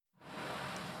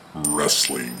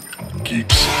Wrestling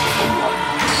Geeks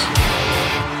Alliance.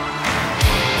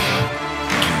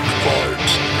 Geek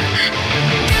Vibes Nation.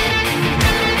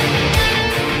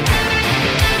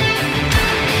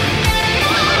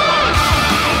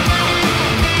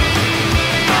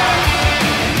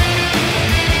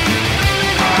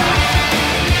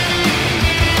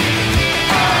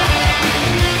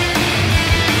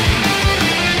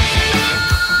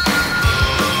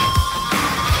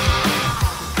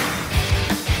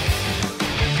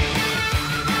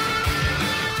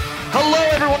 Hello,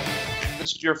 everyone.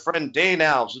 This is your friend Dane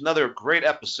Alves. Another great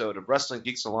episode of Wrestling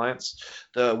Geeks Alliance,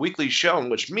 the weekly show in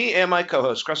which me and my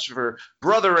co-host Christopher,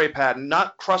 Brother Ray Patton,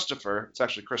 not Christopher, it's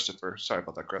actually Christopher. Sorry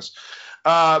about that, Chris.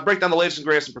 Break down the latest and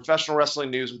greatest in professional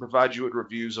wrestling news and provide you with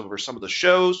reviews over some of the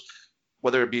shows,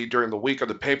 whether it be during the week or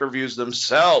the pay-per-views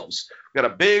themselves. We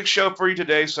got a big show for you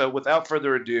today, so without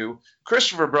further ado,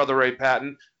 Christopher, Brother Ray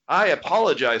Patton. I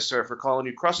apologize, sir, for calling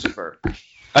you Christopher.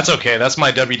 That's okay. That's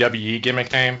my WWE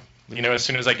gimmick name. You know, as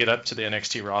soon as I get up to the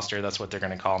NXT roster, that's what they're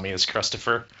going to call me, is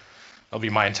Christopher. That'll be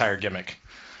my entire gimmick.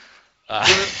 I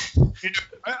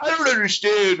don't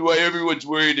understand why everyone's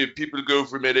worried if people go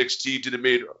from NXT to the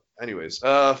main. Anyways,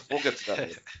 we'll get to that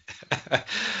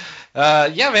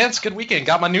later. Yeah, man, it's a good weekend.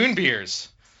 Got my noon beers.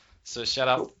 So shout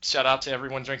out to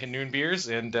everyone drinking noon beers,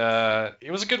 and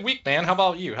it was a good week, man. How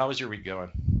about you? How was your week going?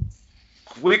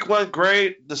 Week went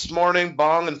great this morning.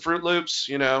 Bong and Fruit Loops,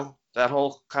 you know, that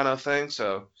whole kind of thing.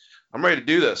 So I'm ready to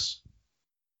do this.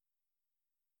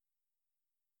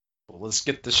 Well, let's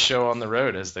get this show on the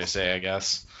road, as they say, I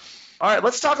guess. All right,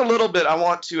 let's talk a little bit. I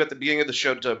want to, at the beginning of the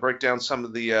show, to break down some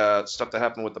of the stuff that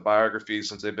happened with the biographies,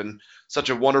 since they've been such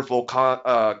a wonderful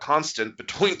constant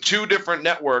between two different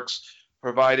networks,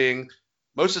 providing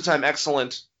most of the time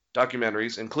excellent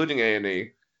documentaries, including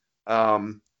A&E.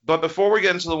 But before we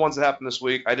get into the ones that happened this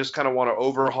week, I just kind of want to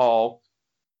overhaul,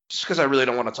 just because I really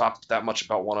don't want to talk that much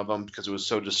about one of them because it was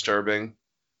so disturbing.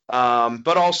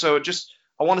 But also,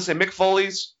 I want to say Mick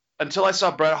Foley's, until I saw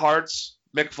Bret Hart's,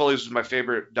 Mick Foley's was my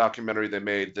favorite documentary they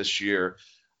made this year.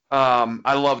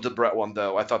 I loved the Bret one,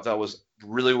 though. I thought that was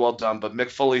really well done. But Mick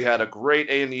Foley had a great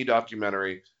A&E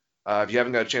documentary. If you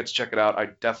haven't got a chance to check it out, I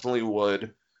definitely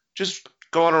would. Just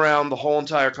going around the whole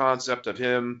entire concept of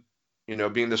him, you know,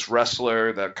 being this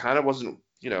wrestler that kind of wasn't,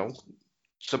 you know,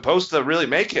 supposed to really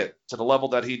make it to the level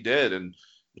that he did, and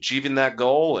achieving that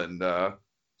goal, and,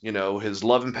 you know, his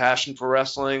love and passion for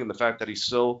wrestling, and the fact that he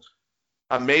still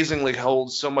amazingly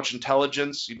holds so much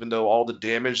intelligence, even though all the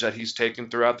damage that he's taken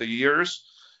throughout the years,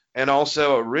 and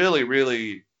also a really,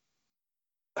 really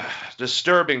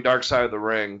disturbing dark side of the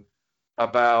ring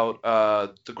about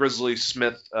the Grizzly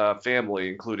Smith family,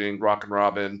 including Rockin'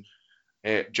 Robin,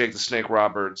 Jake the Snake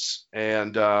Roberts,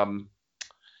 and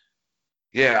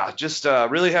just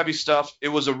really heavy stuff. It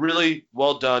was a really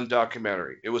well done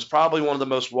documentary. It was probably one of the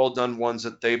most well done ones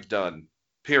that they've done,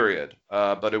 period.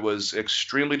 But it was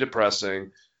extremely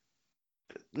depressing,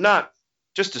 not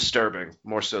just disturbing,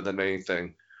 more so than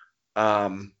anything.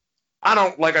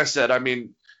 Like I said, I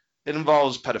mean, it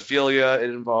involves pedophilia.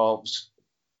 It involves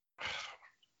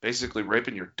basically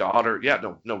raping your daughter.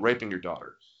 Yeah, no, raping your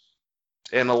daughter.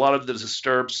 And a lot of the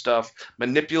disturbed stuff,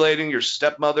 manipulating your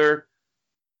stepmother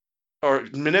or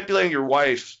manipulating your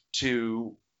wife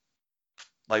to,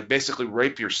 like, basically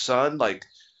rape your son. Like,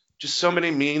 just so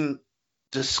many mean,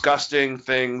 disgusting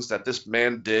things that this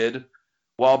man did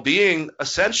while being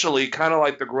essentially kind of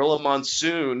like the Gorilla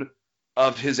Monsoon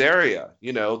of his area.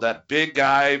 You know, that big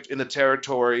guy in the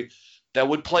territory that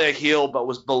would play a heel but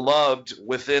was beloved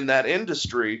within that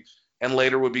industry, and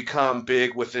later would become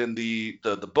big within the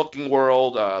booking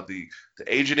world, the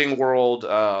agenting world,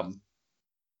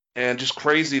 and just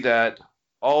crazy that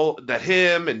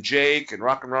him and Jake and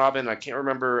Rockin' Robin, I can't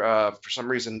remember for some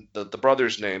reason the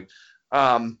brother's name,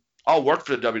 all worked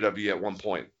for the WWE at one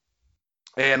point.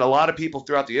 And a lot of people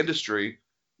throughout the industry,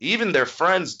 even their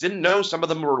friends, didn't know some of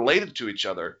them were related to each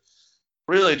other.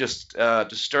 Really just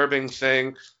disturbing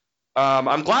thing.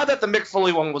 I'm glad that the Mick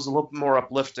Foley one was a little more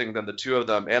uplifting than the two of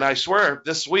them. And I swear,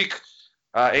 this week,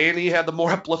 A&E had the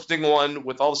more uplifting one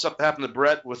with all the stuff that happened to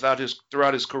Bret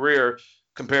throughout his career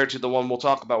compared to the one we'll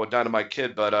talk about with Dynamite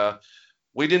Kid. But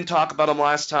we didn't talk about him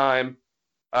last time.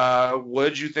 What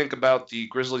did you think about the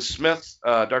Grizzly Smith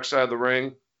Dark Side of the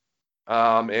Ring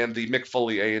and the Mick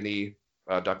Foley A&E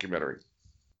documentary?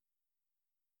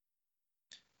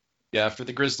 Yeah, for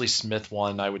the Grizzly Smith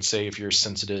one, I would say if you're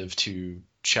sensitive to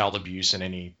child abuse in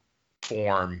any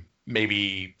form,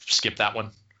 maybe skip that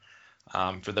one.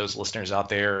 For those listeners out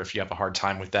there, if you have a hard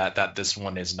time with that this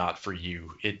one is not for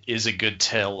you. It is a good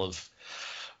tale of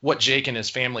what Jake and his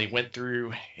family went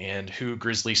through and who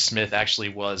Grizzly Smith actually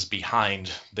was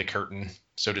behind the curtain,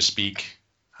 so to speak.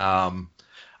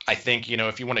 I think,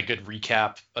 if you want a good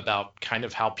recap about kind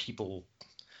of how people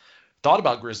thought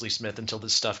about Grizzly Smith until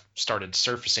this stuff started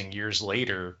surfacing years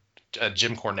later,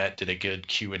 Jim Cornette did a good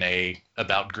Q&A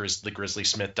about the Grizzly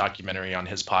Smith documentary on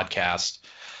his podcast,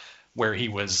 where he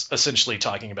was essentially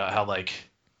talking about how, like,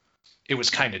 it was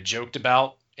kind of joked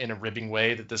about in a ribbing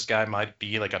way that this guy might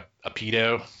be like a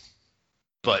pedo,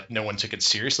 but no one took it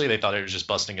seriously. They thought he was just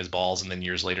busting his balls, and then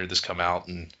years later this come out,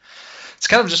 and it's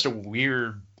kind of just a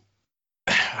weird,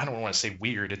 I don't want to say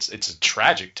weird, it's a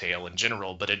tragic tale in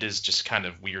general, but it is just kind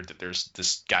of weird that there's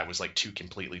this guy was like two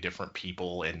completely different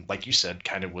people, and like you said,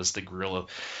 kind of was the gorilla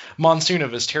monsoon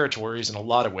of his territories in a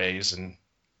lot of ways. And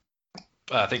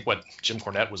I think what Jim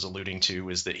Cornette was alluding to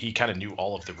is that he kind of knew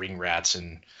all of the ring rats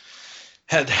and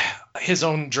had his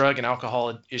own drug and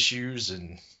alcohol issues,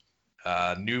 and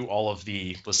knew all of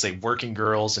the, let's say, working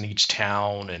girls in each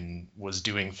town, and was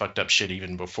doing fucked up shit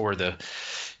even before the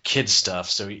kids stuff.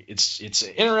 So it's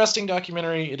an interesting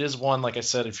documentary. It is one, like I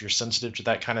said, if you're sensitive to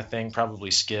that kind of thing,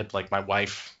 probably skip. Like, my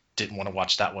wife didn't want to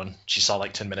watch that one. She saw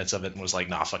like 10 minutes of it and was like,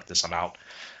 nah, fuck this, I'm out.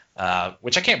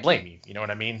 Which I can't blame you. You know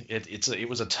what I mean? It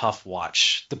was a tough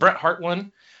watch. The Bret Hart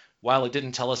one, while it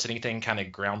didn't tell us anything kind of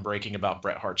groundbreaking about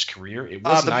Bret Hart's career, it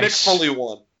was the nice. Mick Foley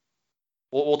one.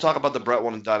 We'll talk about the Bret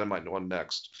one and Dynamite one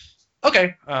next.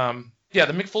 Okay. Yeah,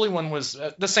 the Mick Foley one was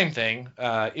the same thing.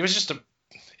 It's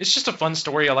just a fun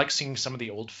story. I like seeing some of the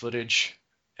old footage.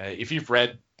 If you've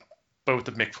read both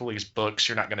of Mick Foley's books,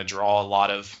 you're not going to draw a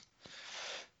lot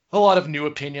of new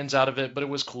opinions out of it, but it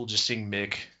was cool just seeing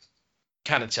Mick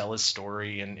kind of tell his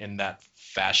story in that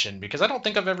fashion, because I don't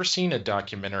think I've ever seen a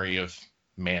documentary of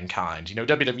Mankind.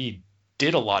 WWE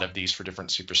did a lot of these for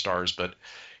different superstars, but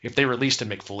if they released a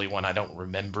Mick Foley one, I don't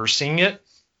remember seeing it.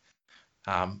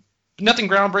 Nothing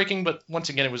groundbreaking, but once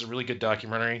again, it was a really good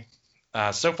documentary.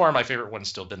 So far, my favorite one's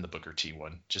still been the Booker T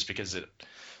one, just because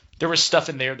there was stuff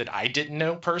in there that I didn't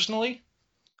know personally.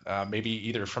 Maybe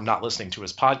either from not listening to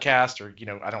his podcast, or,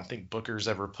 I don't think Booker's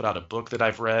ever put out a book that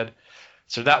I've read.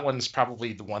 So that one's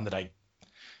probably the one that I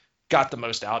got the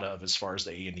most out of as far as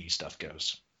the A&E stuff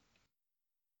goes.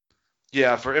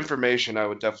 Yeah, for information, I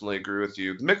would definitely agree with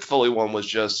you. The Mick Foley one was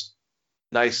just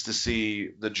nice to see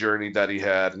the journey that he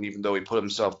had, and even though he put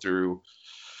himself through,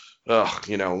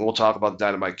 we'll talk about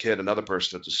Dynamite Kid, another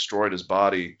person that destroyed his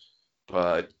body,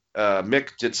 but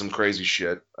Mick did some crazy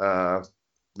shit,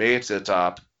 made it to the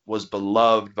top, was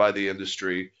beloved by the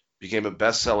industry, became a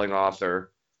best-selling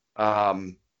author.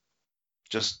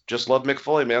 Just love Mick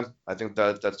Foley, man. I think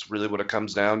that's really what it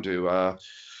comes down to.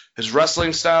 His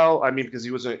wrestling style, because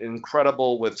he was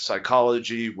incredible with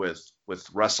psychology, with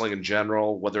wrestling in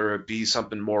general, whether it be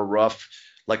something more rough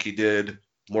like he did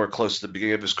more close to the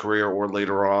beginning of his career or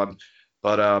later on.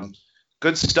 But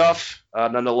good stuff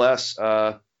nonetheless.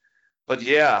 But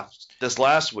yeah, this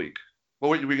last week,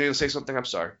 were you going to say something? I'm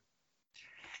sorry.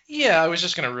 Yeah, I was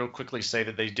just going to real quickly say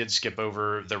that they did skip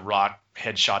over The Rock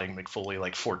headshotting Mick Foley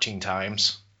like 14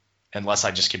 times. Unless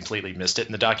I just completely missed it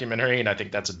in the documentary, and I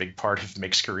think that's a big part of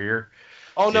Mick's career.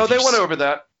 Oh, no, they went over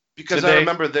that, because I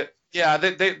remember that, yeah,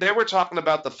 they were talking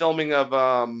about the filming of,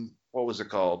 what was it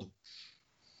called?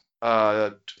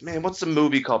 What's the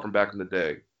movie called from back in the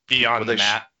day? Beyond the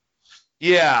Mat.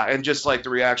 Yeah, and just like the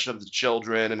reaction of the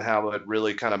children and how it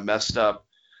really kind of messed up.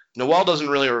 Noel doesn't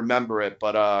really remember it,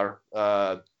 but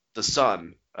the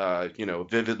son,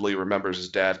 vividly remembers his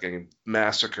dad getting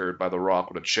massacred by The Rock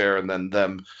with a chair, and then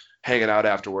them hanging out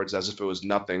afterwards as if it was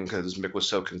nothing because Mick was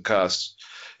so concussed.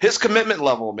 His commitment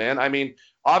level, man.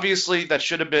 Obviously that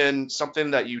should have been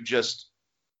something that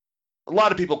a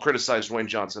lot of people criticize Dwayne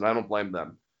Johnson. I don't blame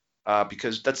them,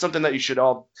 because that's something that you should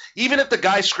all, even if the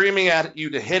guy's screaming at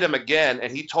you to hit him again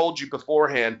and he told you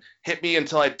beforehand, hit me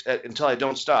until I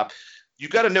don't stop. You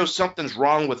got to know something's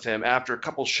wrong with him after a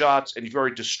couple shots and you've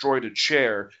already destroyed a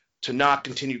chair to not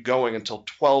continue going until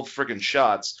 12 friggin'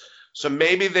 shots. So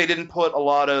maybe they didn't put a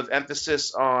lot of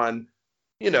emphasis on,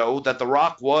 that The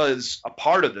Rock was a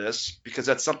part of this, because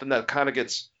that's something that kind of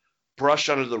gets brushed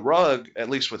under the rug, at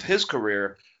least with his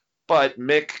career. But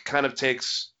Mick kind of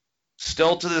takes,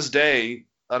 still to this day,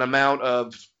 an amount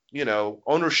of,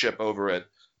 ownership over it,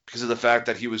 because of the fact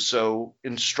that he was so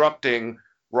instructing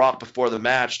Rock before the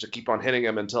match to keep on hitting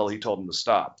him until he told him to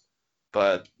stop.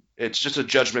 But it's just a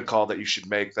judgment call that you should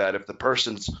make, that if the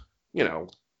person's,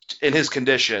 in his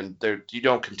condition, you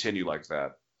don't continue like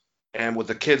that. And with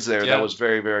the kids there, that was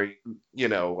very, very,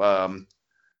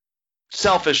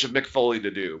 selfish of Mick Foley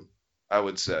to do, I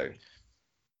would say.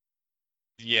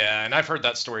 Yeah, and I've heard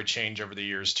that story change over the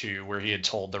years too, where he had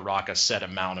told The Rock a set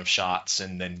amount of shots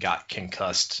and then got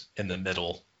concussed in the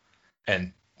middle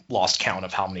and lost count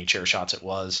of how many chair shots it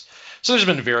was. So there's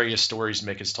been various stories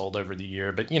Mick has told over the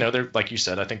year, but they're like you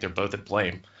said, I think they're both at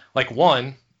blame. Like,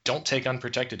 one, don't take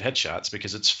unprotected headshots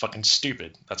because it's fucking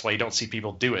stupid. That's why you don't see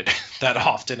people do it that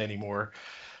often anymore.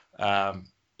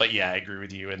 But yeah, I agree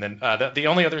with you. And then the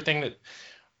only other thing that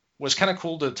was kind of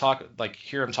cool to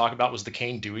hear him talk about was the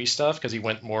Kane Dewey stuff, because he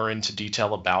went more into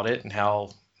detail about it and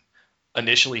how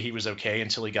initially he was okay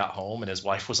until he got home and his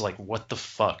wife was like, "What the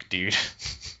fuck, dude?"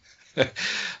 So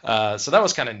that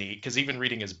was kind of neat, because even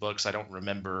reading his books, I don't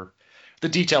remember the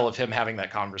detail of him having that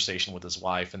conversation with his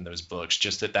wife in those books,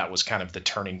 just that was kind of the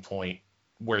turning point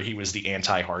where he was the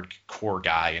anti-hardcore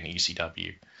guy in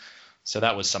ECW. So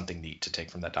that was something neat to take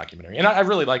from that documentary. And I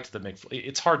really liked the Mick Foley.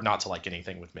 It's hard not to like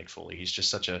anything with Mick Foley. He's just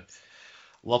such a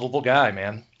lovable guy,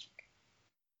 man.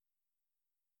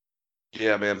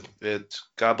 Yeah, man.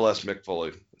 God bless Mick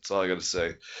Foley. That's all I got to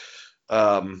say.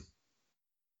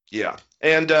 Yeah.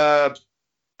 And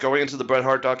going into the Bret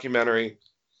Hart documentary,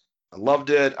 I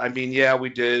loved it. I mean, yeah, we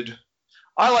did.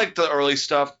 I liked the early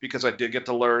stuff because I did get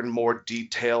to learn more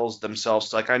details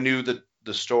themselves. Like, I knew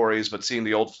the stories, but seeing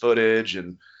the old footage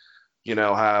and,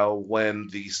 how when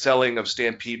the selling of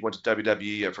Stampede went to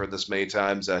WWE, I've heard this many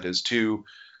times, that his two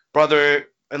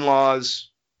brother-in-laws,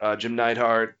 Jim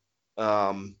Neidhart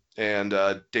and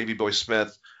Davey Boy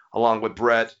Smith, along with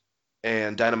Bret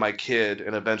and Dynamite Kid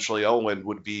and eventually Owen,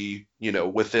 would be,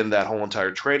 within that whole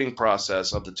entire trading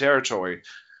process of the territory.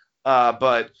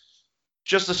 But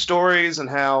just the stories and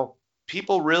how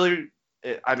people really,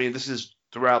 I mean, this is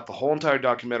throughout the whole entire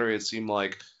documentary, it seemed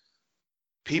like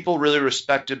people really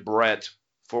respected Bret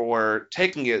for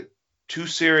taking it too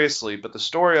seriously. But the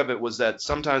story of it was that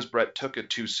sometimes Bret took it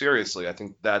too seriously. I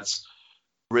think that's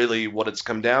really what it's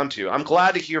come down to. I'm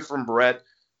glad to hear from Bret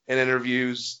in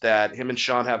interviews that him and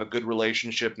Shawn have a good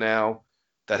relationship now,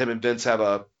 that him and Vince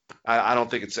have I don't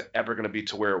think it's ever going to be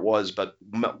to where it was, but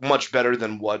much better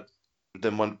than what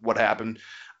happened.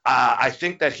 I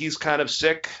think that he's kind of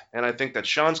sick, and I think that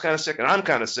Shawn's kind of sick, and I'm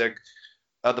kind of sick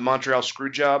of the Montreal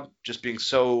Screwjob just being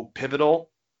so pivotal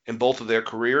in both of their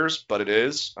careers. But it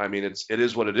is. I mean, it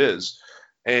is what it is.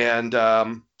 And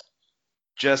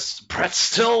just Bret's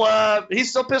still he's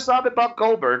still pissed off at Buck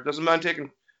Goldberg. Doesn't mind taking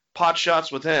pot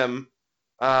shots with him.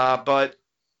 But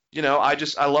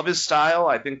I love his style.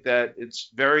 I think that it's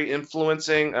very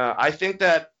influencing. I think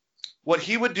that what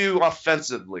he would do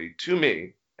offensively to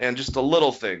me, and just the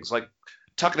little things like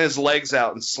tucking his legs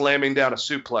out and slamming down a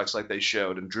suplex like they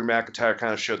showed, and Drew McIntyre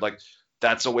kind of showed, like,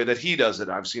 that's a way that he does it.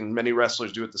 I've seen many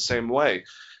wrestlers do it the same way.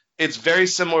 It's very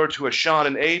similar to a Shawn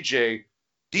and AJ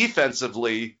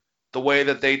defensively, the way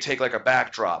that they take like a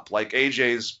backdrop. Like,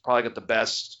 AJ's probably got the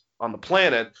best on the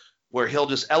planet, where he'll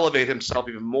just elevate himself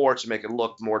even more to make it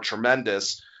look more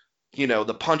tremendous.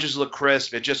 The punches look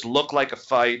crisp. It just looked like a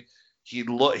fight. He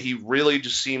really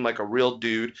just seemed like a real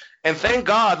dude. And thank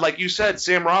God, like you said,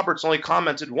 Sam Roberts only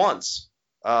commented once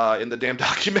in the damn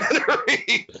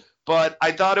documentary. But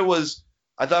I thought it was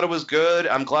good.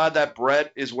 I'm glad that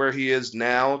Bret is where he is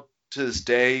now to this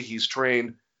day. He's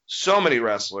trained so many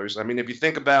wrestlers. I mean, if you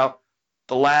think about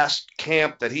the last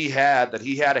camp that he had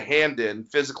a hand in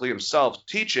physically himself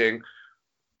teaching,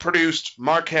 produced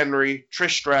Mark Henry,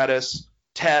 Trish Stratus,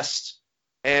 Test,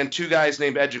 and two guys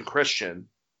named Edge and Christian,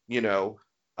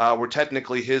 were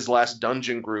technically his last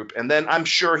dungeon group. And then I'm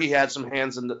sure he had some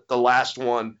hands in the last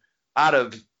one out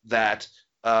of that,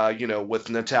 with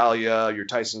Natalia, your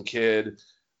Tyson Kidd,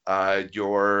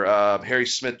 your Harry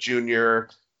Smith Jr.,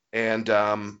 and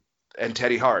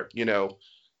Teddy Hart.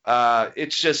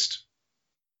 It's just,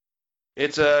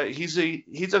 he's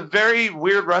a very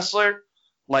weird wrestler.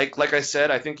 Like I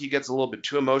said, I think he gets a little bit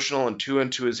too emotional and too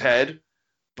into his head,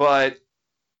 but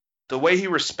the way he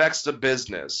respects the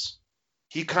business,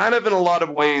 he kind of in a lot of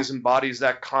ways embodies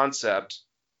that concept.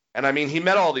 And I mean, he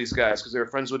met all these guys because they were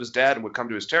friends with his dad and would come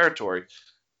to his territory,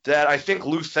 that I think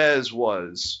Lou Thesz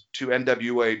was to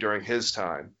NWA during his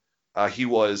time. He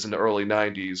was in the early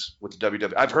 90s with the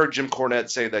WWE. I've heard Jim Cornette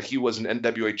say that he was an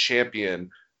NWA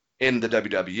champion in the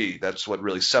WWE. That's what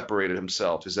really separated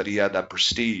himself, is that he had that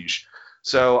prestige.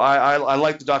 So I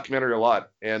like the documentary a lot.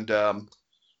 And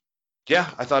yeah,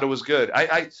 I thought it was good.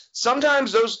 I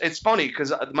sometimes it's funny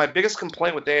because my biggest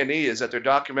complaint with A&E is that their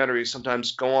documentaries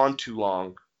sometimes go on too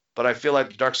long, but I feel like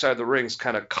the Dark Side of the Ring's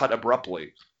kind of cut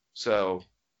abruptly. So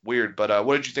weird. But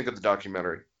what did you think of the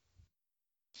documentary?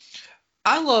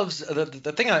 I love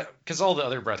the thing, because all the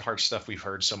other Bret Hart stuff we've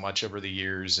heard so much over the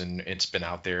years, and it's been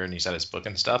out there, and he's had his book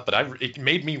and stuff. But it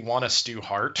made me want to Stu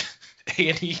Hart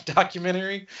A&E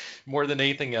documentary more than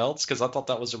anything else, because I thought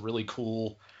that was a really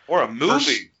cool Or a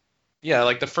movie. Yeah,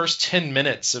 like the first 10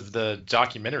 minutes of the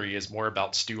documentary is more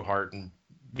about Stu Hart and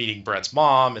meeting Brett's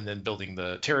mom and then building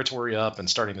the territory up and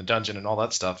starting the dungeon and all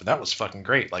that stuff. And that was fucking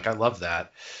great. Like, I love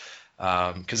that.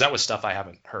 Because that was stuff I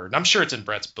haven't heard. And I'm sure it's in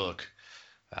Brett's book.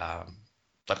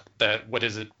 But that, what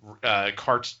is it?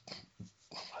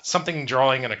 Something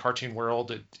drawing in a cartoon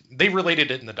world. They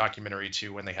related it in the documentary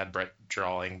too when they had Brett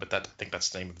drawing, but I think that's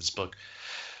the name of his book.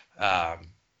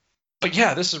 But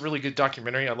yeah, this is a really good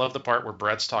documentary. I love the part where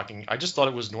Brett's talking. I just thought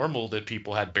it was normal that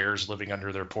people had bears living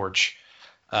under their porch,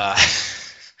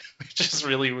 which is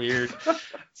really weird.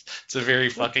 It's a very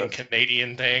fucking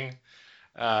Canadian thing.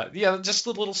 Yeah, just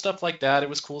the little stuff like that. It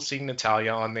was cool seeing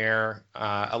Natalya on there.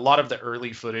 A lot of the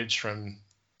early footage from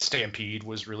Stampede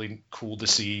was really cool to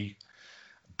see.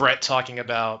 Brett talking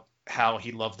about how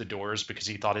he loved the Doors because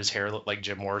he thought his hair looked like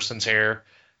Jim Morrison's hair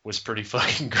was pretty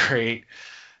fucking great.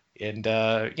 And,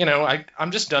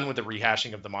 I'm just done with the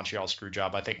rehashing of the Montreal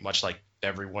Screwjob. I think much like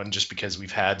everyone, just because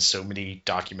we've had so many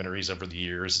documentaries over the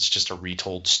years, it's just a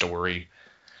retold story.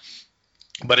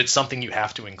 But it's something you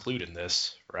have to include in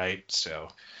this, right? So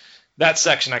that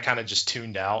section I kind of just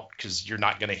tuned out because you're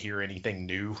not going to hear anything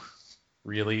new,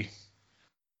 really.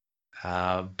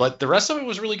 But the rest of it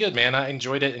was really good, man. I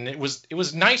enjoyed it, and it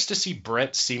was nice to see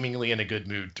Brett seemingly in a good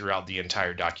mood throughout the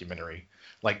entire documentary,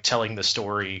 like telling the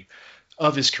story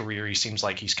of his career. He seems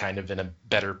like he's kind of in a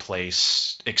better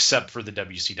place, except for the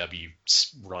WCW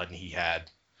run he had,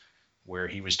 where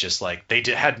he was just like,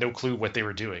 had no clue what they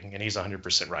were doing. And he's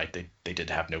 100% right. They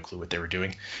did have no clue what they were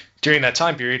doing during that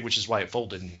time period, which is why it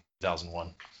folded in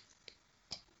 2001.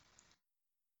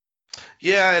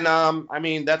 Yeah, and I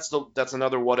mean that's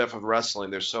another what if of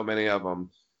wrestling. There's so many of them.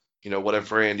 What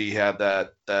if Randy had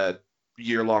that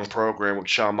year-long program with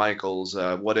Shawn Michaels?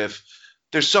 What if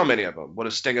there's so many of them? What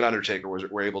if Sting and Undertaker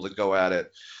were able to go at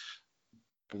it?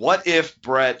 What if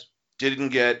Brett didn't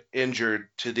get injured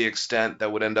to the extent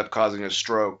that would end up causing a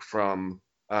stroke from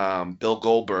Bill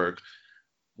Goldberg?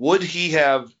 Would he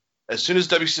have, as soon as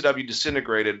WCW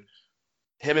disintegrated,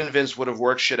 him and Vince would have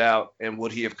worked shit out, and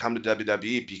would he have come to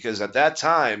WWE? Because at that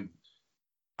time,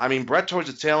 I mean, Brett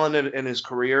towards the tail end in his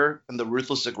career in the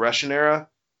Ruthless Aggression era,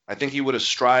 I think he would have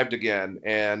strived again.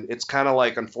 And it's kind of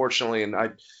like, unfortunately,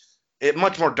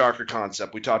 much more darker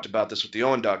concept. We talked about this with the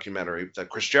Owen documentary that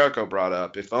Chris Jericho brought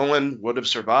up. If Owen would have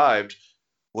survived,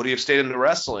 would he have stayed in the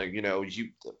wrestling?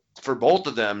 For both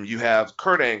of them, you have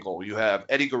Kurt Angle, you have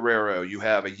Eddie Guerrero, you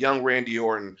have a young Randy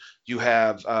Orton, you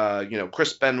have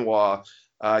Chris Benoit,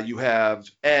 you have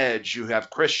Edge, you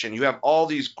have Christian, you have all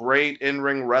these great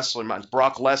in-ring wrestling minds,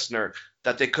 Brock Lesnar,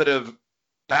 that they could have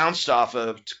bounced off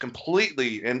of to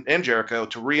completely, and Jericho,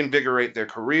 to reinvigorate their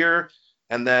career.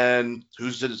 And then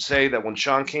who's to say that when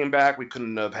Shawn came back, we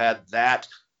couldn't have had that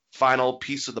final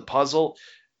piece of the puzzle?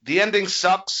 The ending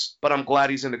sucks, but I'm glad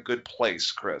he's in a good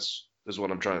place, Chris, is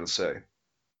what I'm trying to say.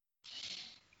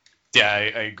 Yeah,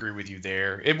 I agree with you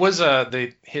there. It was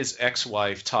his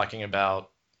ex-wife talking about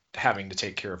having to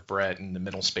take care of Brett in the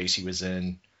mental space he was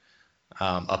in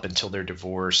up until their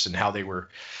divorce, and how they were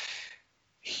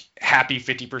happy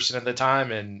 50% of the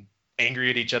time and angry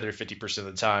at each other 50% of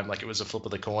the time, like it was a flip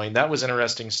of the coin. That was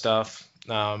interesting stuff.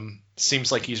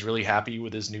 Seems like he's really happy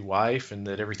with his new wife and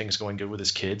that everything's going good with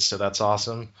his kids, so that's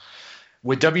awesome.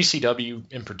 With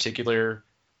WCW in particular,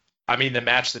 I mean, the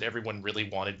match that everyone really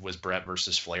wanted was Brett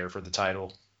versus Flair for the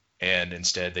title, and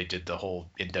instead they did the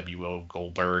whole NWO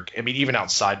Goldberg. I mean, even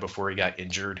outside before he got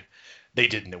injured, they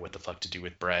didn't know what the fuck to do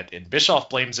with Brett, and Bischoff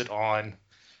blames it on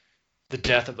the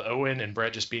death of Owen and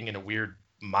Brett just being in a weird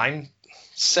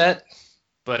mindset.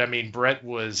 But I mean, Brett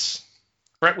was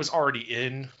already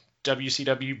in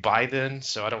WCW by then,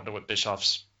 so I don't know what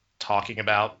Bischoff's talking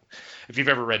about. If you've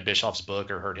ever read Bischoff's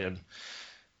book or heard him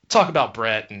talk about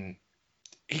Brett, and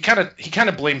he kind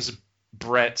of blames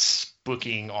Brett's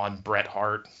booking on Bret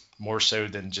Hart more so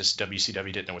than just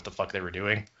WCW didn't know what the fuck they were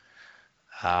doing.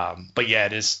 But yeah,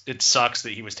 it sucks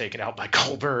that he was taken out by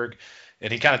Goldberg.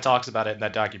 And he kind of talks about it in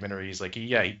that documentary. He's like,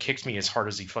 he kicked me as hard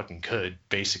as he fucking could,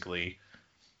 basically.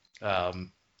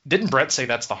 Didn't Brett say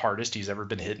that's the hardest he's ever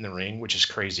been hit in the ring, which is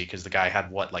crazy because the guy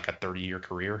had, like a 30-year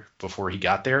career before he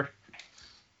got there?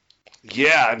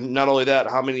 Yeah, not only that,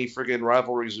 how many friggin'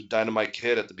 rivalries with Dynamite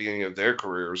Kid at the beginning of their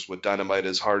careers with Dynamite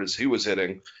as hard as he was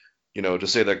hitting, to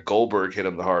say that Goldberg hit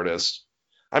him the hardest.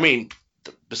 I mean,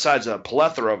 besides a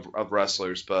plethora of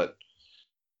wrestlers, but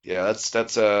yeah,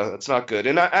 that's not good.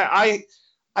 And I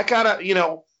kind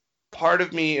of, part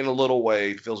of me in a little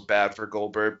way feels bad for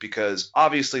Goldberg because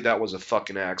obviously that was a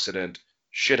fucking accident.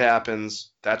 Shit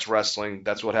happens. That's wrestling.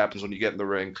 That's what happens when you get in the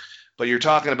ring. But you're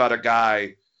talking about a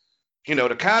guy,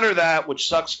 to counter that, which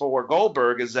sucks for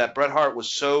Goldberg, is that Bret Hart was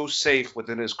so safe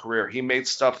within his career. He made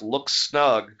stuff look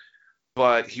snug,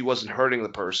 but he wasn't hurting the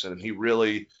person. He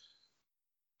really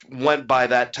went by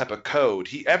that type of code.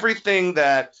 Everything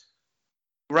that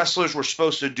wrestlers were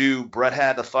supposed to do, Bret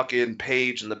had a fucking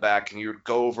page in the back, and you'd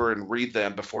go over and read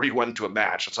them before you went into a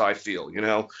match. That's how I feel,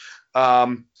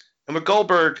 And with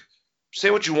Goldberg,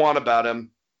 say what you want about him,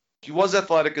 he was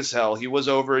athletic as hell. He was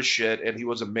over his shit, and he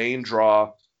was a main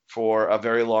draw for a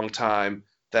very long time.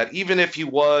 That even if he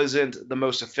wasn't the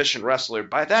most efficient wrestler,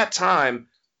 by that time,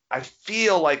 I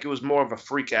feel like it was more of a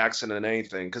freak accident than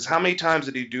anything. Because how many times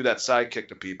did he do that sidekick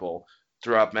to people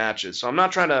throughout matches? So I'm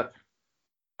not trying to.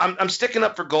 I'm sticking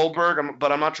up for Goldberg,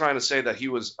 but I'm not trying to say that he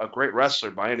was a great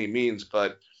wrestler by any means.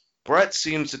 But Bret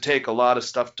seems to take a lot of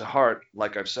stuff to heart,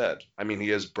 like I've said. I mean, he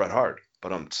is Bret Hart,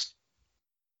 but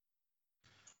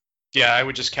Yeah, I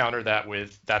would just counter that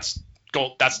with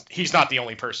he's not the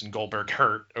only person Goldberg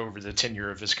hurt over the tenure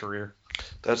of his career.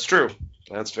 That's true.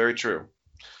 That's very true.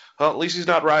 Well, at least he's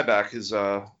not Ryback, his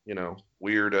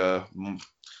weird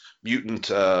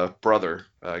mutant brother,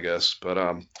 I guess.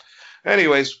 But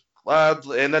anyways,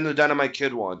 and then the Dynamite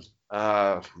Kid one.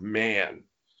 Man.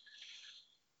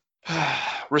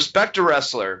 Respect a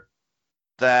wrestler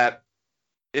that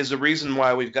is the reason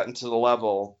why we've gotten to the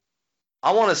level.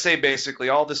 I want to say basically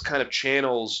all this kind of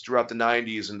channels throughout the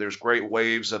 90s, and there's great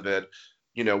waves of it,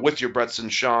 with your Bretts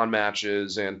and Shawn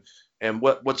matches and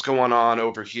what's going on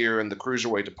over here in the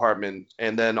Cruiserweight department.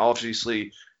 And then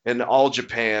obviously in All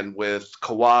Japan with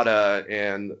Kawada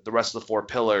and the rest of the Four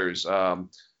Pillars,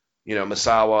 Misawa,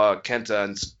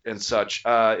 Kenta and such.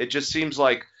 It just seems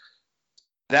like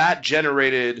that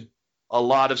generated a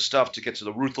lot of stuff to get to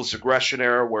the Ruthless Aggression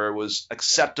era, where it was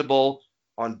acceptable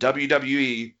on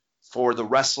WWE for the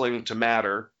wrestling to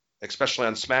matter, especially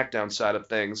on SmackDown side of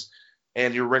things,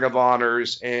 and your Ring of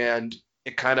Honors, and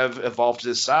it kind of evolved to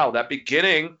this style. That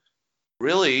beginning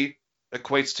really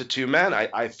equates to two men,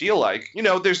 I feel like.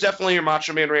 There's definitely your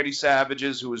Macho Man Randy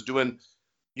Savages, who was doing,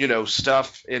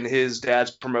 stuff in his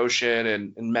dad's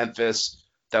promotion in Memphis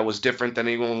that was different than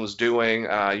anyone was doing.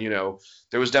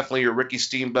 There was definitely your Ricky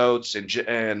Steamboats and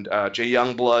Jay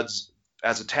Youngbloods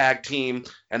as a tag team,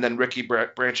 and then Ricky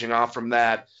branching off from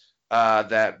that.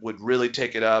 That would really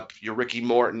take it up. Your Ricky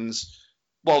Mortons,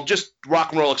 well, just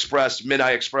Rock and Roll Express,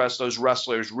 Midnight Express, those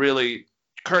wrestlers really,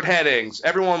 Kurt Hennings,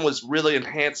 everyone was really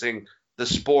enhancing the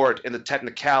sport and the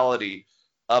technicality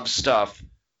of stuff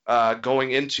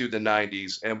going into the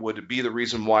 90s, and would be the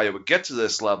reason why it would get to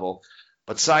this level.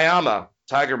 But Sayama,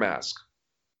 Tiger Mask,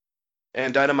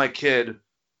 and Dynamite Kid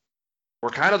were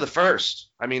kind of the first.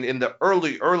 I mean, in the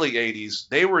early 80s,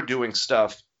 they were doing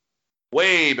stuff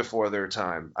way before their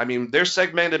time. I mean, their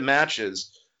segmented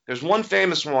matches. There's one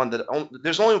famous one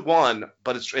there's only one,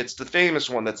 but it's the famous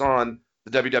one that's on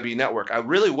the WWE Network. I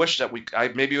really wish that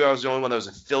maybe I was the only one that was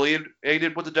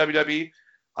affiliated with the WWE.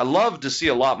 I love to see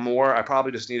a lot more. I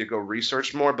probably just need to go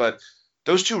research more. But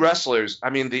those two wrestlers,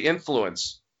 I mean, the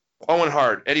influence: Owen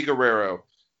Hart, Eddie Guerrero,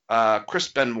 Chris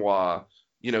Benoit,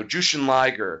 Jushin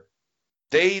Liger.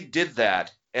 They did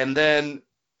that, and then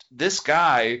this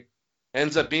guy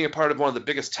ends up being a part of one of the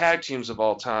biggest tag teams of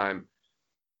all time,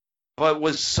 but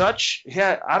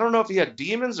I don't know if he had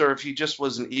demons or if he just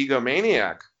was an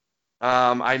egomaniac.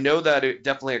 I know that it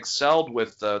definitely excelled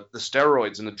with the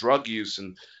steroids and the drug use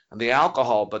and the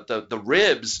alcohol, but the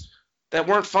ribs that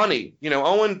weren't funny.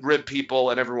 Owen ribbed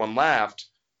people and everyone laughed.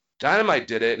 Dynamite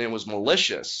did it, and it was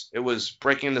malicious. It was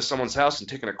breaking into someone's house and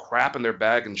taking a crap in their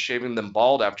bag and shaving them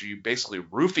bald after you basically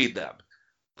roofied them.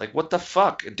 Like, what the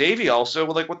fuck? Davey also,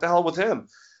 like, what the hell with him?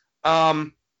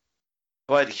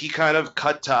 But he kind of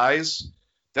cut ties.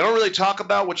 They don't really talk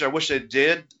about, which I wish they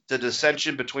did, the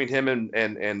dissension between him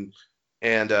and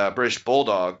British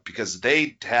Bulldog, because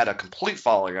they had a complete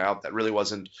falling out that really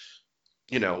wasn't,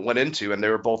 went into, and they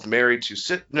were both married to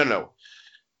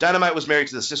Dynamite was married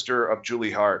to the sister of Julie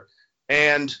Hart.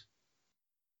 And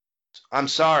I'm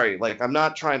sorry, like, I'm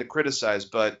not trying to criticize,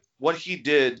 but what he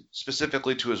did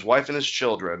specifically to his wife and his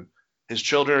children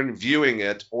viewing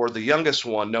it, or the youngest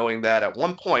one knowing that at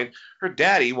one point her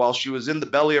daddy, while she was in the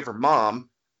belly of her mom,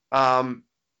 their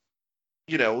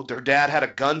dad had a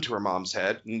gun to her mom's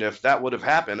head. And if that would have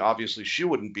happened, obviously she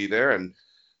wouldn't be there. And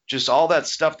just all that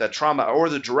stuff, that trauma, or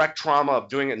the direct trauma of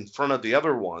doing it in front of the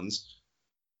other ones.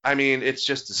 I mean, it's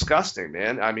just disgusting,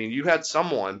 man. I mean, you had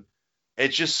someone,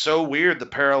 it's just so weird, the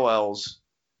parallels.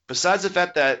 Besides the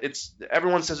fact that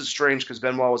everyone says it's strange because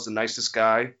Benoit was the nicest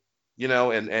guy,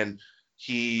 and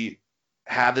he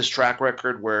had this track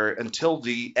record where until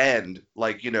the end,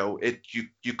 like, you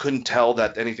couldn't tell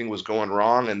that anything was going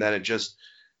wrong, and then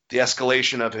the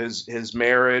escalation of his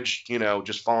marriage,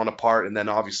 just falling apart, and then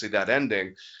obviously that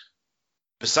ending.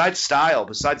 Besides style,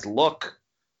 besides look,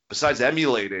 besides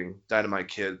emulating Dynamite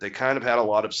Kid, they kind of had a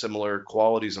lot of similar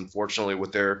qualities, unfortunately,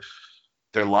 with their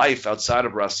life outside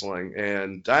of wrestling.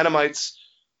 And Dynamite's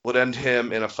would end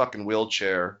him in a fucking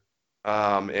wheelchair,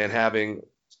 and having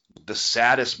the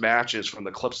saddest matches from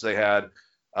the clips they had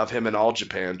of him in All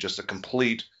Japan, just a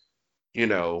complete,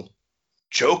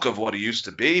 joke of what he used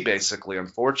to be, basically,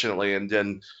 unfortunately. And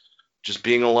then just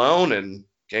being alone and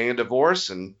getting a divorce.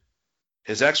 And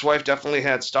his ex-wife definitely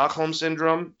had Stockholm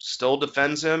syndrome, still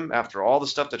defends him after all the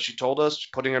stuff that she told us,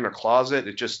 putting in her closet.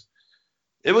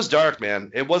 It was dark,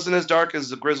 man. It wasn't as dark as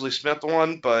the Grizzly Smith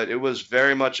one, but it was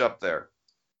very much up there.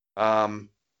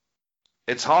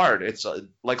 It's hard. It's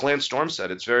like Lance Storm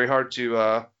said, it's very hard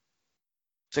to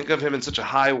think of him in such a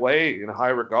high way, in a high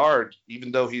regard,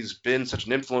 even though he's been such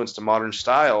an influence to modern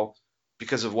style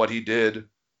because of what he did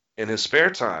in his spare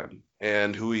time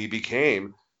and who he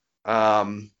became.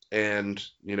 And,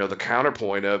 the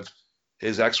counterpoint of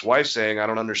his ex-wife saying, I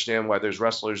don't understand why there's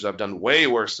wrestlers that have done way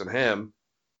worse than him,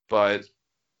 but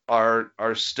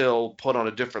are still put on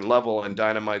a different level, and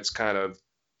Dynamite's kind of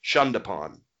shunned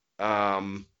upon. I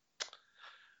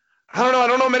don't know. I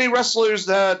don't know many wrestlers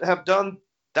that have done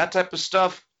that type of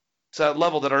stuff to that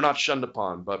level that are not shunned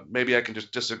upon, but maybe I can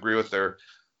just disagree with her.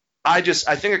 I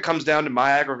think it comes down to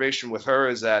my aggravation with her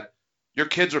is that your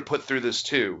kids were put through this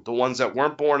too, the ones that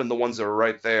weren't born and the ones that were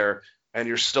right there, and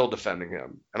you're still defending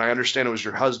him. And I understand it was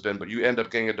your husband, but you end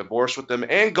up getting a divorce with him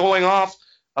and going off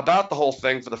about the whole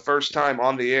thing for the first time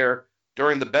on the air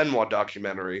during the Benoit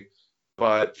documentary.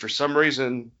 But for some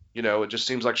reason, it just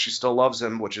seems like she still loves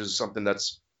him, which is something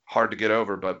that's hard to get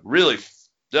over. But really,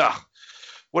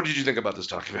 what did you think about this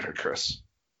documentary, Chris?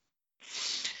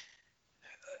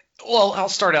 Well, I'll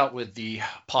start out with the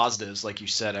positives. Like you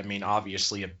said, I mean,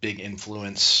 obviously a big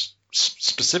influence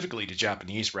specifically to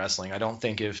Japanese wrestling. I don't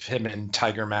think if him and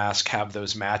Tiger Mask have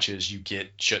those matches, you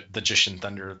get the Jushin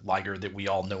Thunder Liger that we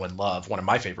all know and love, one of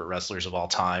my favorite wrestlers of all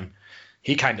time.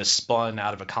 He kind of spun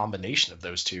out of a combination of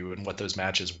those two and what those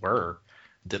matches were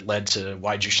that led to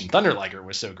why Jushin Thunder Liger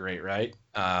was so great, right?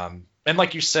 And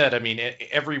like you said, I mean,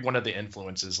 every one of the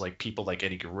influences, like people like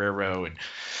Eddie Guerrero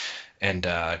and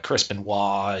Chris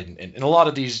Benoit and a lot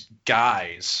of these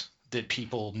guys that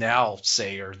people now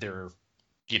say are their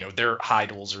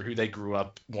idols or who they grew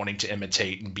up wanting to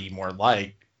imitate and be more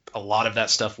like. A lot of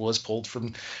that stuff was pulled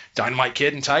from Dynamite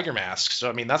Kid and Tiger Mask. So,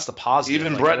 I mean, that's the positive.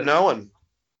 Even Brett and Owen.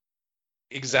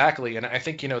 Exactly. And I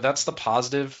think, that's the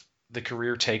positive, the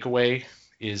career takeaway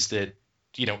is that,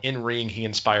 in ring, he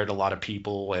inspired a lot of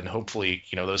people, and hopefully,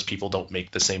 those people don't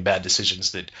make the same bad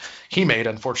decisions that he made.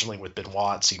 Unfortunately, with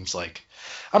Benoit, it seems like,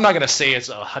 I'm not going to say it's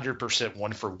 100%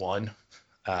 one for one,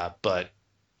 but,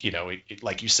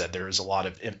 like you said, there is a lot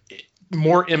of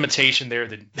more imitation there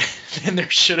than there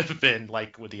should have been,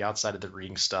 like with the outside of the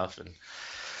ring stuff. And,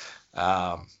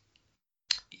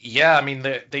 yeah, I mean,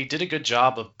 they did a good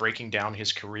job of breaking down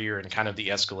his career and kind of the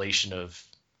escalation of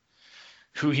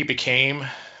who he became.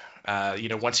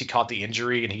 Once he caught the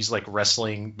injury and he's like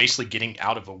wrestling, basically getting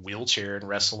out of a wheelchair and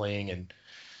wrestling and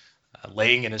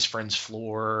laying in his friend's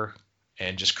floor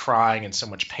and just crying in so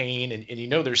much pain.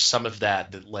 And there's some of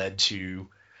that led to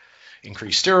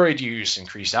increased steroid use,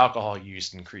 increased alcohol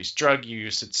use, increased drug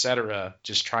use, etc.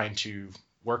 Just trying to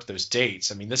work those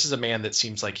dates. I mean, this is a man that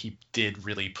seems like he did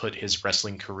really put his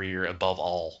wrestling career above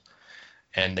all.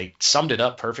 And they summed it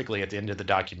up perfectly at the end of the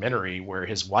documentary where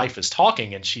his wife is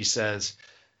talking and she says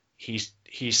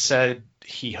he said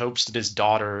he hopes that his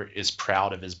daughter is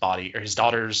proud of his body, or his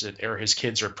daughters or his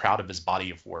kids are proud of his body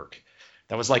of work.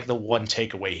 That was like the one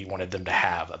takeaway he wanted them to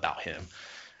have about him.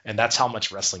 And that's how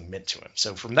much wrestling meant to him.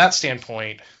 So from that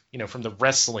standpoint, from the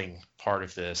wrestling part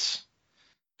of this,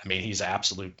 I mean, he's an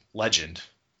absolute legend.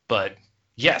 But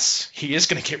yes, he is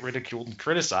going to get ridiculed and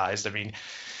criticized. I mean,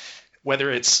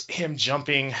 whether it's him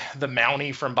jumping the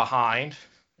Mountie from behind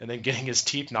and then getting his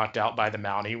teeth knocked out by the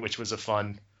Mountie, which was a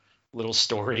fun little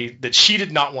story that she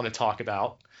did not want to talk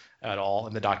about at all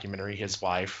in the documentary, his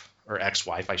wife, or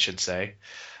ex-wife, I should say.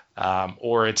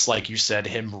 Or it's like you said,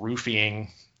 him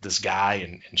roofing this guy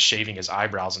and shaving his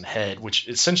eyebrows and head, which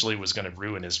essentially was going to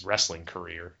ruin his wrestling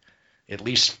career, at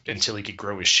least until he could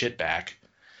grow his shit back,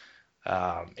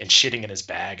 and shitting in his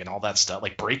bag and all that stuff,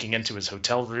 like breaking into his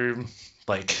hotel room.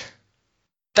 Like,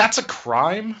 that's a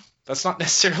crime. That's not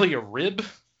necessarily a rib,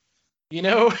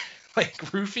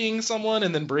 like roofing someone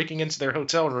and then breaking into their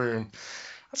hotel room.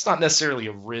 That's not necessarily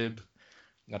a rib.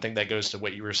 And I think that goes to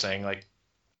what you were saying, like,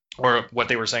 or what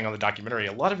they were saying on the documentary.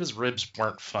 A lot of his ribs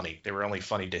weren't funny. They were only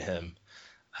funny to him.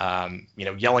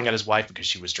 Yelling at his wife because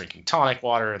she was drinking tonic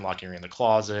water and locking her in the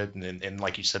closet, and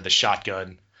like you said, the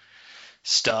shotgun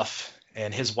stuff.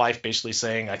 And his wife basically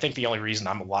saying, "I think the only reason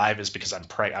I'm alive is because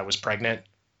I was pregnant."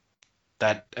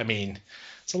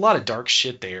 It's a lot of dark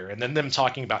shit there. And then them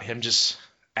talking about him just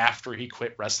after he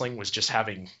quit wrestling was just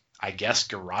having, I guess,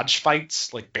 garage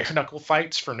fights, like bare knuckle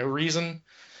fights for no reason.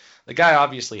 The guy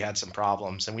obviously had some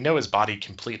problems, and we know his body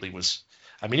completely was.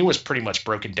 It was pretty much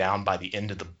broken down by the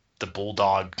end of the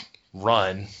Bulldog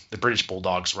run, the British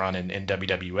Bulldogs run in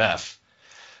WWF,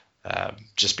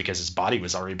 just because his body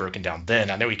was already broken down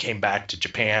then. I know he came back to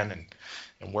Japan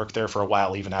and worked there for a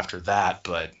while even after that,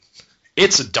 but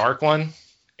it's a dark one.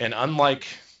 And unlike,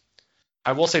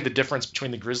 I will say the difference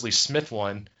between the Grizzly Smith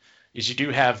one is you do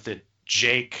have that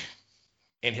Jake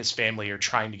and his family are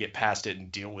trying to get past it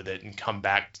and deal with it and come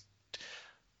back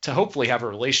to hopefully have a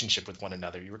relationship with one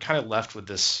another. You were kind of left with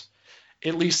this,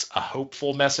 at least a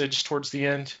hopeful message towards the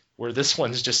end, where this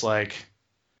one's just like,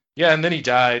 yeah, and then he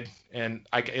died, and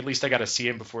at least I got to see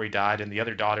him before he died, and the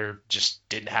other daughter just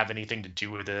didn't have anything to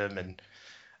do with him, and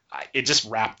it just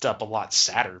wrapped up a lot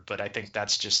sadder. But I think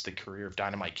that's just the career of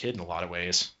Dynamite Kid in a lot of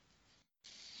ways.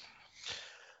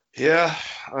 Yeah,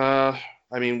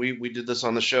 we did this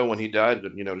on the show when he died.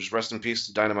 Just rest in peace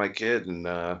to Dynamite Kid,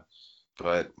 and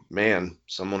but man,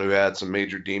 someone who had some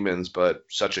major demons, but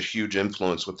such a huge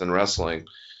influence within wrestling.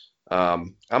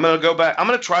 I'm gonna go back. I'm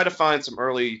gonna try to find some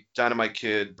early Dynamite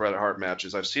Kid Bret Hart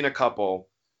matches. I've seen a couple.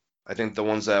 I think the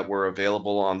ones that were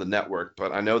available on the network,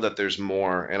 but I know that there's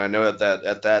more, and I know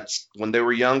that when they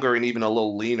were younger and even a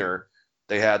little leaner,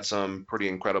 they had some pretty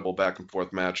incredible back and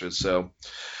forth matches. So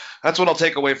that's what I'll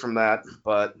take away from that.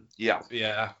 But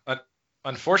yeah.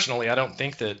 Unfortunately, I don't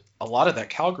think that a lot of that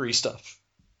Calgary stuff,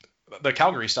 the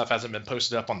Calgary stuff hasn't been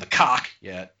posted up on the Cock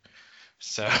yet.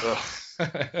 So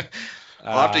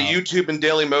I'll have to YouTube and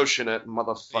Daily Motion it,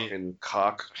 motherfucking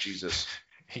Cock. Jesus.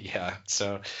 Yeah.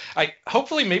 So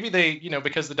hopefully maybe they,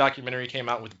 because the documentary came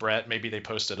out with Brett, maybe they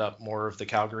posted up more of the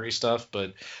Calgary stuff.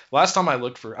 But last time I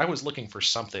was looking for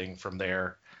something from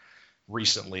there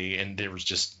recently, and there was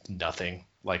just nothing.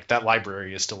 Like, that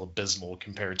library is still abysmal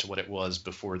compared to what it was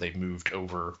before they moved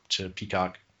over to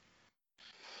Peacock.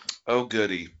 Oh,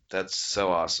 goody. That's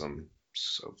so awesome.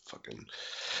 So fucking...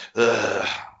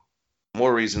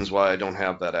 More reasons why I don't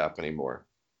have that app anymore.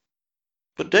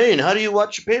 But Dane, how do you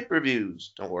watch your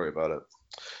pay-per-views? Don't worry about it.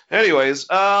 Anyways,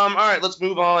 all right, let's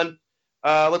move on.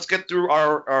 Let's get through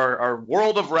our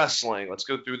world of wrestling. Let's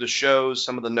go through the shows,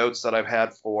 some of the notes that I've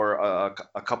had for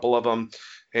a couple of them.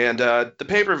 And the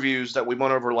pay-per-views that we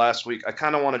went over last week, I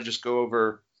kind of want to just go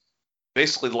over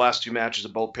basically the last two matches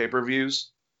of both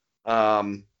pay-per-views.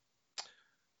 First,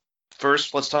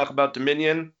 let's talk about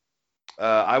Dominion.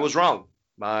 I was wrong.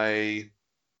 My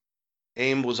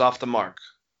aim was off the mark.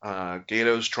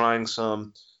 Gato's trying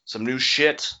some new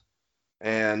shit,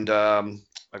 and I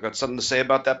got something to say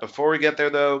about that. Before we get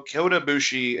there, though, Kota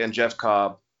Ibushi and Jeff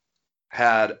Cobb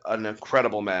had an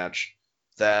incredible match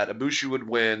that Ibushi would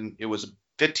win. It was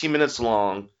 15 minutes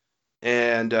long,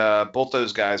 and both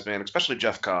those guys, man, especially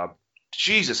Jeff Cobb,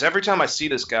 Jesus, every time I see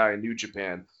this guy in New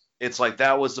Japan, it's like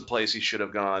that was the place he should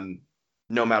have gone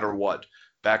no matter what,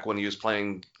 back when he was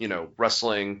playing,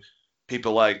 wrestling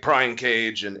people like Brian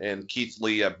Cage and Keith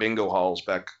Lee at bingo halls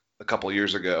back a couple of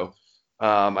years ago.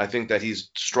 I think that he's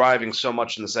striving so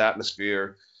much in this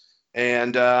atmosphere.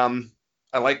 And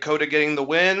I like Kota getting the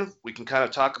win. We can kind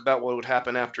of talk about what would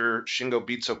happen after Shingo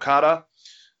beats Okada.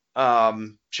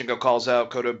 Shingo calls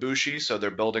out Kota Ibushi, so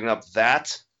they're building up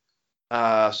that.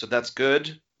 So that's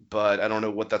good. But I don't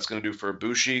know what that's going to do for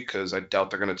Ibushi, because I doubt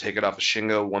they're going to take it off of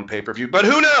Shingo one pay-per-view. But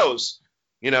who knows?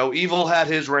 Evil had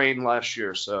his reign last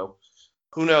year, so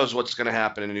who knows what's going to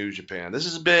happen in New Japan. This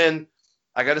has been,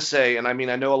 I got to say, and I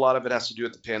know a lot of it has to do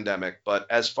with the pandemic, but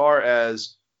as far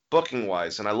as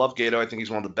booking-wise, and I love Gato, I think he's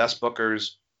one of the best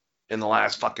bookers in the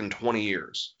last fucking 20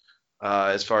 years.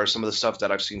 As far as some of the stuff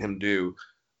that I've seen him do,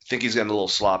 I think he's getting a little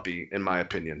sloppy, in my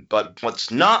opinion. But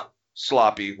what's not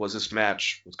sloppy was this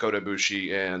match with Kota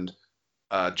Ibushi and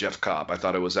Jeff Cobb. I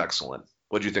thought it was excellent.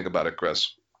 What do you think about it,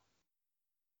 Chris?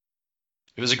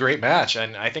 It was a great match,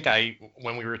 and I think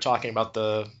when we were talking about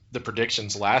the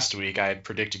predictions last week, I had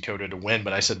predicted Kota to win,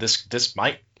 but I said this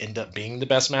might end up being the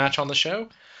best match on the show.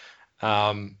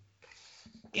 And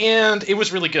it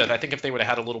was really good. I think if they would have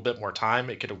had a little bit more time,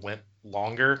 it could have went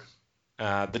longer.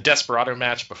 The Desperado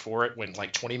match before it went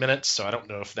like 20 minutes, so I don't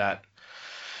know if that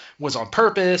was on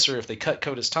purpose or if they cut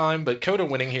Kota's time, but Kota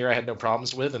winning here I had no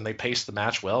problems with, and they paced the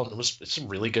match well, and it's a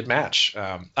really good match.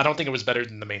 I don't think it was better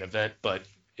than the main event, but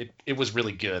it was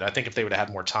really good. I think if they would have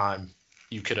had more time,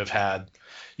 you could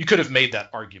have made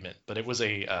that argument. But it was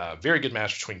a very good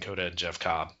match between Kota and Jeff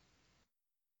Cobb.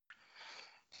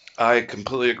 I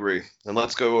completely agree. And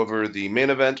let's go over the main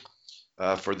event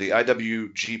for the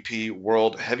IWGP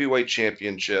World Heavyweight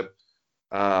Championship.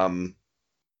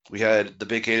 We had the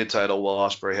vacated title. Will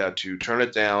Ospreay had to turn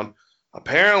it down.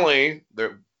 Apparently,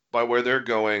 by where they're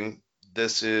going,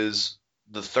 this is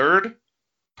the third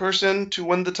person to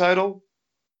win the title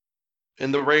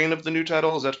in the reign of the new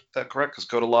title. Is that correct? Because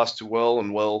Kota lost to Will,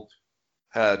 and Will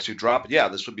had to drop it. Yeah,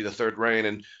 this would be the third reign.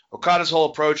 And Okada's whole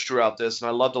approach throughout this, and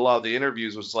I loved a lot of the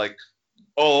interviews, was like,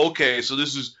 oh, okay, so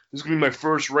this is going to be my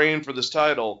first reign for this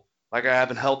title. Like, I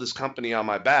haven't held this company on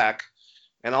my back.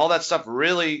 And all that stuff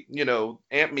really,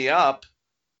 amped me up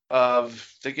of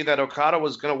thinking that Okada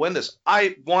was going to win this.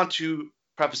 I want to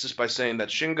preface this by saying that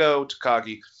Shingo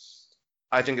Takagi,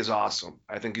 I think, is awesome.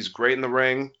 I think he's great in the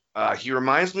ring. He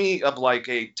reminds me of like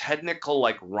a technical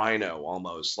like Rhino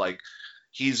almost. Like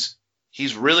he's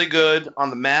really good on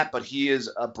the mat, but he is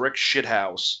a brick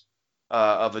shithouse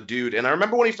of a dude. And I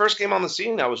remember when he first came on the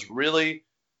scene, I was really,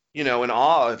 in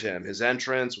awe of him. His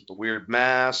entrance with the weird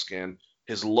mask and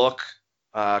his look,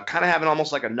 kind of having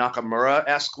almost like a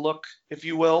Nakamura-esque look, if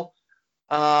you will.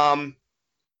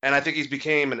 And I think he's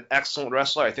became an excellent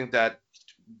wrestler. I think that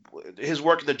his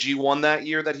work in the G1 that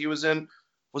year that he was in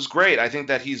was great. I think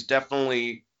that he's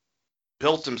definitely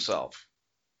built himself.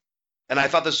 And I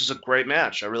thought this was a great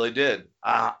match. I really did.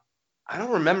 I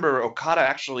don't remember Okada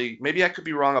actually, maybe I could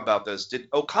be wrong about this. Did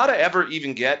Okada ever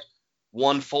even get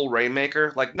one full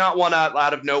Rainmaker? Like, not one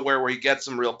out of nowhere where he gets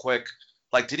them real quick.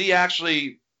 Like, did he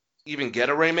actually even get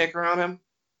a Rainmaker on him?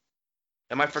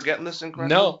 Am I forgetting this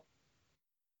incorrectly?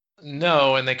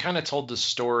 No, and they kind of told the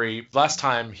story. Last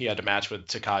time he had a match with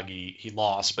Takagi, he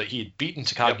lost, but he had beaten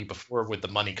Takagi before with the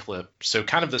money clip. So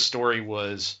kind of the story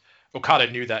was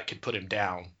Okada knew that could put him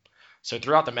down. So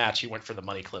throughout the match, he went for the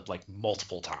money clip like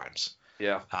multiple times.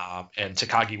 Yeah. And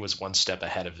Takagi was one step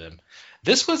ahead of him.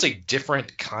 This was a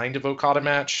different kind of Okada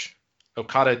match.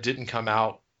 Okada didn't come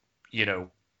out,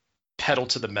 pedal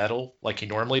to the metal like he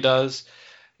normally does.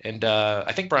 And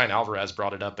I think Brian Alvarez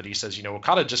brought it up, but he says,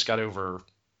 Okada just got over,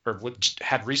 or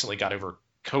had recently got over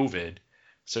COVID,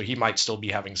 so he might still be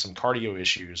having some cardio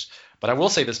issues. But I will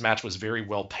say this match was very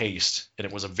well paced, and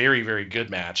it was a very, very good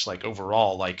match. Like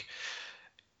overall, like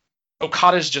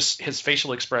Okada's just his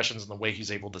facial expressions and the way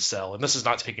he's able to sell. And this is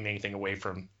not taking anything away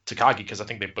from Takagi because I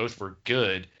think they both were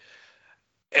good.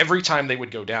 Every time they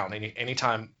would go down,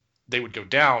 anytime they would go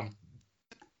down,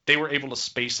 they were able to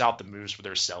space out the moves for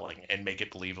their selling and make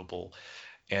it believable.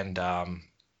 And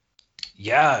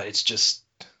it's just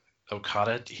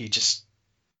Okada. He just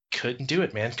couldn't do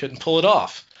it, man. Couldn't pull it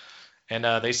off. And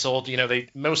they sold,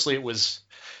 mostly it was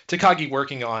Takagi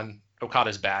working on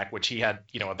Okada's back, which he had,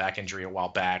 a back injury a while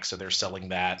back. So they're selling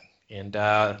that. And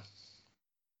I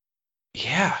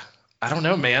don't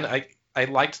know, man. I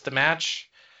liked the match.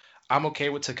 I'm okay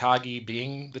with Takagi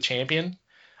being the champion.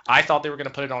 I thought they were going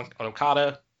to put it on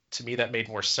Okada. To me, that made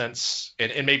more sense.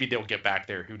 And maybe they'll get back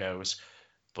there. Who knows?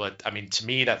 But, I mean, to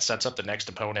me, that sets up the next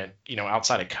opponent,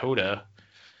 outside of Kota,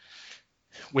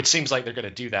 which seems like they're going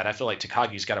to do that. I feel like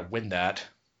Takagi's got to win that.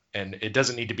 And it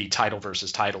doesn't need to be title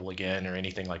versus title again or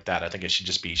anything like that. I think it should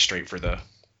just be straight for the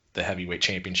heavyweight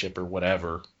championship or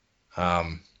whatever.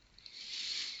 I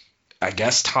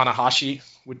guess Tanahashi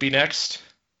would be next.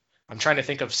 I'm trying to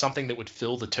think of something that would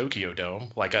fill the Tokyo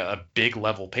Dome, like a big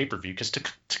level pay-per-view, because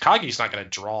Takagi's not going to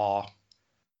draw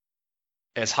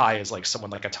as high as like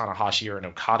someone like a Tanahashi or an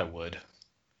Okada would.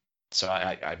 So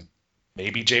I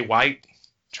maybe Jay White,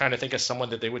 trying to think of someone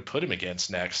that they would put him against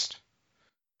next,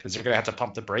 because they're going to have to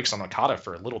pump the brakes on Okada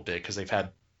for a little bit because they've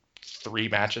had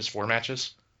 4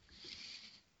 matches.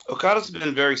 Okada's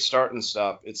been very start and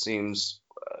stop, it seems,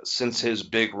 since his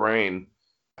big reign.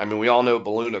 I mean, we all know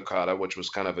Balloon Okada, which was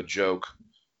kind of a joke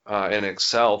in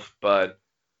itself, but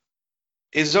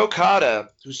is Okada,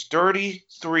 who's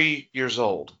 33 years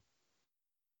old,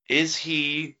 is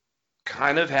he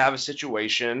kind of have a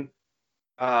situation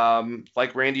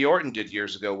like Randy Orton did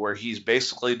years ago, where he's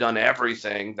basically done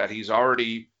everything, that he's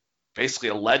already basically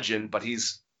a legend, but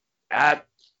he's at,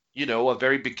 a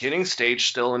very beginning stage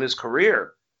still in his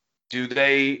career? Do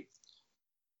they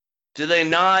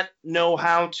not know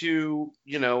how to,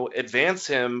 advance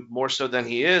him more so than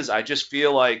he is? I just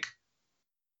feel like,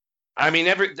 I mean,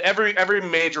 every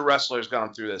major wrestler has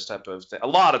gone through this type of thing. A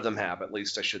lot of them have, at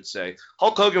least I should say.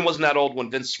 Hulk Hogan wasn't that old when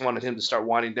Vince wanted him to start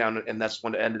winding down, and that's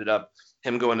when it ended up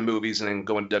him going to movies and then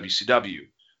going to WCW.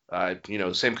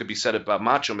 Same could be said about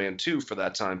Macho Man too for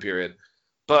that time period.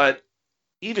 But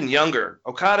even younger,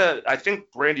 Okada, I think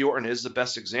Randy Orton is the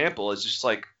best example. It's just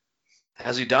like,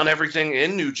 Has he done everything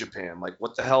in New Japan? Like,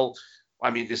 what the hell?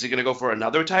 I mean, is he going to go for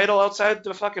another title outside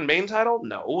the fucking main title?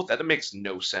 No, that makes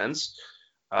no sense.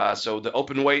 So the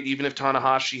open weight, even if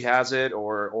Tanahashi has it,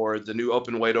 or the new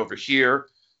open weight over here,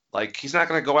 like he's not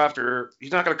going to go after.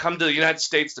 He's not going to come to the United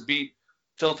States to beat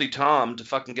Filthy Tom to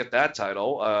fucking get that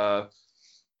title.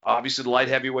 Obviously, the light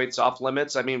heavyweight's off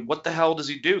limits. I mean, what the hell does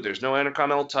he do? There's no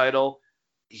Intercontinental title.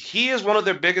 He is one of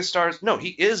their biggest stars. No, he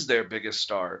is their biggest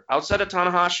star. Outside of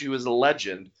Tanahashi, who is a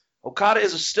legend, Okada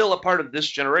is still a part of this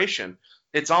generation.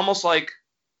 It's almost like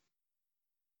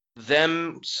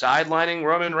them sidelining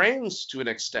Roman Reigns to an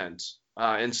extent,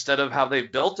 instead of how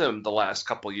they've built him the last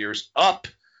couple years up.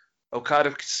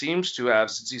 Okada seems to have,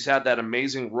 since he's had that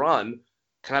amazing run,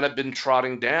 kind of been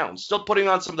trotting down. Still putting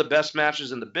on some of the best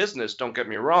matches in the business, don't get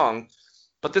me wrong,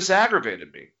 but this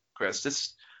aggravated me,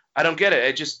 Chris. I don't get it.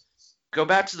 It just, go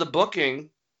back to the booking.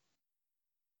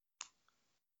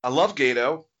 I love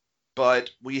Gato,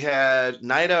 but we had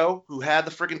Naito, who had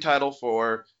the freaking title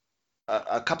for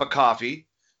a cup of coffee.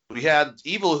 We had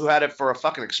Evil, who had it for a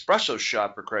fucking espresso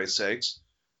shot, for Christ's sakes.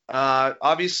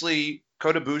 Obviously,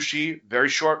 Kota Ibushi, very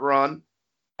short run.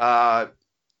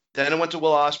 Then it went to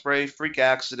Will Ospreay, freak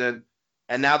accident.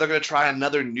 And now they're going to try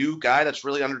another new guy that's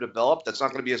really underdeveloped, that's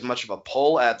not going to be as much of a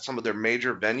pull at some of their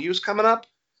major venues coming up.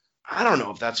 I don't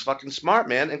know if that's fucking smart,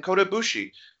 man. And Kota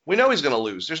Ibushi, we know he's going to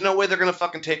lose. There's no way they're going to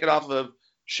fucking take it off of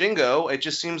Shingo. It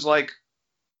just seems like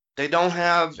they don't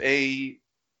have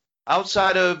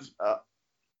outside of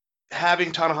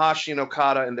having Tanahashi and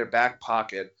Okada in their back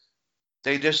pocket,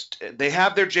 they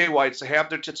have their Jay Whites, they have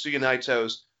their Tetsuya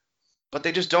Naitos, but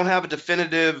they just don't have a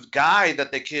definitive guy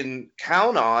that they can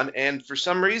count on. And for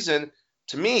some reason,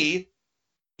 to me,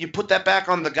 you put that back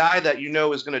on the guy that you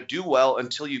know is going to do well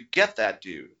until you get that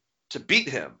dude to beat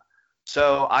him.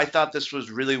 So I thought this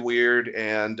was really weird,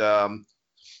 and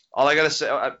all I got to say,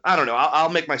 I don't know. I'll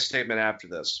make my statement after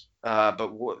this. Am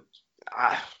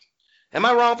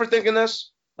I wrong for thinking this?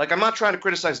 Like, I'm not trying to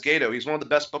criticize Gato. He's one of the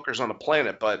best bookers on the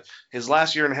planet, but his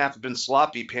last year and a half have been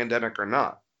sloppy, pandemic or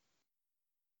not.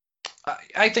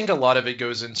 I think a lot of it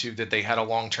goes into that they had a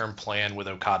long-term plan with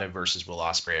Okada versus Will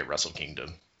Ospreay at Wrestle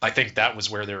Kingdom. I think that was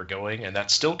where they were going, and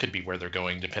that still could be where they're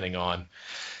going, depending on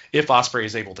if Ospreay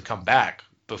is able to come back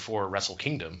before Wrestle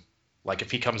Kingdom. Like,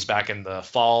 if he comes back in the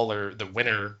fall or the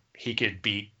winter, he could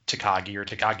beat Takagi, or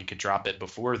Takagi could drop it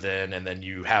before then, and then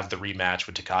you have the rematch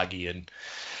with Takagi and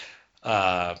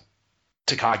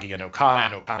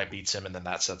Okada beats him, and then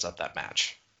that sets up that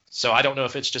match. So I don't know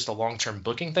if it's just a long-term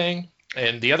booking thing.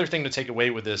 And the other thing to take away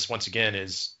with this, once again,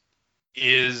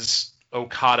 is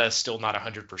Okada still not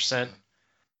 100%?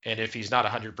 And if he's not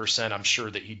 100%, I'm sure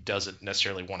that he doesn't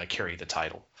necessarily want to carry the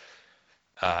title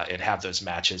and have those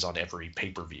matches on every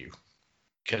pay-per-view.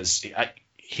 Because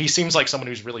he seems like someone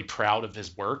who's really proud of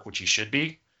his work, which he should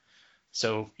be.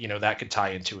 So, that could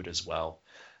tie into it as well.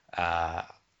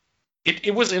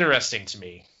 It was interesting to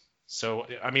me. So,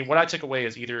 I mean, what I took away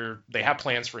is either they have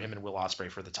plans for him and Will Ospreay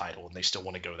for the title, and they still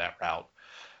want to go that route,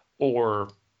 or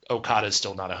Okada is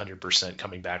still not 100%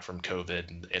 coming back from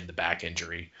COVID and the back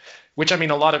injury, which, I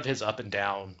mean, a lot of his up and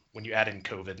down, when you add in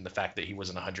COVID and the fact that he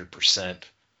wasn't 100%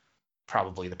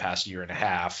 probably the past year and a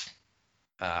half,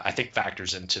 I think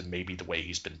factors into maybe the way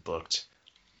he's been booked.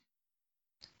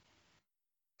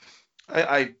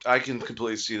 I can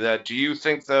completely see that. Do you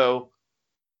think, though,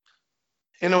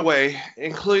 in a way,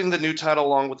 including the new title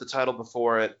along with the title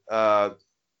before it,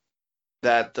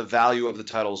 that the value of the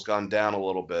title has gone down a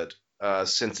little bit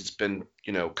since it's been,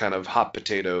 kind of hot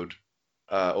potatoed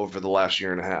over the last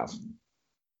year and a half?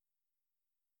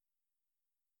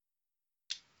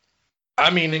 I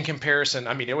mean, in comparison,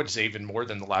 it would say even more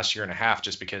than the last year and a half,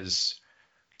 just because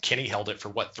Kenny held it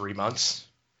for 3 months,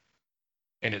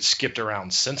 and it skipped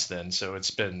around since then. So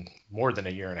it's been more than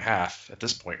a year and a half at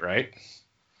this point, right?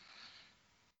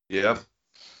 Yeah.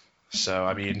 So,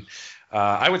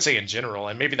 I would say in general,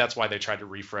 and maybe that's why they tried to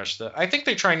refresh I think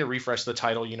they're trying to refresh the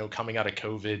title, coming out of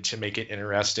COVID to make it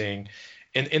interesting.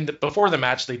 And before the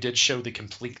match, they did show the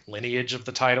complete lineage of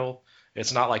the title.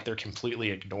 It's not like they're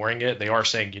completely ignoring it. They are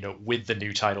saying, with the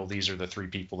new title, these are the 3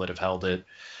 people that have held it.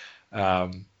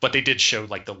 But they did show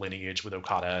like the lineage with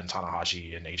Okada and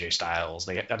Tanahashi and AJ Styles.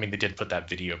 They did put that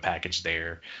video package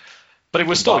there, but it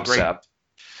was still a great.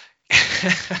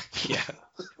 Yeah,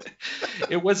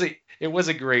 it was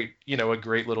a great, a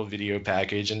great little video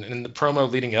package, and the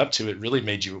promo leading up to it really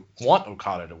made you want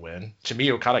Okada to win. To me,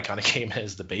 Okada kind of came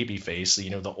as the baby face,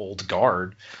 the old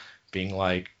guard, being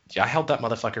like, yeah, I held that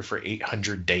motherfucker for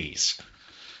 800 days.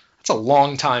 That's a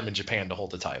long time in Japan to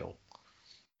hold the title,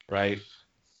 right?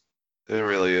 It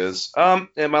really is. And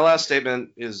my last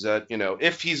statement is that,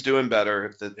 if he's doing better,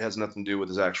 if it has nothing to do with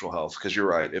his actual health, because you're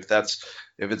right. If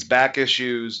it's back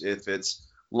issues, if it's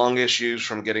lung issues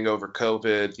from getting over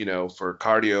COVID, for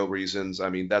cardio reasons, I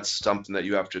mean, that's something that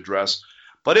you have to address.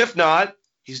 But if not,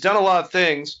 he's done a lot of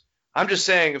things. I'm just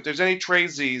saying, if there's any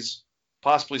tradesies,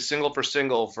 possibly single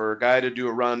for a guy to do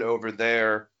a run over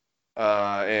there,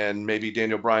 and maybe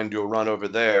Daniel Bryan do a run over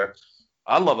there,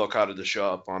 I'd love Okada to show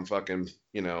up on fucking,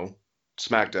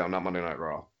 SmackDown, not Monday Night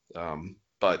Raw.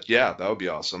 But yeah, that would be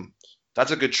awesome.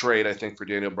 That's a good trade, I think, for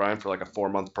Daniel Bryan for like a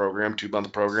 4-month program,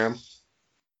 2-month program.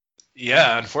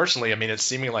 Yeah, unfortunately, I mean, it's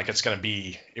seeming like it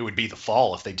would be the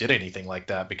fall if they did anything like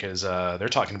that because they're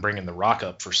talking bringing The Rock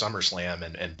up for SummerSlam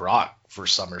and Brock for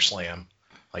SummerSlam.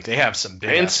 Like they have some big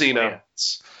And Cena.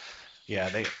 plans. Yeah,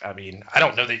 I mean, I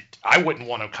don't know. I wouldn't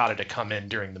want Okada to come in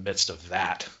during the midst of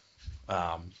that.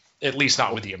 At least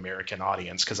not with the American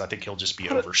audience because I think he'll just be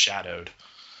overshadowed.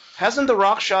 Hasn't The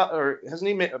Rock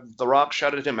The Rock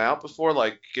shouted him out before,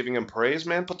 like giving him praise?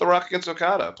 Man, put The Rock against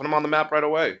Okada. Put him on the map right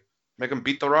away. Make him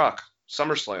beat The Rock.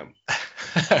 SummerSlam.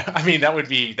 I mean, that would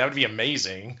be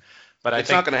amazing, but It's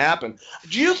not going to happen.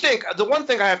 Do you think the one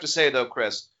thing I have to say though,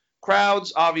 Chris?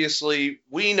 Crowds, obviously,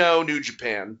 we know New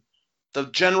Japan. The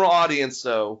general audience,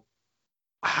 though,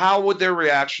 how would their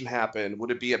reaction happen?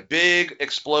 Would it be a big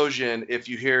explosion if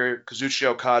you hear Kazuchika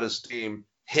Okada's theme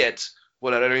hit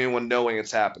without anyone knowing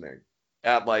it's happening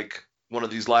at like one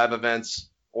of these live events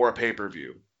or a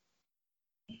pay-per-view?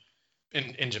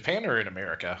 in Japan or in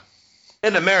America?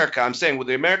 In America, I'm saying, would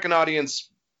the American audience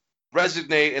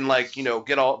resonate and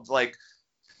get all like?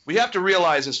 We have to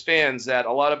realize as fans that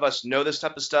a lot of us know this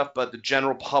type of stuff, but the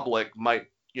general public might,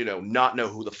 not know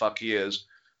who the fuck he is.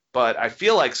 But I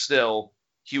feel like still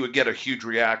he would get a huge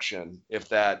reaction if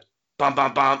that bum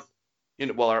bum bum.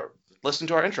 Listen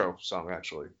to our intro song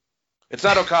actually. It's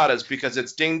not Okada's because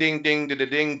it's ding ding ding da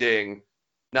ding ding,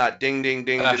 not ding ding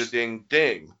ding da ding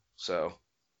ding. So.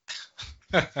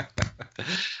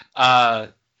 I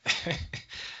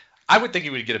would think he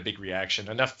would get a big reaction.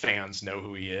 Enough fans know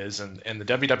who he is, and the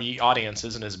WWE audience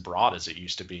isn't as broad as it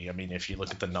used to be. I mean, if you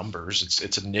look at the numbers,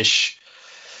 it's a niche.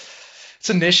 It's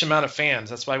a niche amount of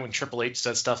fans. That's why when Triple H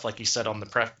says stuff like he said on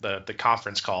the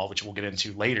conference call, which we'll get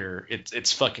into later,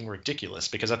 it's fucking ridiculous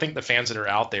because I think the fans that are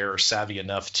out there are savvy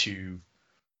enough to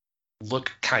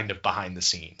look kind of behind the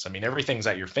scenes. I mean, everything's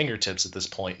at your fingertips at this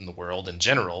point in the world in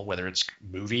general, whether it's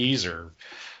movies or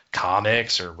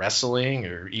comics or wrestling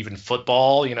or even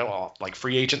football, like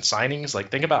free agent signings. Like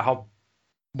think about how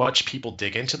much people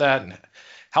dig into that and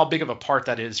how big of a part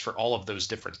that is for all of those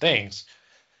different things.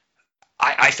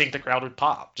 I think the crowd would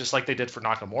pop just like they did for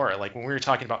Nakamura. Like when we were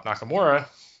talking about Nakamura,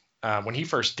 when he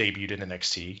first debuted in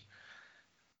NXT,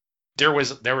 there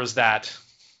was that,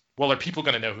 well, are people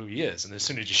going to know who he is? And as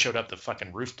soon as he showed up, the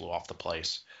fucking roof blew off the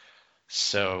place.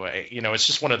 So, it's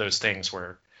just one of those things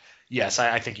where, yes,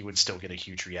 I think he would still get a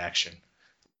huge reaction.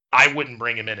 I wouldn't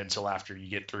bring him in until after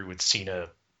you get through with Cena,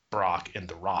 Brock, and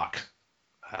The Rock.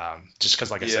 Just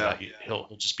because, like I said, he'll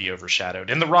just be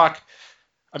overshadowed. And The Rock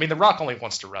only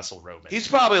wants to wrestle Roman. He's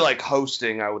probably like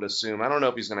hosting, I would assume. I don't know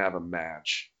if he's going to have a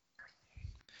match.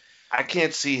 I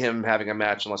can't see him having a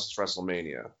match unless it's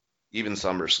WrestleMania, even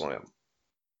SummerSlam.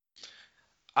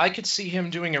 I could see him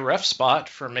doing a ref spot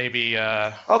for maybe.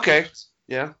 Okay.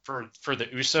 Yeah. For the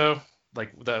Uso,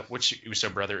 like which Uso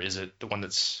brother is it? The one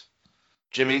that's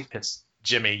Jimmy. It's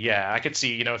Jimmy. Yeah, I could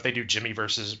see if they do Jimmy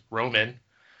versus Roman,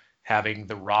 having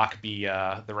The Rock be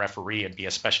the referee and be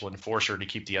a special enforcer to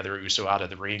keep the other Uso out of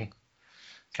the ring,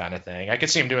 kind of thing. I could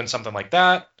see him doing something like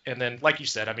that. And then, like you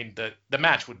said, I mean the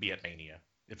match would be at Mania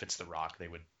if it's The Rock. They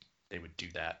would do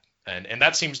that, and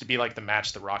that seems to be like the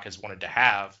match The Rock has wanted to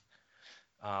have.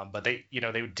 But they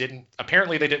didn't.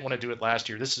 Apparently, they didn't want to do it last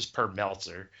year. This is per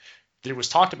Meltzer. It was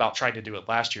talked about trying to do it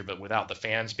last year, but without the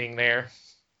fans being there,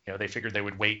 they figured they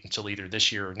would wait until either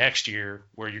this year or next year,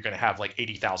 where you're going to have like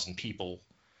 80,000 people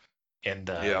in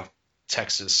the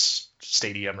Texas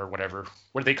Stadium or whatever.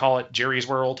 What do they call it? Jerry's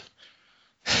World.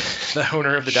 The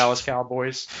owner of the Dallas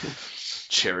Cowboys.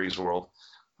 Jerry's World.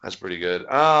 That's pretty good. It's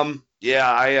going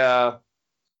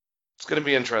to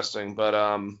be interesting, but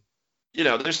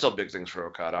there's still big things for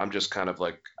Okada. I'm just kind of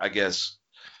like, I guess,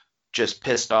 just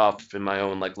pissed off in my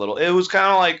own like little. It was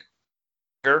kind of like,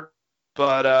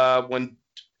 but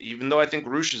even though I think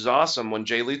Roosh is awesome, when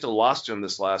Jay Lethal lost to him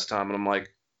this last time, and I'm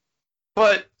like,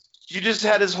 but you just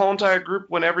had his whole entire group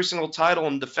win every single title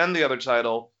and defend the other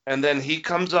title, and then he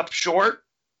comes up short,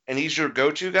 and he's your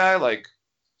go-to guy. Like,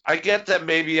 I get that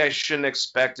maybe I shouldn't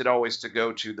expect it always to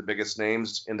go to the biggest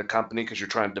names in the company because you're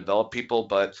trying to develop people,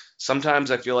 but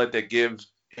sometimes I feel like they give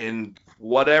in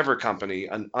whatever company,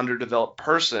 an underdeveloped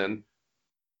person,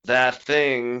 that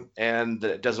thing, and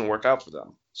it doesn't work out for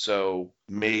them. So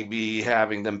maybe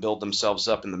having them build themselves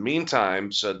up in the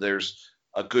meantime, so there's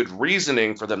a good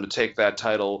reasoning for them to take that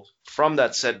title from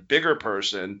that said bigger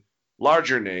person,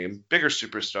 larger name, bigger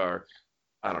superstar.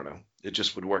 I don't know. It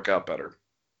just would work out better.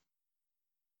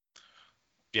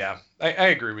 Yeah, I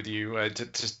agree with you. I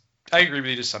agree with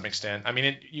you to some extent. I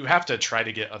mean, you have to try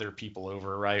to get other people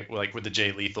over, right? Like with the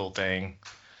Jay Lethal thing.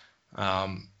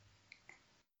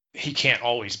 He can't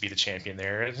always be the champion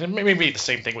there. And maybe the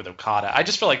same thing with Okada. I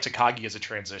just feel like Takagi is a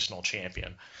transitional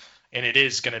champion, and it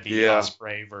is going to be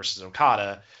Ospreay versus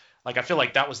Okada. Like, I feel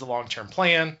like that was the long-term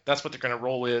plan. That's what they're going to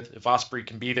roll with. If Ospreay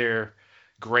can be there,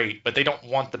 great. But they don't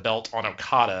want the belt on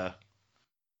Okada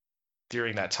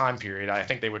during that time period. I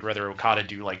think they would rather Okada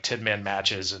do like 10-man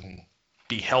matches and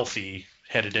be healthy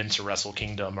headed into Wrestle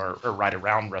Kingdom or right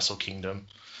around Wrestle Kingdom.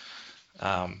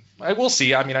 I will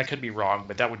see. I mean, I could be wrong,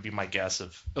 but that would be my guess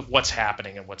of what's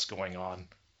happening and what's going on.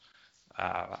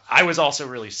 I was also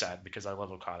really sad because I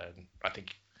love Okada, and I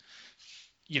think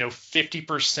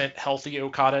 50% healthy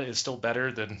Okada is still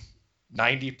better than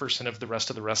 90% of the rest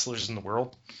of the wrestlers in the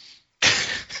world,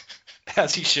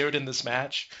 as he showed in this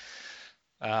match.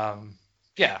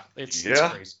 It's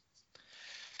crazy.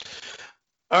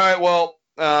 All right, well,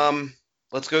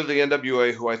 let's go to the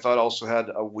NWA, who I thought also had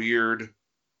a weird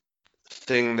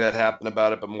thing that happened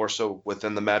about it, but more so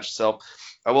within the match itself.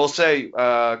 I will say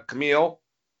Kamille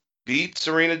beat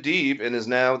Serena Deeb and is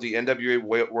now the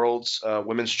NWA World's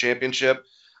Women's Championship.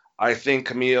 I think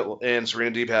Kamille and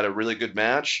Serena Deeb had a really good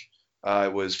match.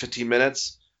 It was 15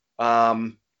 minutes.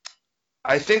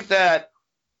 I think that,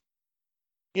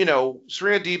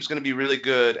 Serena Deeb's going to be really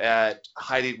good at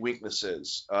hiding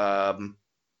weaknesses.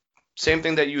 Same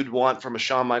thing that you'd want from a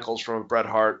Shawn Michaels, from a Bret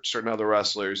Hart, certain other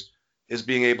wrestlers, is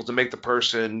being able to make the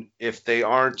person, if they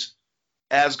aren't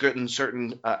as good in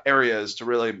certain areas, to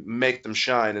really make them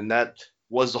shine. And that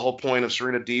was the whole point of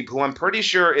Serena Deeb, who I'm pretty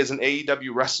sure is an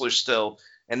AEW wrestler still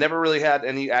and never really had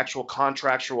any actual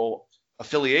contractual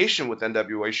affiliation with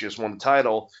NWA. She just won the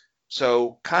title.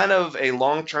 So kind of a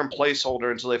long-term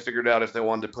placeholder until they figured out if they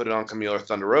wanted to put it on Kamille or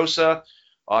Thunder Rosa.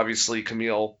 Obviously,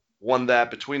 Kamille won that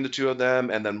between the two of them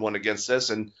and then won against this.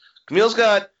 And Camille's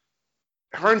got –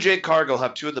 her and Jade Cargill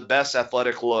have two of the best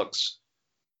athletic looks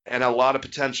and a lot of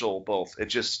potential both.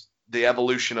 It's just the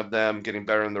evolution of them getting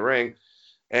better in the ring.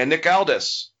 And Nick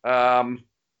Aldis, I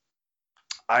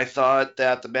thought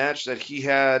that the match that he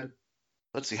had,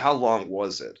 let's see, how long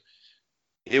was it?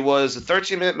 It was a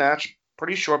 13-minute match,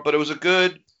 pretty short, but it was a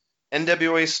good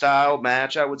NWA-style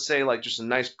match. I would say like just a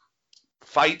nice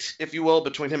fight, if you will,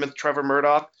 between him and Trevor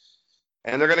Murdoch.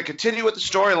 And they're going to continue with the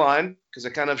storyline because they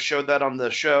kind of showed that on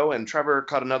the show. And Trevor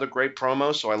cut another great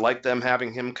promo, so I like them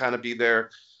having him kind of be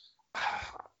their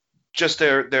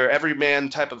everyman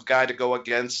type of guy to go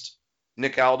against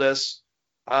Nick Aldis.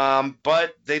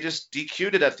 But they just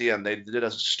DQ'd it at the end. They did a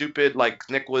stupid, like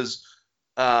Nick was,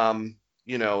 on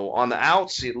the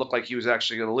outs. It looked like he was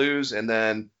actually going to lose. And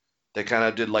then they kind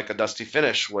of did like a dusty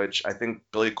finish, which I think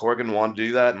Billy Corgan wanted to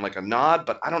do that and like a nod.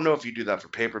 But I don't know if you do that for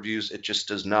pay-per-views. It just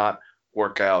does not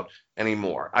work out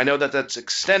anymore. I know that that's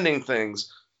extending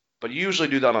things, but you usually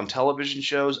do that on television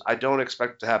shows. I don't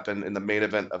expect it to happen in the main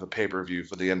event of a pay-per-view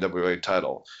for the NWA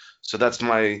title. So that's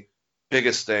my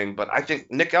biggest thing. But I think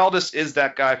Nick Aldis is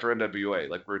that guy for NWA,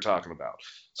 like we were talking about.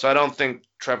 So I don't think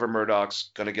Trevor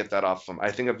Murdoch's going to get that off him.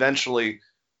 I think eventually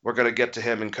we're going to get to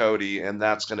him and Cody, and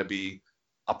that's going to be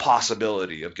a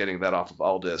possibility of getting that off of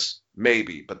Aldis,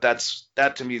 maybe. But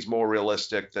that to me is more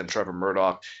realistic than Trevor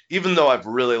Murdoch, even though I've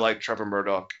really liked Trevor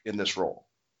Murdoch in this role.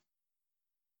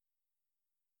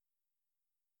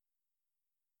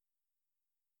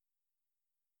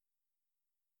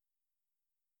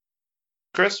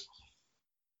 Chris?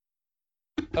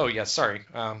 Oh, yeah, sorry.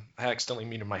 I accidentally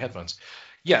muted my headphones.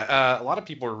 Yeah, a lot of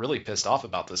people are really pissed off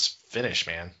about this finish,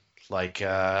 man. Like,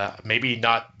 maybe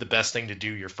not the best thing to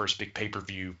do your first big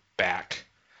pay-per-view back.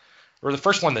 Or the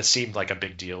first one that seemed like a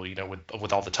big deal,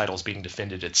 with all the titles being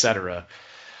defended, etc.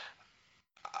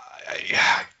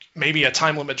 Maybe a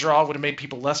time limit draw would have made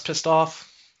people less pissed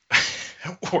off.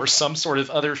 Or some sort of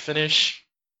other finish,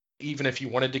 even if you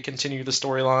wanted to continue the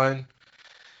storyline.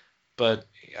 But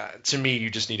to me, you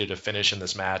just needed a finish in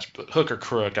this match. But hook or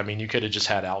crook, I mean, you could have just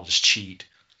had Aldis cheat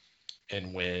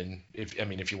and win,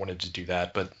 if you wanted to do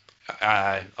that. But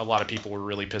a lot of people were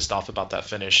really pissed off about that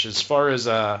finish. As far as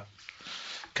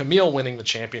Kamille winning the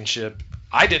championship,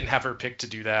 I didn't have her picked to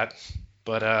do that,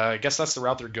 but I guess that's the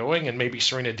route they're going, and maybe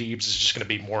Serena Deebs is just going to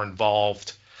be more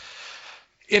involved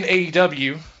in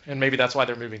AEW, and maybe that's why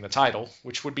they're moving the title,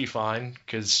 which would be fine,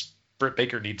 because Britt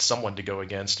Baker needs someone to go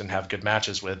against and have good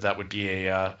matches with, that would be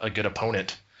a good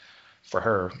opponent for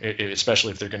her,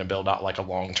 especially if they're going to build out like a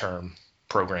long-term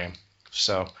program.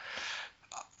 So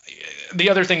the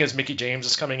other thing is Mickie James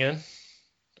is coming in.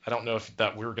 I don't know if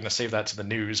that we were going to save that to the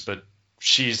news, but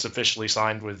she's officially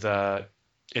signed with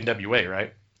NWA,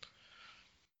 right?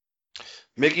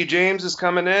 Mickie James is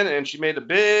coming in, and she made a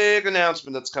big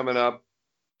announcement that's coming up,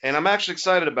 and I'm actually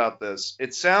excited about this.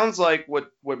 It sounds like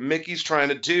what Mickey's trying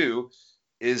to do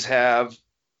is have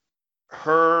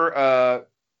her,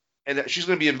 and she's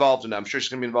going to be involved in it. I'm sure she's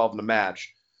going to be involved in the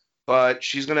match, but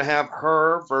she's going to have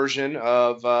her version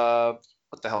of,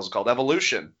 what the hell is it called?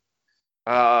 Evolution.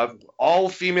 All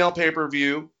female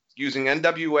pay-per-view using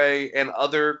NWA and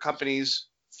other companies'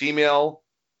 female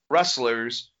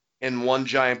wrestlers in one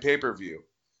giant pay-per-view.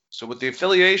 So with the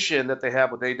affiliation that they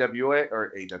have with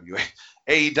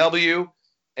AEW,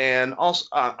 and also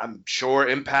I'm sure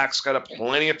Impact's got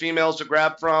plenty of females to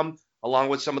grab from, along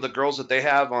with some of the girls that they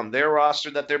have on their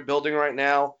roster that they're building right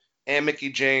now, and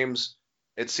Mickie James.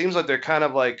 It seems like they're kind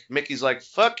of like, Mickey's like,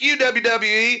 fuck you,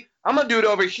 WWE. I'm going to do it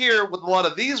over here with a lot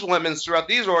of these women throughout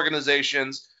these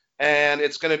organizations, and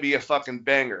it's going to be a fucking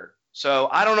banger. So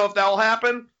I don't know if that will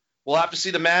happen. We'll have to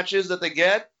see the matches that they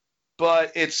get,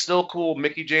 but it's still cool.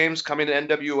 Mickie James coming to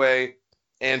NWA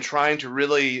and trying to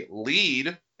really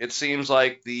lead, it seems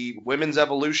like, the women's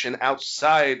evolution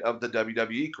outside of the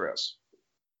WWE, Chris.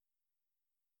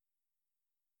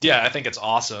 Yeah, I think it's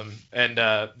awesome. And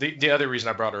the other reason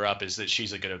I brought her up is that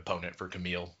she's a good opponent for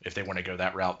Camille if they want to go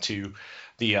that route too.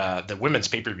 The women's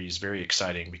pay-per-view is very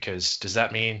exciting because does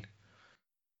that mean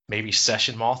maybe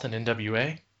Session Moth and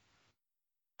NWA?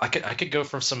 I could go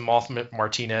for some Moth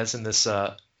Martinez in this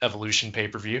Evolution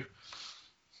pay-per-view.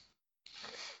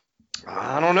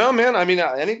 I don't know, man. I mean,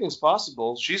 anything's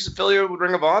possible. She's affiliated with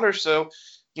Ring of Honor, so,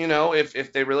 you know,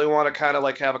 if they really want to kind of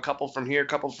like have a couple from here, a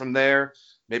couple from there,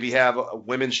 maybe have a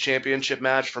women's championship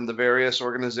match from the various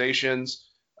organizations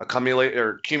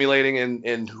accumulating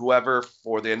in whoever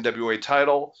for the NWA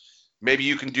title. Maybe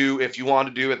you can do, if you want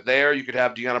to do it there, you could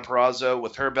have Deonna Purrazzo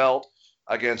with her belt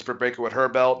against Britt Baker with her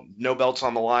belt. No belts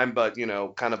on the line, but, you know,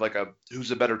 kind of like a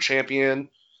who's a better champion.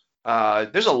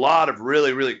 There's a lot of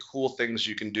really, really cool things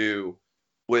you can do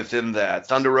within that.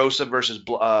 Thunder Rosa versus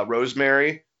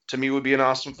Rosemary, to me, would be an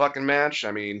awesome fucking match.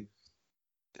 I mean,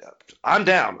 I'm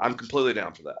down. I'm completely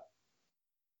down for that.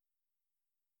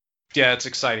 Yeah, it's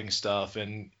exciting stuff.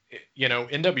 And, you know,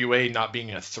 NWA not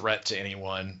being a threat to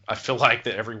anyone, I feel like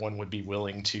that everyone would be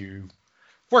willing to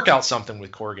work out something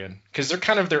with Corgan because they're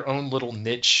kind of their own little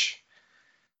niche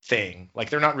thing. Like,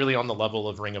 they're not really on the level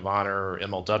of Ring of Honor or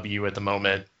MLW at the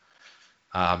moment,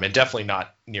 and definitely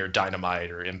not near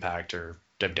Dynamite or Impact or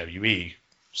WWE.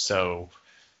 So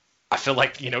I feel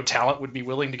like, you know, talent would be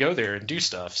willing to go there and do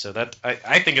stuff. So that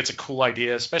I think it's a cool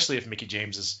idea, especially if Mickie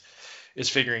James is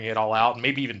figuring it all out and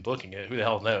maybe even booking it. Who the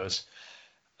hell knows?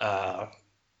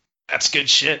 That's good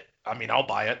shit. I mean, I'll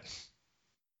buy it.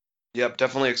 Yep,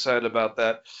 definitely excited about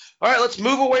that. All right, let's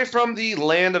move away from the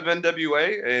land of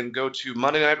NWA and go to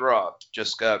Monday Night Raw.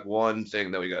 Just got one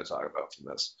thing that we got to talk about from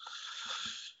this.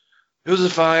 It was a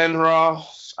fine Raw.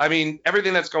 I mean,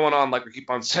 everything that's going on, like we keep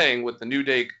on saying, with the New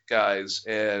Day guys,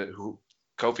 and who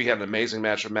Kofi had an amazing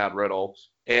match with Matt Riddle,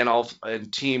 and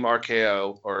Team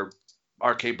RKO or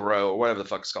RK Bro or whatever the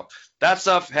fuck it's called. That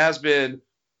stuff has been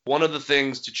one of the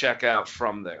things to check out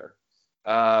from there.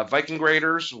 Viking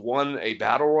Raiders won a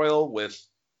battle royal with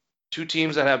two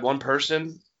teams that had one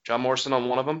person, John Morrison on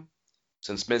one of them,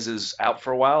 since Miz is out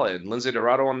for a while, and Lindsay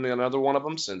Dorado on another one of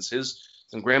them, since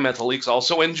Grand Metalik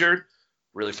also injured.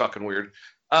 Really fucking weird.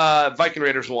 Viking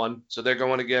Raiders won, so they're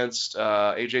going against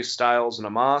AJ Styles and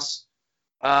Amos.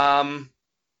 The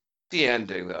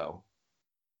ending, though.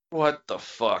 What the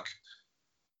fuck?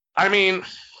 I mean,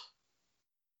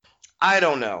 I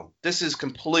don't know. This has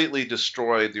completely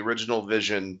destroyed the original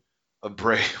vision of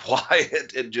Bray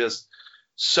Wyatt. It just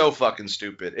so fucking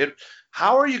stupid.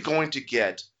 How are you going to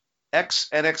get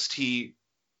ex-NXT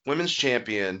Women's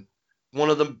Champion, one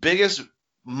of the biggest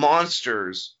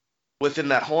monsters within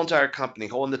that whole entire company,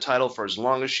 holding the title for as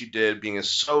long as she did, being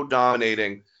so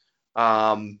dominating,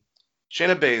 Shayna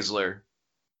Baszler,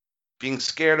 being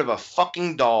scared of a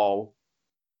fucking doll?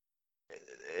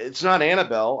 It's not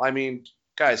Annabelle. I mean,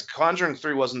 guys, Conjuring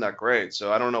 3 wasn't that great,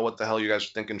 so I don't know what the hell you guys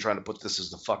are thinking trying to put this as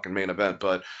the fucking main event,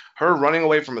 but her running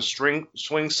away from a swing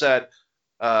set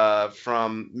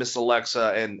from Miss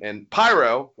Alexa and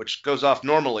Pyro, which goes off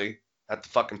normally at the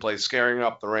fucking place, scaring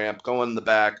up the ramp, going in the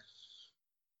back,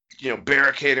 you know,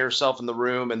 barricading herself in the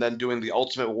room, and then doing the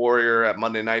Ultimate Warrior at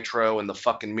Monday Nitro and the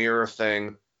fucking mirror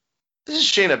thing. This is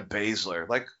Shayna Baszler.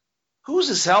 Like, who's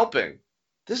this helping?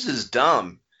 this is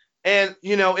dumb. And,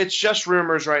 it's just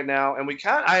rumors right now. And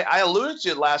I alluded to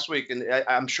it last week, and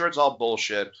I'm sure it's all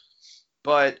bullshit.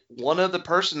 But one of the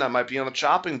person that might be on the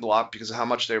chopping block because of how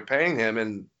much they're paying him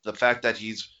and the fact that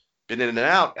he's been in and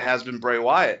out has been Bray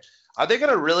Wyatt. Are they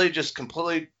going to really just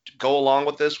completely go along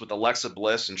with this with Alexa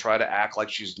Bliss and try to act like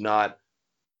she's not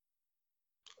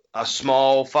a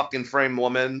small fucking frame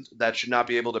woman that should not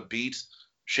be able to beat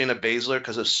Shayna Baszler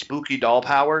because of spooky doll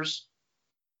powers?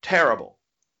 Terrible.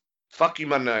 Fuck you,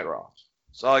 Monday Night Raw.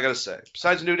 That's all I got to say.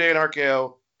 Besides New Day and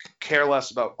RKO, care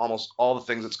less about almost all the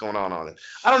things that's going on it.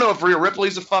 I don't know if Rhea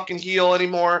Ripley's a fucking heel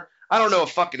anymore. I don't know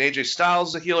if fucking AJ Styles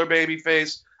is a heel or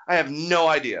babyface. I have no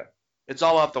idea. It's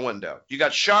all out the window. You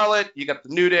got Charlotte, you got the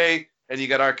New Day, and you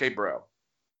got RK Bro.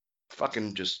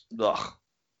 Fucking just, ugh.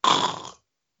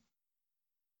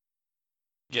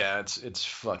 Yeah, it's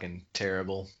fucking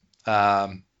terrible.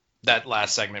 That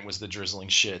last segment was the drizzling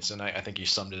shits, and I think you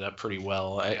summed it up pretty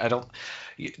well. I don't.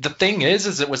 The thing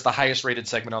is it was the highest rated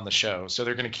segment on the show, so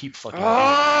they're gonna keep fucking.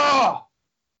 Oh,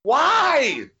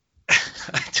 why?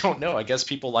 I don't know. I guess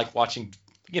people like watching.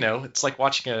 It's like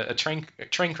watching a train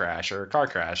crash or a car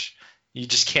crash. You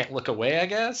just can't look away. I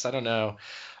guess. I don't know.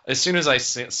 As soon as I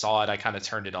saw it, I kind of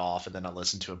turned it off, and then I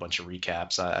listened to a bunch of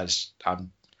recaps.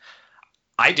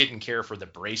 I didn't care for the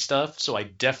Bray stuff, so I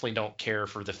definitely don't care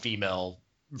for the female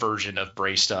version of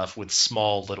Bray stuff with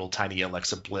small little tiny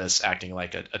Alexa Bliss acting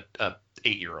like a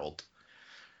 8-year-old.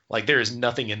 Like, there is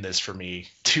nothing in this for me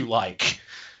to like.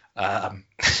 And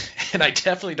I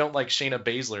definitely don't like Shayna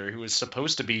Baszler, who is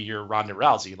supposed to be your Ronda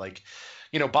Rousey. Like,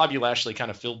 Bobby Lashley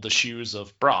kind of filled the shoes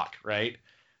of Brock, right?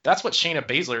 That's what Shayna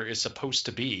Baszler is supposed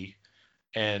to be.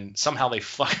 And somehow they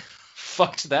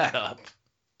fucked that up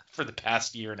for the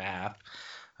past year and a half.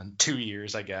 And 2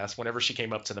 years, I guess, whenever she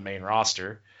came up to the main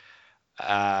roster.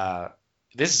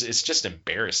 It's just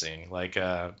embarrassing. Like,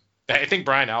 I think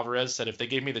Brian Alvarez said if they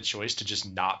gave me the choice to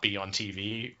just not be on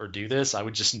TV or do this, I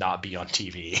would just not be on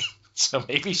TV. So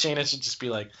maybe Shayna should just be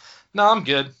like, no, I'm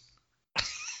good.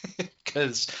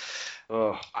 Because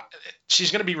she's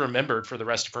going to be remembered for the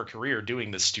rest of her career doing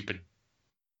this stupid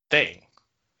thing.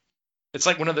 It's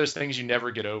like one of those things you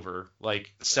never get over,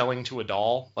 like selling to a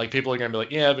doll. Like, people are going to be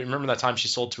like, yeah, but remember that time she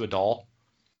sold to a doll?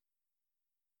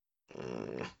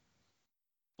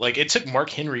 Like, it took Mark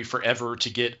Henry forever to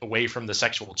get away from the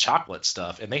sexual chocolate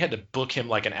stuff, and they had to book him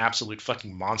like an absolute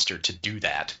fucking monster to do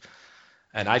that.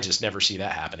 And I just never see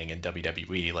that happening in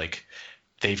WWE. Like,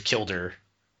 they've killed her,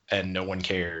 and no one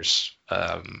cares.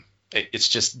 It's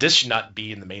just, this should not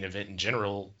be in the main event in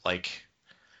general. Like,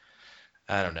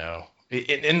 I don't know.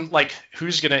 And like,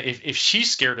 who's gonna, if she's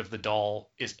scared of the doll,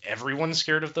 is everyone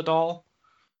scared of the doll?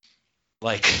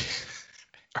 Like,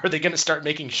 are they gonna start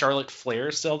making Charlotte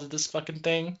Flair sell to this fucking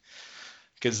thing?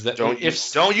 Because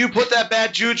don't you put that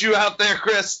bad juju out there,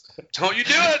 Chris? Don't you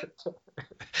do it?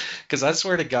 Because I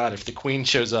swear to God, if the Queen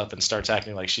shows up and starts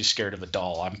acting like she's scared of a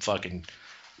doll, I'm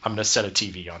gonna set a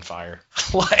TV on fire.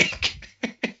 Like,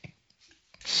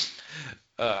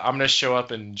 I'm gonna show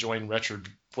up and join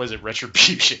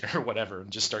Retribution or whatever, and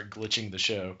just start glitching the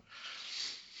show.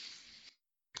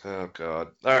 Oh, God.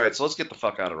 All right, so let's get the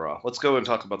fuck out of Raw. Let's go and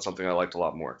talk about something I liked a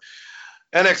lot more.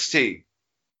 NXT.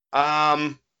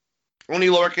 Oney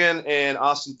Lorcan and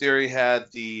Austin Theory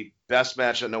had the best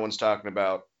match that no one's talking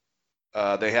about.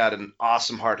 They had an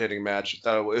awesome, hard-hitting match. I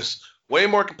thought it was way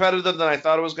more competitive than I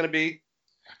thought it was going to be.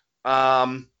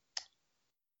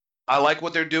 I like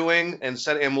what they're doing, and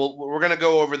we're going to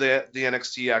go over the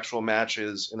NXT actual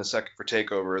matches in a second for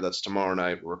TakeOver. That's tomorrow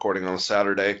night. We're recording on a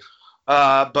Saturday.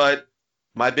 But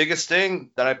my biggest thing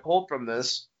that I pulled from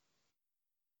this,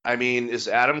 is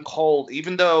Adam Cole.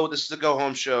 Even though this is a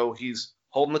go-home show, he's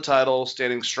holding the title,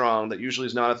 standing strong. That usually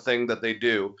is not a thing that they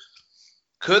do.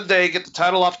 Could they get the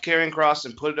title off Karrion Kross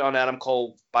and put it on Adam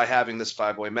Cole by having this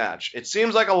 5-way match? It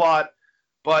seems like a lot,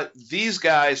 but these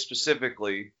guys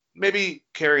specifically, maybe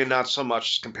Karrion not so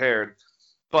much compared,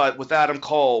 but with Adam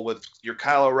Cole, with your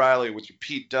Kyle O'Reilly, with your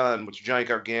Pete Dunne, with your Johnny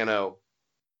Gargano,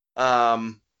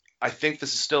 I think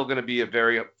this is still going to be a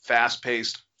very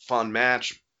fast-paced, fun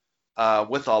match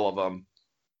with all of them.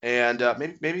 And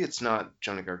maybe it's not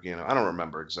Johnny Gargano. I don't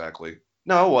remember exactly.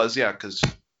 No, it was, yeah, because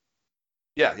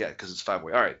it's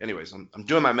 5-way. All right, anyways, I'm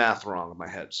doing my math wrong in my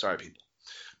head. Sorry, people.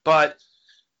 But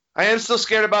I am still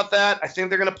scared about that. I think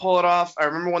they're going to pull it off. I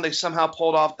remember when they somehow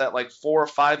pulled off that, 4 or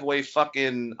 5-way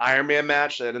fucking Iron Man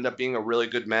match that ended up being a really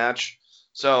good match.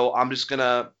 So I'm just going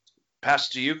to pass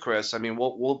it to you, Chris.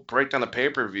 We'll break down the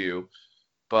pay-per-view.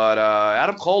 But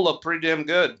Adam Cole looked pretty damn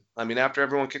good. After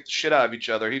everyone kicked the shit out of each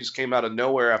other, he just came out of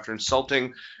nowhere after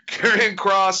insulting Karrion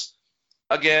Kross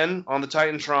again on the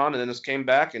Titantron, and then just came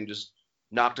back and just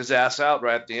knocked his ass out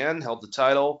right at the end, held the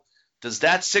title. Does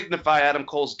that signify Adam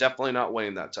Cole's definitely not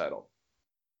winning that title?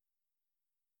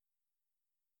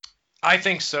 I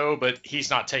think so, but he's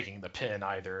not taking the pin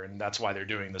either, and that's why they're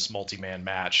doing this multi-man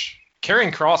match.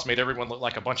 Karrion Kross made everyone look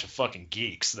like a bunch of fucking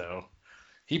geeks, though.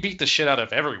 He beat the shit out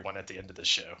of everyone at the end of the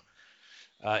show,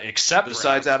 except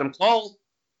besides Adam Cole.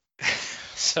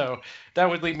 So that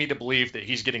would lead me to believe that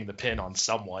he's getting the pin on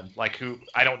someone, like who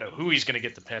I don't know who he's going to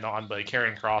get the pin on, but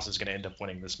Karrion Kross is going to end up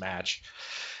winning this match,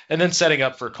 and then setting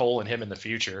up for Cole and him in the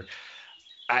future.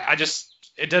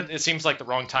 It seems like the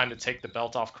wrong time to take the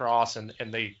belt off Kross,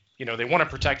 and they they want to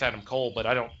protect Adam Cole, but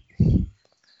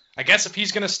I guess if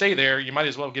he's going to stay there, you might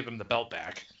as well give him the belt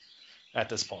back at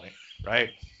this point, right?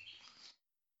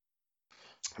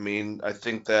 I mean, I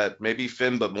think that maybe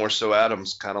Finn, but more so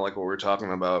Adam's kind of like what we're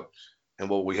talking about and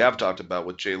what we have talked about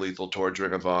with Jay Lethal towards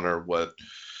Ring of Honor, what,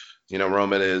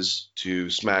 Roman is to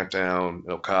SmackDown,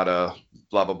 Okada,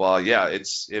 blah, blah, blah. Yeah,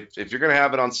 it's if you're going to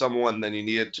have it on someone, then you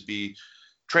need it to be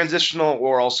transitional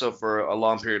or also for a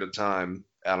long period of time,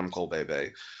 Adam Cole,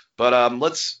 baby. But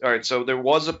all right, so there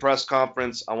was a press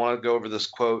conference. I want to go over this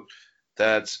quote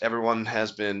that everyone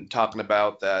has been talking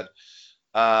about that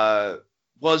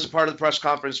was part of the press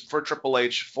conference for Triple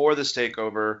H for this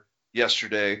takeover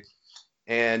yesterday.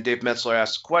 And Dave Metzler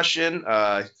asked a question,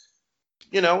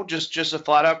 just a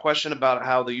flat out question about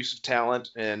how the use of talent.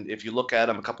 And if you look at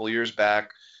them a couple of years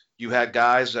back, you had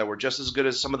guys that were just as good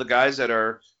as some of the guys that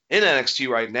are in NXT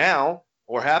right now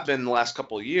or have been in the last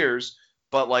couple of years.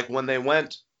 But like when they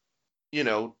went,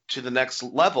 to the next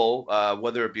level,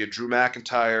 whether it be a Drew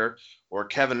McIntyre or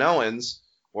Kevin Owens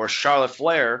or Charlotte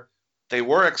Flair, they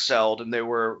were excelled and they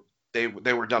were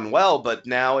done well. But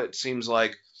now it seems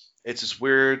like it's this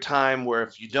weird time where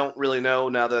if you don't really know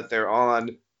now that they're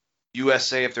on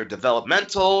USA, if they're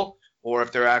developmental or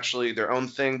if they're actually their own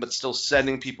thing, but still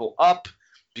setting people up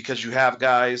because you have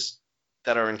guys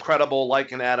that are incredible,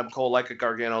 like an Adam Cole, like a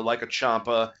Gargano, like a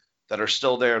Ciampa, that are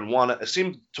still there and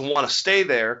seem to want to stay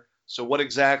there. So what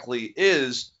exactly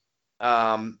is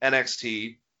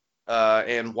NXT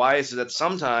and why is it that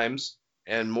sometimes,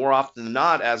 and more often than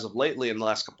not, as of lately in the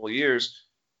last couple of years,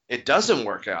 it doesn't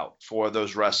work out for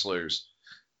those wrestlers?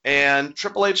 And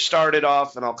Triple H started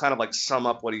off, and I'll kind of like sum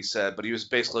up what he said, but he was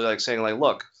basically like saying like,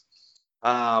 look,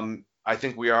 I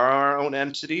think we are our own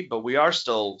entity, but we are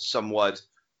still somewhat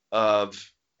of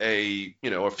a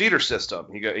feeder system.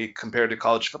 He compared to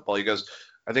college football. He goes,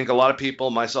 I think a lot of people,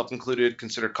 myself included,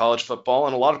 consider college football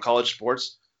and a lot of college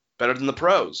sports better than the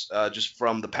pros, just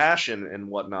from the passion and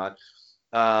whatnot,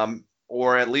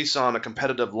 or at least on a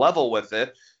competitive level with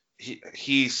it.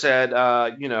 He said,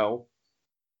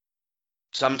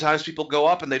 sometimes people go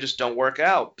up and they just don't work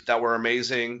out that were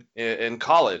amazing in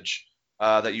college,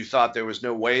 that you thought there was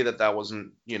no way that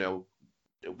wasn't,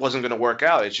 it wasn't going to work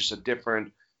out. It's just a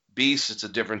different beast. It's a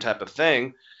different type of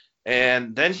thing.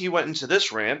 And then he went into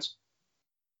this rant.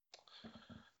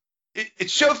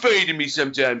 It's so funny to me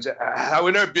sometimes how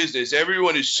in our business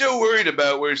everyone is so worried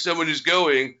about where someone is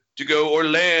going to go or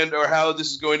land or how this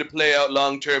is going to play out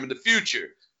long term in the future.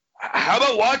 How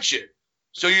about watch it?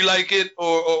 So you like it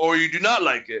or you do not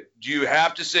like it? Do you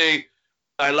have to say,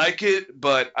 I like it,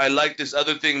 but I like this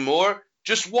other thing more?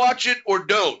 Just watch it or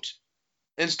don't.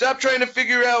 And stop trying to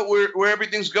figure out where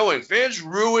everything's going. Fans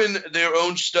ruin their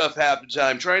own stuff half the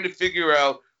time, trying to figure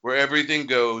out where everything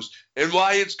goes and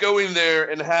why it's going there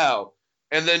and how.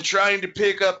 And then trying to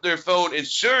pick up their phone and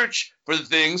search for the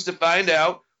things to find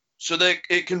out so that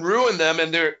it can ruin them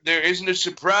and there isn't a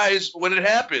surprise when it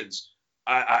happens.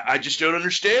 I just don't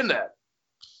understand that.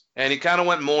 And he kind of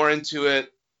went more into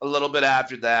it a little bit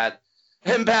after that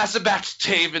and passed it back to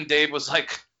Dave, and Dave was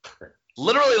like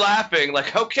literally laughing,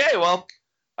 like, okay, well,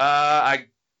 I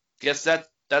guess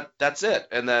that's it.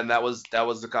 And then that was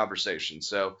the conversation.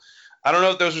 So I don't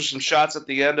know if those are some shots at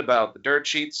the end about the dirt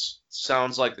sheets.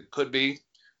 Sounds like it could be.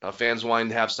 Fans wanting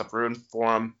to have stuff ruined for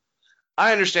them.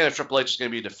 I understand if Triple H is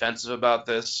going to be defensive about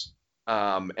this.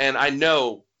 And I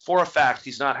know for a fact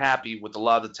he's not happy with a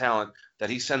lot of the talent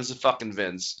that he sends to fucking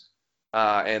Vince.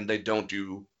 And they don't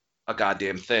do a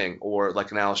goddamn thing. Or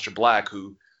like an Aleister Black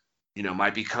who,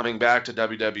 might be coming back to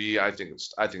WWE.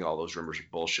 I think all those rumors are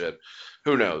bullshit.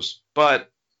 Who knows?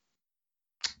 But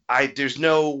there's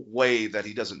no way that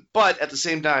he doesn't. But at the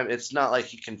same time, it's not like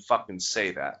he can fucking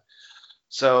say that.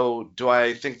 So do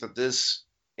I think that this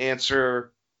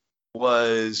answer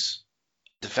was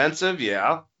defensive?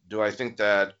 Yeah. Do I think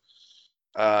that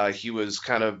he was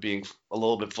kind of being a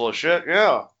little bit full of shit?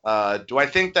 Yeah. Do I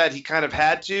think that he kind of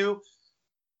had to?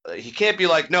 He can't be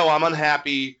like, no, I'm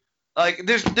unhappy. Like,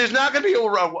 there's not going to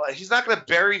be he's not going to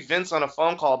bury Vince on a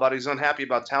phone call about he's unhappy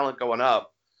about talent going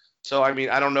up. So I mean,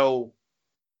 I don't know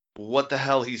what the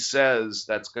hell he says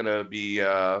that's gonna be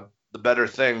the better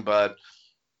thing, but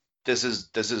this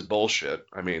is bullshit.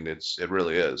 I mean, it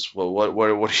really is. Well, what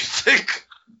do you think,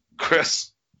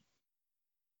 Chris?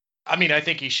 I mean, I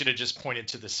think he should have just pointed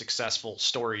to the successful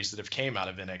stories that have came out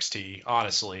of NXT,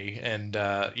 honestly, and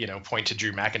point to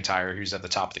Drew McIntyre, who's at the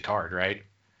top of the card, right?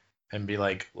 And be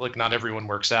like, look, not everyone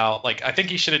works out. Like, I think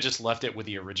he should have just left it with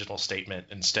the original statement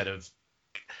instead of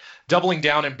doubling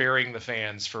down and burying the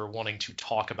fans for wanting to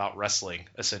talk about wrestling,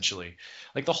 essentially.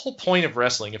 Like, the whole point of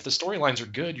wrestling, if the storylines are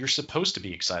good, you're supposed to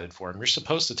be excited for them. You're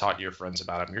supposed to talk to your friends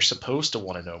about them. You're supposed to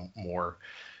want to know more.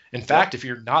 In fact, if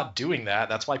you're not doing that,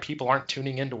 that's why people aren't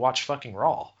tuning in to watch fucking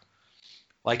Raw.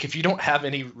 Like, if you don't have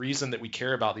any reason that we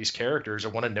care about these characters or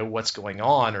want to know what's going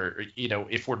on, or,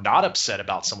 if we're not upset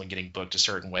about someone getting booked a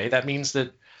certain way, that means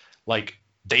that, like,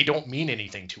 they don't mean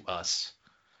anything to us,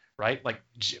 right? Like,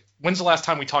 when's the last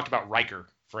time we talked about Riker,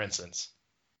 for instance?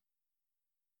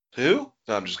 Who?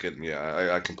 No, I'm just kidding.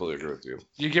 Yeah, I completely agree with you.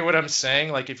 You get what I'm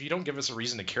saying? Like, if you don't give us a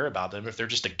reason to care about them, if they're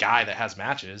just a guy that has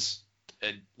matches,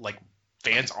 like,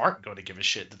 fans aren't going to give a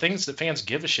shit. The things that fans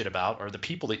give a shit about are the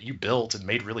people that you built and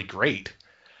made really great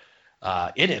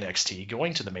in NXT,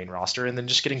 going to the main roster, and then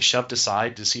just getting shoved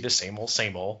aside to see the same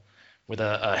old with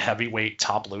a heavyweight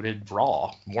top-loaded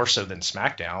Raw, more so than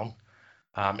SmackDown,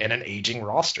 and an aging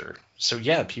roster. So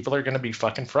yeah, people are going to be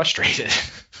fucking frustrated.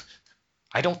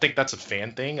 I don't think that's a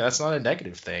fan thing. That's not a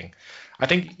negative thing. I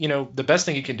think, the best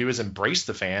thing you can do is embrace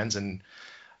the fans, and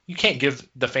you can't give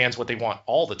the fans what they want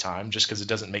all the time just because it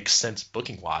doesn't make sense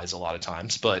booking-wise a lot of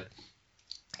times, but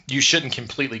you shouldn't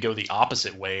completely go the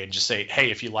opposite way and just say,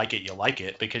 hey, if you like it, you like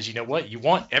it, because you know what? You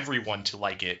want everyone to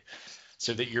like it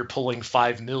so that you're pulling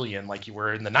 5 million like you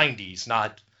were in the 90s,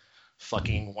 not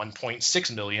fucking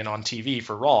 1.6 million on TV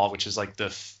for Raw, which is like the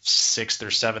 6th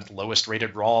or 7th lowest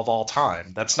rated Raw of all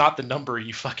time. That's not the number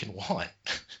you fucking want.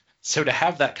 So to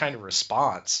have that kind of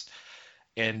response,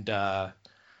 and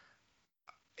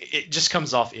it just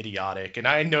comes off idiotic. And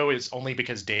I know it's only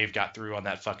because Dave got through on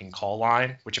that fucking call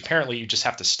line, which apparently you just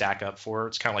have to stack up for.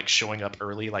 It's kind of like showing up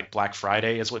early, like Black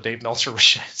Friday is what Dave Meltzer was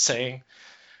saying.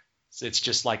 It's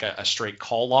just like a straight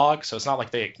call log. So it's not like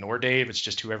they ignore Dave. It's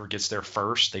just whoever gets there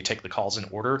first, they take the calls in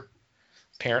order,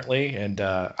 apparently. And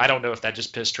I don't know if that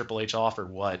just pissed Triple H off or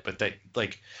what, but they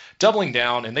like doubling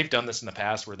down. And they've done this in the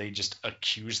past where they just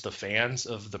accuse the fans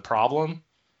of the problem.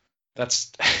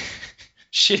 That's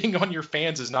shitting on your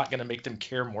fans is not going to make them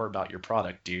care more about your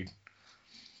product, dude.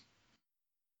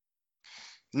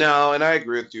 No, and I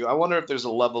agree with you. I wonder if there's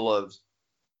a level of,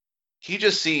 he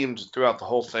just seemed throughout the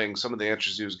whole thing, some of the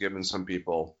answers he was giving some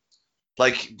people,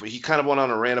 like he kind of went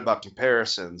on a rant about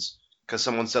comparisons because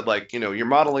someone said, like, you're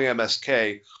modeling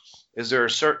MSK. Is there a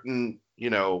certain,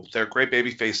 their great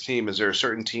babyface team, is there a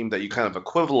certain team that you kind of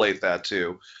equivalate that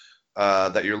to?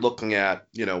 That you're looking at,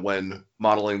 when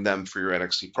modeling them for your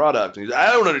NXT product. And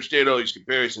I don't understand all these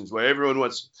comparisons where everyone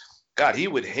wants. God, he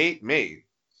would hate me.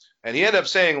 And he ended up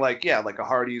saying, like, yeah, like a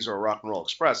Hardy's or a Rock and Roll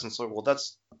Express. And so, well,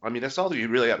 that's all that you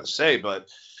really have to say. But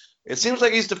it seems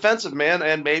like he's defensive, man.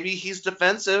 And maybe he's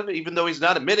defensive, even though he's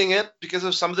not admitting it, because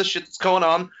of some of the shit that's going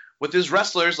on with his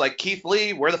wrestlers, like Keith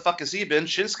Lee. Where the fuck has he been?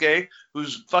 Shinsuke,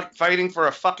 who's fighting for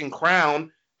a fucking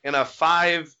crown in a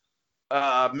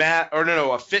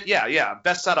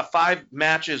best out of 5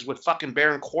 matches with fucking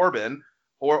Baron Corbin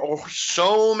or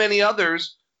so many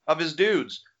others of his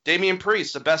dudes. Damian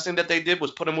Priest, the best thing that they did was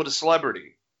put him with a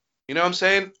celebrity. You know what I'm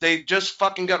saying? They just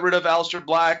fucking got rid of Aleister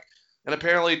Black, and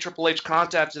apparently Triple H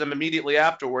contacted him immediately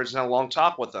afterwards and had a long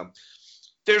talk with him.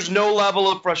 There's no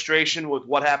level of frustration with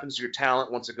what happens to your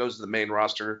talent once it goes to the main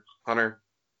roster, Hunter.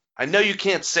 I know you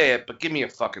can't say it, but give me a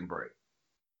fucking break.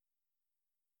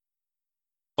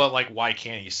 But, like, why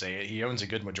can't he say it? He owns a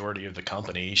good majority of the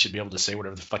company. He should be able to say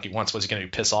whatever the fuck he wants. What's he going to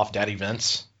piss off Daddy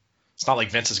Vince? It's not like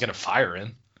Vince is going to fire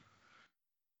him.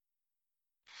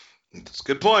 That's a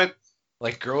good point.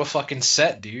 Like, grow a fucking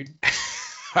set, dude.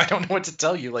 I don't know what to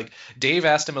tell you. Like, Dave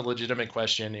asked him a legitimate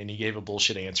question, and he gave a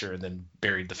bullshit answer and then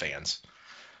buried the fans.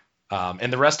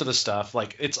 And the rest of the stuff,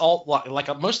 like, it's all,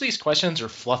 like, most of these questions are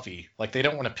fluffy. Like, they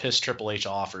don't want to piss Triple H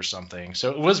off or something.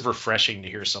 So it was refreshing to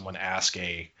hear someone ask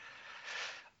a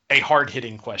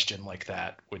hard-hitting question like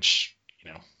that, which,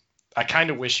 I kind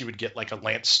of wish you would get, like, a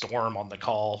Lance Storm on the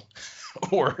call,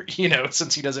 or,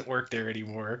 since he doesn't work there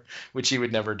anymore, which he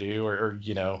would never do, or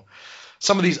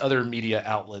some of these other media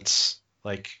outlets,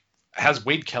 like, does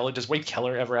Wade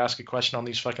Keller ever ask a question on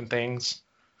these fucking things?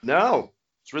 No,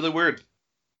 it's really weird.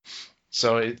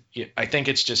 So I think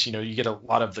it's just, you get a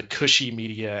lot of the cushy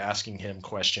media asking him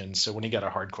questions. So when he got a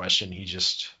hard question,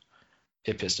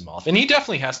 it pissed him off. And he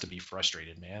definitely has to be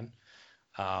frustrated, man.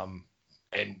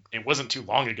 And it wasn't too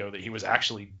long ago that he was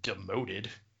actually demoted,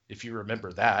 if you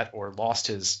remember that, or lost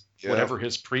his whatever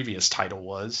his previous title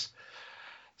was.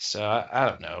 So I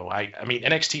don't know. I mean,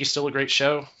 NXT is still a great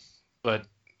show, but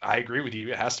I agree with you.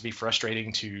 It has to be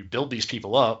frustrating to build these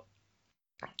people up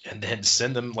and then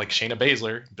send them like Shayna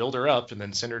Baszler, build her up, and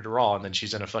then send her to Raw, and then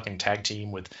she's in a fucking tag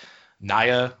team with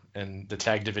Nia, and the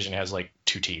tag division has like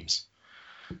 2 teams.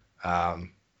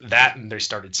 That, and they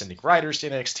started sending writers to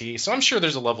NXT, so I'm sure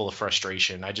there's a level of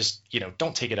frustration. I just,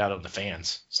 don't take it out on the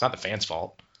fans. It's not the fans'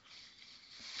 fault.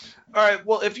 All right,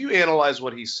 well, if you analyze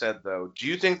what he said, though, do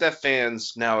you think that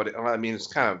fans nowadays, I mean, it's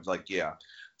kind of like, yeah,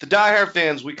 the diehard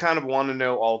fans, we kind of want to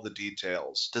know all the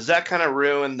details. Does that kind of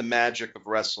ruin the magic of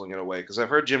wrestling in a way? Because I've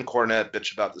heard Jim Cornette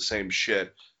bitch about the same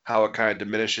shit, how it kind of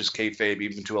diminishes kayfabe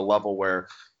even to a level where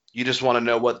you just want to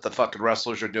know what the fucking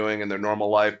wrestlers are doing in their normal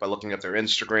life by looking at their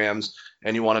Instagrams,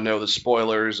 and you want to know the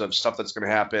spoilers of stuff that's going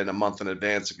to happen a month in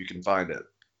advance if you can find it.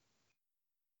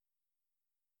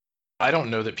 I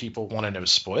don't know that people want to know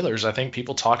spoilers. I think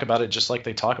people talk about it just like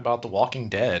they talk about The Walking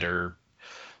Dead or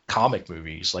comic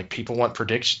movies. Like, people want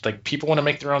predictions. Like, people want to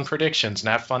make their own predictions and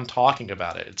have fun talking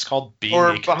about it. It's called being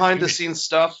or behind the scenes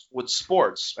stuff with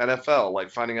sports, NFL,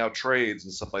 like finding out trades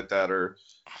and stuff like that, or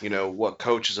what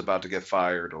coach is about to get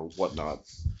fired or whatnot.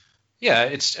 Yeah,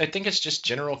 I think it's just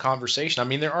general conversation. I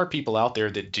mean, there are people out there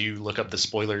that do look up the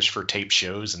spoilers for tape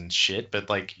shows and shit, but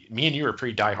like me and you are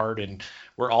pretty diehard, and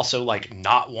we're also like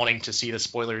not wanting to see the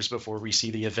spoilers before we see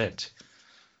the event.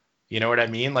 You know what I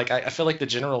mean? Like, I feel like the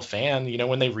general fan,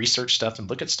 when they research stuff and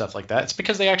look at stuff like that, it's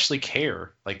because they actually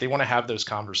care. Like, they want to have those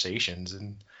conversations.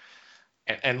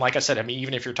 And like I said, I mean,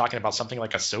 even if you're talking about something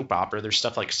like a soap opera, there's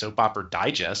stuff like Soap Opera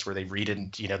Digest where they read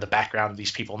in, the background of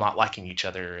these people not liking each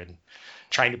other and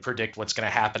trying to predict what's going to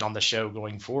happen on the show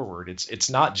going forward. It's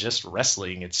not just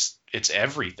wrestling. It's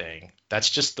everything. That's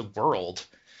just the world.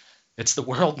 It's the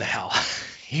world now.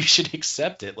 You should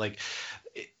accept it. Like,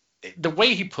 the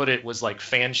way he put it was like,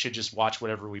 fans should just watch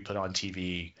whatever we put on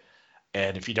TV.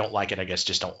 And if you don't like it, I guess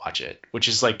just don't watch it, which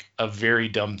is like a very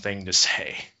dumb thing to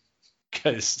say.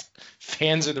 Because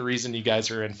fans are the reason you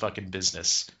guys are in fucking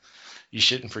business. You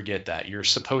shouldn't forget that. You're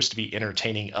supposed to be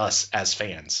entertaining us as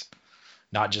fans,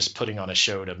 not just putting on a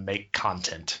show to make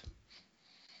content.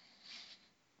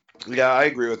 Yeah, I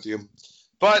agree with you.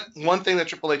 But one thing that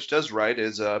Triple H does right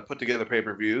is put together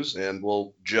pay-per-views, and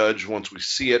we'll judge once we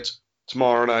see it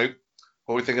tomorrow night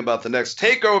what we think about the next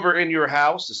TakeOver in Your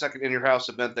House, the second In Your House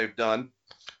event they've done.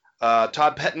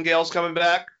 Todd Pettingale's coming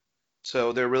back,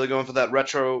 so they're really going for that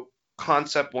retro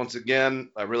concept once again.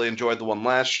 I really enjoyed the one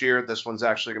last year. This one's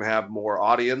actually going to have more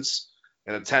audience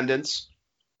and attendance,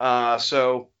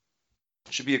 so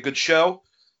it should be a good show.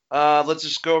 Let's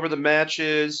just go over the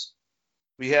matches.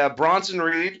 We have Bronson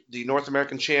Reed, the North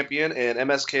American champion, and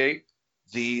MSK,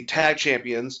 the tag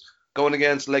champions, going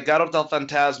against Legado del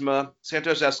Fantasma,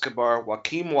 Santos Escobar,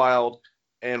 Joaquin Wilde,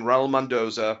 and Raul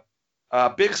Mendoza.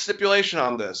 Big stipulation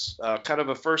on this. Kind of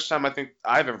a first time I think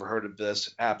I've ever heard of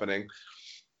this happening.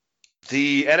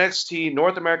 The NXT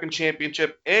North American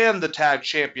Championship and the Tag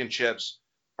Championships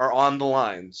are on the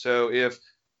line. So if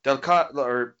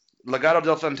Legado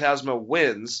del Fantasma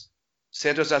wins,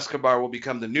 Santos Escobar will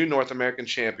become the new North American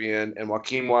champion, and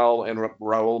Joaquin Wilde and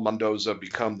Raul Mendoza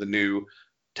become the new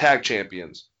tag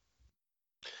champions.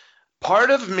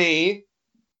 Part of me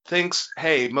thinks,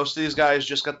 hey, most of these guys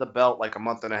just got the belt like a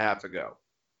month and a half ago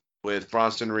with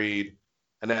Bronson Reed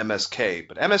and MSK.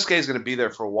 But MSK is going to be there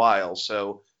for a while,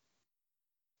 so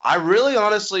I really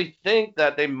honestly think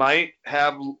that they might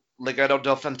have Legado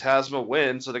del Fantasma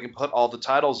win so they can put all the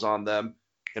titles on them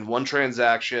in one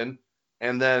transaction.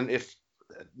 And then if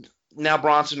now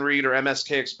Bronson Reed or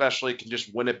MSK especially can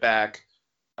just win it back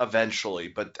eventually,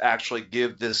 but actually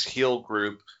give this heel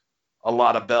group a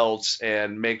lot of belts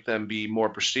and make them be more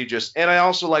prestigious. And I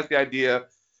also like the idea,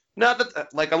 not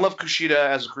that, like, I love Kushida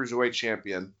as a cruiserweight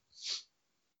champion,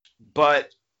 but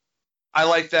I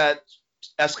like that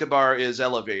Escobar is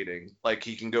elevating. Like,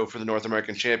 he can go for the North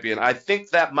American champion. I think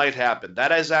that might happen.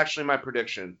 That is actually my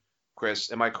prediction,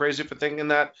 Chris. Am I crazy for thinking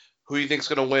that? Who do you think is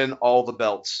going to win all the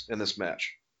belts in this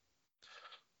match?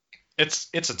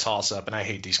 It's a toss-up, and I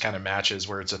hate these kind of matches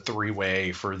where it's a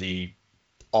three-way for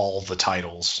all the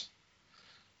titles.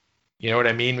 You know what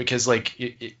I mean? Because like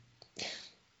it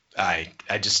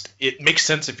makes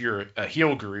sense if you're a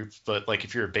heel group, but like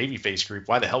if you're a babyface group,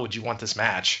 why the hell would you want this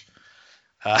match?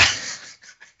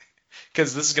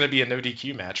 Because this is going to be a no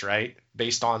DQ match, right?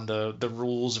 Based on the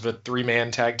rules of a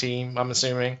 3-man tag team, I'm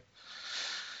assuming.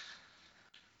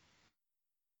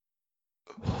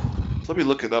 Let me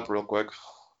look it up real quick.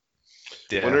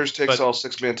 Yeah, Winners takes all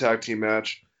 6-man tag team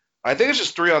match. I think it's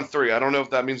just 3-on-3. I don't know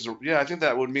if that means. Yeah, I think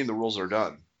that would mean the rules are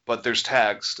done. But there's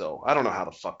tags still. I don't know how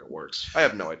the fuck it works. I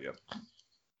have no idea.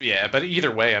 Yeah, but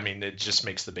either way, I mean, it just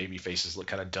makes the baby faces look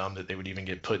kind of dumb that they would even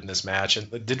get put in this match.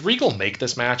 And did Regal make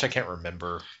this match? I can't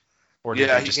remember. Or did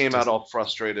Yeah, they he just came out all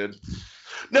frustrated.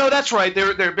 No, that's right.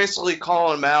 They're basically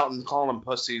calling him out and calling him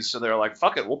pussies. So they're like,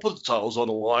 "Fuck it, we'll put the titles on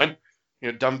the line."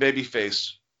 Dumb baby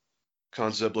face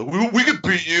concept. Like, we could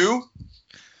beat you.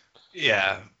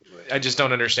 Yeah, I just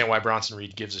don't understand why Bronson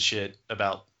Reed gives a shit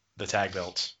about the tag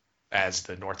belts as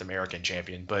the North American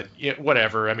champion. But yeah,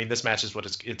 whatever. I mean, this match is what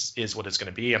it's what it's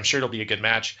going to be. I'm sure it'll be a good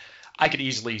match. I could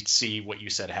easily see what you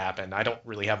said happen. I don't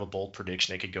really have a bold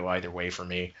prediction. It could go either way for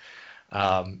me.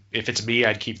 If it's me,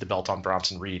 I'd keep the belt on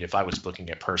Bronson Reed if I was booking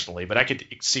it personally. But I could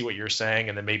see what you're saying,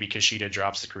 and then maybe Kushida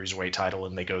drops the Cruiserweight title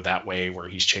and they go that way where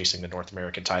he's chasing the North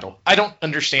American title. I don't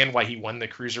understand why he won the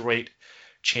Cruiserweight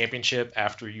championship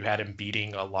after you had him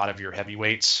beating a lot of your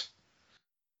heavyweights,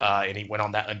 and he went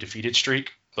on that undefeated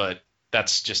streak. But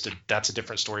that's a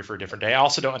different story for a different day. I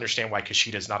also don't understand why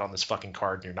Kushida's not on this fucking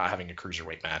card and you're not having a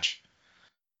Cruiserweight match,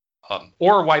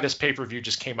 or why this pay-per-view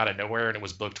just came out of nowhere and it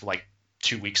was booked like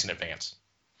 2 weeks in advance.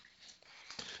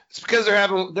 It's because they're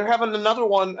having another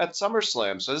one at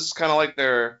SummerSlam. So this is kind of like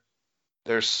their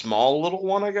small little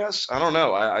one, I guess. I don't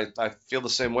know. I feel the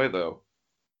same way though.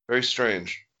 Very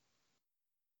strange.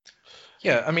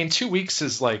 Yeah, I mean, 2 weeks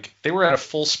is like they were at a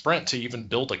full sprint to even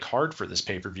build a card for this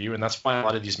pay-per-view, and that's why a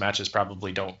lot of these matches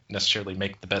probably don't necessarily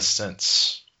make the best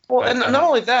sense. Well, and not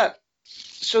only that,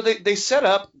 so they set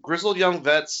up Grizzled Young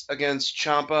Vets against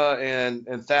Ciampa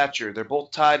and Thatcher. They're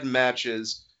both tied in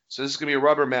matches, so this is gonna be a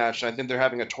rubber match. And I think they're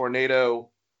having a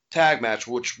tornado tag match,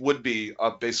 which would be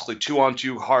a basically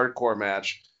 2-on-2 hardcore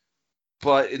match.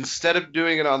 But instead of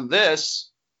doing it on this,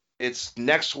 it's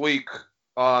next week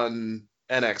on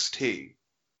NXT.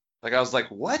 Like, I was like,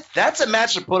 what? That's a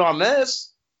match to put on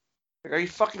this? Like, are you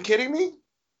fucking kidding me?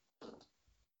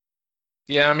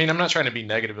 Yeah, I mean, I'm not trying to be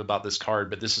negative about this card,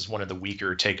 but this is one of the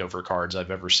weaker takeover cards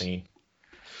I've ever seen.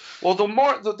 Well,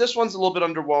 this one's a little bit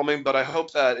underwhelming, but I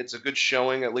hope that it's a good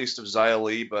showing, at least of Xia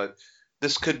Li. But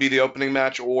this could be the opening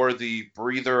match or the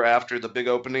breather after the big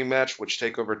opening match, which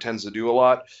Takeover tends to do a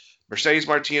lot. Mercedes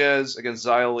Martinez against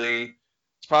Xia Li.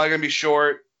 It's probably going to be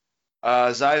short.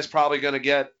 Zia's probably going to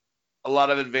get a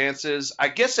lot of advances. I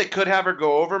guess they could have her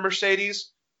go over Mercedes,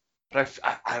 but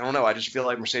I don't know. I just feel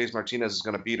like Mercedes Martinez is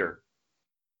going to beat her.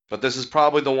 But this is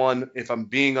probably the one, if I'm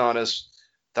being honest,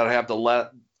 that I have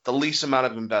the least amount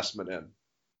of investment in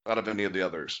out of any of the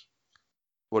others.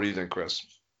 What do you think, Chris?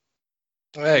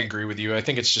 I agree with you. I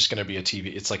think it's just going to be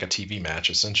it's like a TV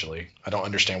match, essentially. I don't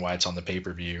understand why it's on the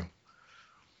pay-per-view.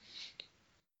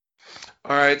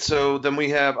 All right, so then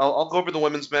we have, I'll go over the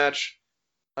women's match.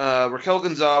 Raquel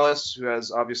Gonzalez, who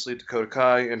has obviously Dakota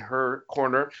Kai in her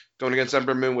corner, going against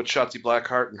Ember Moon with Shotzi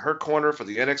Blackheart in her corner for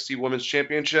the NXT Women's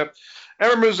Championship.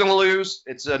 Ember Moon's going to lose.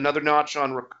 It's another notch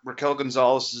on Raquel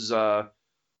Gonzalez's,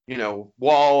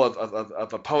 wall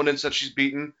of opponents that she's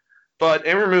beaten. But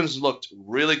Ember Moon's looked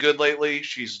really good lately.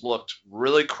 She's looked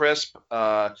really crisp,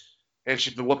 and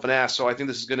she's been whooping ass. So I think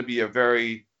this is going to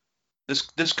be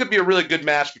this could be a really good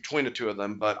match between the two of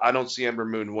them, but I don't see Ember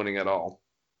Moon winning at all.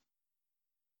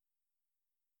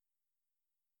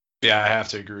 Yeah, I have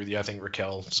to agree with you. I think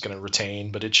Raquel is going to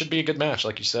retain, but it should be a good match,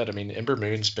 like you said. I mean, Ember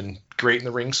Moon's been great in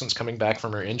the ring since coming back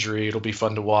from her injury. It'll be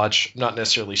fun to watch. Not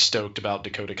necessarily stoked about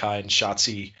Dakota Kai and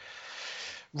Shotzi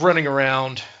running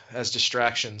around as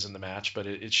distractions in the match, but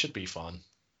it should be fun.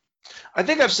 I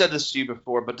think I've said this to you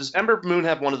before, but does Ember Moon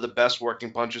have one of the best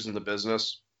working punches in the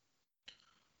business?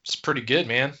 It's pretty good,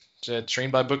 man.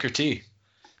 Trained by Booker T.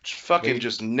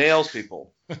 Just nails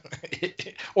people.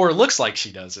 Or it looks like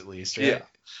she does, at least, right?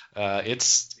 Yeah.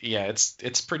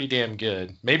 It's pretty damn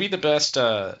good. Maybe the best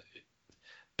of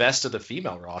the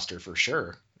female roster for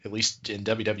sure. At least in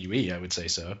WWE, I would say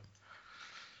so.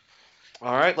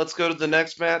 All right, let's go to the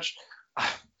next match.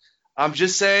 I'm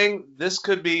just saying this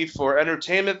could be for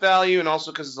entertainment value and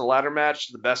also because it's a ladder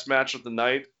match, the best match of the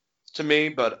night to me,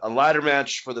 but a ladder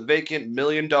match for the vacant $1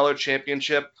 million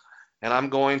championship, and I'm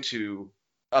going to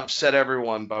upset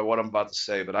everyone by what I'm about to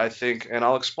say, but I think, and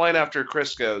I'll explain after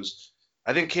Chris goes,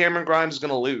 I think Cameron Grimes is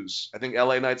going to lose. I think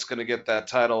LA Knight's going to get that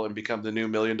title and become the new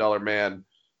 $1 million man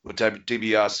with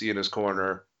DiBiase in his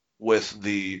corner with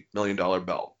the $1 million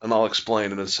belt, and I'll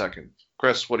explain in a second.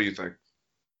 Chris, what do you think?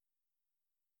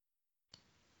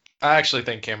 I actually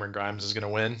think Cameron Grimes is going to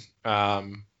win.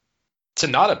 To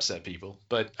not upset people,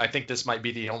 but I think this might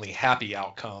be the only happy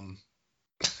outcome.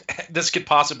 This could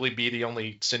possibly be the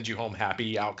only send you home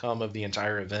happy outcome of the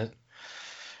entire event,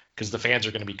 because the fans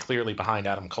are going to be clearly behind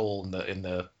Adam Cole in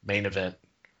the main event.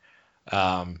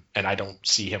 And I don't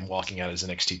see him walking out as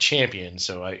NXT champion.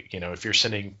 So if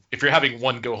you're having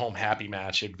one go home happy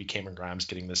match, it'd be Cameron Grimes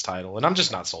getting this title. And I'm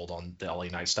just not sold on the LA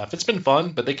Knight stuff. It's been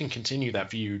fun, but they can continue that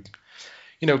feud,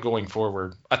 going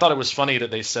forward. I thought it was funny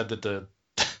that they said that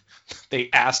they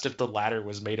asked if the ladder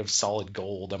was made of solid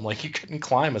gold. I'm like, you couldn't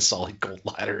climb a solid gold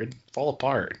ladder; it'd fall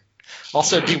apart.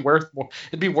 Also, it'd be worth more.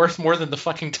 It'd be worth more than the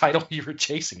fucking title you were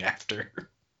chasing after.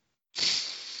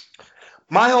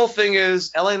 My whole thing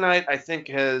is LA Knight, I think,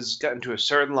 has gotten to a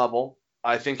certain level.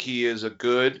 I think he is a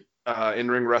good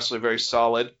in-ring wrestler, very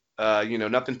solid.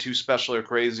 Nothing too special or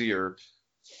crazy or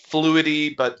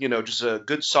fluidy, but, just a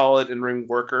good, solid in-ring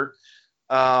worker.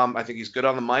 I think he's good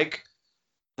on the mic.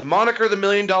 The moniker, the $1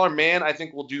 Million Man, I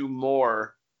think will do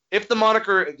more. If the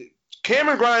moniker,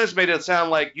 Cameron Grimes made it sound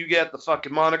like you get the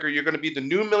fucking moniker, you're going to be the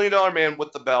new $1 Million Man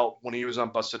with the belt when he was on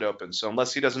Busted Open. So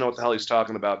unless he doesn't know what the hell he's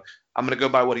talking about, I'm going to go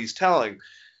by what he's telling.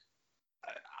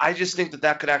 I just think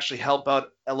that could actually help out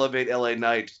elevate LA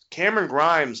Knight. Cameron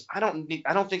Grimes, I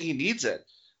don't think he needs it.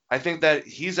 I think that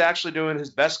he's actually doing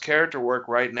his best character work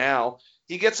right now.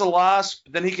 He gets a loss,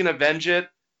 but then he can avenge it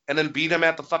and then beat him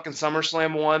at the fucking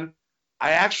SummerSlam one.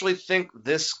 I actually think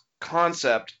this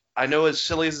concept, I know as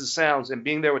silly as it sounds, and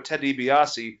being there with Ted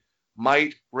DiBiase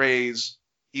might raise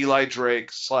Eli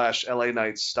Drake / LA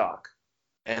Knight's stock.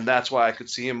 And that's why I could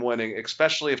see him winning,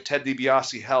 especially if Ted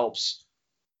DiBiase helps,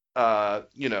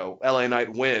 LA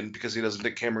Knight win because he doesn't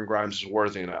think Cameron Grimes is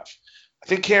worthy enough. I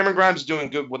think Cameron Grimes is doing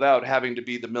good without having to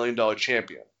be the $1 Million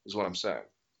champion, is what I'm saying.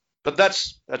 But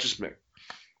that's just me.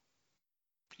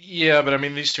 Yeah, but I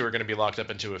mean, these two are going to be locked up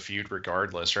into a feud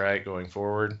regardless, right, going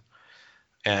forward.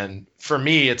 And for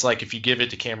me, it's like if you give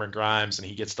it to Cameron Grimes and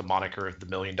he gets the moniker of the $1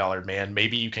 Million Man,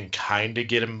 maybe you can kind of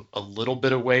get him a little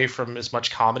bit away from as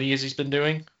much comedy as he's been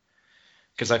doing.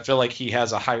 Because I feel like he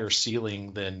has a higher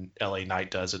ceiling than LA Knight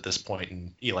does at this point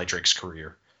in Eli Drake's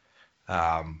career.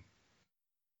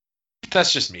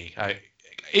 That's just me.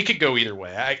 It could go either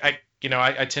way. I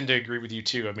tend to agree with you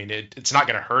too. I mean, it's not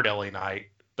going to hurt LA Knight,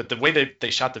 but the way that they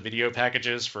shot the video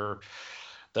packages for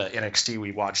the NXT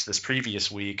we watched this previous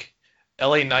week,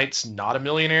 LA Knight's not a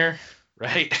millionaire,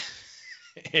 right?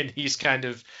 And he's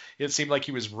it seemed like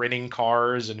he was renting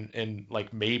cars and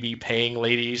like maybe paying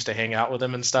ladies to hang out with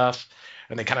him and stuff.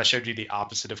 And they kind of showed you the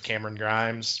opposite of Cameron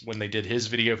Grimes when they did his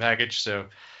video package. So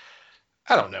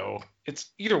I don't know. It's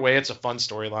either way, it's a fun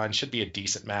storyline. Should be a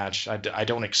decent match. I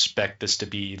don't expect this to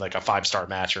be like a 5-star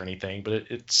match or anything, but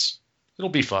it'll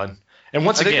be fun. And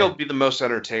I think it'll be the most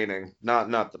entertaining,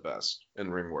 not the best in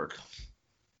ring work.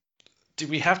 Do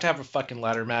we have to have a fucking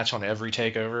ladder match on every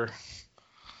takeover?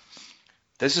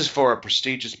 This is for a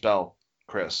prestigious belt,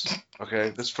 Chris. Okay,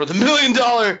 this is for the $1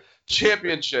 Million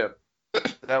Championship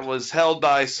that was held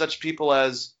by such people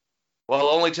as, well,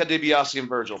 only Ted DiBiase and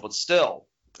Virgil, but still.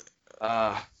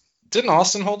 Didn't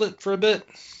Austin hold it for a bit?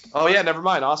 Oh, yeah, never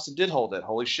mind. Austin did hold it.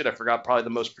 Holy shit, I forgot probably the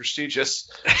most prestigious.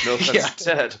 No offense to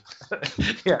Ted.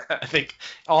 Yeah, I think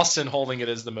Austin holding it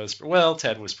is the most. Well,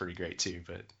 Ted was pretty great too,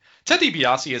 but Ted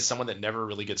DiBiase is someone that never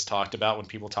really gets talked about when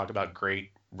people talk about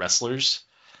great wrestlers.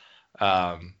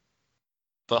 But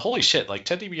holy shit, like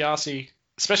Ted DiBiase,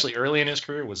 especially early in his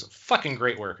career, was a fucking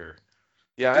great worker.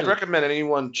 Yeah, I'd recommend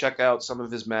anyone check out some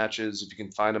of his matches if you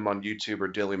can find them on YouTube or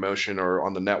Dailymotion or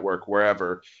on the network,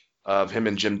 wherever, of him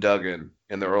and Jim Duggan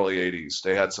in the early 80s.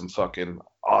 They had some fucking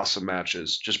awesome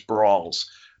matches, just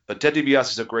brawls. But Ted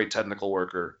DiBiase is a great technical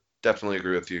worker. Definitely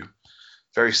agree with you.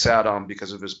 Very sad on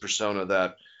because of his persona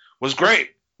that was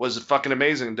great, was fucking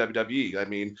amazing in WWE. I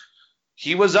mean,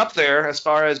 he was up there as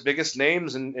far as biggest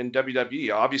names in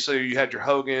WWE. Obviously, you had your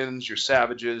Hogans, your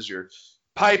Savages, your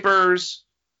Pipers,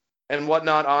 and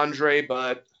whatnot, Andre,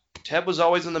 but Ted was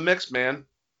always in the mix, man.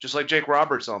 Just like Jake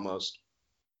Roberts almost.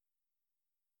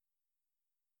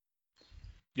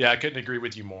 Yeah, I couldn't agree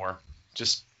with you more.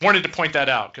 Just wanted to point that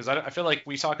out because I feel like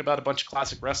we talk about a bunch of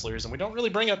classic wrestlers and we don't really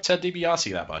bring up Ted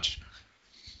DiBiase that much.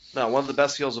 No, one of the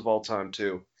best heels of all time,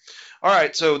 too. All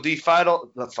right, so the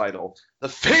fatal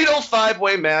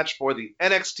 5-way match for the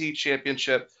NXT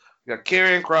Championship. We got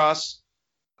Karrion Kross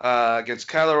against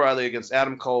Kyle O'Reilly, against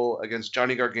Adam Cole, against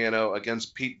Johnny Gargano,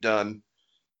 against Pete Dunne.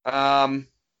 I'm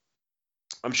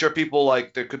sure people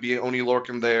there could be Oney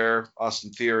Lorcan there,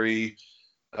 Austin Theory,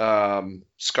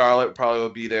 Scarlett probably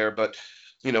would be there, but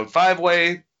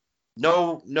 5-way,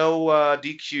 no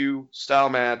DQ style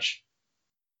match.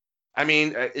 I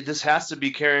mean, this has to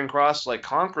be Karrion Kross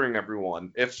conquering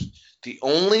everyone. If the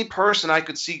only person I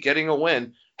could see getting a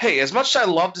win, hey, as much as I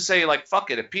love to say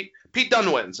fuck it, if Pete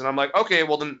Dunne wins, and I'm like, okay,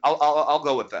 well then I'll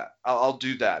go with that. I'll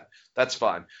do that. That's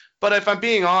fine. But if I'm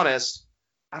being honest,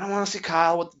 I don't want to see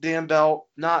Kyle with the damn belt.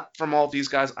 Not from all these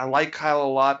guys. I like Kyle a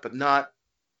lot, but not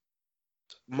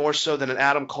more so than an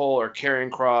Adam Cole or Karrion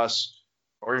Kross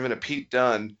or even a Pete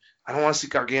Dunne. I don't want to see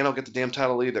Gargano get the damn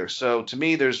title either. So to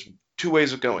me, there's two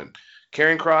ways of going.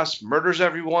 Karrion Kross murders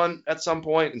everyone at some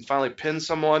point and finally pins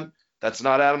someone that's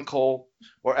not Adam Cole,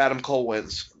 or Adam Cole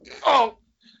wins. Oh!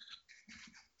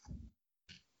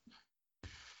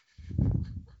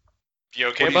 You okay,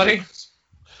 What do you buddy? think?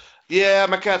 Yeah,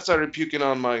 my cat started puking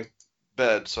on my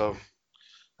bed, so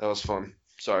that was fun.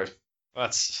 Sorry.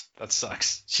 That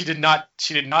sucks. She did not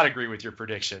agree with your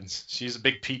predictions. She's a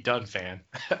big Pete Dunne fan.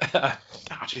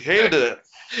 She hated it.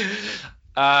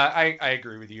 I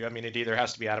agree with you. I mean, it either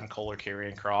has to be Adam Cole or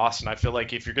Karrion Kross, and I feel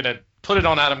like if you're gonna put it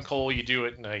on Adam Cole, you do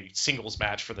it in a singles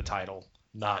match for the title,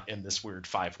 not in this weird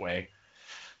 5-way.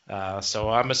 So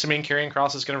I'm assuming Karrion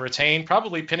Kross is gonna retain,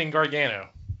 probably pinning Gargano.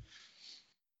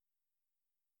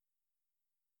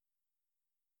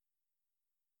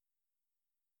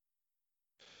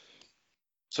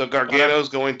 So Gargano's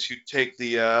going to take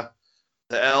the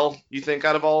L, you think,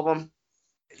 out of all of them?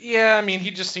 Yeah, I mean, he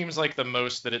just seems like the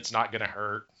most that it's not going to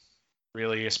hurt,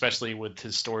 really, especially with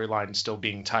his storyline still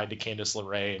being tied to Candice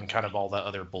LeRae and kind of all that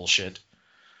other bullshit.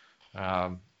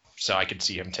 So I could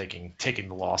see him taking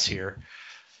the loss here.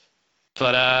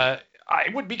 But I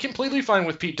would be completely fine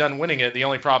with Pete Dunne winning it. The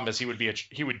only problem is he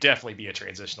would definitely be a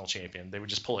transitional champion. They would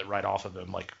just pull it right off of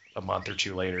him like a month or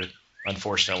two later,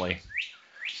 unfortunately.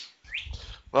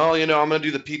 Well, I'm going to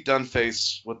do the Pete Dunne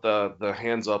face with the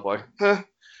hands up like,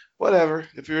 whatever.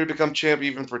 If you're going to become champ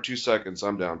even for 2 seconds,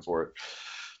 I'm down for it.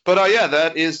 But, yeah,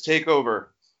 that is TakeOver.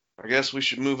 I guess we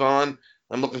should move on.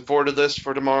 I'm looking forward to this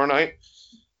for tomorrow night.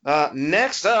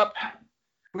 Next up,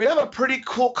 we have a pretty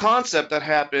cool concept that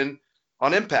happened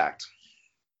on Impact.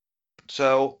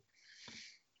 So,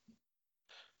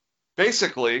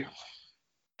 basically,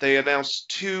 they announced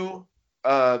two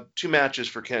matches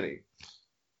for Kenny.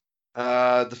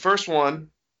 The first one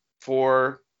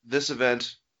for this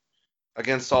event,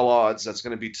 Against All Odds, that's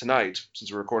going to be tonight,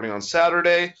 since we're recording on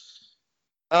Saturday,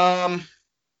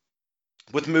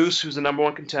 with Moose, who's the number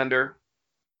one contender.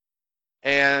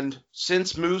 And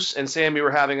since Moose and Sammy were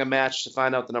having a match to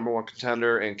find out the number one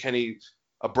contender, and Kenny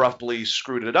abruptly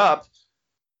screwed it up,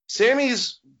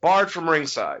 Sammy's barred from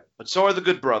ringside, but so are the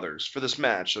Good Brothers for this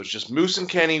match. So it's just Moose and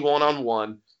Kenny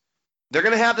one-on-one. They're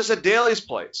going to have this at Daly's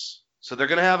place. So they're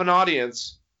going to have an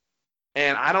audience,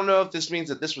 and I don't know if this means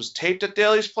that this was taped at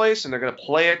Daly's place and they're going to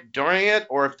play it during it,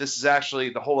 or if this is actually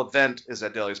the whole event is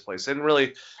at Daly's place. They didn't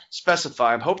really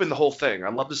specify. I'm hoping the whole thing.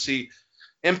 I'd love to see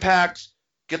Impact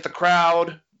get the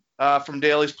crowd from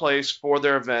Daly's place for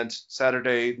their event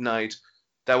Saturday night.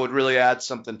 That would really add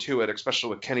something to it,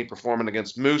 especially with Kenny performing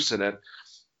against Moose in it.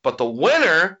 But the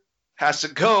winner has to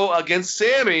go against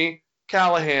Sami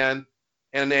Callihan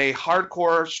in a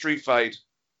hardcore street fight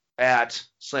at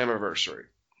Slammiversary.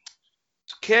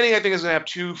 So Kenny, I think, is going to have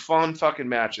two fun fucking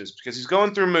matches because he's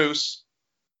going through Moose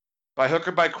by hook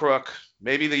or by crook.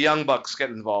 Maybe the Young Bucks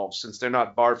get involved since they're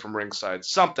not barred from ringside.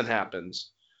 Something happens.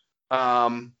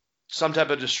 Some type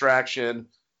of distraction.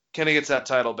 Kenny gets that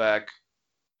title back.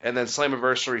 And then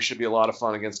Slammiversary should be a lot of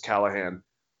fun against Callihan.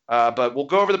 But we'll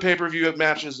go over the pay-per-view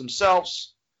matches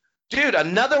themselves. Dude,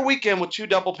 another weekend with two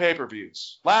double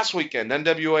pay-per-views. Last weekend,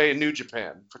 NWA and New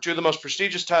Japan for two of the most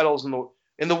prestigious titles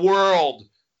in the world.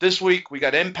 This week, we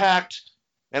got Impact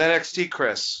and NXT,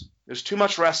 Chris. There's too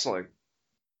much wrestling.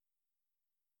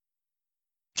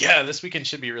 Yeah, this weekend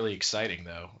should be really exciting,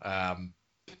 though.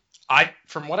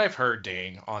 From what I've heard,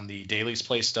 Dane, on the Daly's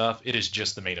Place stuff, it is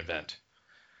just the main event.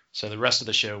 So the rest of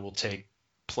the show will take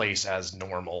place as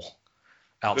normal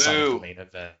outside of the main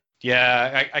event.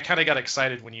 Yeah, I kind of got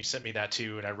excited when you sent me that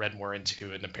too, and I read more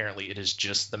into it, and apparently it is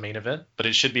just the main event, but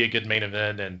it should be a good main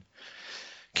event, and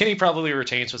Kenny probably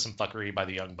retains with some fuckery by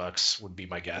the Young Bucks, would be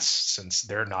my guess, since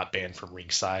they're not banned from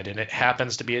ringside, and it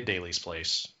happens to be at Daly's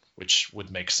Place, which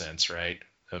would make sense, right?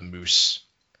 A Moose.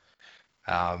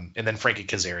 And then Frankie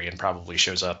Kazarian probably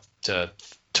shows up to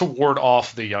ward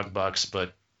off the Young Bucks,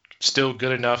 but still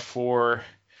good enough for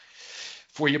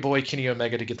your boy Kenny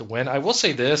Omega to get the win. I will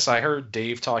say this. I heard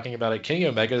Dave talking about it. Kenny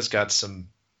Omega's got some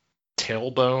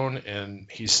tailbone, and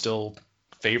he's still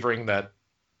favoring that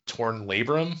torn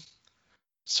labrum.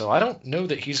 So I don't know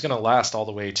that he's going to last all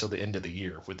the way till the end of the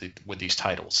year with these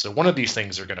titles. So one of these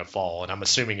things are going to fall, and I'm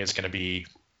assuming it's going to be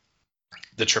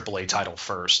the AAA title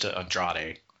first to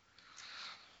Andrade.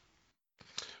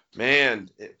 Man,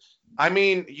 I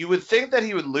mean, you would think that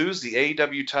he would lose the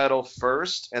AEW title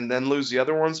first and then lose the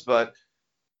other ones, but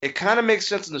it kind of makes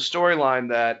sense in the storyline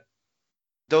that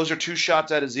those are two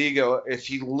shots at his ego. If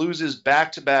he loses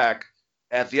back-to-back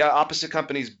at the opposite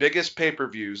company's biggest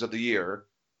pay-per-views of the year.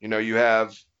 You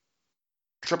have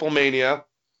Triple Mania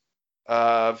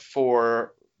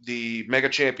for the Mega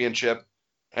Championship,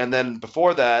 and then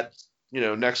before that,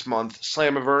 next month,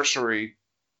 Slammiversary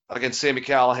against Sami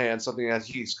Callihan, something that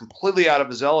he's completely out of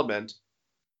his element.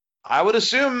 I would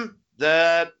assume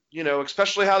that,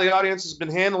 especially how the audience has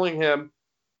been handling him,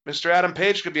 Mr. Adam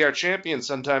Page could be our champion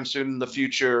sometime soon in the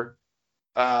future,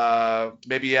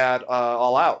 maybe at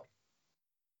All Out.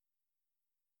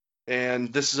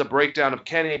 And this is a breakdown of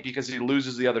Kenny because he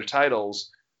loses the other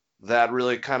titles that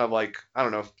really kind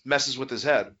of messes with his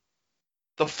head.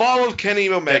 The fall of Kenny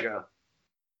Omega.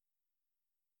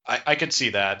 I could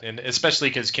see that, and especially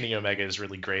because Kenny Omega is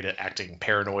really great at acting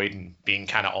paranoid and being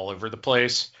kind of all over the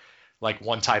place. Like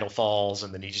one title falls,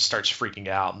 and then he just starts freaking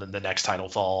out, and then the next title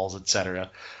falls,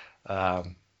 etc. I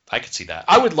could see that.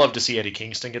 I would love to see Eddie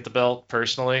Kingston get the belt,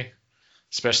 personally,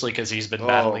 especially because he's been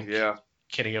battling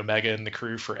Kenny Omega and the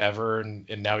crew forever,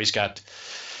 and now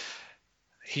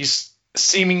he's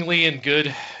seemingly in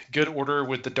good order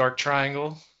with the Dark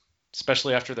Triangle,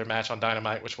 especially after their match on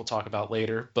Dynamite, which we'll talk about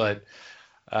later. But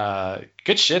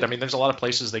good shit. I mean, there's a lot of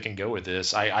places they can go with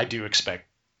this. I do expect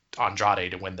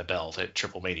Andrade to win the belt at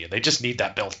Triple Mania. They just need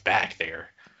that belt back there,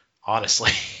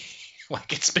 honestly.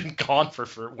 Like, it's been gone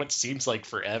for what seems like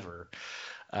forever.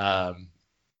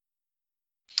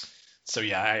 So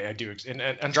yeah, I do. And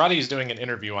Andrade is doing an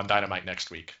interview on Dynamite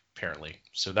next week, apparently.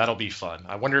 So that'll be fun.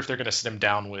 I wonder if they're going to sit him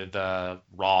down with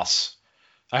Ross.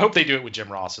 I hope they do it with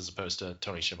Jim Ross as opposed to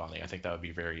Tony Schiavone. I think that would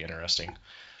be very interesting.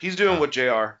 He's doing with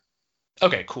JR.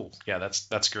 Okay, cool. Yeah,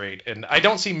 that's great. And I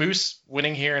don't see Moose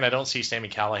winning here, and I don't see Sami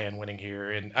Callihan winning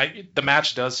here. And the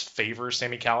match does favor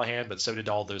Sami Callihan, but so did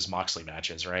all those Moxley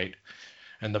matches, right?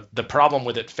 And the problem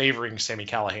with it favoring Sami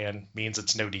Callihan means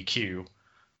it's no DQ.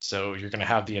 So you're going to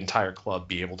have the entire club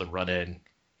be able to run in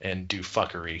and do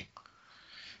fuckery.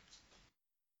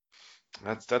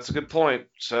 That's a good point.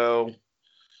 So,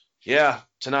 yeah,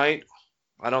 tonight,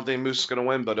 I don't think Moose is going to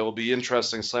win, but it'll be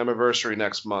interesting. Slammiversary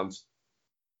next month.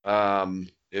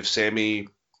 If Sami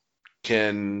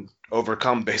can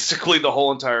overcome basically the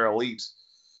whole entire Elite,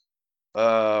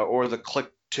 or the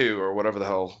Click 2, or whatever the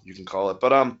hell you can call it.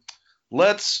 But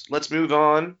let's move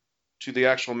on to the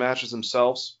actual matches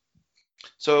themselves.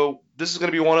 So this is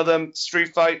going to be one of them.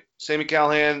 Street fight, Sami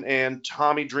Callihan and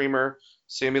Tommy Dreamer.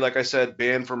 Sami, like I said,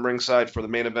 banned from ringside for the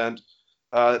main event.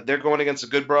 They're going against the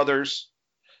Good Brothers.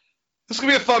 This is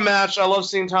going to be a fun match. I love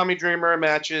seeing Tommy Dreamer in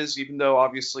matches, even though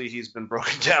obviously he's been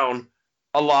broken down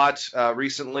a lot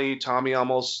recently. Tommy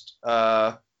almost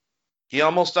thought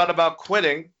about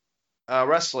quitting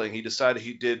wrestling. He decided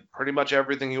he did pretty much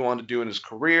everything he wanted to do in his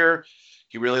career.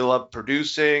 He really loved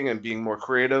producing and being more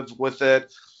creative with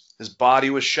it. His body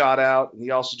was shot out, and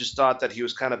he also just thought that he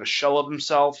was kind of a shell of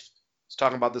himself. He's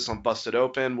talking about this on Busted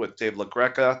Open with Dave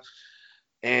LaGreca.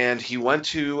 And he went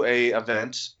to a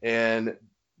event, and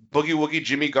Boogie Woogie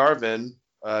Jimmy Garvin,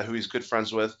 who he's good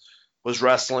friends with, was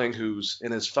wrestling, who's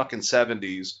in his fucking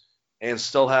 70s, and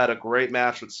still had a great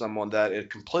match with someone that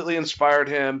it completely inspired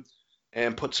him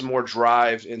and put some more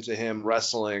drive into him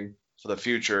wrestling for the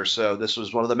future. So this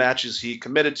was one of the matches he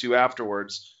committed to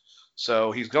afterwards.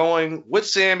 So he's going with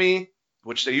Sami,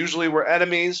 which they usually were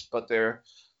enemies, but they're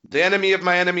the enemy of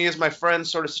my enemy is my friend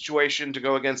sort of situation to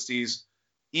go against these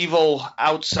evil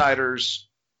outsiders,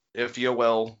 if you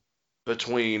will,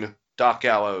 between Doc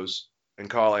Gallows and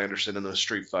Carl Anderson in the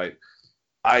street fight.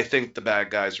 I think the bad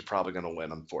guys are probably going to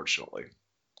win, unfortunately.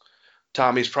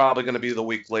 Tommy's probably going to be the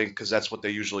weak link because that's what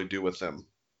they usually do with him.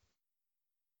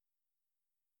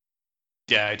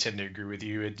 Yeah, I tend to agree with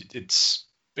you.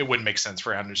 It wouldn't make sense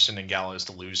for Anderson and Gallows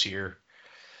to lose here.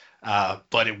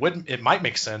 But it might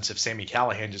make sense if Sami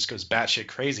Callihan just goes batshit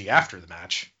crazy after the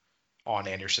match on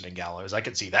Anderson and Gallows. I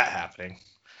could see that happening.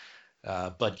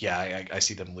 But yeah, I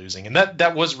see them losing. And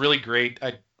that was really great.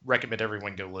 I recommend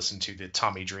everyone go listen to the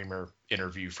Tommy Dreamer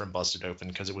interview from Busted Open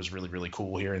because it was really, really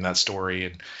cool hearing that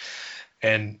story.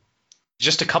 And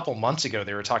just a couple months ago,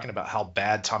 they were talking about how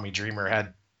bad Tommy Dreamer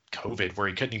had COVID, where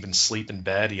he couldn't even sleep in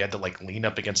bed. He had to lean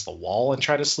up against the wall and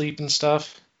try to sleep and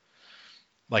stuff,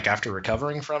 after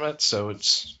recovering from it. So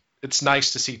it's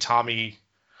nice to see Tommy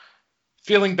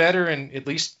feeling better and at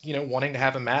least, wanting to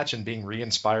have a match and being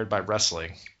re-inspired by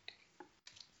wrestling.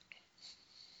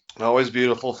 Always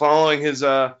beautiful. Following his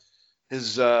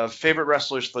favorite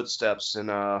wrestler's footsteps in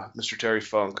Mr. Terry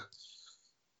Funk.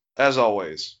 As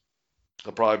always.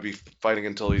 He'll probably be fighting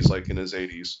until he's in his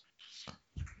 80s.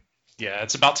 Yeah,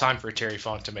 it's about time for Terry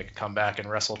Funk to make a comeback and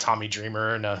wrestle Tommy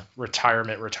Dreamer in a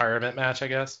retirement match, I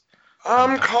guess.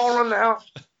 I'm calling out.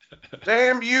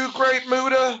 Damn you, Great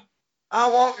Muta. I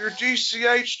want your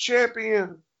DCH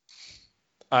champion.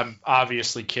 I'm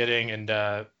obviously kidding,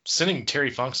 and sending Terry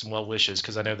Funk some well wishes,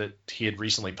 because I know that he had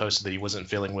recently posted that he wasn't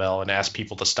feeling well and asked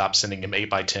people to stop sending him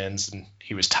 8x10s, and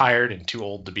he was tired and too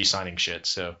old to be signing shit.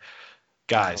 So,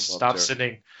 guys, stop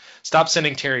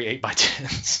sending Terry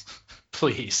 8x10s,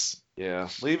 please. Yeah,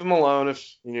 leave him alone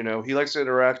if he likes to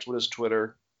interact with his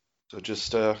Twitter. So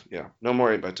just no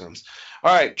more 8x10s.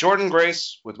 All right, Jordan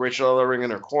Grace with Rachel Ellering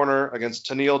in her corner against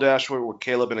Tennille Dashwood with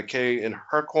Caleb Inakay in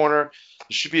her corner.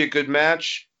 This should be a good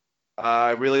match. I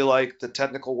really like the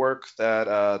technical work that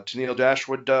Tennille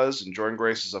Dashwood does, and Jordan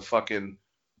Grace is a fucking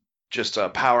just a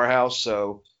powerhouse.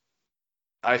 So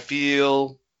I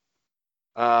feel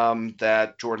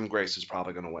that Jordan Grace is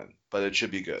probably going to win, but it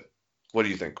should be good. What do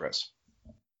you think, Chris?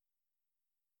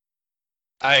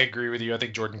 I agree with you. I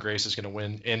think Jordan Grace is going to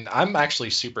win, and I'm actually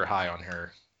super high on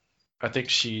her. I think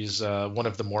she's one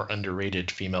of the more underrated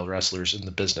female wrestlers in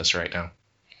the business right now.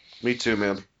 Me too,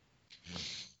 man.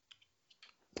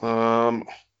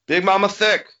 Big Mama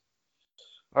Thick.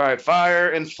 All right,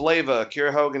 Fire and Flava,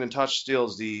 Kiera Hogan and Tasha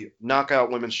Steelz, the Knockout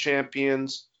Women's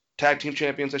Champions, Tag Team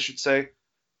Champions, I should say,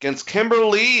 against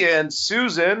Kimberly and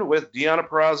Susan with Deonna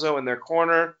Purrazzo in their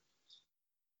corner.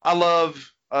 I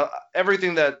love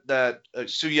everything that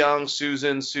Su Yung,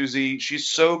 Susan, Susie, she's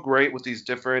so great with these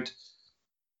different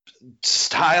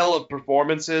style of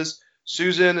performances.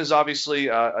 Susan is obviously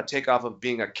a takeoff of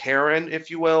being a Karen, if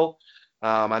you will.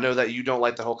 I know that you don't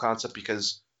like the whole concept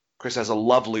because Chris has a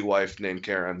lovely wife named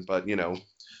Karen, but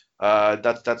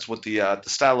that's what the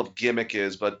style of gimmick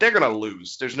is. But they're gonna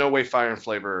lose. There's no way Fire and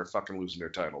Flavor are fucking losing their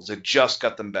titles. They just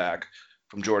got them back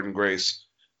from Jordan Grace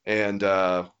and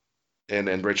Rachel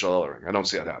Ellering. I don't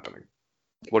see that happening.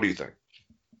 What do you think?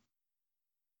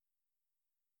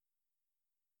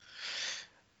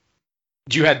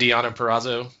 You had Deonna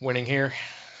Purrazzo winning here.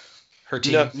 Her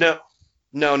team.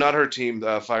 No, not her team.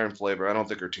 Fire and Flavor. I don't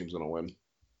think her team's gonna win.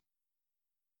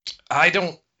 I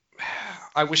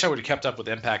wish I would have kept up with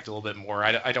Impact a little bit more.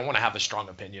 I don't want to have a strong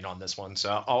opinion on this one,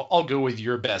 so I'll go with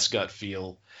your best gut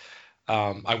feel.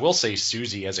 I will say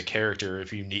Susie as a character,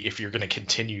 if you're going to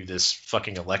continue this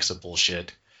fucking Alexa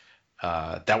bullshit,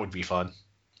 that would be fun.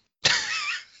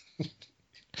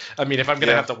 I mean, if I'm going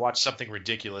to have to watch something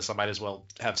ridiculous, I might as well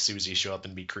have Susie show up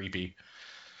and be creepy.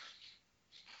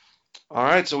 All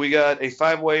right, so we got a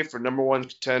 5-way for number one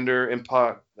contender,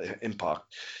 Impact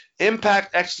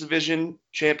X Division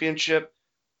Championship.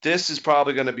 This is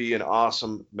probably going to be an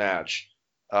awesome match.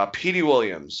 Petey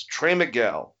Williams, Trey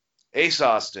Miguel, Ace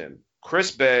Austin,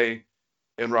 Chris Bay,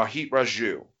 and Rohit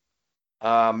Raju.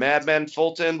 Madman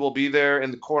Fulton will be there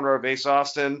in the corner of Ace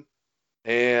Austin,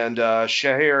 and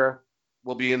Shahir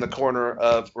will be in the corner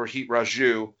of Rohit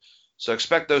Raju. So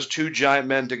expect those two giant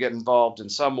men to get involved in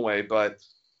some way. But,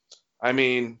 I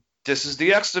mean, this is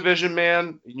the X Division,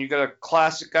 man. You got a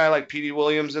classic guy like Petey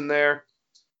Williams in there.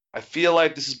 I feel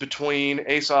like this is between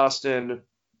Ace Austin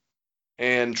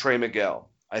and Trey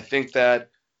Miguel. I think that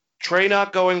Trey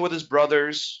not going with his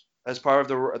brothers as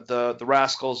part of the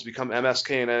Rascals to become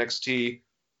MSK and NXT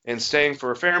and staying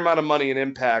for a fair amount of money in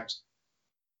Impact,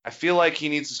 I feel like he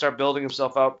needs to start building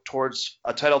himself out towards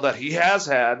a title that he has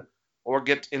had or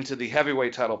get into the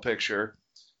heavyweight title picture.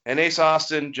 And Ace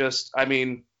Austin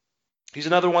he's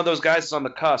another one of those guys that's on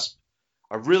the cusp.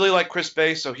 I really like Chris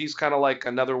Bay, so he's kind of like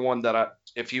another one that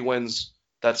if he wins,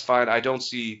 that's fine. I don't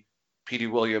see Petey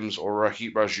Williams or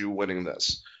Rohit Raju winning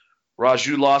this.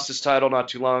 Raju lost his title not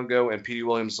too long ago, and Petey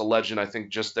Williams is a legend, I think,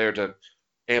 just there to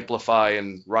amplify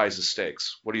and rise the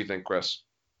stakes. What do you think, Chris?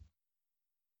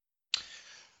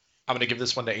 I'm going to give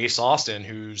this one to Ace Austin,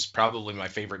 who's probably my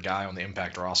favorite guy on the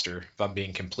Impact roster. If I'm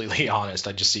being completely honest,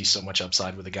 I just see so much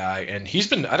upside with the guy. And he's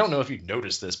been, I don't know if you've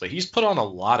noticed this, but he's put on a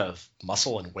lot of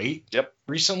muscle and weight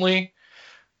recently.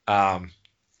 I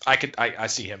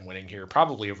see him winning here,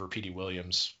 probably over Petey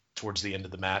Williams towards the end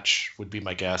of the match would be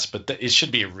my guess. But it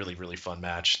should be a really, really fun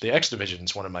match. The X Division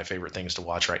is one of my favorite things to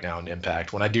watch right now in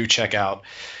Impact. When I do check out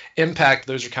Impact,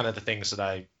 those are kind of the things that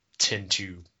I tend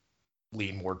to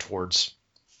lean more towards.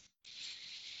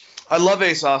 I love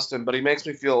Ace Austin, but he makes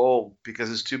me feel old because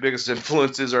his two biggest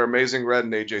influences are Amazing Red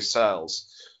and AJ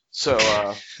Styles. So,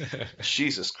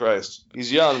 Jesus Christ.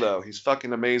 He's young, though. He's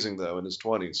fucking amazing, though, in his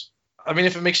 20s. I mean,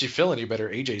 if it makes you feel any better,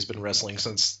 AJ's been wrestling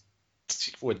since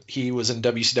he was in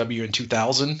WCW in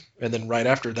 2000, and then right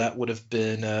after that would have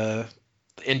been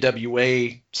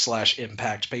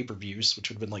NWA/Impact pay-per-views, which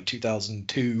would have been like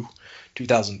 2002,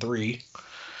 2003.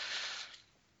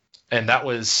 And that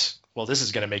was... Well, this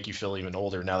is going to make you feel even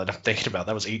older now that I'm thinking about it.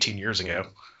 That was 18 years ago.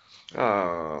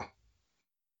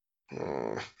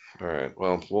 All right.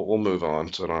 Well, we'll move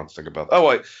on, so I don't have to think about. Oh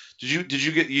wait, did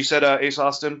you get? You said Ace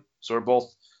Austin, so we're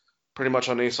both pretty much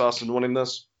on Ace Austin winning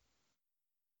this.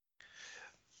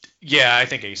 Yeah, I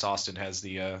think Ace Austin has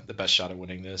the best shot at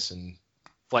winning this, and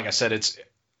like I said,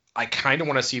 I kind of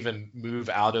want to see him move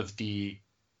out of the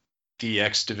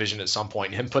X division at some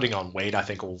point. Him putting on weight, I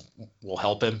think will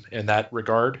help him in that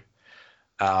regard.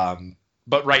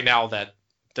 But right now that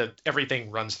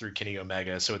everything runs through Kenny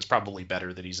Omega, so it's probably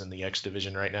better that he's in the X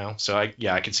division right now. So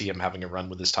I can see him having a run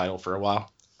with his title for a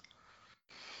while.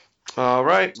 All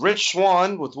right, Rich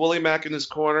Swann with Willie Mack in his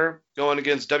corner, going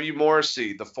against W.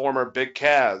 Morrissey, the former Big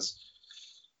Kaz.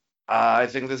 I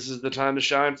think this is the time to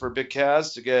shine for Big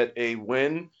Kaz to get a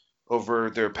win over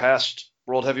their past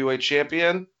World Heavyweight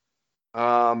Champion,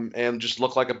 and just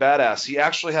look like a badass. He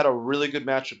actually had a really good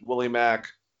match with Willie Mack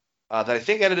that I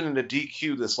think ended in a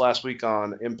DQ this last week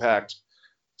on Impact.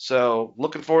 So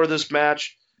looking forward to this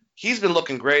match. He's been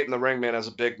looking great in the ring, man, as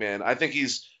a big man. I think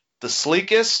he's the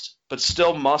sleekest, but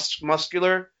still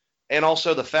muscular, and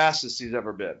also the fastest he's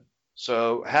ever been.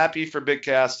 So happy for Big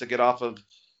Cass to get off of,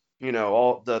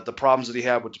 all the problems that he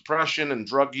had with depression and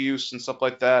drug use and stuff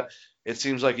like that. It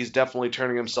seems like he's definitely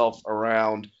turning himself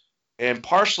around, and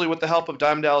partially with the help of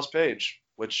Diamond Dallas Page,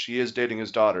 which he is dating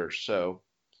his daughter. So,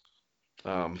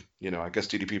 I guess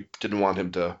DDP didn't want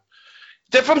him to.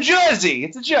 They're from Jersey.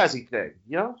 It's a Jersey thing,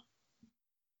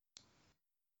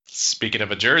 Speaking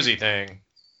of a Jersey thing,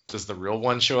 does the real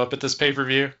one show up at this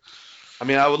pay-per-view? I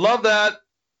mean, I would love that.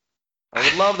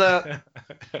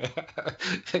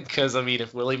 Because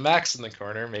if Willie Mack's in the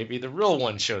corner, maybe the real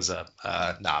one shows up.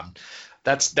 Nah,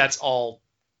 that's all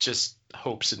just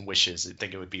hopes and wishes. I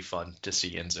think it would be fun to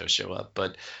see Enzo show up.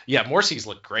 But yeah, Morrissey's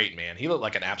looked great, man. He looked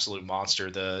like an absolute monster.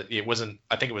 I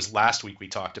think it was last week we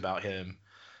talked about him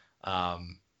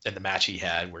in the match he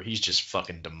had where he's just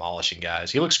fucking demolishing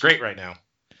guys. He looks great right now.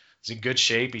 He's in good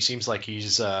shape. He seems like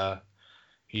he's the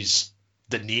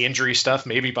knee injury stuff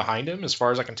maybe behind him as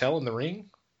far as I can tell in the ring,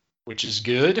 which is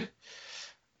good.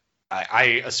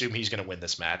 I assume he's going to win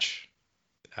this match.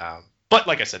 But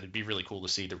like I said, it'd be really cool to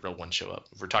see the real one show up.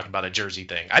 If we're talking about a Jersey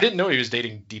thing. I didn't know he was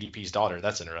dating DDP's daughter.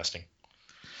 That's interesting.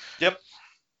 Yep.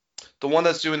 The one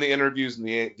that's doing the interviews in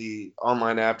the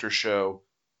online after show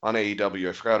on AEW.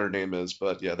 I forgot her name is,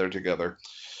 but yeah, they're together.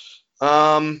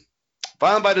 Violent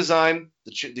by Design,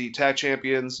 the tag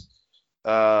champions,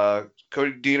 Cody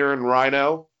Deaner and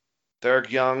Rhino,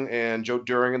 Derek Young and Joe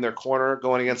During in their corner,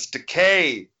 going against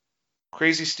Decay,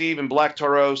 Crazy Steve and Black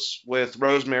Toros with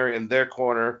Rosemary in their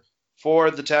corner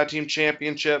for the tag team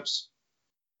championships.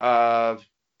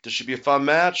 This should be a fun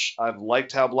match. I've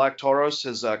liked how Black Toros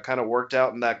has kind of worked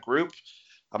out in that group.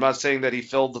 I'm not saying that he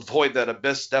filled the void that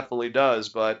Abyss definitely does,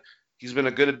 but he's been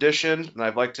a good addition, and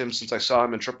I've liked him since I saw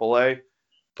him in AAA.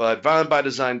 But Violent by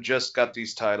Design just got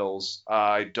these titles.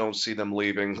 I don't see them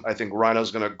leaving. I think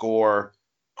Rhino's going to gore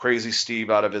Crazy Steve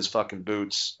out of his fucking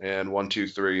boots, and 1, 2,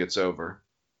 3, it's over.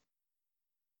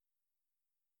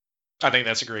 I think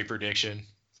that's a great prediction.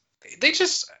 They've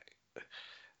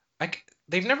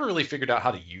never really figured out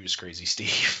how to use Crazy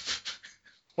Steve,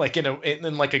 like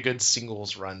in like a good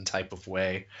singles run type of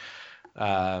way.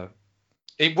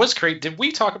 It was great. Did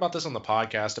we talk about this on the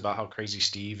podcast about how Crazy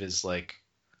Steve is like?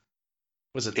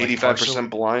 Was it 85%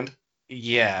 blind?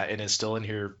 Yeah, and is still in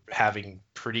here having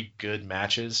pretty good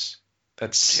matches.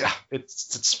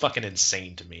 It's fucking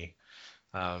insane to me.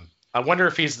 I wonder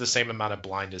if he's the same amount of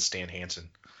blind as Stan Hansen.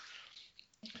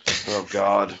 Oh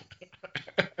God.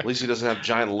 At least he doesn't have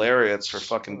giant lariats for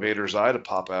fucking Vader's eye to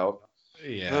pop out.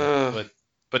 Yeah,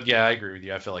 but yeah, I agree with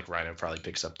you. I feel like Rhino probably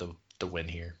picks up the win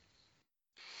here.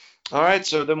 All right,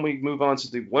 so then we move on to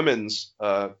the women's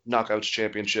Knockouts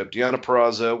Championship. Deonna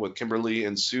Purrazzo with Kimberly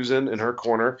and Susan in her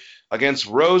corner against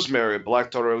Rosemary,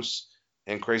 Black Toros,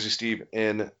 and Crazy Steve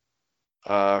in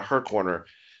her corner.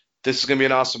 This is going to be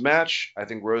an awesome match. I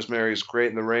think Rosemary is great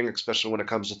in the ring, especially when it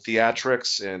comes to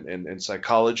theatrics and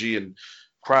psychology and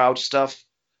crowd stuff.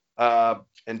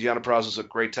 And Deonna Purrazzo is a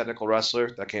great technical wrestler.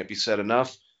 That can't be said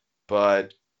enough.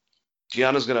 But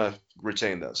Deonna's going to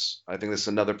retain this. I think this is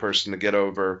another person to get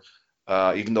over.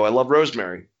 Even though I love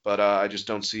Rosemary, but I just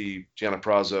don't see Deonna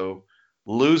Purrazzo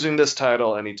losing this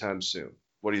title anytime soon.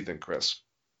 What do you think, Chris?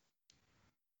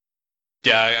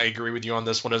 Yeah, I agree with you on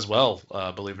this one as well,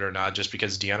 believe it or not, just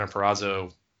because Deonna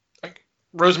Purrazzo,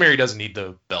 Rosemary doesn't need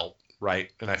the belt, right?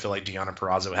 And I feel like Deonna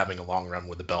Purrazzo having a long run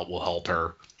with the belt will help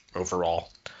her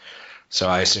overall. So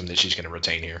I assume that she's going to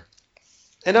retain here.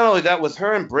 And not only that, with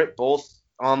her and Britt both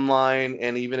online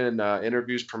and even in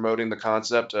interviews promoting the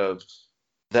concept of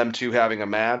them two having a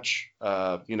match,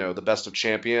 the best of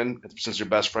champion, since they're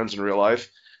best friends in real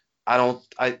life.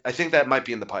 I think that might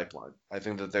be in the pipeline. I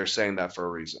think that they're saying that for a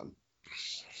reason.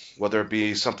 Whether it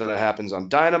be something that happens on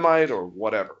Dynamite or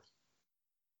whatever.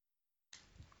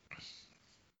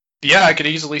 Yeah, I could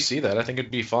easily see that. I think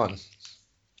it'd be fun.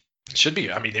 It should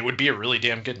be. I mean, it would be a really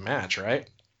damn good match, right?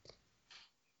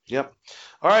 Yep.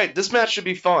 All right, this match should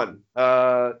be fun.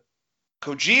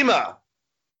 Kojima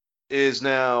is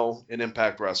now in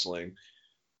Impact Wrestling,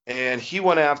 and he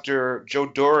went after Joe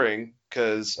Doring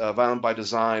because Violent by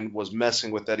Design was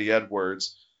messing with Eddie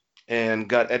Edwards and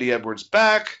got Eddie Edwards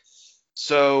back.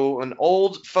 So an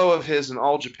old foe of his in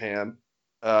All Japan,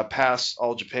 past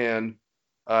All Japan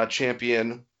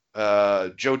champion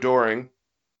Joe Doring,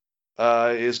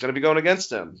 is going to be going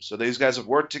against him. So these guys have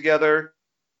worked together.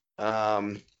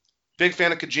 Big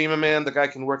fan of Kojima, man. The guy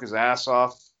can work his ass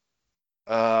off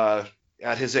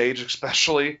at his age,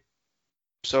 especially.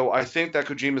 So I think that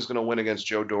Kojima is going to win against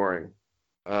Joe Doring.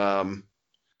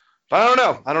 But I don't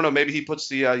know. I don't know. Maybe he puts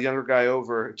the younger guy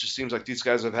over. It just seems like these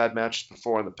guys have had matches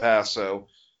before in the past, so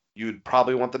you'd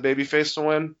probably want the babyface to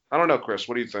win. I don't know, Chris.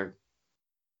 What do you think?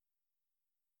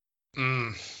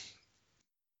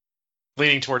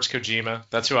 Leaning towards Kojima.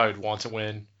 That's who I would want to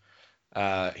win.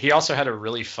 He also had a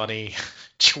really funny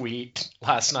tweet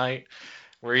last night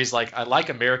where he's like, I like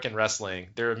American wrestling.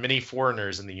 There are many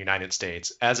foreigners in the United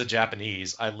States. As a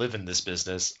Japanese, I live in this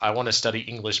business. I want to study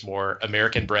English more.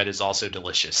 American bread is also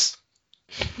delicious.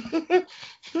 That's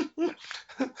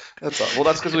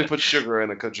because we put sugar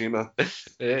in it, Kojima.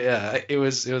 Yeah, it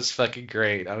was fucking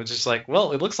great. I was just like,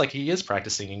 well, it looks like he is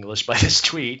practicing English by this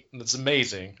tweet. That's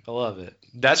amazing. I love it.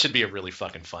 That should be a really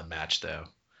fucking fun match, though.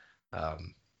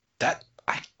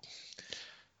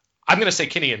 I'm gonna say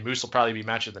Kenny and Moose will probably be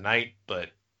match of the night, but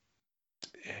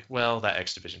well, that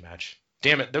X Division match.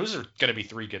 Damn it, those are gonna be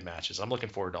 3 good matches. I'm looking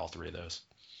forward to all 3 of those.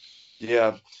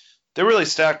 Yeah, they're really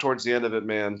stacked towards the end of it,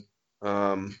 man.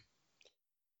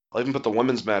 I'll even put the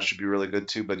women's match should be really good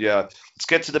too. But yeah, let's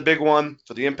get to the big one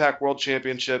for the Impact World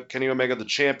Championship. Kenny Omega, the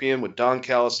champion, with Don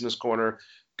Callis in his corner,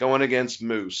 going against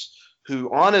Moose,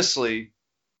 who honestly,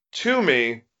 to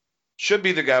me, should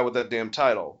be the guy with that damn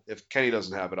title if Kenny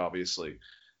doesn't have it, obviously,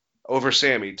 over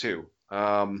Sammy too.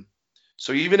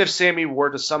 So even if Sammy were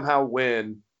to somehow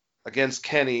win against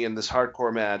Kenny in this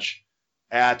hardcore match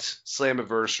at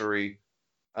Slammiversary,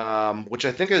 which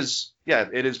I think is, yeah,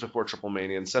 it is before Triple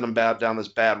Mania, and send him down this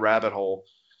bad rabbit hole.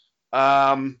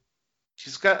 Moose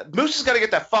has got to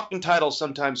get that fucking title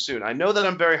sometime soon. I know that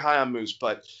I'm very high on Moose,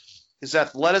 but his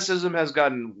athleticism has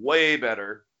gotten way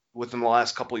better within the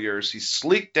last couple of years. He's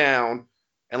sleeked down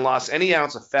and lost any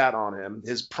ounce of fat on him.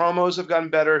 His promos have gotten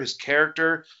better. His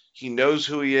character, he knows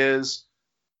who he is.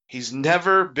 He's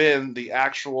never been the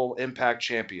actual Impact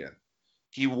champion.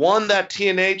 He won that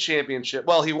TNA championship.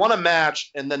 Well, he won a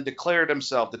match and then declared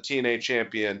himself the TNA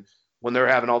champion when they were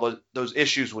having all those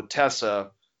issues with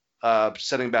Tessa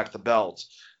setting back the belt.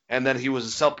 And then he was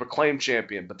a self-proclaimed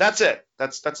champion. But that's it.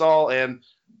 That's all. And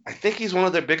I think he's one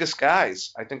of their biggest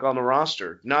guys, I think, on the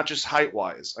roster. Not just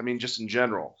height-wise. I mean, just in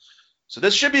general. So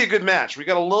this should be a good match. We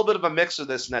got a little bit of a mix of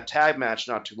this in that tag match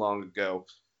not too long ago.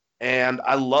 And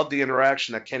I love the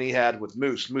interaction that Kenny had with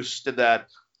Moose. Moose did that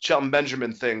Shelton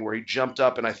Benjamin thing where he jumped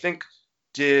up and I think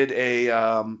did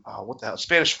a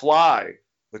Spanish Fly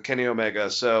with Kenny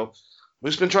Omega. So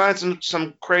Moose been trying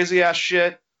some crazy ass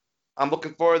shit. I'm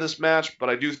looking forward to this match, but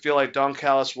I do feel like Don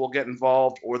Callis will get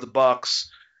involved or the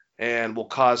Bucks and will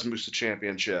cause Moose the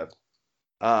championship.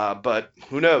 But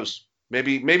who knows?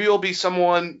 Maybe it'll be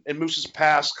someone in Moose's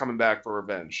past coming back for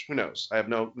revenge. Who knows? I have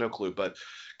no clue. But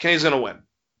Kenny's gonna win.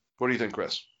 What do you think,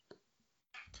 Chris?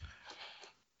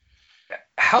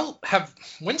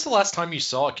 When's the last time you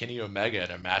saw Kenny Omega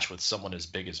in a match with someone as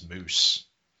big as Moose?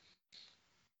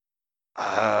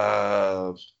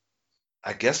 I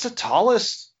guess the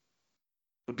tallest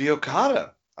would be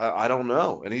Okada. I don't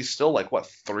know, and he's still like what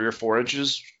 3 or 4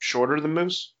 inches shorter than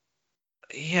Moose.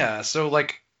 Yeah, so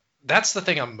like that's the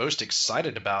thing I'm most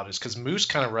excited about is because Moose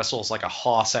kind of wrestles like a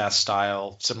Hoss ass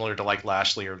style, similar to like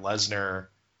Lashley or Lesnar.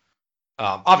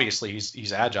 Obviously,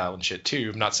 he's agile and shit too.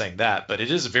 I'm not saying that, but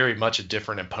it is very much a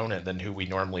different opponent than who we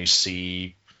normally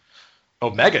see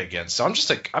Omega against. So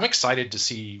I'm excited to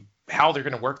see how they're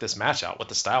going to work this match out, what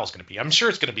the style is going to be. I'm sure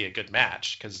it's going to be a good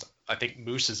match because I think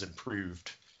Moose has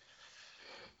improved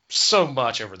so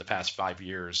much over the past 5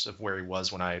 years of where he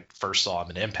was when I first saw him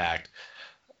in Impact.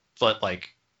 But like,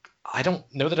 I don't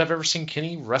know that I've ever seen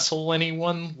Kenny wrestle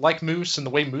anyone like Moose and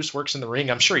the way Moose works in the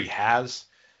ring. I'm sure he has.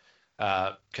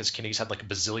 Because Kenny's had like a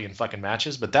bazillion fucking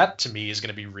matches, but that to me is going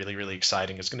to be really, really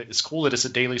exciting. It's cool that it's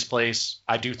at Daly's place.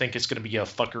 I do think it's going to be a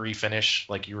fuckery finish,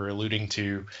 like you were alluding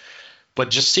to,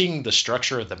 but just seeing the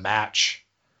structure of the match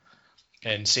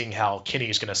and seeing how Kenny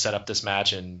is going to set up this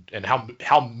match and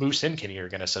how Moose and Kenny are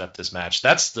going to set up this match.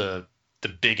 That's the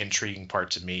big intriguing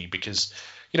part to me because,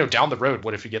 down the road,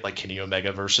 what if you get like Kenny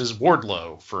Omega versus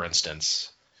Wardlow, for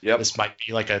instance? Yep. This might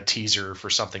be like a teaser for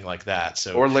something like that.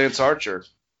 So or Lance Archer.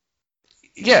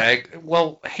 Yeah,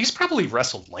 well, he's probably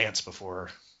wrestled Lance before.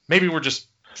 Maybe we're just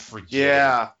forgetting.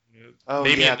 Yeah. Oh,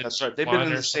 Maybe yeah, in the that's right. They've been in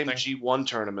G1 the or same something. G1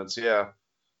 tournaments, yeah.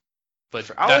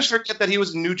 But I always forget that he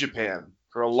was in New Japan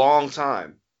for a long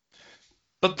time.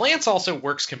 But Lance also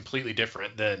works completely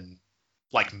different than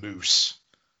like Moose.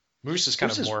 Moose is kind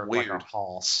Moose of is more of like weird. a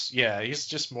hoss. Yeah, he's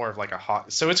just more of like a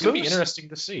hot. So it's gonna be Moose- interesting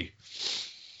to see.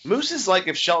 Moose is like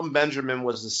if Shelton Benjamin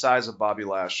was the size of Bobby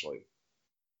Lashley.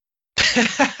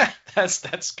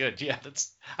 That's good. Yeah,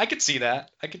 I could see that.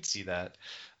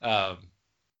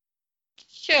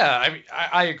 Yeah, I mean,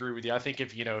 I agree with you. I think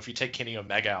if you take Kenny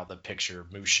Omega out of the picture,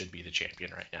 Moose should be the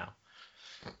champion right now.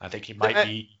 I think he might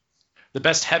be the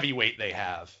best heavyweight they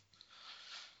have.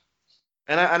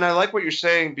 And I like what you're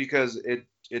saying because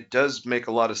it does make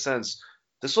a lot of sense.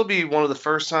 This will be one of the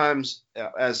first times,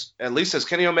 at least as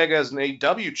Kenny Omega as an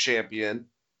AEW champion,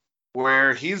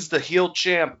 where he's the heel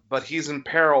champ, but he's in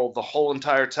peril the whole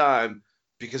entire time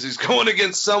because he's going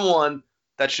against someone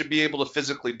that should be able to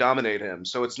physically dominate him.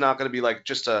 So it's not going to be like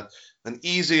just an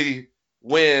easy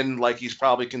win like he's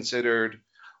probably considered.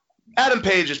 Adam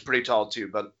Page is pretty tall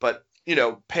too, but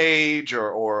Page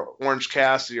or Orange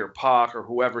Cassidy or Pac or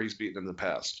whoever he's beaten in the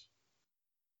past.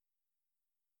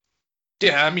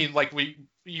 Yeah, I mean, like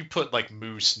you put like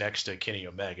Moose next to Kenny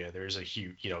Omega, there's a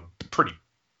huge, pretty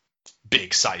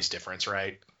big size difference,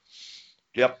 right?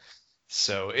 Yep.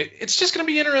 So it's just going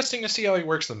to be interesting to see how he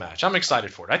works the match. I'm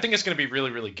excited for it. I think it's going to be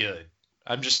really, really good.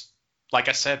 I'm just, like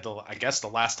I said, I guess the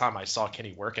last time I saw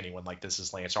Kenny work anyone like this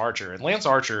is Lance Archer, and Lance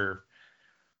Archer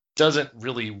doesn't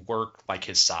really work like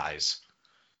his size,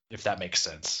 if that makes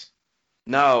sense.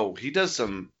 No, he does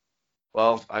some.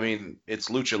 Well, I mean, it's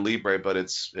Lucha Libre, but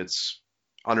it's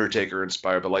Undertaker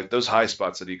inspired. But like those high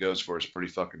spots that he goes for is pretty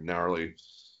fucking gnarly.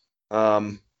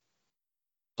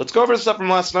 Let's go over the stuff from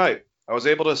last night. I was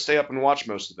able to stay up and watch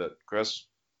most of it. Chris,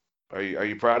 are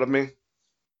you proud of me?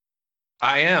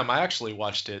 I am. I actually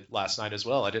watched it last night as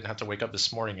well. I didn't have to wake up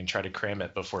this morning and try to cram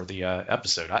it before the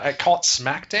episode. I caught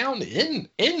SmackDown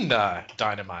in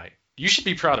Dynamite. You should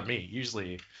be proud of me.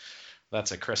 Usually,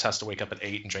 that's Chris has to wake up at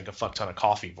 8 and drink a fuck ton of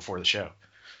coffee before the show.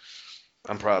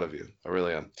 I'm proud of you. I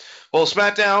really am. Well,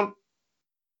 SmackDown,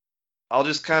 I'll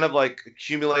just kind of like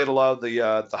accumulate a lot of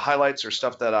the highlights or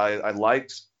stuff that I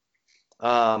liked.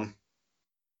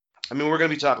 I mean, we're going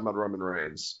to be talking about Roman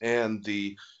Reigns and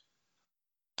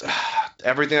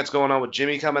everything that's going on with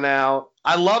Jimmy coming out.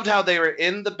 I loved how they were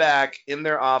in the back in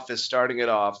their office starting it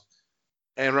off.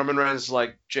 And Roman Reigns is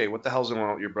like, Jay, what the hell's going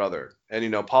on with your brother?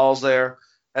 And, Paul's there.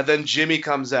 And then Jimmy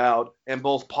comes out, and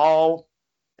both Paul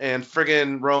and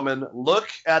friggin' Roman look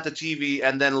at the TV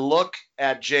and then look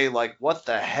at Jay like, what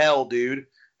the hell, dude?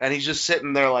 And he's just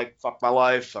sitting there like, fuck my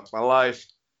life.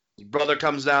 His brother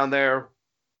comes down there,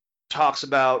 talks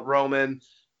about Roman.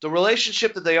 The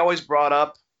relationship that they always brought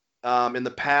up in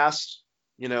the past,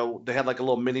 they had like a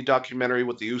little mini documentary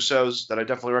with the Usos that I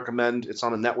definitely recommend. It's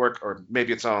on the network, or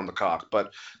maybe it's not on the Cock,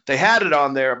 but they had it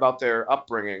on there about their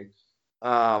upbringing.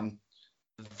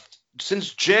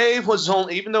 Since Jay was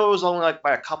only, even though it was only like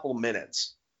by a couple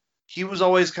minutes, he was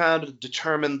always kind of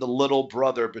determined the little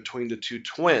brother between the two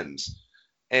twins.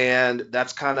 And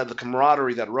that's kind of the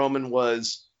camaraderie that Roman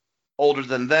was older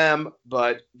than them,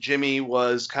 but Jimmy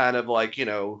was kind of like,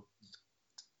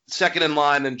 second in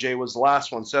line and Jay was the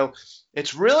last one. So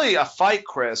it's really a fight,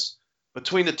 Chris,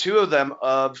 between the two of them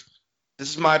of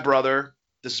this is my brother,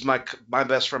 this is my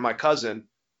best friend, my cousin,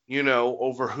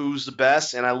 over who's the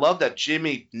best. And I love that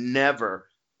Jimmy never,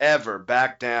 ever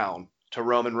backed down to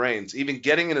Roman Reigns, even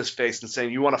getting in his face and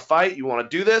saying, you want to fight? You want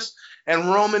to do this?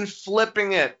 And Roman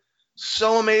flipping it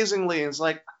so amazingly. And it's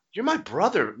like, you're my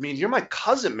brother. I mean, you're my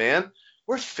cousin, man.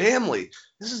 We're family.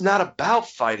 This is not about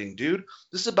fighting, dude.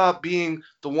 This is about being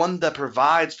the one that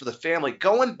provides for the family.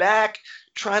 Going back,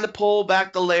 trying to pull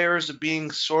back the layers of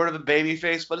being sort of a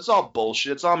babyface, but it's all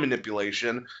bullshit. It's all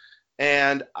manipulation.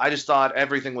 And I just thought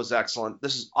everything was excellent.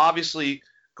 This is obviously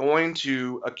going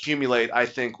to accumulate, I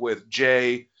think, with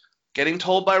Jay getting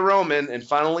told by Roman and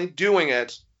finally doing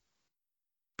it,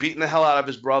 beating the hell out of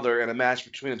his brother in a match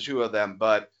between the two of them.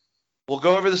 But we'll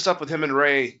go over the stuff with him and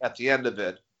Ray at the end of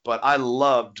it. But I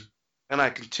loved, and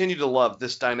I continue to love,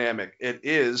 this dynamic. It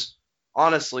is,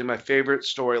 honestly, my favorite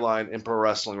storyline in pro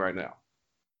wrestling right now.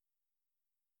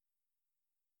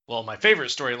 Well, my favorite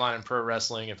storyline in pro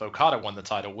wrestling, if Okada won the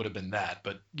title, would have been that.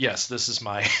 But yes, this is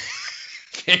my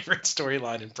favorite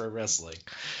storyline in pro wrestling.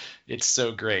 It's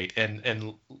so great.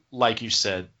 And like you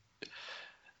said,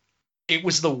 it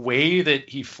was the way that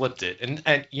he flipped it.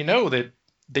 And you know that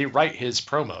they write his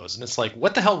promos, and it's like,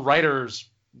 what the hell writers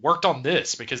worked on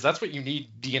this? Because that's what you need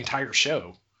the entire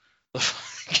show.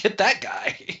 Get that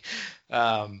guy.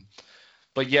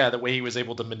 But yeah, the way he was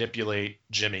able to manipulate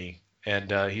Jimmy,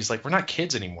 and he's like, we're not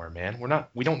kids anymore, man.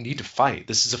 We don't need to fight.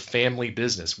 This is a family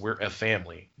business. We're a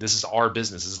family. This is our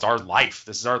business. This is our life.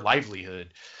 This is our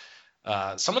livelihood.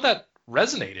 Some of that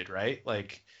resonated, right?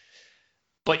 Like,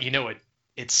 but you know,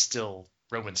 it's still,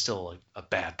 Roman's still a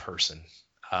bad person.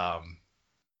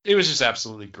 It was just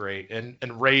absolutely great.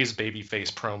 And Ray's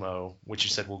babyface promo, which you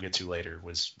said we'll get to later,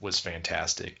 was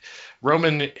fantastic.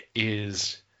 Roman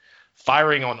is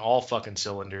firing on all fucking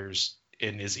cylinders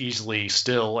and is easily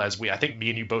still, I think me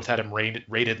and you both had him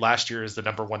rated last year as the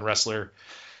number one wrestler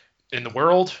in the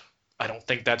world. I don't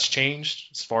think that's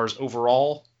changed as far as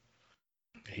overall.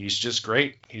 He's just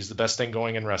great. He's the best thing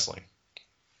going in wrestling.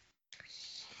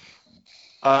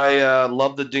 I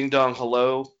love the ding dong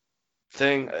hello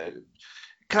thing.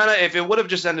 Kind of, if it would have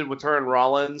just ended with her and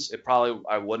Rollins,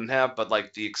 I wouldn't have. But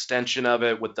like the extension of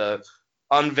it with the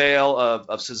unveil of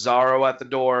Cesaro at the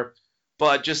door,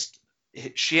 but just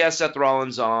she has Seth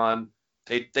Rollins on.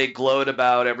 They gloat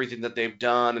about everything that they've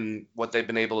done and what they've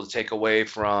been able to take away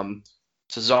from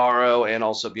Cesaro and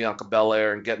also Bianca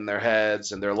Belair and getting their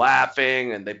heads, and they're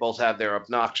laughing, and they both have their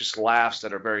obnoxious laughs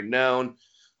that are very known.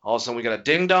 All of a sudden, we got a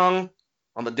ding dong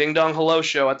on the Ding Dong Hello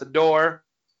show at the door.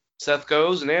 Seth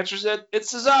goes and answers it.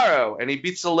 It's Cesaro, and he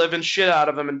beats the living shit out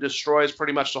of him and destroys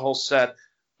pretty much the whole set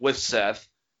with Seth.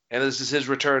 And this is his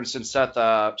return since Seth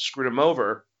screwed him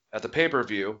over at the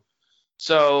pay-per-view.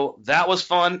 So that was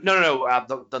fun. No.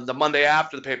 The Monday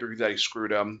after the pay-per-view that he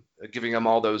screwed him, giving him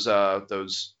all those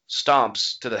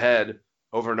stomps to the head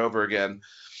over and over again.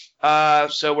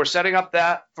 So we're setting up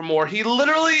that for more. He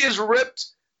literally is ripped.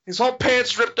 His whole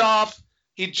pants ripped off.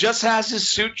 He just has his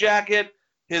suit jacket,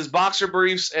 his boxer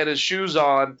briefs, and his shoes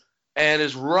on, and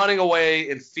is running away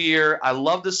in fear. I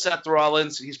love this Seth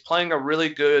Rollins. He's playing a really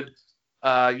good,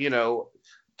 this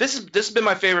has been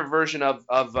my favorite version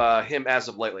of him as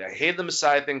of lately. I hate the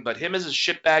Messiah thing, but him as a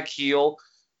shitbag heel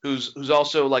who's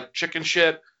also like chicken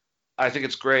shit, I think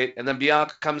it's great. And then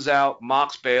Bianca comes out,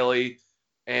 mocks Bayley,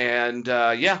 and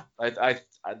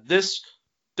this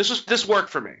worked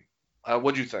for me.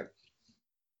 What'd you think?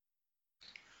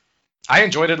 I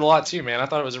enjoyed it a lot too, man. I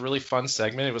thought it was a really fun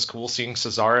segment. It was cool seeing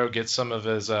Cesaro get some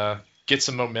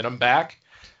momentum back,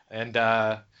 and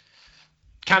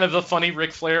kind of a funny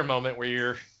Ric Flair moment where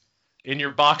you're in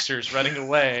your boxers running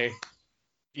away.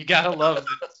 You gotta love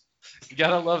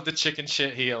the chicken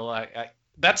shit heel.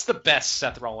 That's the best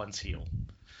Seth Rollins heel,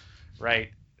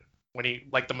 right? When he,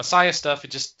 like the Messiah stuff,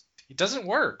 it doesn't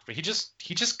work. But he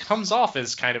just comes off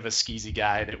as kind of a skeezy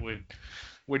guy that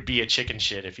would be a chicken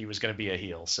shit if he was going to be a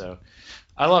heel. So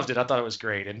I loved it. I thought it was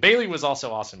great. And Bayley was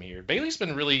also awesome here. Bayley's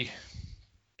been really,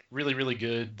 really, really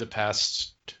good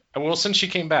since she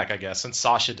came back, I guess, since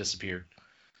Sasha disappeared.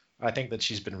 I think that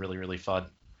she's been really, really fun.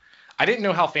 I didn't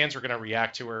know how fans were going to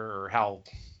react to her or how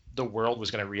the world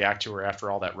was going to react to her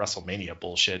after all that WrestleMania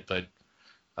bullshit, but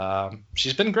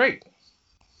she's been great.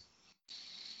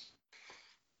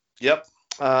 Yep.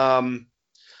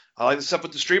 I like the stuff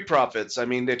with the Street Profits. I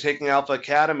mean, they're taking Alpha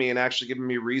Academy and actually giving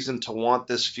me reason to want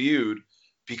this feud,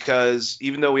 because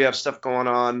even though we have stuff going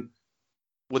on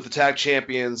with the tag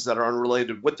champions that are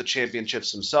unrelated with the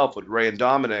championships themselves, with Ray and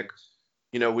Dominic,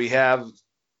 we have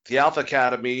the Alpha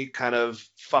Academy kind of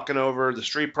fucking over the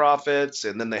Street Profits,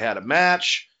 and then they had a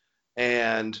match,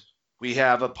 and we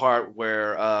have a part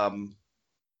where,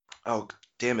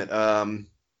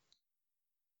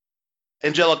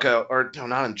 Angelico, or no,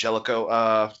 not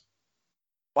Angelico.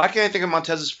 Why can't I think of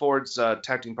Montez Ford's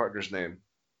tag team partner's name?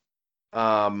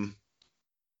 Angelo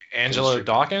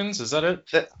Dawkins, is that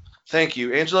it? Thank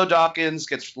you. Angelo Dawkins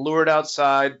gets lured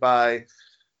outside by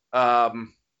Chad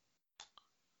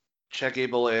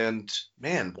Gable and,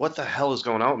 man, what the hell is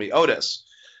going on with me? Otis.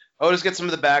 Otis gets him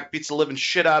in the back, beats the living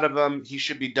shit out of him. He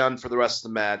should be done for the rest of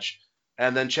the match.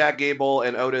 And then Chad Gable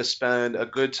and Otis spend a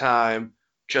good time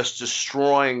just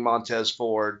destroying Montez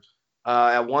Ford.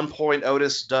 At one point,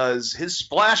 Otis does his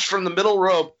splash from the middle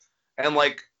rope. And,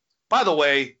 by the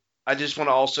way, I just want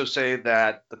to also say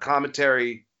that the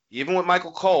commentary, even with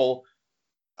Michael Cole,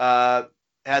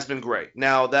 has been great.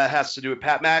 Now, that has to do with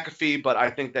Pat McAfee, but I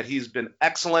think that he's been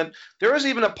excellent. There was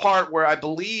even a part where I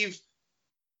believe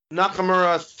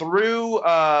Nakamura threw,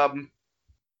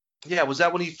 was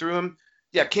that when he threw him?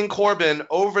 Yeah, King Corbin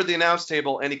over the announce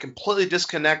table, and he completely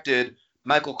disconnected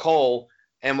Michael Cole.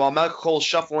 And while Michael Cole's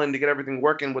shuffling to get everything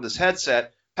working with his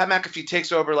headset, Pat McAfee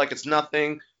takes over like it's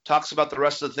nothing, talks about the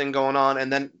rest of the thing going on,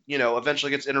 and then,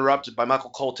 eventually gets interrupted by Michael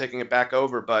Cole taking it back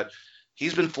over. But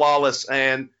he's been flawless,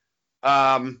 and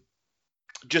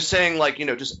just saying, like,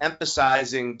 just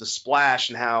emphasizing the splash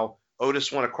and how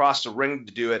Otis went across the ring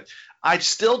to do it. I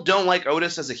still don't like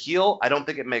Otis as a heel. I don't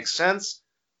think it makes sense,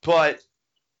 but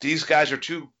these guys are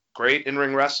two great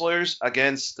in-ring wrestlers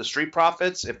against the Street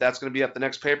Profits. If that's going to be at the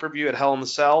next pay-per-view at Hell in the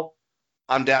Cell,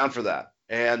 I'm down for that.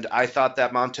 And I thought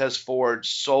that Montez Ford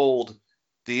sold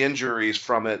the injuries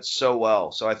from it so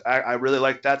well. So I really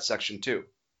like that section too.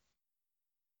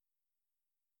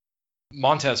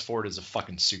 Montez Ford is a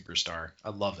fucking superstar.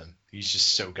 I love him. He's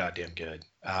just so goddamn good.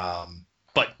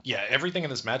 But yeah, everything in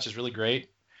this match is really great.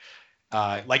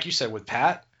 Like you said with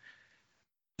Pat,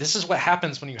 this is what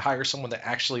happens when you hire someone that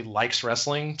actually likes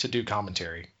wrestling to do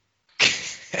commentary.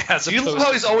 You love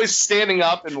how he's always standing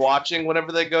up and watching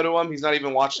whenever they go to him. He's not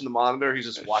even watching the monitor. He's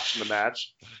just watching the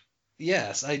match.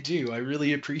 Yes, I do. I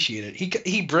really appreciate it.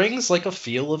 He brings like a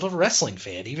feel of a wrestling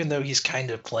fan, even though he's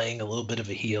kind of playing a little bit of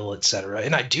a heel, etc.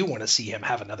 And I do want to see him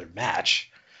have another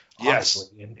match,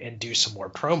 honestly, and do some more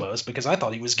promos, because I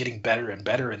thought he was getting better and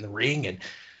better in the ring,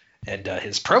 and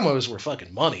his promos were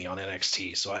fucking money on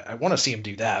NXT. So I want to see him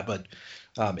do that. But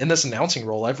in this announcing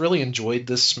role, I've really enjoyed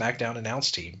this SmackDown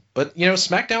announce team. But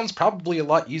SmackDown's probably a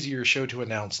lot easier show to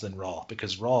announce than Raw,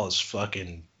 because Raw is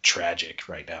fucking tragic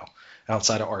right now,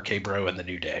 outside of RK Bro and the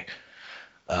New Day.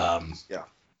 Yeah.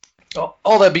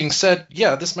 All that being said,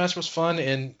 yeah, this match was fun,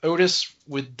 and Otis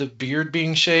with the beard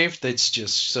being shaved, that's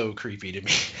just so creepy to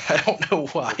me. I don't know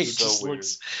why. It's so weird.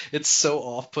 It's so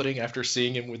off-putting after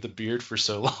seeing him with the beard for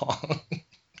so long.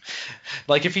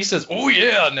 Like, if he says, "Oh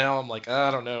yeah," now I'm like, I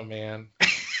don't know, man.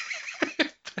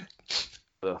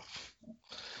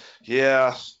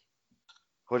 Yeah.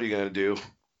 What are you gonna do?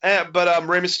 But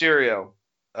Rey Mysterio,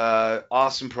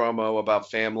 awesome promo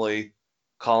about family,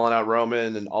 calling out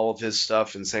Roman and all of his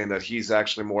stuff, and saying that he's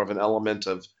actually more of an element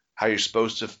of how you're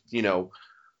supposed to,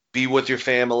 be with your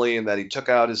family, and that he took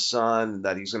out his son, and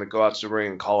that he's going to go out to the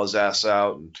ring and call his ass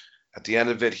out. And at the end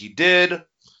of it, he did.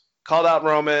 Called out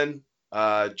Roman,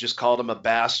 just called him a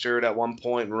bastard at one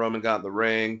point, and Roman got in the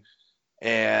ring.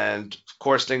 And, of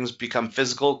course, things become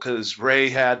physical because Rey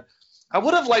had – I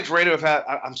would have liked Rey to have had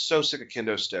 – I'm so sick of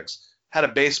kendo sticks. Had a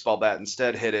baseball bat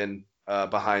instead hidden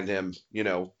behind him,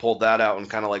 pulled that out and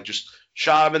kind of like just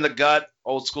shot him in the gut,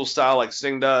 old school style like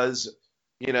Sting does,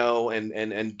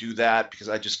 and do that, because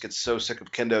I just get so sick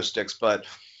of kendo sticks. But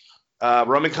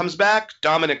Roman comes back,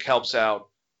 Dominic helps out,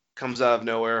 comes out of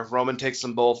nowhere. Roman takes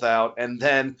them both out, and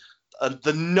then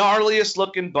the gnarliest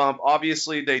looking bump.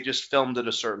 Obviously, they just filmed it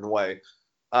a certain way.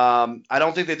 I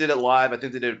don't think they did it live. I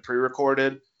think they did it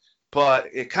pre-recorded. But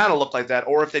it kind of looked like that.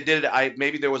 Or if they did it,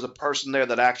 maybe there was a person there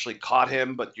that actually caught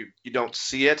him, but you don't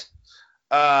see it.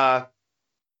 Power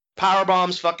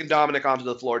bombs fucking Dominic onto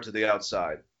the floor to the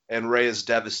outside. And Rey is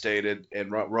devastated,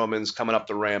 and Roman's coming up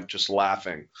the ramp just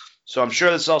laughing. So I'm sure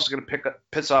this is also going to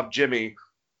piss off Jimmy,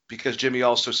 because Jimmy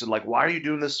also said, like, why are you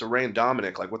doing this to Rey and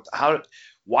Dominic? Like,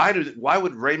 why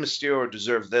would Rey Mysterio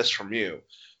deserve this from you?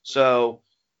 So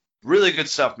really good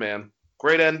stuff, man.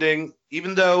 Great ending.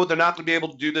 Even though they're not going to be able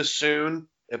to do this soon,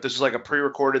 if this is like a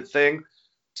pre-recorded thing,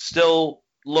 still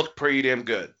looked pretty damn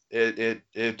good.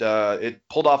 It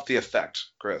pulled off the effect,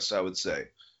 Chris, I would say.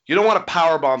 You don't want to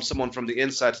powerbomb someone from the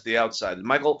inside to the outside. Did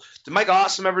Mike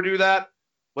Awesome ever do that?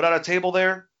 Without a table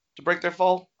there to break their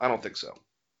fall? I don't think so.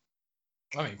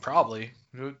 I mean, probably.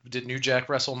 Did New Jack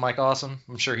wrestle Mike Awesome?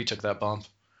 I'm sure he took that bump.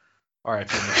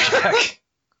 R.I.P. New Jack.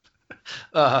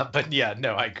 But yeah,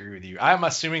 no, I agree with you. I'm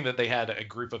assuming that they had a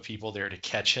group of people there to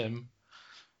catch him,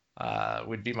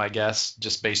 would be my guess,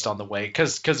 just based on the way.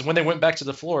 Because when they went back to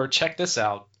the floor, check this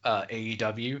out,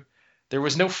 AEW, there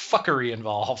was no fuckery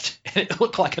involved. It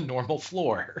looked like a normal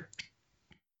floor.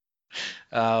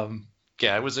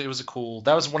 Yeah, it was a cool.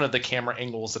 That was one of the camera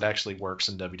angles that actually works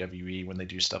in WWE when they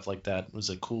do stuff like that. It was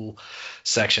a cool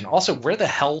section. Also, where the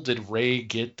hell did Rey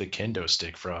get the kendo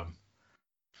stick from?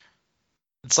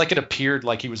 It's like it appeared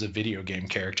like he was a video game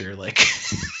character. Like,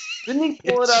 didn't he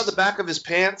pull it out of the back of his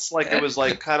pants? Like it was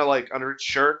like kind of like under his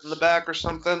shirt in the back or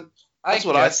something. That's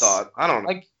what I thought. I don't know.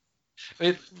 Like,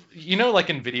 like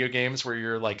in video games where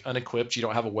you're like unequipped, you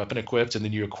don't have a weapon equipped, and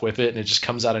then you equip it and it just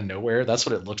comes out of nowhere. That's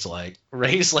what it looks like.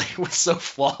 Rey's like was so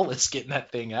flawless getting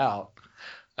that thing out.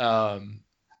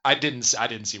 I didn't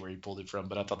see where he pulled it from,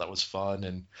 but I thought that was fun.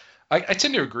 And I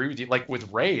tend to agree with you. Like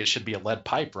with Rey, it should be a lead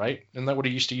pipe, right? Isn't that what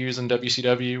he used to use in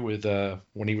WCW with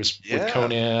when he was with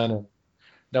Conan? And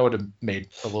that would have made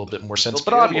a little bit more sense.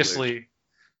 But obviously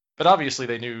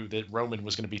they knew that Roman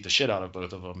was going to beat the shit out of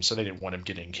both of them, so they didn't want him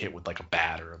getting hit with like a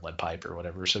bat or a lead pipe or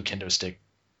whatever. So kendo stick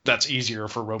that's easier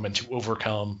for Roman to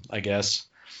overcome, I guess.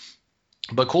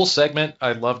 But cool segment.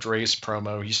 I loved Ray's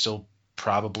promo. He's still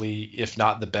probably, if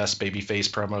not the best babyface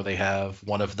promo they have,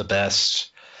 one of the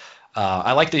best.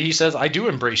 I like that he says, "I do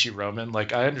embrace you, Roman.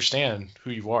 Like, I understand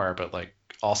who you are, but like,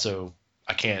 also,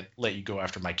 I can't let you go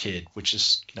after my kid," which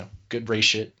is, good Ray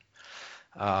shit.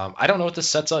 I don't know what this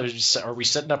sets up. Are we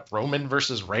setting up Roman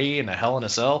versus Ray in a Hell in a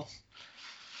Cell?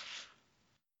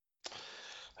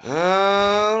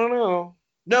 I don't know.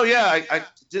 No, yeah, I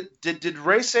did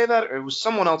Ray say that? Or it was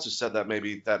someone else who said that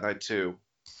maybe that night too.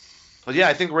 But yeah,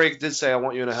 I think Ray did say, "I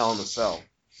want you in a Hell in a Cell."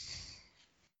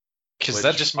 Because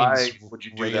that just means would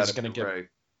you do Ray that is going to get. Ray?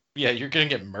 Yeah, you're going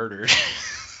to get murdered.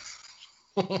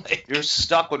 You're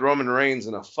stuck with Roman Reigns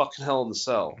in a fucking Hell in a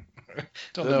Cell.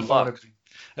 Don't know if I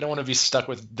don't want to be stuck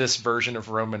with this version of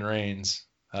Roman Reigns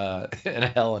in a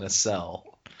Hell in a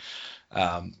Cell.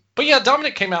 But yeah,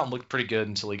 Dominic came out and looked pretty good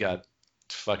until he got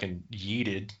fucking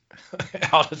yeeted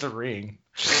out of the ring.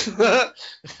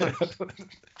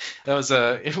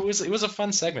 It was a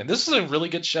fun segment. This was a really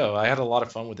good show. I had a lot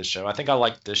of fun with this show. I think I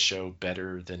liked this show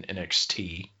better than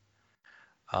NXT.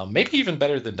 Maybe even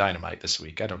better than Dynamite this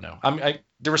week. I don't know.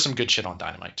 There was some good shit on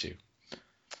Dynamite too.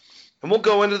 And we'll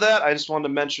go into that. I just wanted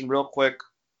to mention real quick,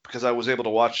 because I was able to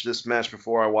watch this match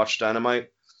before I watched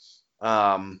Dynamite,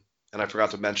 and I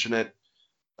forgot to mention it.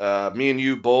 Me and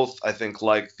you both, I think,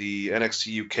 like the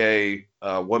NXT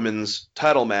UK women's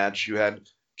title match. You had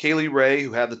Kaylee Ray,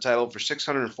 who had the title for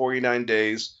 649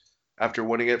 days after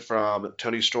winning it from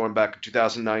Toni Storm back in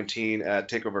 2019 at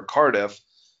TakeOver Cardiff,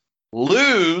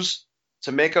 lose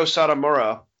to Meiko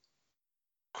Satomura.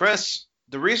 Chris,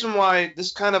 the reason why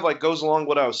this kind of like goes along with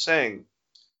what I was saying,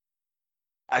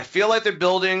 I feel like they're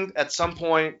building at some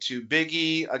point to Big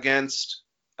E against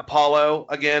Apollo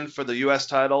again for the U.S.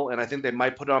 title, and I think they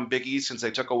might put it on Big E since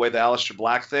they took away the Aleister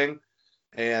Black thing,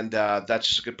 and that's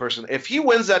just a good person. If he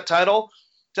wins that title,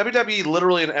 WWE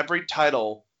literally in every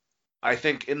title, I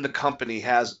think, in the company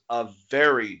has a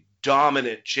very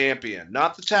dominant champion.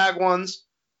 Not the tag ones,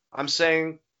 I'm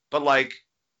saying, but like,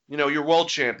 your world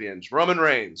champions, Roman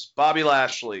Reigns, Bobby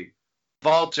Lashley,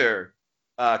 Walter,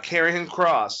 Karrion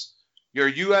Kross. Your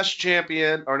U.S.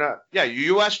 champion, or not, yeah,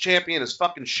 your U.S. champion is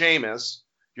fucking Sheamus.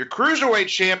 Your cruiserweight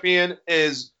champion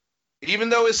is, even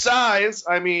though his size,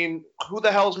 I mean, who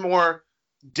the hell's more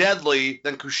deadly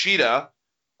than Kushida?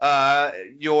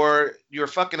 Your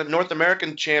fucking North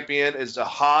American champion is a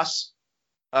Haas,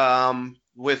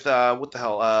 with what the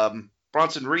hell,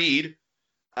 Bronson Reed.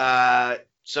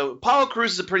 So Apollo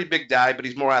Crews is a pretty big guy, but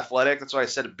he's more athletic. That's why I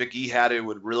said if Big E had it, it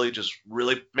would really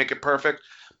make it perfect.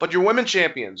 But your women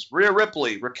champions, Rhea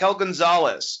Ripley, Raquel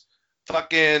Gonzalez,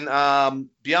 fucking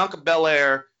Bianca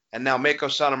Belair, and now Meiko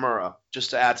Satomura, just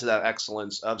to add to that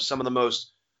excellence of some of the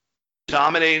most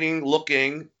dominating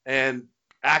looking and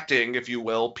acting, if you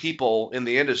will, people in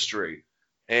the industry.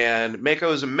 And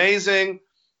Meiko is amazing.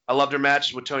 I loved her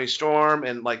matches with Toni Storm,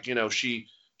 and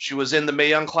she was in the Mae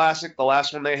Young Classic, the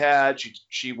last one they had.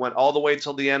 She went all the way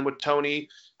till the end with Toni,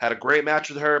 had a great match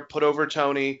with her, put over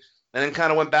Toni, and then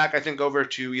kind of went back, I think, over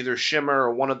to either Shimmer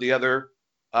or one of the other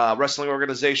wrestling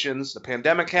organizations. The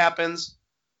pandemic happens.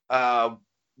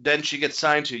 Then she gets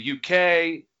signed to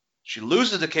UK. She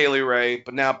loses to Kaylee Ray,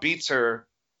 but now beats her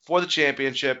for the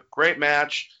championship. Great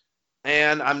match.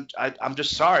 And I'm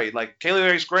just sorry. Like, Kaylee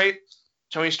Ray's great.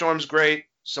 Toni Storm's great.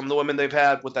 Some of the women they've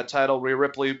had with that title, Rhea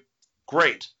Ripley,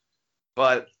 great.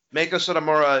 But Meiko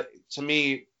Satomura, to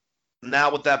me,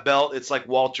 now with that belt, it's like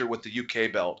Walter with the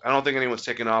UK belt. I don't think anyone's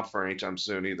taking off for anytime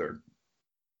soon either.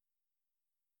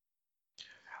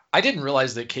 I didn't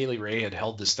realize that Kaylee Ray had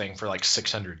held this thing for like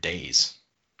 600 days.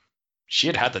 She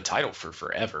had the title for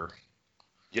forever.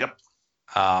 Yep.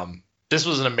 This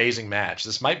was an amazing match.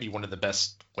 This might be one of the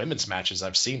best women's matches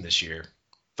I've seen this year,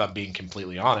 if I'm being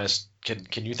completely honest.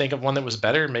 Can you think of one that was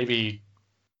better? Maybe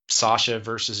Sasha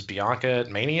versus Bianca at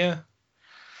Mania?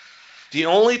 The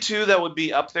only two that would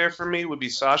be up there for me would be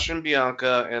Sasha and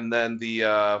Bianca, and then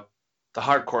the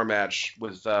hardcore match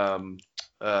with Thunder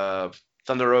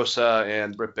Rosa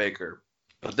and Britt Baker.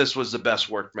 But this was the best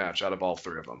worked match out of all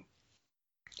three of them.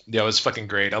 Yeah, it was fucking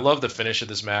great. I love the finish of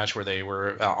this match where they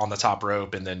were on the top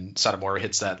rope, and then Satomura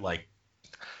hits that, like,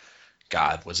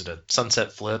 God, was it a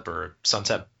sunset flip or a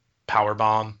sunset power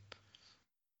bomb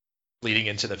leading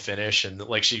into the finish? And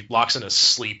like she locks in a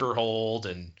sleeper hold,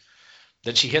 and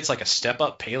then she hits like a step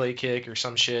up Pele kick or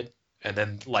some shit. And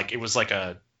then like it was like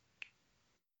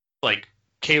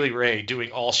Kaylee Ray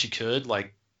doing all she could,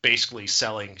 like basically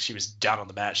selling. She was down on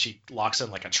the mat. She locks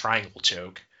in like a triangle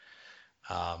choke.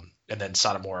 And then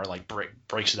Satomura like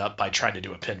breaks it up by trying to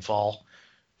do a pinfall,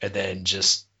 and then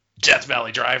just Death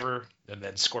Valley Driver and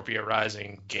then Scorpio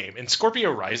Rising game. And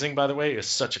Scorpio Rising, by the way, is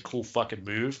such a cool fucking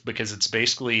move because it's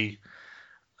basically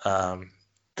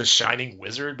the Shining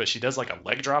Wizard, but she does like a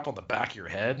leg drop on the back of your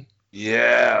head.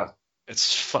 Yeah.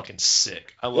 It's fucking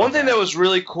sick. I love One thing that was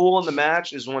really cool in the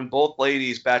match is when both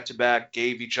ladies back to back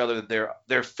gave each other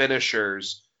their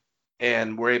finishers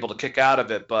and were able to kick out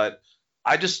of it. But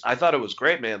I thought it was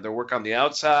great, man. Their work on the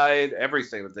outside,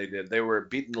 everything that they did, they were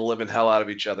beating the living hell out of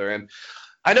each other. And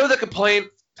I know the complaint.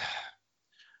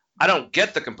 I don't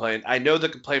get the complaint. I know the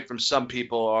complaint from some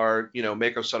people are,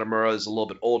 Meiko Satomura is a little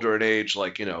bit older in age.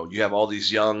 Like, you have all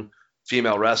these young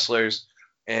female wrestlers,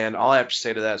 and all I have to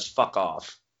say to that is fuck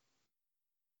off.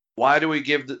 Why don't we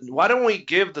give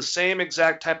the same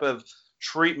exact type of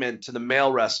treatment to the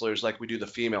male wrestlers like we do the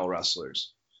female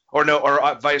wrestlers, or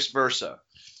vice versa?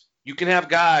 You can have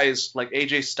guys like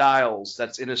AJ Styles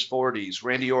that's in his 40s,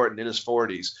 Randy Orton in his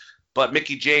 40s, but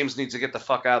Mickie James needs to get the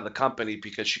fuck out of the company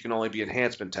because she can only be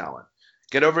enhancement talent.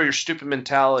 Get over your stupid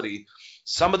mentality.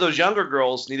 Some of those younger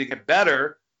girls need to get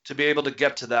better to be able to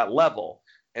get to that level,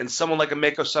 and someone like a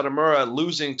Meiko Satomura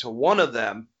losing to one of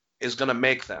them is going to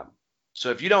make them. So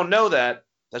if you don't know that,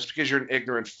 that's because you're an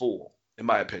ignorant fool, in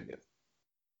my opinion.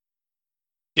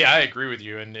 Yeah, I agree with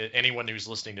you. And anyone who's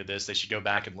listening to this, they should go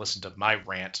back and listen to my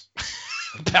rant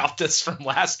about this from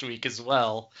last week as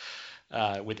well,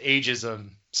 with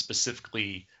ageism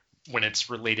specifically when it's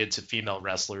related to female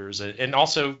wrestlers. And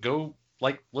also go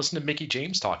listen to Mickie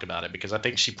James talk about it, because I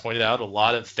think she pointed out a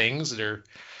lot of things that are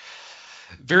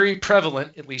very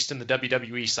prevalent, at least in the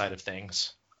WWE side of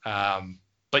things.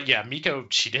 But yeah,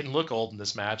 Meiko, she didn't look old in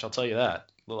this match. I'll tell you that.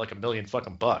 Looked like $1 million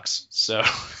fucking bucks. So,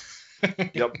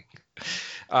 yep.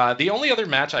 The only other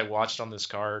match I watched on this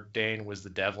card, Dane, was the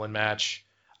Devlin match.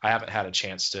 I haven't had a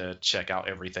chance to check out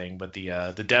everything, but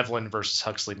the Devlin versus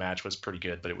Huxley match was pretty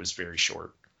good, but it was very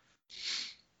short.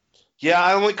 Yeah,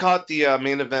 I only caught the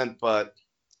main event, but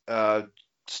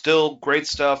still great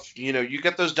stuff. You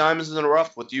get those diamonds in the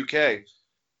rough with UK,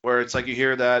 where it's like you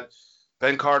hear that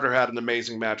Ben Carter had an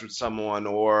amazing match with someone,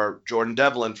 or Jordan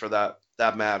Devlin for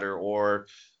that matter, or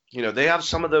they have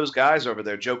some of those guys over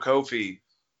there, Joe Kofi,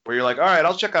 where you're like, all right,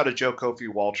 I'll check out a Joe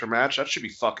Kofi Walter match. That should be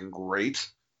fucking great.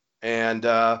 And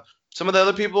some of the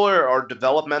other people are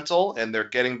developmental and they're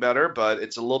getting better, but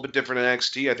it's a little bit different in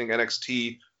NXT. I think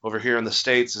NXT over here in the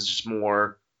States is just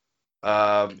more.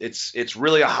 It's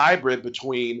really a hybrid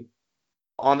between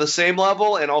on the same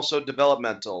level and also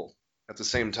developmental at the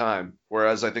same time,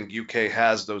 whereas I think UK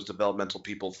has those developmental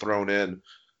people thrown in,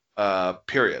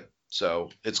 period.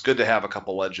 So it's good to have a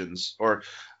couple legends, or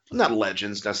not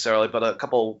legends necessarily, but a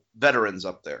couple veterans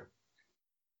up there.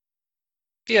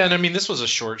 Yeah, and I mean, this was a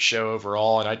short show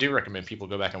overall, and I do recommend people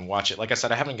go back and watch it. Like I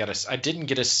said, I didn't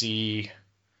get to see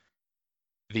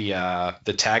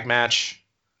the tag match,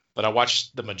 but I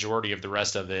watched the majority of the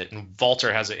rest of it. And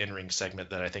Walter has an in-ring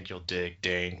segment that I think you'll dig,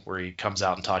 Dane, where he comes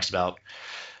out and talks about,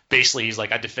 basically, he's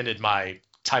like, I defended my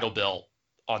title belt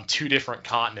on 2 different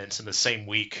continents in the same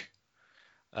week,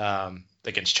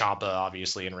 against Ciampa,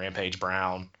 obviously, and Rampage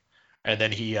Brown. And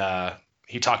then he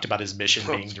talked about his mission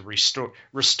being to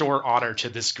restore honor to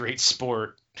this great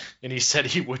sport. And he said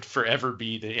he would forever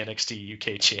be the NXT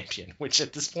UK champion, which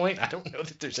at this point, I don't know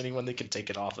that there's anyone that can take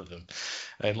it off of him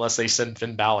unless they send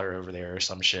Finn Balor over there or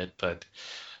some shit. But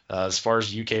as far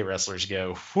as UK wrestlers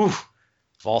go,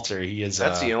 Walter, he is...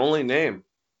 That's the only name.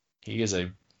 He is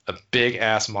a big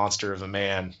ass monster of a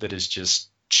man that is just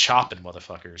chopping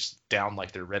motherfuckers down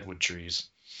like they're redwood trees.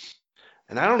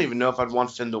 And I don't even know if I'd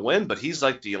want Finn to win, but he's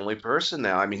like the only person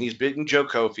now. I mean, he's beaten Joe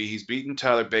Kofi. He's beaten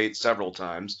Tyler Bates several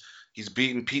times. He's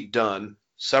beaten Pete Dunne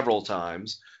several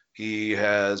times. He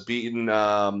has beaten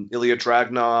Ilya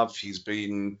Dragunov. He's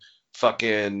beaten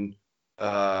fucking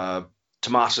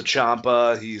Tommaso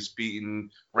Ciampa. He's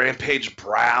beaten Rampage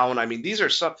Brown. I mean, these are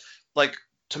some, like,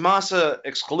 Tommaso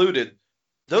excluded.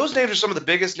 Those names are some of the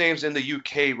biggest names in the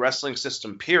UK wrestling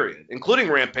system, period, including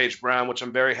Rampage Brown, which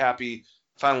I'm very happy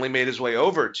finally made his way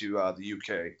over to the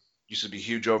UK. Used to be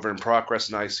huge over in Progress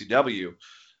and ICW.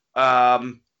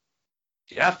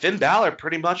 Yeah, Finn Balor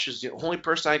pretty much is the only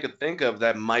person I could think of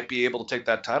that might be able to take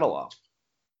that title off.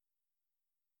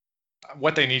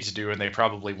 What they need to do, and they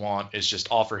probably want, is just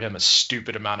offer him a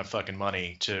stupid amount of fucking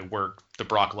money to work the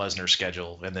Brock Lesnar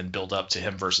schedule and then build up to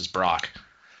him versus Brock.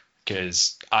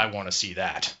 Because I want to see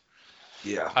that.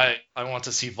 Yeah. I want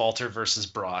to see Walter versus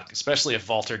Brock, especially if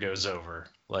Walter goes over.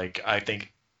 Like, I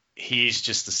think he's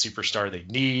just the superstar they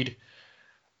need.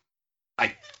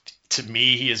 To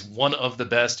me, he is one of the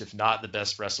best, if not the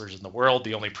best wrestlers in the world.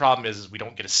 The only problem is we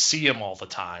don't get to see him all the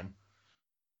time,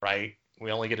 right?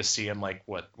 We only get to see him, like,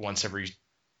 once every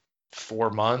 4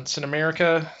 months in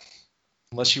America?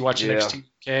 unless you watch Yeah. NXT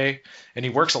UK, and he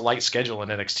works a light schedule in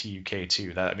NXT UK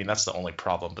too. That's the only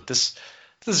problem. But this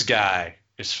guy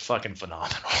is fucking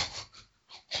phenomenal.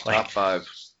 Top 5.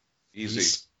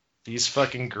 Easy. He's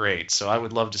fucking great. So I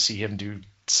would love to see him do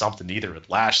something either with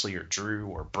Lashley or Drew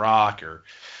or Brock, or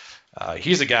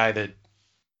he's a guy that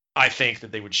I think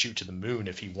that they would shoot to the moon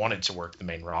if he wanted to work the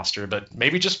main roster, but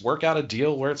maybe just work out a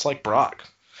deal where it's like Brock.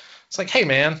 It's like, hey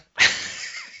man,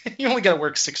 you only got to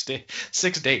work 6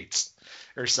 dates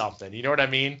or something. You know what I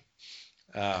mean?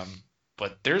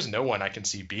 But there's no one I can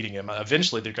see beating him.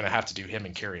 Eventually they're going to have to do him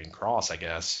and Karrion Kross, I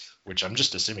guess, which I'm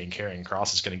just assuming Karrion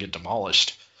Kross is going to get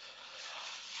demolished.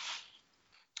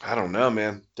 I don't know,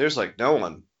 man. There's like no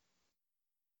one.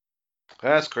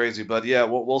 That's crazy, but yeah,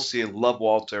 we'll see. Love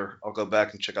Walter. I'll go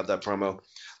back and check out that promo.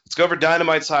 Let's go over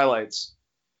Dynamite's highlights.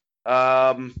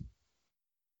 Trying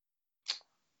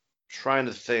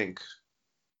to think.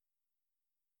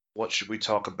 What should we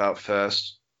talk about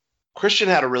first? Christian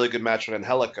had a really good match with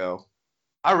Angelico.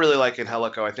 I really like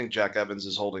Angelico. I think Jack Evans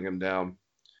is holding him down.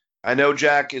 I know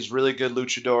Jack is really good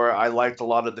luchador. I liked a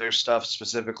lot of their stuff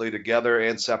specifically together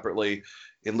and separately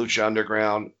in Lucha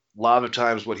Underground. A lot of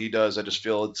times what he does, I just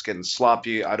feel it's getting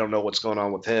sloppy. I don't know what's going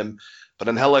on with him. But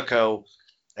Angelico,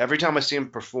 every time I see him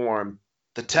perform,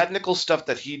 the technical stuff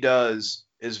that he does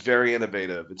is very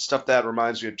innovative. It's stuff that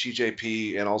reminds me of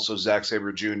TJP and also Zack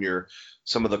Sabre Jr.,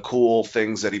 some of the cool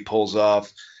things that he pulls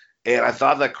off. And I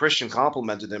thought that Christian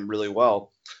complimented him really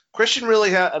well. Christian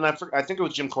really had, and I think it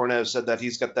was Jim Cornette who said that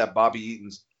he's got that Bobby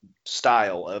Eaton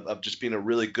style of just being a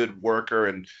really good worker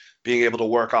and being able to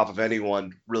work off of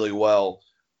anyone really well.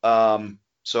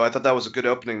 So I thought that was a good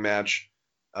opening match.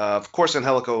 Of course,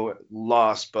 Angelico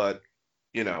lost, but,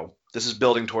 you know, this is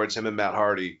building towards him and Matt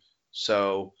Hardy.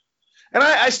 So, and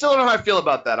I still don't know how I feel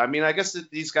about that. I mean, I guess that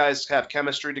these guys have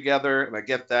chemistry together, and I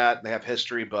get that, and they have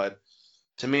history, but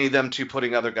to me, them two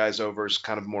putting other guys over is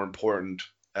kind of more important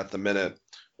at the minute,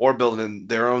 or building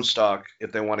their own stock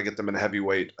if they want to get them in a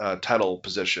heavyweight title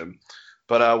position.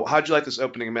 But how'd you like this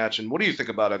opening match, and what do you think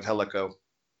about Angelico?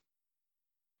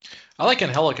 I like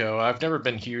Angelico. I've never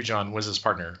been huge on, was his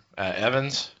partner,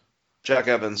 Evans? Jack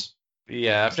Evans.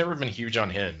 Yeah, I've never been huge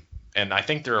on him, and I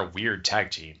think they're a weird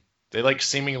tag team. They like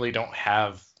seemingly don't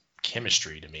have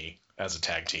chemistry to me as a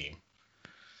tag team.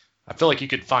 I feel like you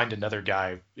could find another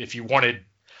guy if you wanted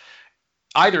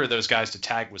either of those guys to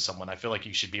tag with someone. I feel like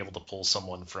you should be able to pull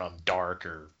someone from Dark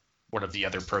or one of the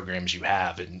other programs you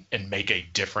have and make a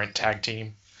different tag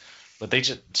team. But they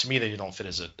just, to me, they don't fit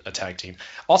as a tag team.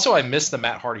 Also, I missed the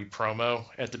Matt Hardy promo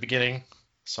at the beginning,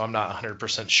 so I'm not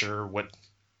 100% sure what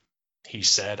he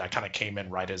said. I kind of came in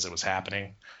right as it was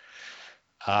happening.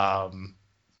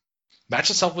 Match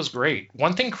itself was great.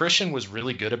 One thing Christian was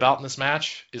really good about in this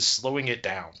match is slowing it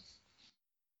down.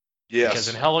 Yes.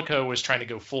 Because Angelico was trying to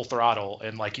go full throttle,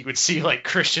 and like you would see like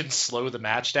Christian slow the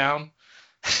match down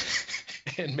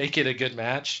and make it a good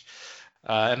match.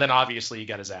 And then obviously he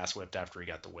got his ass whipped after he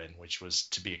got the win, which was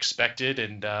to be expected.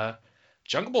 And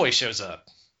Jungle Boy shows up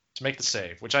to make the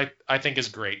save, which I think is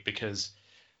great because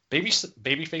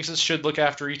baby faces should look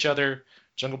after each other.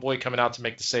 Jungle Boy coming out to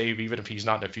make the save, even if he's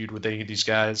not in a feud with any of these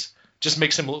guys, just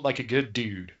makes him look like a good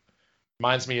dude.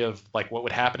 Reminds me of like what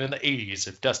would happen in the 80s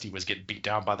if Dusty was getting beat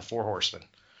down by the Four Horsemen.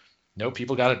 No,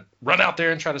 people got to run out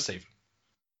there and try to save him.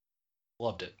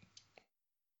 Loved it.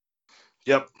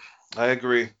 Yep, I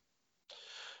agree.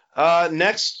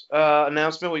 Next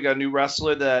announcement, we got a new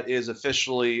wrestler that is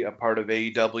officially a part of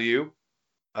AEW.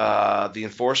 The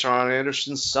Enforcer, Arn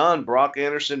Anderson's son, Brock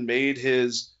Anderson, made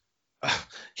his...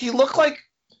 he looked like...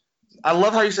 I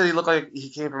love how you said he looked like he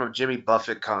came from a Jimmy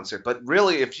Buffett concert, but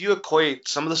really, if you equate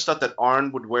some of the stuff that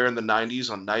Arn would wear in the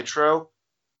 90s on Nitro,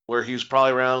 where he was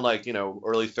probably around, like, you know,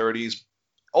 early 30s,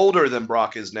 older than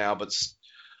Brock is now, but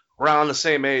around the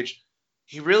same age,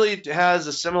 he really has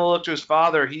a similar look to his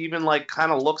father. He even, like,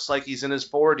 kind of looks like he's in his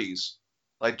 40s.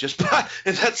 Like, just,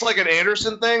 if that's like an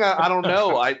Anderson thing, I don't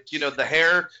know. You know, the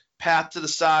hair pat to the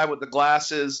side with the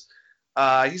glasses.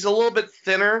 He's a little bit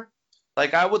thinner.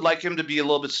 Like, I would like him to be a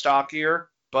little bit stockier,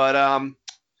 but I'm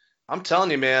telling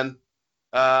you, man,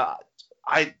 the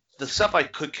stuff I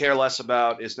could care less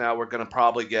about is now we're going to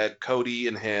probably get Cody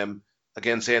and him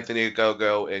against Anthony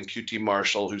Ogogo and QT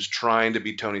Marshall, who's trying to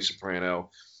be Tony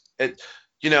Soprano.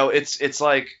 It's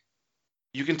like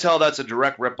you can tell that's a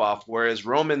direct ripoff, whereas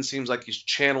Roman seems like he's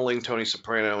channeling Tony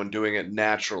Soprano and doing it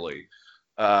naturally.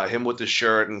 Him with the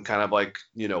shirt and kind of like,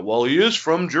 you know, well, he is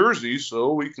from Jersey,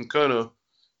 so we can kind of,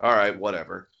 all right,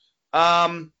 whatever.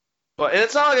 But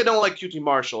it's not like I don't like QT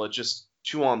Marshall. It's just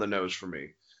too on the nose for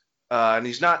me. And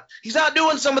he's not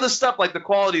doing some of the stuff like the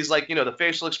qualities, like, you know, the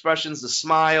facial expressions, the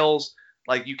smiles,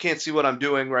 like you can't see what I'm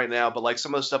doing right now, but like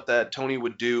some of the stuff that Tony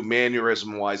would do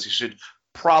mannerism wise, he should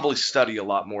probably study a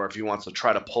lot more if he wants to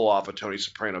try to pull off a Tony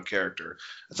Soprano character.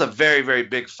 That's a very, very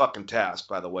big fucking task,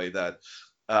 by the way, that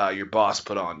your boss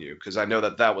put on you, because I know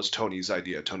that that was Tony's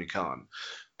idea, Tony Khan.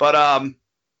 But I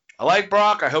like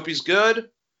Brock. I hope he's good.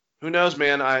 Who knows,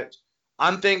 man?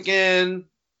 I'm thinking,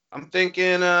 if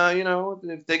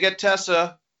they get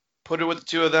Tessa, put her with the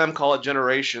two of them, call it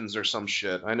Generations or some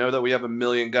shit. I know that we have a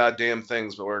million goddamn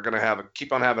things, but we're gonna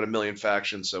keep on having a million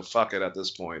factions, so fuck it at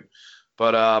this point.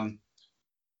 But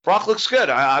Brock looks good.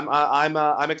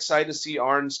 I'm excited to see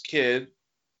Arn's kid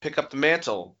pick up the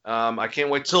mantle. I can't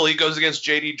wait till he goes against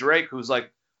JD Drake, who's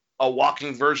like a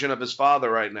walking version of his father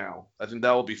right now. I think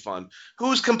that will be fun.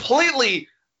 Who's completely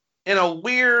in a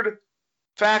weird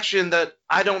faction that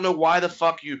I don't know why the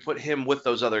fuck you put him with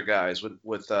those other guys,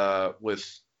 with Dolph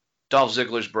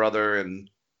Ziggler's brother and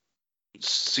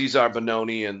Cesar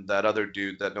Bononi and that other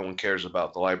dude that no one cares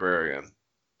about, the librarian.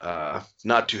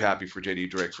 Not too happy for JD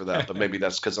Drake for that, but maybe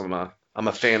that's because I'm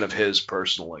a fan of his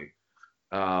personally.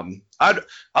 I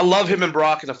love him and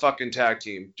Brock in a fucking tag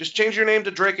team. Just change your name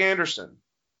to Drake Anderson.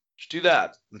 Just do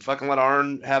that and fucking let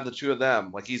Arn have the two of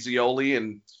them. Like he's the Oli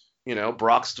and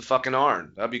Brock's the fucking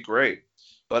Arn. That'd be great.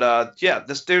 But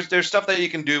there's stuff that you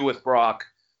can do with Brock.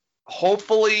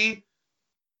 Hopefully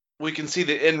we can see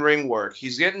the in-ring work.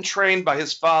 He's getting trained by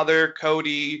his father,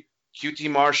 Cody, QT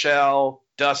Marshall,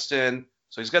 Dustin.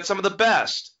 So he's got some of the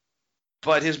best.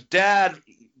 But his dad,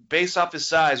 based off his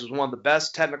size, was one of the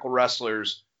best technical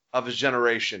wrestlers of his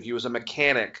generation. He was a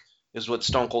mechanic, is what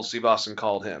Stone Cold Steve Austin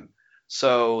called him.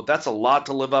 So that's a lot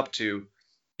to live up to.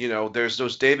 There's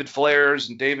those David Flairs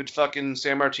and David fucking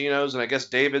San Martinos, and I guess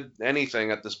David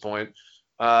anything at this point.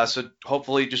 So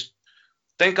hopefully just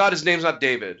thank God his name's not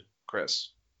David, Chris,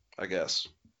 I guess.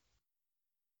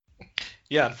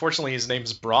 Yeah, unfortunately his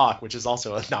name's Brock, which is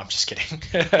also no, I'm just kidding.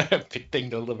 Big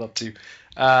thing to live up to.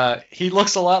 He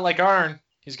looks a lot like Arn.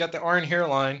 He's got the Arn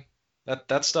hairline.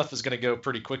 That stuff is going to go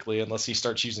pretty quickly unless he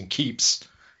starts using Keeps,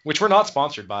 which we're not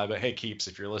sponsored by, but hey, Keeps,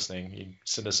 if you're listening, you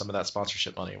send us some of that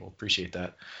sponsorship money. We'll appreciate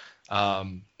that.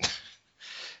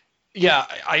 Yeah,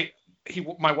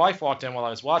 my wife walked in while I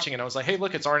was watching, and I was like, hey,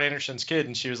 look, it's Arn Anderson's kid.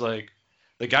 And she was like,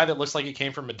 the guy that looks like he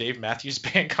came from a Dave Matthews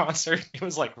Band concert. It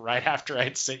was like right after I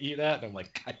had sent you that. And I'm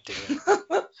like, God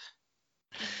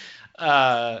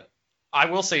damn. I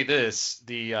will say this,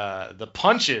 the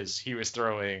punches he was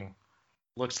throwing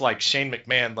looks like Shane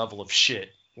McMahon level of shit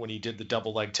when he did the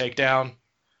double leg takedown.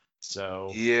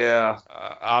 So yeah,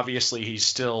 obviously he's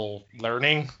still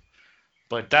learning,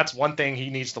 but that's one thing he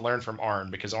needs to learn from Arn,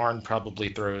 because Arn probably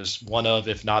throws one of,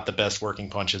 if not the best working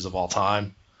punches of all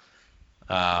time.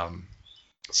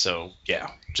 So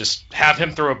yeah, just have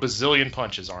him throw a bazillion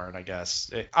punches, Arn, I guess.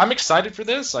 I'm excited for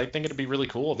this. I think it'd be really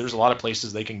cool. There's a lot of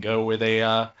places they can go with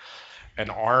an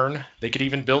Arn. They could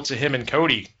even build to him and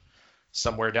Cody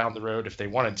somewhere down the road if they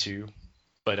wanted to.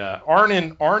 But Arn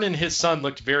and his son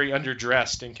looked very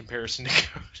underdressed in comparison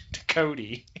to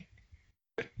Cody.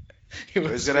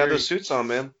 He's gonna have those suits on,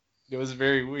 man. It was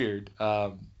very weird.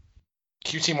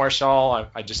 QT Marshall,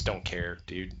 I just don't care,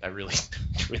 dude. I really,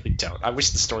 really don't. I wish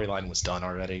the storyline was done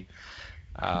already.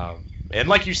 And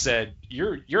like you said,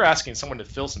 you're asking someone to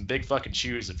fill some big fucking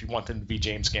shoes if you want them to be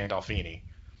James Gandolfini.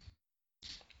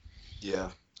 Yeah.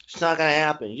 It's not gonna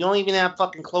happen. You don't even have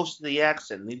fucking close to the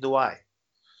accent. Neither do I.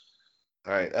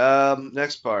 All right.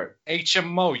 Next part.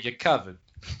 HMO, you covered.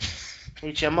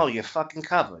 HMO, you're fucking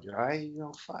covered. All right.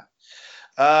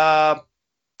 Fuck.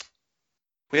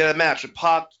 We had a match with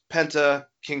Pac, Penta,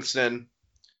 Kingston,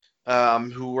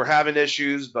 who were having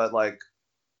issues, but like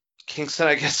Kingston,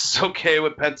 I guess, is okay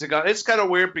with Pentagon. It's kind of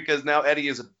weird because now Eddie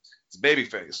is a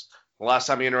babyface. The last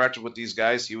time he interacted with these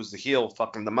guys, he was the heel,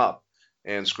 fucking them up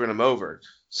and screwing them over.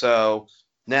 So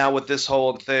now with this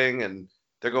whole thing, and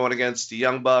they're going against the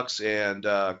Young Bucks and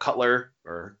Cutler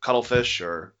or Cuttlefish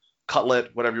or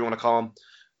Cutlet, whatever you want to call him,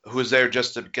 who is there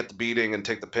just to get the beating and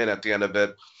take the pin at the end of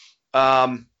it.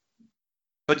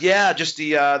 But yeah, just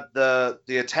the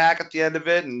attack at the end of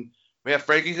it, and we have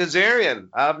Frankie Kazarian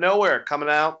out of nowhere coming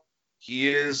out. He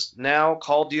is now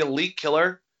called the Elite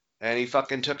Killer, and he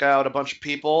fucking took out a bunch of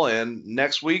people. And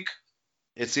next week,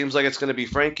 it seems like it's going to be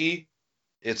Frankie,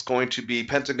 it's going to be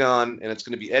Pentagon, and it's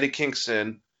going to be Eddie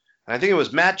Kingston. And I think it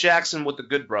was Matt Jackson with the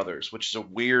Good Brothers, which is a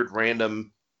weird,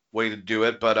 random way to do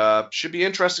it, but should be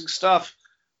interesting stuff.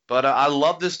 But I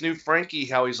love this new Frankie,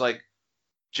 how he's like,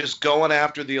 just going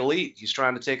after the Elite.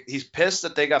 He's pissed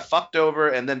that they got fucked over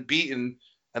and then beaten,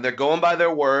 and they're going by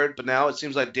their word, but now it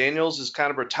seems like Daniels is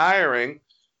kind of retiring,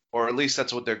 or at least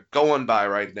that's what they're going by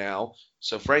right now.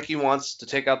 So Frankie wants to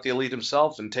take out the Elite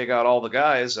himself and take out all the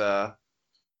guys.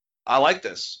 I like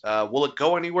this. Will it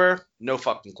go anywhere? No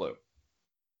fucking clue.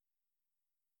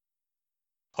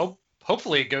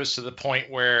 Hopefully it goes to the point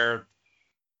where,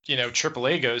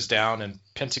 AAA goes down and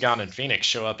Pentagon and Phoenix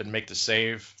show up and make the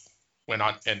save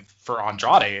for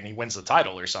Andrade and he wins the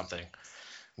title or something.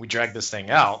 We drag this thing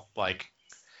out. Like,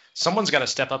 someone's got to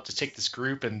step up to take this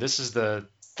group, and this is the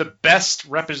best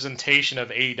representation of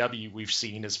AEW we've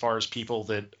seen as far as people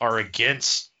that are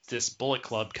against this Bullet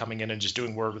Club coming in and just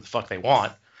doing whatever the fuck they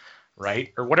want,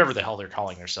 right? Or whatever the hell they're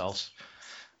calling themselves.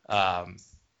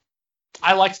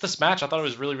 I liked this match. I thought it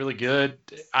was really, really good.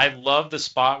 I love the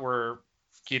spot where,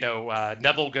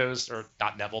 Neville goes, or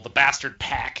not Neville, the Bastard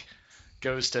Pac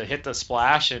goes to hit the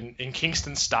splash, and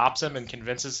Kingston stops him and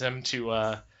convinces him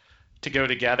to go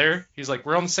together. He's like,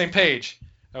 we're on the same page.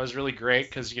 That was really great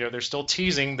because, they're still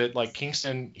teasing that, like,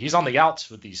 Kingston, he's on the outs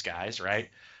with these guys, right?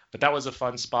 But that was a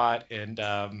fun spot. And,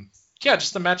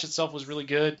 just the match itself was really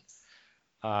good.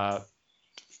 Pac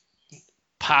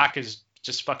is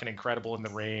just fucking incredible in the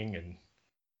ring, and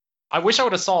I wish I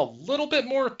would have saw a little bit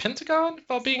more Pentagon,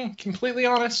 if I'm being completely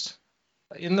honest,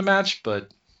 in the match,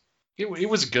 but it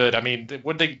was good. I mean,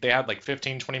 they had like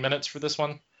 15, 20 minutes for this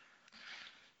one?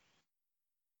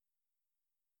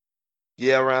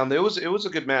 Yeah, around it was a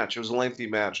good match. It was a lengthy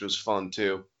match. It was fun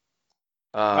too.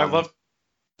 I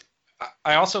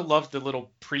also loved the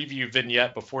little preview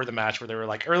vignette before the match where they were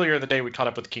like, earlier in the day we caught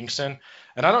up with Kingston,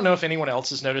 and I don't know if anyone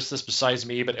else has noticed this besides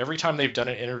me, but every time they've done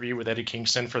an interview with Eddie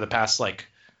Kingston for the past like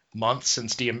month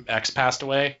since DMX passed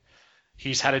away,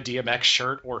 he's had a DMX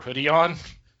shirt or hoodie on.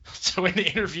 So in the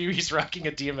interview, he's rocking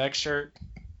a DMX shirt.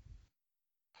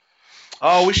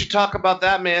 Oh, we should talk about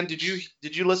that, man. Did you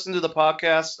listen to the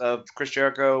podcast of Chris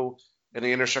Jericho and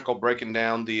the Inner Circle breaking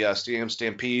down the Stadium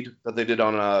Stampede that they did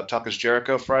on Talk is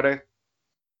Jericho Friday?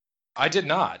 I did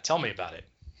not. Tell me about it.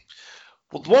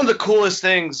 Well, one of the coolest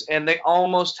things, and they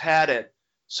almost had it.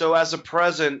 So as a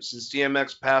present, since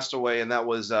DMX passed away, and that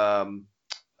was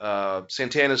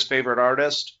Santana's favorite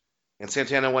artist, and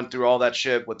Santana went through all that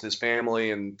shit with his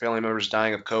family and family members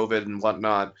dying of COVID and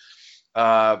whatnot.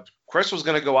 Chris was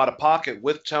going to go out of pocket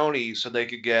with Tony so they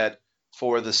could get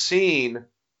for the scene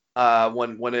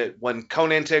when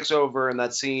Conan takes over in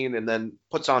that scene and then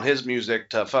puts on his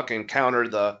music to fucking counter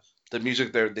the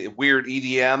music there, the weird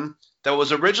EDM that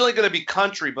was originally going to be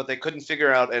country, but they couldn't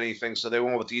figure out anything, so they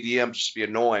went with EDM just to be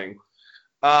annoying.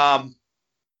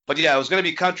 But yeah, it was going to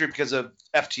be country because of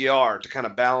FTR to kind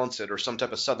of balance it, or some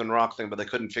type of southern rock thing, but they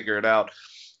couldn't figure it out.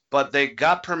 But they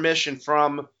got permission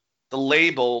from the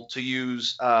label to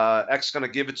use X Gonna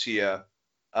Give It To You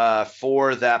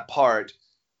for that part,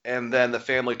 and then the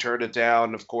family turned it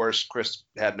down. Of course, Chris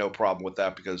had no problem with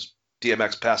that because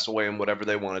DMX passed away and whatever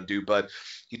they want to do. But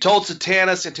he told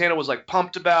Santana was like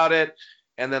pumped about it,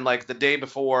 and then like the day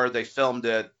before they filmed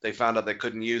it, they found out they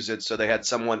couldn't use it, so they had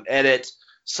someone edit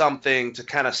something to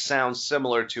kind of sound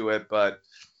similar to it. But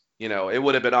it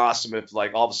would have been awesome if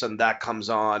like all of a sudden that comes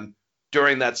on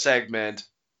during that segment,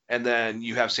 and then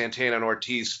you have Santana and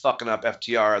Ortiz fucking up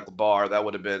FTR at the bar. That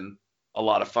would have been a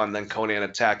lot of fun. Then Conan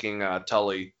attacking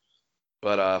Tully,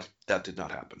 but that did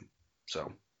not happen.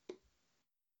 So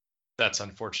that's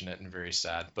unfortunate and very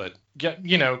sad. But got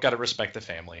to respect the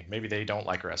family. Maybe they don't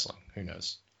like wrestling. Who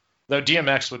knows? Though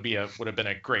DMX would have been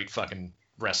a great fucking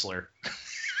wrestler.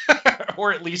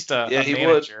 Or at least a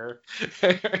manager.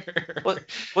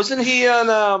 Wasn't he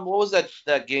on what was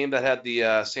that game that had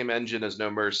the same engine as No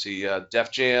Mercy?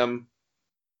 Def Jam.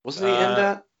 Wasn't he in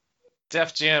that?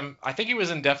 Def Jam. I think he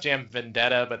was in Def Jam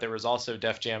Vendetta, but there was also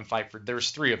Def Jam Fight for. There was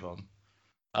 3 of them.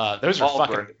 Those are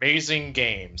fucking amazing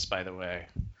games, by the way,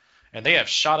 and they have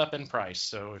shot up in price.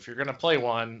 So if you're gonna play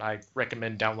one, I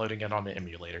recommend downloading it on the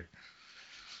emulator.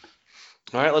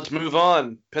 All right, let's move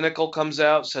on. Pinnacle comes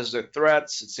out, says they're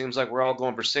threats. It seems like we're all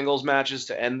going for singles matches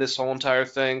to end this whole entire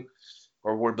thing,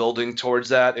 or we're building towards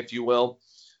that, if you will.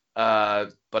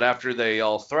 But after they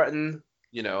all threaten,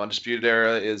 Undisputed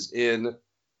Era is in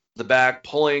the back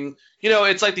pulling.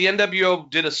 It's like the NWO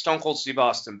did a Stone Cold Steve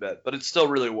Austin bit, but it still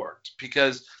really worked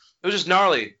because it was just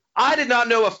gnarly. I did not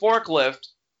know a forklift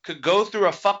could go through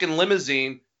a fucking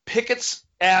limousine, pick its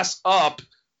ass up,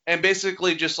 and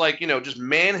basically just just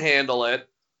manhandle it,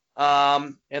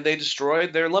 and they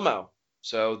destroyed their limo.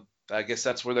 So I guess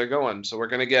that's where they're going. So we're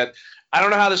going to get – I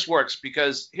don't know how this works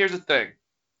because here's the thing.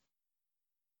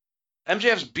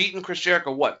 MJF's beaten Chris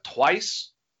Jericho, what,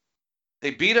 twice? They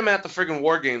beat him at the friggin'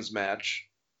 War Games match.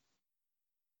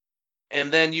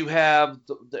 And then you have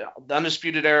the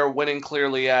Undisputed Era winning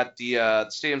clearly at the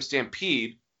Stadium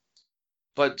Stampede.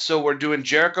 But so we're doing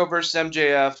Jericho versus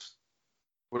MJF.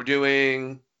 We're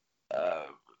doing –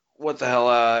 what the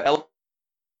hell?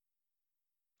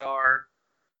 LR.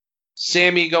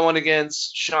 Sammy going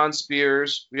against Shawn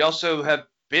Spears. We also have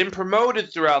been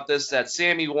promoted throughout this that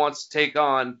Sammy wants to take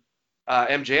on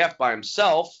MJF by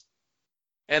himself.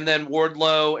 And then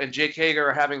Wardlow and Jake Hager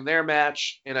are having their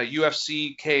match in a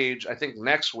UFC cage, I think,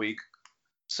 next week.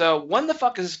 So when the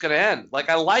fuck is this going to end? Like,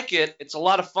 I like it. It's a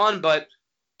lot of fun, but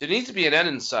there needs to be an end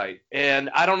in sight. And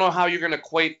I don't know how you're going to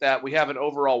equate that we have an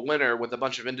overall winner with a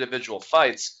bunch of individual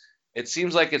fights. It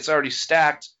seems like it's already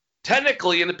stacked,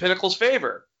 technically, in the Pinnacle's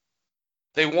favor.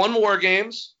 They won War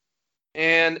Games,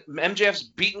 and MJF's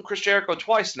beaten Chris Jericho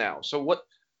twice now. So what?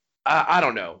 I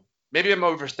don't know. Maybe I'm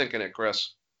overthinking it,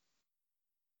 Chris.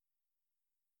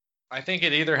 I think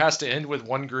it either has to end with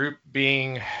one group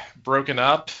being broken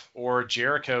up or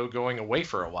Jericho going away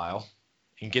for a while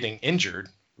and getting injured,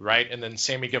 right? And then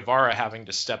Sammy Guevara having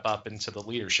to step up into the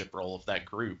leadership role of that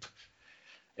group.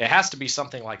 It has to be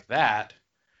something like that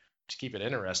to keep it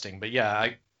interesting. But yeah,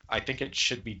 I think it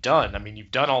should be done. I mean,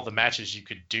 you've done all the matches you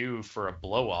could do for a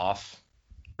blow-off,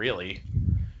 really.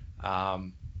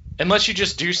 Unless you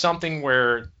just do something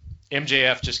where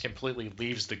MJF just completely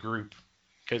leaves the group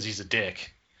because he's a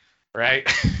dick. Right.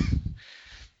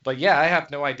 But yeah, I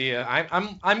have no idea.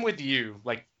 I'm with you.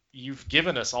 Like, you've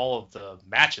given us all of the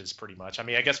matches pretty much. I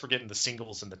mean, I guess we're getting the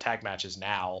singles and the tag matches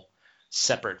now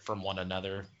separate from one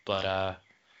another. But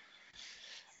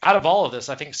out of all of this,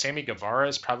 I think Sammy Guevara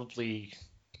has probably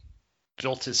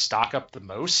built his stock up the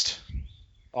most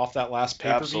off that last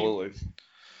pay-per-view. Absolutely.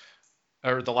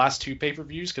 Or the last two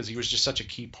pay-per-views, because he was just such a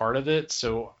key part of it.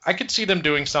 So I could see them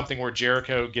doing something where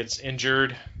Jericho gets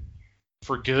injured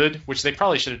for good, which they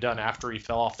probably should have done after he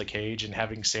fell off the cage, and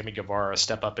having Sammy Guevara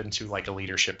step up into like a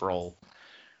leadership role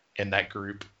in that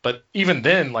group. But even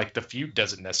then, like, the feud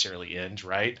doesn't necessarily end,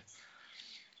 right?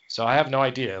 So I have no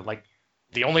idea. Like,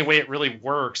 the only way it really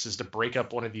works is to break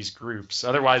up one of these groups.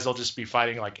 Otherwise, they'll just be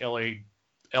fighting like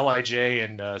LIJ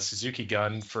and Suzuki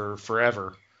Gun for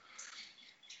forever.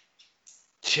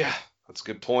 Yeah, that's a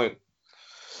good point.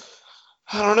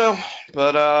 I don't know,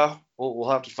 but we'll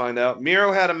have to find out.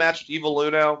 Miro had a match with Evil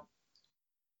Uno.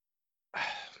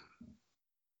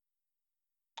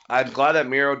 I'm glad that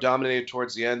Miro dominated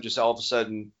towards the end. Just all of a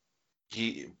sudden,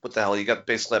 he got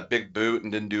basically that big boot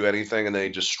and didn't do anything, and then he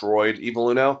destroyed Evil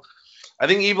Uno. I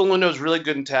think Evil Uno is really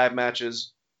good in tag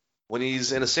matches. When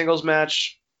he's in a singles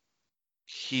match,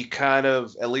 he kind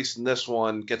of, at least in this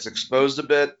one, gets exposed a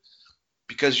bit,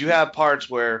 because you have parts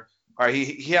where, all right,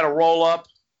 he had a roll up.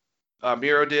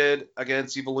 Miro did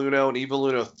against Evil Uno, and Evil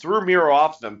Uno threw Miro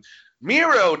off of him.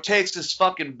 Miro takes this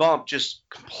fucking bump, just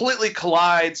completely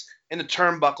collides in the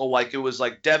turnbuckle like it was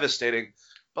like devastating.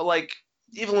 But like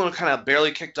Evil Uno kind of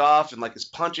barely kicked off, and like his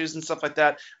punches and stuff like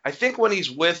that. I think when he's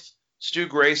with Stu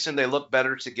Grayson, they look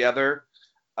better together.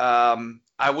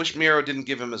 I wish Miro didn't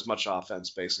give him as much offense,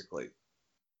 basically.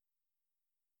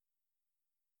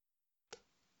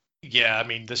 Yeah, I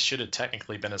mean, this should have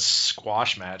technically been a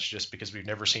squash match just because we've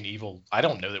never seen Evil. I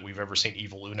don't know that we've ever seen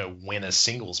Evil Uno win a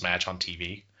singles match on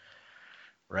TV,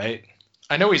 right?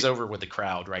 I know he's over with the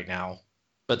crowd right now,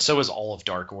 but so is all of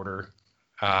Dark Order.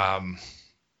 God,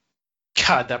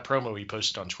 that promo he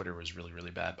posted on Twitter was really,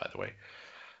 really bad, by the way.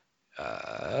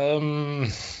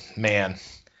 Man.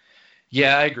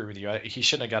 Yeah, I agree with you. He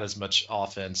shouldn't have got as much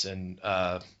offense, and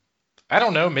I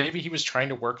don't know, maybe he was trying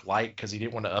to work light because he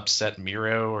didn't want to upset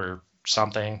Miro or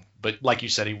something. But like you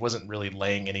said, he wasn't really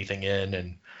laying anything in,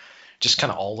 and just kind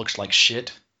of all looks like shit,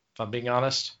 if I'm being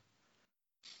honest.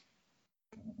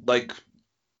 Like,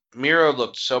 Miro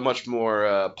looked so much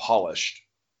more polished,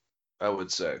 I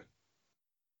would say.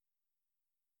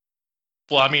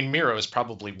 Well, I mean, Miro is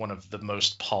probably one of the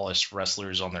most polished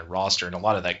wrestlers on their roster, and a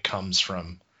lot of that comes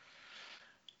from,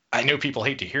 I know people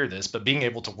hate to hear this, but being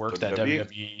able to work that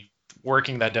WWE,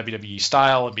 working that WWE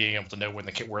style and being able to know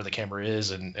where the camera is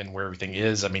and where everything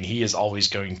is. I mean, he is always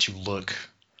going to look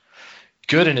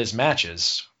good in his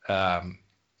matches and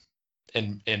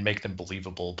make them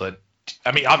believable. But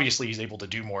I mean, obviously he's able to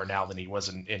do more now than he was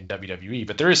in WWE,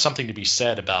 but there is something to be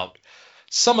said about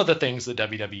some of the things that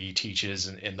WWE teaches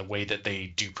and the way that they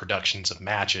do productions of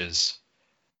matches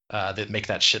that make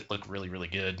that shit look really, really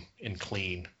good and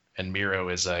clean. And Miro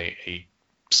is a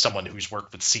someone who's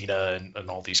worked with Cena and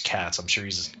all these cats. I'm sure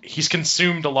he's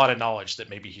consumed a lot of knowledge that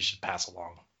maybe he should pass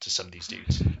along to some of these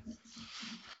dudes.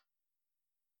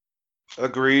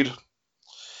 Agreed.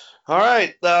 All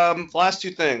right. Last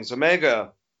two things.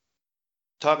 Omega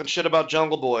talking shit about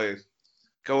Jungle Boy,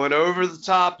 going over the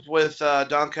top with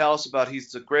Don Callis about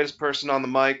he's the greatest person on the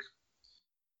mic.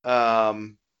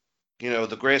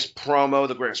 The greatest promo,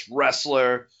 the greatest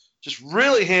wrestler, just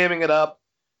really hamming it up.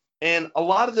 And a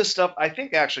lot of this stuff, I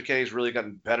think actually Kenny's really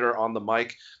gotten better on the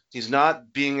mic. He's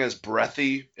not being as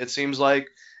breathy, it seems like.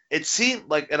 It seemed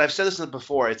like, and I've said this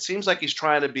before, it seems like he's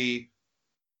trying to be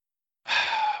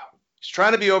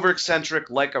over eccentric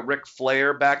like a Ric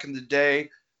Flair back in the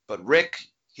day. But Rick,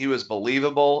 he was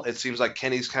believable. It seems like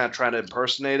Kenny's kind of trying to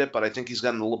impersonate it, but I think he's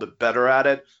gotten a little bit better at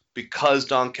it because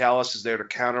Don Callis is there to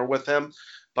counter with him.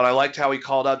 But I liked how he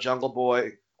called out Jungle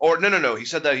Boy. Or no. He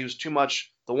said that he was too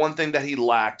much. The one thing that he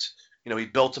lacked, he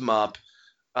built him up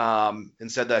and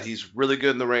said that he's really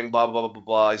good in the ring, blah, blah, blah, blah,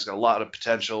 blah. He's got a lot of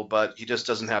potential, but he just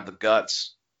doesn't have the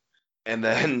guts. And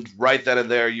then right then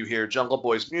and there, you hear Jungle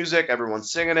Boy's music.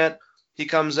 Everyone's singing it. He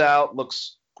comes out,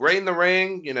 looks great in the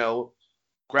ring,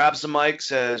 grabs the mic,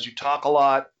 says, "You talk a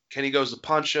lot." Kenny goes to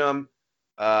punch him,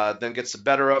 then gets the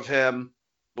better of him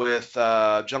with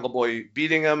Jungle Boy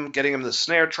beating him, getting him the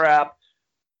snare trap.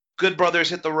 Good Brothers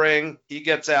hit the ring. He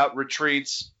gets out,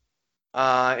 retreats.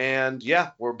 And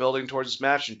yeah, we're building towards this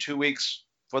match in 2 weeks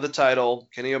for the title.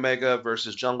 Kenny Omega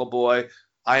versus Jungle Boy.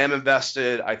 I am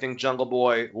invested. I think Jungle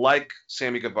Boy, like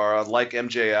Sammy Guevara, like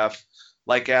MJF,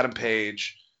 like Adam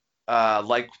Page,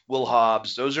 like Will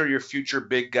Hobbs, those are your future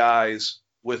big guys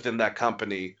within that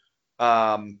company.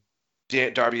 Darby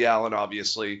Allin,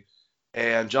 obviously.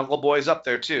 And Jungle Boy's up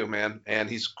there too, man. And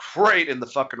he's great in the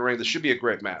fucking ring. This should be a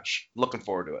great match. Looking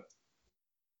forward to it.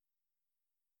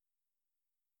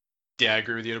 Yeah, I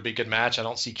agree with you. It'll be a good match. I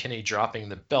don't see Kenny dropping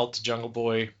the belt to Jungle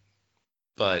Boy,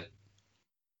 but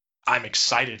I'm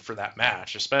excited for that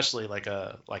match, especially like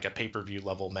a pay-per-view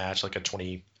level match, like a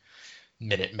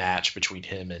 20-minute match between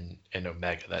him and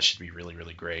Omega. That should be really,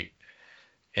 really great.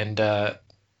 And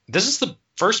this is the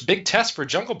first big test for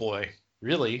Jungle Boy,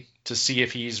 really, to see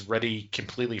if he's ready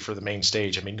completely for the main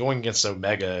stage. I mean, going against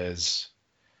Omega it's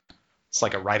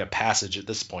like a rite of passage at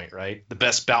this point, right? The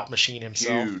best bout machine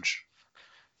himself. Huge.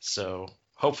 So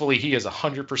hopefully he is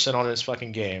 100% on his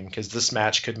fucking game, because this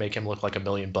match could make him look like $1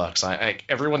 million.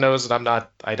 Everyone knows that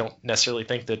I don't necessarily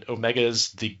think that Omega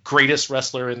is the greatest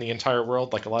wrestler in the entire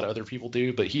world like a lot of other people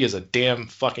do, but he is a damn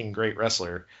fucking great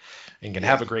wrestler and can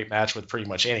have a great match with pretty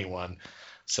much anyone.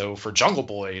 So for Jungle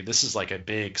Boy, this is like a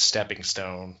big stepping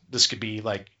stone. This could be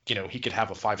like, he could have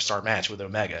a 5-star match with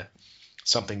Omega,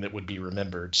 something that would be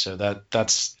remembered. So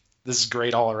this is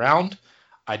great all around.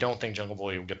 I don't think Jungle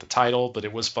Boy will get the title, but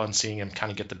it was fun seeing him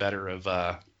kind of get the better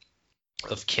of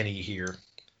Kenny here.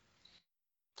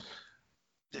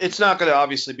 It's not going to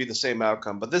obviously be the same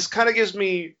outcome, but this kind of gives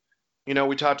me,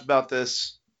 we talked about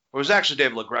this. It was actually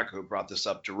David LaGreca who brought this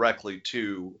up directly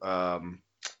to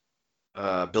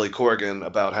Billy Corgan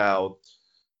about how,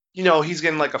 he's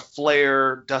getting like a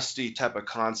Flair, Dusty type of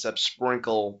concept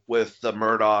sprinkle with the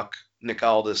Murdoch, Nick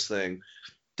Aldis thing.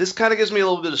 This kind of gives me a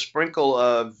little bit of sprinkle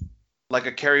of like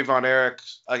a Kerry Von Erich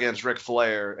against Ric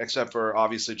Flair, except for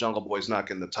obviously Jungle Boy's not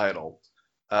getting the title.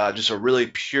 Just a really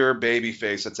pure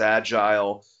babyface that's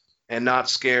agile and not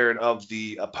scared of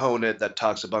the opponent that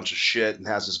talks a bunch of shit and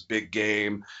has this big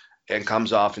game and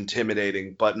comes off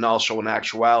intimidating. But also in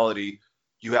actuality,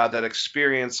 you have that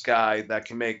experienced guy that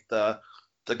can make the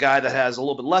guy that has a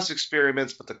little bit less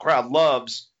experience but the crowd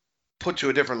loves put to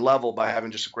a different level by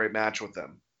having just a great match with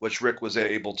them, which Rick was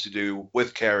able to do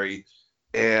with Kerry.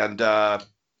 And,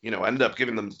 ended up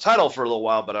giving them the title for a little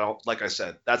while, but like I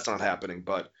said, that's not happening.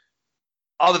 But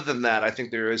other than that, I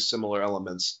think there is similar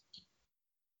elements.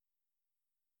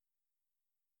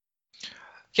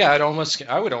 Yeah,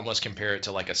 I would almost compare it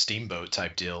to like a Steamboat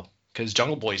type deal, because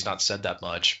Jungle Boy's not said that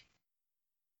much.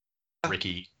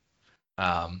 Ricky.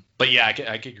 But yeah,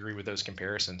 I could agree with those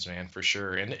comparisons, man, for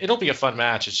sure. And it'll be a fun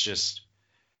match. It's just,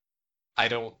 I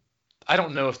don't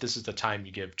know if this is the time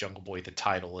you give Jungle Boy the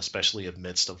title, especially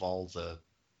amidst of all the.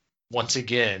 Once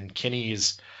again, Kenny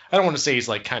is. I don't want to say he's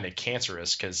like kind of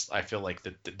cancerous, because I feel like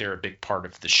that they're a big part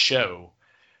of the show,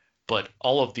 but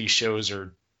all of these shows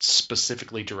are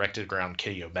specifically directed around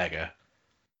Kenny Omega,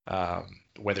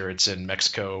 whether it's in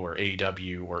Mexico or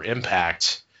AEW or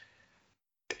Impact.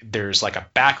 There's like a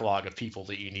backlog of people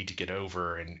that you need to get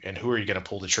over, and who are you going to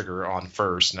pull the trigger on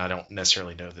first? And I don't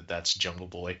necessarily know that that's Jungle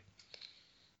Boy.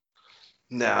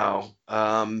 No.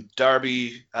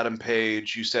 Darby, Adam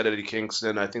Page, you said Eddie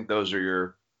Kingston. I think those are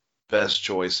your best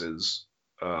choices.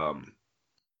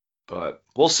 But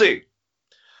we'll see.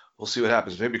 We'll see what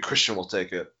happens. Maybe Christian will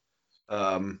take it.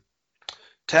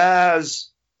 Taz,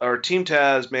 or Team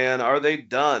Taz, man, are they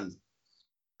done?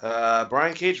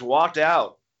 Brian Cage walked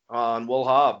out on Will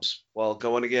Hobbs while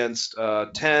going against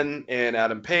Ten and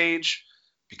Adam Page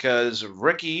because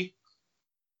Ricky,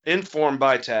 informed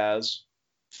by Taz,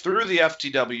 through the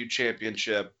FTW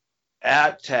championship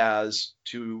at Taz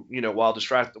to,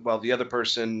 while the other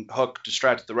person, Hook,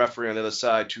 distracted the referee on the other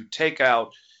side to take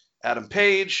out Adam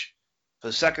Page. For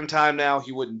the second time now,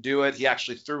 he wouldn't do it. He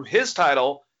actually threw his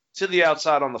title to the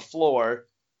outside on the floor.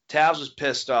 Taz was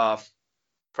pissed off.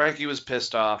 Frankie was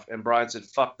pissed off. And Brian said,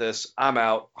 fuck this. I'm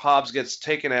out. Hobbs gets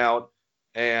taken out.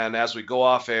 And as we go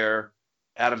off air,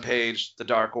 Adam Page, the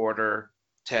Dark Order,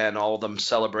 10, all of them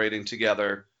celebrating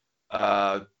together,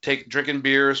 drinking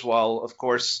beers while, of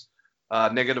course,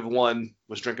 -1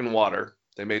 was drinking water.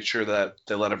 They made sure that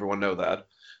they let everyone know that.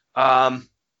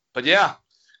 But yeah,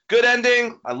 good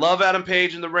ending. I love Adam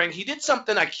Page in the ring. He did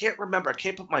something I can't remember. I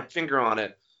can't put my finger on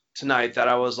it tonight that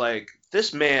I was like,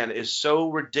 this man is so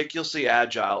ridiculously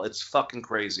agile. It's fucking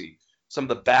crazy. Some of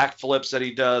the back flips that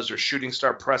he does or shooting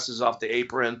star presses off the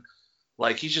apron.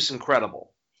 Like, he's just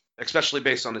incredible, especially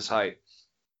based on his height.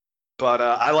 But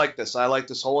I like this. I like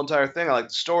this whole entire thing. I like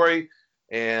the story.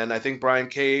 And I think Brian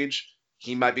Cage,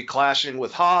 he might be clashing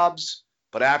with Hobbs.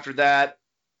 But after that,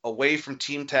 away from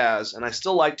Team Taz, and I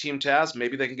still like Team Taz.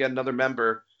 Maybe they can get another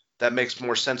member that makes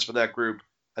more sense for that group.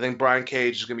 I think Brian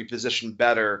Cage is going to be positioned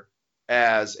better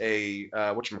as a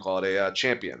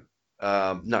champion.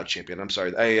 Not champion. I'm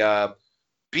sorry.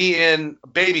 Being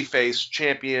babyface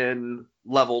champion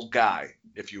level guy,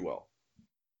 if you will.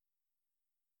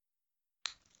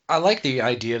 I like the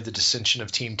idea of the dissension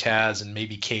of Team Taz and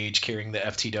maybe Cage carrying the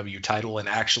FTW title and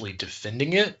actually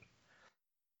defending it.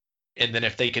 And then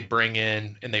if they could bring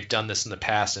in, and they've done this in the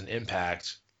past in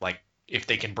Impact, like if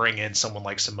they can bring in someone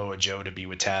like Samoa Joe to be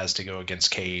with Taz to go against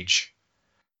Cage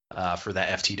for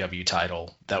that FTW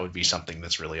title, that would be something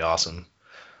that's really awesome.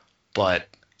 But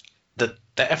the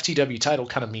FTW title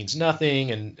kind of means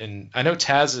nothing. And I know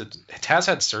Taz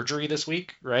had surgery this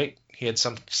week, right? He had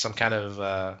some kind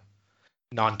of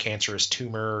non-cancerous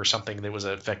tumor or something that was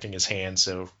affecting his hand.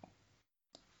 So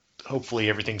hopefully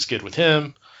everything's good with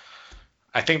him.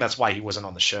 I think that's why he wasn't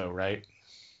on the show, right?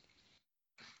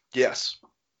 Yes.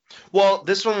 Well,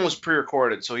 this one was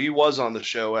pre-recorded, so he was on the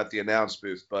show at the announce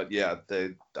booth. But yeah,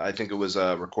 I think it was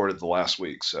recorded the last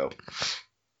week. So.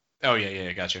 Oh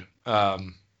yeah, gotcha.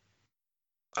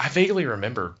 I vaguely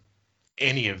remember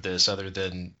any of this other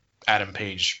than Adam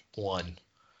Page won.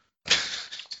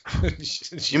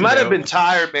 You might have been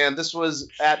tired, man. This was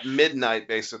at midnight,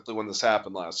 basically, when this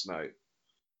happened last night.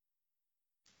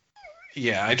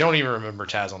 Yeah, I don't even remember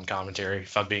Taz on commentary,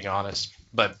 if I'm being honest.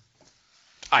 But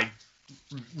I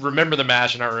remember the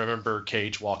match, and I remember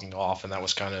Cage walking off, and that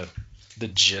was kind of the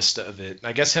gist of it.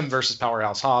 I guess him versus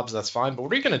Powerhouse Hobbs, that's fine. But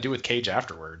what are you going to do with Cage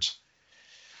afterwards?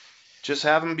 Just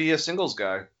have him be a singles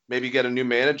guy. Maybe get a new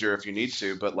manager if you need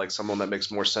to, but like someone that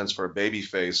makes more sense for a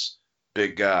babyface,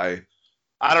 big guy.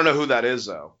 I don't know who that is,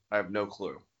 though. I have no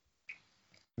clue.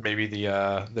 Maybe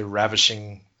the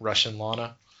ravishing Russian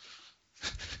Lana.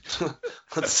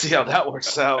 Let's see how that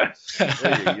works out.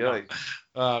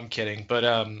 I'm kidding, but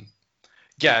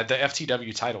yeah, the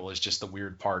FTW title is just the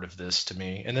weird part of this to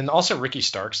me. And then also Ricky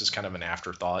Starks is kind of an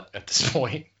afterthought at this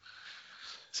point.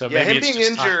 So yeah, maybe him it's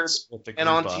being just injured and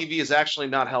on TV is actually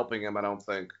not helping him, I don't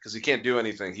think, because he can't do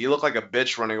anything. He looked like a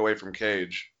bitch running away from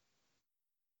Cage.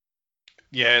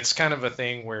 Yeah, it's kind of a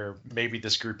thing where maybe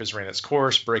this group has ran its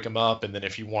course, break them up, and then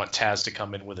if you want Taz to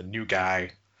come in with a new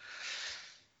guy,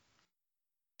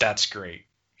 that's great.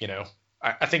 You know,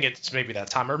 I think it's maybe that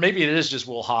time, or maybe it is just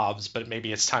Will Hobbs, but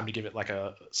maybe it's time to give it like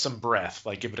some breath,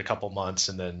 like give it a couple months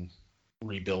and then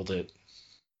rebuild it.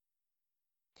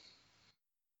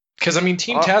 Because I mean,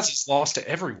 Team Taz has lost to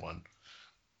everyone.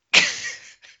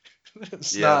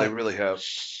 They really have.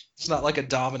 It's not like a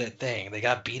dominant thing. They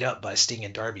got beat up by Sting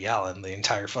and Darby Allin, the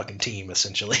entire fucking team,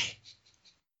 essentially.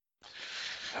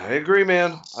 I agree,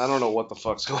 man. I don't know what the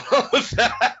fuck's going on with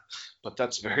that, but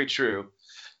that's very true.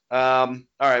 All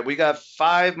right, we got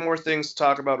 5 more things to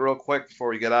talk about real quick before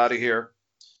we get out of here.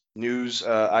 News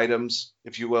items,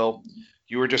 if you will.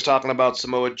 You were just talking about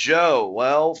Samoa Joe.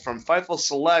 Well, from Fightful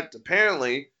Select,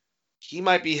 apparently he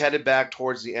might be headed back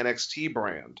towards the NXT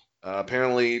brand.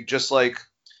 Apparently, just like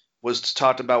was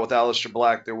talked about with Aleister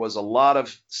Black, there was a lot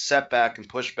of setback and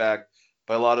pushback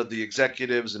by a lot of the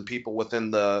executives and people within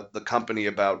the company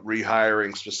about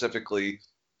rehiring specifically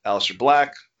Aleister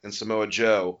Black and Samoa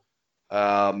Joe.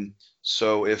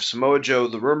 So if Samoa Joe,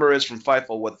 the rumor is from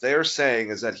Fightful, what they're saying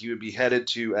is that he would be headed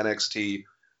to NXT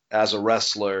as a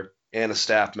wrestler and a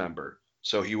staff member.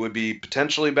 So he would be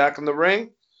potentially back in the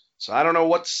ring. So I don't know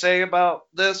what to say about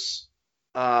this.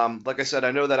 Like I said,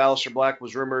 I know that Aleister Black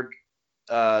was rumored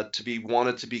to be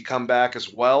wanted to come back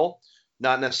as well.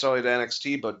 Not necessarily to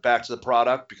NXT, but back to the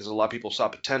product because a lot of people saw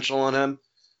potential in him.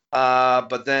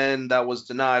 But then that was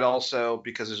denied also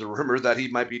because there's a rumor that he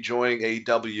might be joining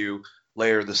AEW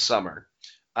later this summer.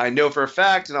 I know for a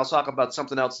fact, and I'll talk about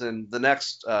something else in the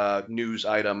next news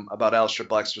item about Aleister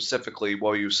Black specifically,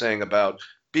 what you were saying about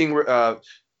being,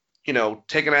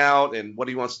 taken out and what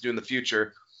he wants to do in the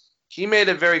future. He made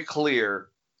it very clear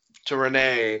to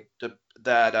Renee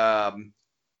that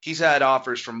he's had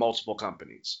offers from multiple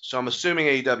companies. So I'm assuming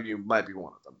AEW might be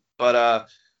one of them. But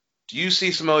do you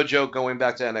see Samoa Joe going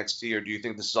back to NXT, or do you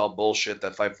think this is all bullshit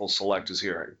that Fightful Select is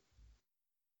hearing?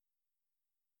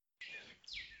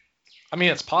 I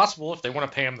mean, it's possible if they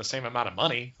want to pay him the same amount of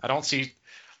money. I don't see,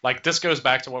 like, this goes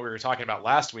back to what we were talking about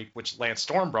last week, which Lance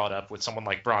Storm brought up with someone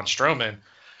like Braun Strowman,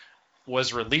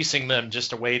 was releasing them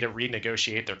just a way to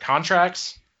renegotiate their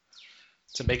contracts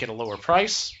to make it a lower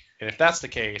price. And if that's the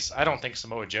case, I don't think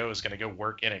Samoa Joe is going to go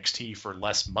work NXT for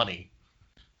less money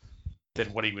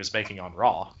than what he was making on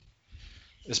Raw,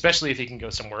 especially if he can go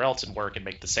somewhere else and work and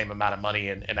make the same amount of money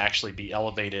and actually be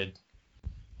elevated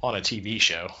on a TV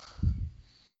show.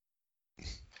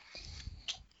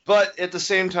 But at the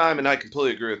same time, and I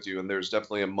completely agree with you, and there's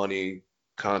definitely a money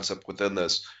concept within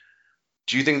this,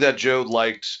 do you think that Joe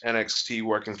liked NXT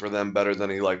working for them better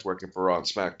than he liked working for Raw and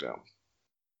SmackDown?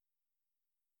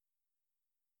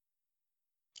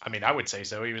 I mean, I would say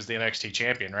so. He was the NXT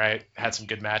champion, right? Had some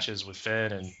good matches with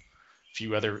Finn and a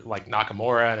few other, like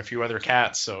Nakamura and a few other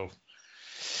cats. So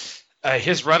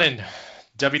his run in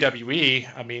WWE,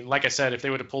 I mean, like I said, if they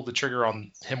would have pulled the trigger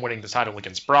on him winning the title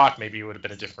against Brock, maybe it would have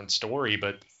been a different story.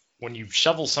 But when you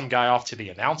shovel some guy off to the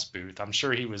announce booth, I'm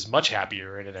sure he was much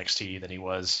happier in NXT than he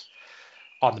was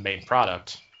on the main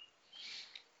product.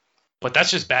 But that's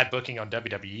just bad booking on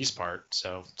WWE's part,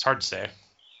 so it's hard to say.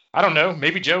 I don't know.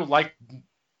 Maybe Joe liked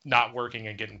not working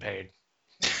and getting paid.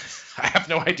 I have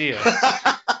no idea.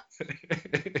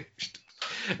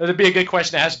 That'd be a good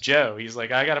question to ask Joe. He's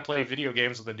like, I got to play video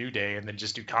games with a New Day and then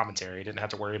just do commentary. He didn't have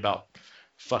to worry about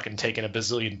fucking taking a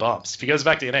bazillion bumps. If he goes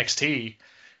back to NXT,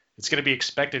 it's going to be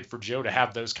expected for Joe to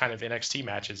have those kind of NXT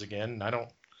matches again.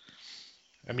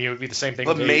 I mean, it would be the same thing.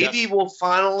 But maybe we'll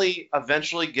finally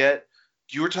eventually get.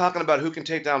 You were talking about who can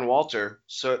take down Walter.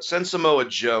 So send Samoa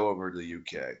Joe over to the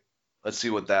UK. Let's see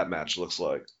what that match looks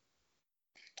like.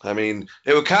 I mean,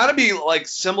 it would kind of be like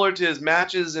similar to his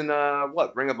matches in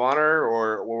Ring of Honor,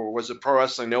 or was it Pro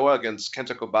Wrestling Noah against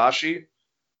Kenta Kobashi?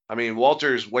 I mean,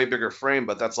 Walter's way bigger frame,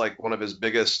 but that's like one of his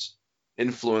biggest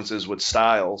influences with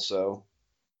style. So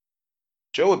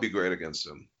Joe would be great against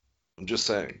him. I'm just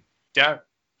saying. Yeah,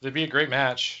 it'd be a great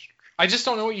match. I just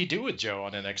don't know what you do with Joe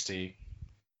on NXT.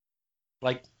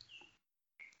 Like,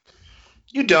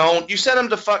 you don't. You send him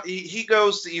to he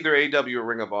goes to either AEW or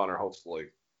Ring of Honor, hopefully.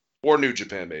 Or New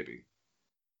Japan, maybe.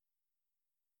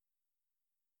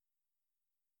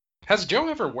 Has Joe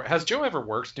ever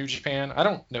worked New Japan? I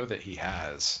don't know that he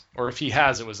has. Or if he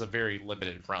has, it was a very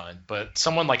limited run. But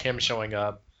someone like him showing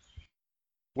up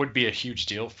would be a huge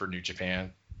deal for New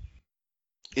Japan.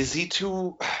 Is he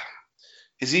too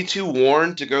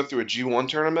worn to go through a G1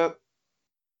 tournament?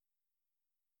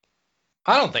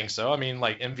 I don't think so. I mean,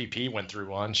 like, MVP went through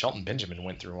one. Shelton Benjamin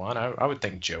went through one. I would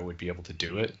think Joe would be able to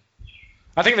do it.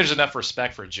 I think there's enough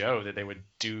respect for Joe that they would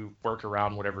work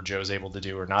around whatever Joe's able to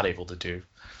do or not able to do.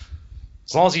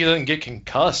 As long as he doesn't get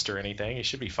concussed or anything, he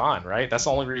should be fine, right? That's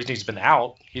the only reason he's been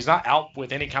out. He's not out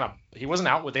with any kind of – he wasn't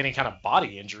out with any kind of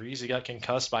body injuries. He got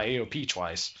concussed by AOP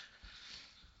twice.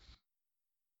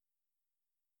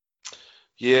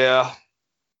 Yeah.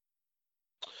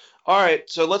 All right,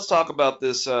 so let's talk about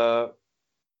this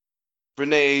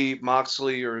Renee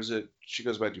Moxley, or is it – she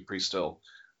goes by Dupree still.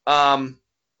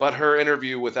 But her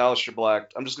interview with Aleister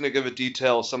Black, I'm just going to give a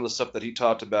detail of some of the stuff that he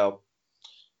talked about,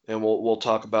 and we'll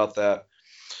talk about that.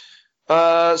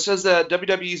 It says that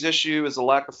WWE's issue is a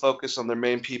lack of focus on their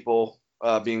main people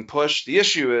being pushed. The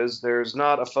issue is there's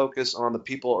not a focus on the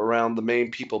people around the main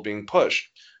people being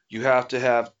pushed. You have to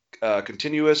have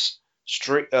continuous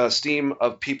stream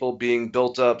of people being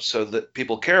built up so that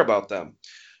people care about them.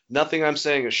 Nothing I'm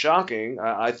saying is shocking.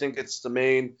 I think it's the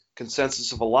main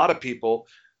consensus of a lot of people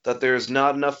that there's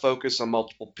not enough focus on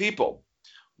multiple people.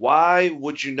 Why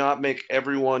would you not make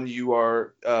everyone you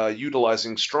are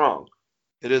utilizing strong?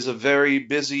 It is a very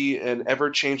busy and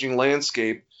ever-changing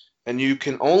landscape, and you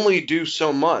can only do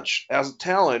so much. As a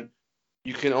talent,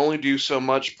 you can only do so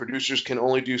much. Producers can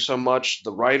only do so much.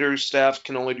 The writers, staff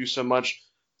can only do so much.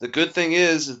 The good thing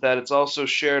is that it's also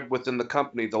shared within the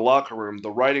company, the locker room,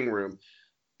 the writing room,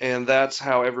 and that's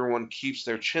how everyone keeps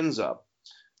their chins up.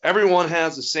 Everyone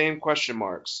has the same question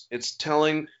marks. It's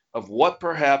telling of what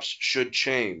perhaps should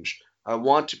change. I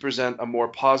want to present a more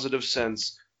positive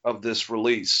sense of this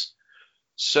release.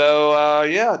 So,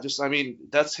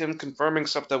 that's him confirming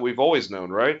stuff that we've always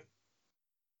known, right?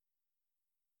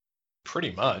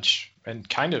 Pretty much. and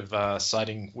kind of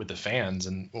siding with the fans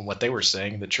and what they were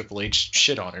saying that Triple H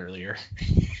shit on earlier.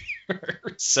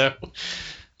 So,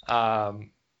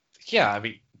 yeah, I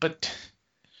mean, but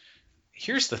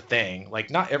here's the thing.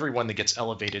 Like, not everyone that gets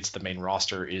elevated to the main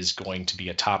roster is going to be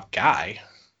a top guy.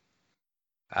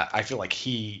 I feel like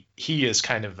he is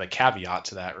kind of a caveat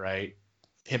to that, right?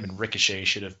 Him and Ricochet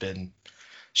should have been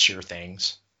sure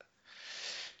things.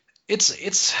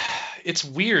 It's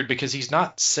weird because he's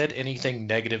not said anything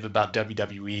negative about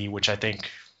WWE, which I think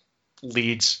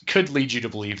could lead you to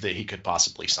believe that he could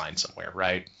possibly sign somewhere,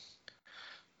 right?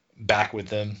 Back with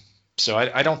them. So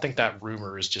I don't think that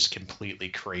rumor is just completely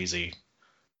crazy.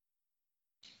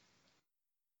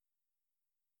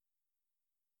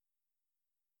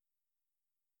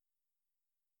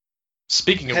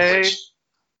 Speaking of which,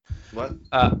 what?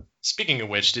 Speaking of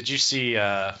which, did you see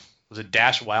was it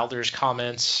Dash Wilder's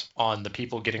comments on the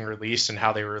people getting released and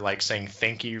how they were like saying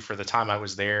thank you for the time I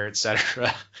was there,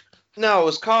 etc.? No, it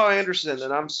was Carl Anderson,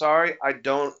 and I'm sorry, I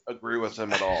don't agree with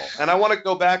him at all. And I want to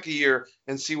go back a year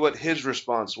and see what his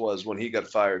response was when he got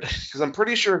fired, because I'm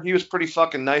pretty sure he was pretty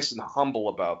fucking nice and humble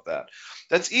about that.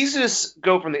 That's easy to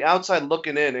go from the outside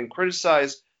looking in and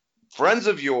criticize friends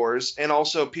of yours and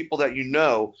also people that you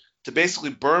know to basically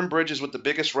burn bridges with the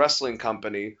biggest wrestling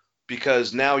company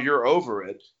because now you're over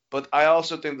it. But I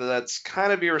also think that that's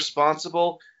kind of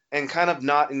irresponsible and kind of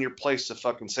not in your place to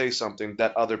fucking say something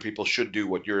that other people should do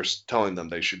what you're telling them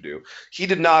they should do. He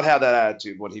did not have that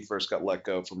attitude when he first got let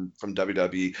go from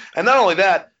WWE. And not only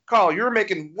that, Carl, you were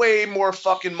making way more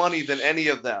fucking money than any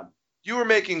of them. You were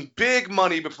making big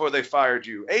money before they fired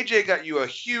you. AJ got you a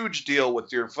huge deal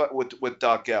with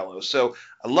Doc Gallows. So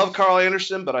I love Carl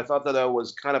Anderson, but I thought that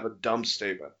was kind of a dumb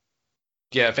statement.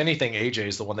 Yeah, if anything, AJ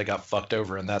is the one that got fucked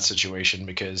over in that situation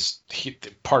because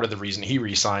part of the reason he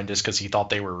re-signed is because he thought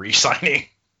they were re-signing,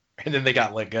 and then they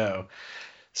got let go.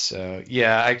 So,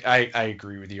 yeah, I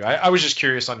agree with you. I was just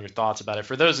curious on your thoughts about it.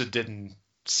 For those that didn't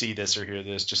see this or hear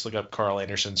this, just look up Carl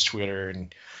Anderson's Twitter,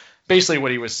 and basically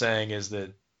what he was saying is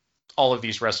that all of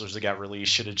these wrestlers that got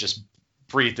released should have just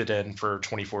breathed it in for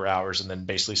 24 hours and then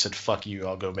basically said, fuck you,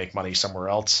 I'll go make money somewhere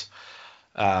else.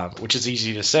 Which is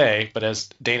easy to say, but as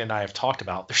Dane and I have talked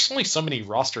about, there's only so many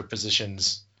roster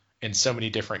positions in so many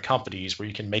different companies where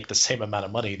you can make the same amount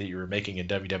of money that you were making in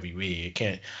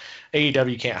WWE.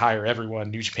 AEW can't hire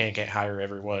everyone. New Japan can't hire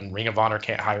everyone. Ring of Honor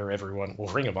can't hire everyone.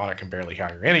 Well, Ring of Honor can barely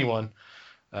hire anyone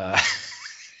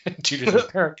due to the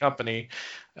parent company.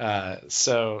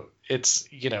 So it's,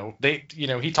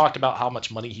 he talked about how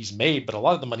much money he's made, but a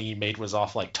lot of the money he made was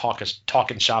off like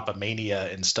talking shop of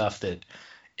Mania and stuff that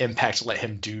Impact let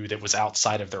him do that was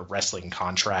outside of their wrestling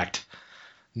contract,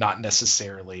 not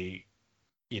necessarily,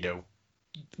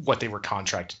 what they were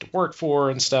contracted to work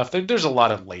for and stuff. There's a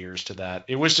lot of layers to that.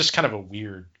 It was just kind of a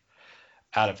weird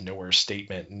out of nowhere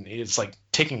statement. And it's like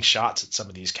taking shots at some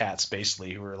of these cats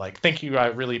basically who are like, thank you. I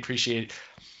really appreciate,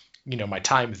 my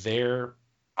time there.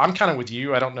 I'm kind of with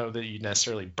you. I don't know that you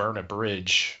necessarily burn a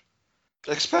bridge.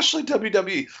 Especially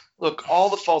WWE. Look, all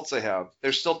the faults they have,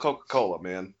 they're still Coca-Cola,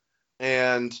 man.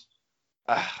 And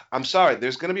I'm sorry,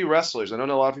 there's going to be wrestlers, I know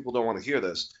a lot of people don't want to hear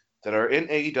this, that are in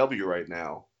AEW right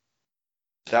now,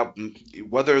 that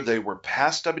whether they were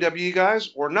past WWE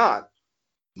guys or not,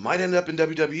 might end up in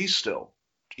WWE still,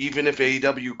 even if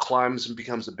AEW climbs and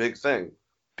becomes a big thing.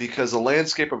 Because the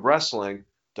landscape of wrestling,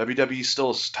 WWE still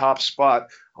is top spot.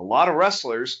 A lot of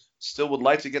wrestlers still would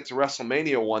like to get to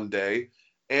WrestleMania one day.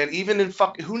 And even in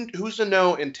who's to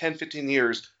know in 10, 15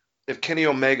 years if Kenny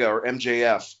Omega or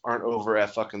MJF aren't over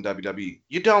at fucking WWE.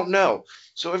 You don't know.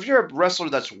 So if you're a wrestler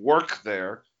that's worked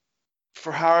there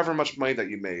for however much money that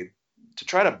you made, to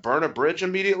try to burn a bridge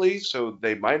immediately so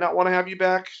they might not want to have you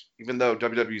back, even though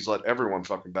WWE's let everyone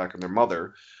fucking back and their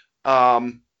mother,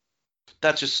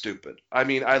 that's just stupid. I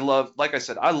mean, I love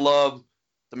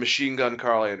the Machine Gun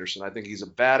Carl Anderson. I think he's a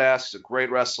badass. He's a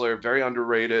great wrestler, very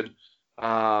underrated.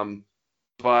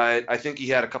 But I think he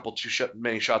had a couple too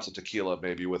many shots of tequila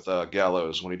maybe with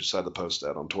Gallows when he decided to post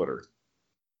that on Twitter.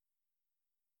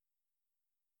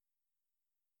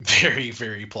 Very,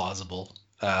 very plausible.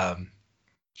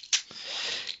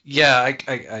 Yeah,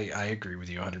 I agree with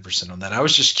you 100% on that. I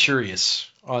was just curious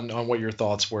on what your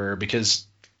thoughts were because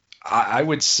I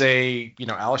would say,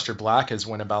 Aleister Black has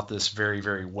went about this very,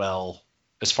 very well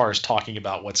as far as talking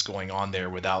about what's going on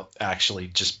there without actually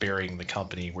just burying the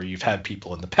company where you've had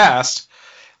people in the past.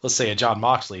 Let's say a John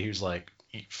Moxley, who's like,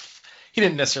 he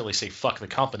didn't necessarily say fuck the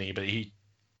company, but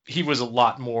he was a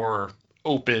lot more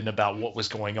open about what was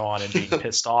going on and being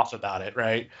pissed off about it,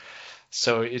 right?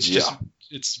 So it's just,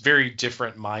 it's very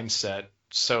different mindset.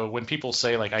 So when people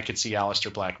say, like, I could see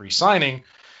Aleister Black re-signing,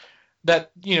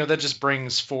 that that just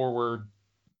brings forward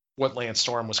what Lance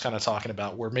Storm was kind of talking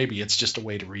about, where maybe it's just a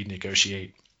way to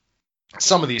renegotiate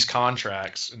some of these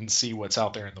contracts and see what's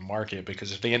out there in the market.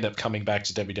 Because if they end up coming back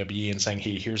to WWE and saying,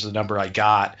 hey, here's the number I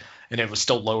got, and it was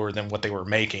still lower than what they were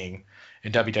making,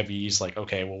 and WWE's like,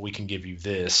 okay, well, we can give you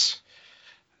this.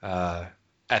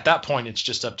 At that point, it's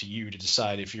just up to you to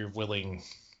decide if you're willing,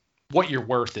 what your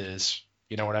worth is.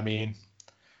 You know what I mean?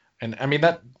 And I mean,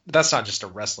 that's not just a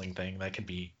wrestling thing. That could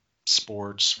be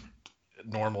sports,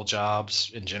 normal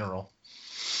jobs in general.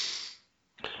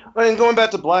 And going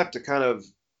back to Black, to kind of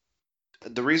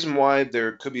the reason why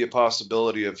there could be a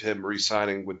possibility of him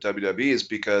re-signing with WWE is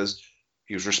because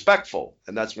he was respectful,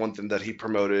 and that's one thing that he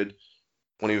promoted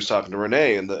when he was talking to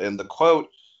Renee. And the quote,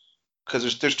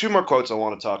 because there's two more quotes I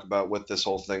want to talk about with this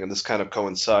whole thing, and this kind of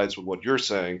coincides with what you're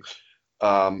saying.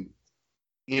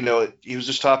 He was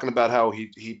just talking about how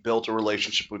he built a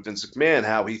relationship with Vince McMahon,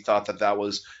 how he thought that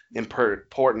was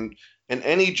important in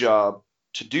any job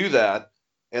to do that,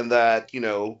 and that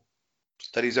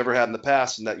that he's ever had in the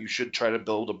past, and that you should try to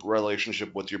build a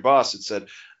relationship with your boss. It said,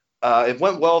 it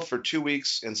went well for 2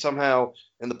 weeks, and somehow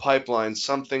in the pipeline,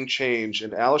 something changed,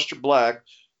 and Aleister Black,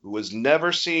 who was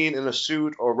never seen in a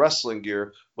suit or wrestling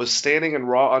gear, was standing in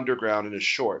Raw Underground in his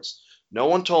shorts. No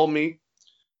one told me,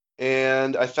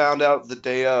 and I found out the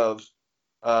day of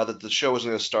that the show was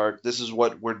going to start. This is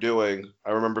what we're doing.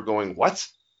 I remember going, what?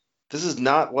 This is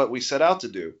not what we set out to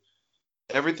do.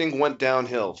 Everything went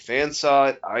downhill. Fans saw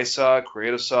it. I saw it.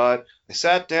 Creative saw it. I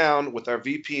sat down with our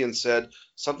VP and said,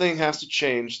 something has to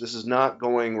change. This is not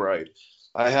going right.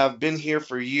 I have been here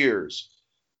for years,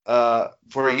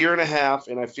 for a year and a half,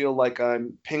 and I feel like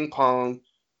I'm ping pong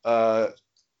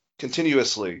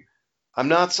continuously. I'm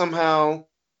not somehow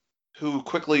who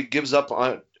quickly gives up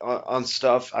on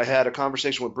stuff. I had a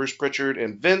conversation with Bruce Pritchard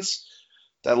and Vince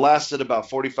that lasted about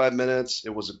 45 minutes.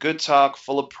 It was a good talk,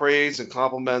 full of praise and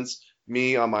compliments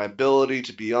me on my ability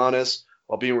to be honest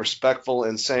while being respectful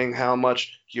and saying how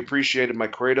much he appreciated my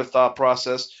creative thought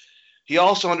process. He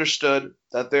also understood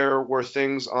that there were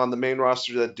things on the main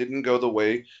roster that didn't go the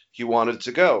way he wanted it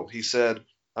to go. He said,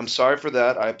 I'm sorry for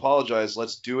that. I apologize.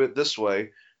 Let's do it this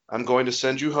way. I'm going to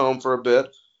send you home for a bit.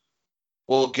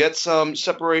 We'll get some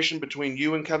separation between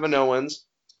you and Kevin Owens,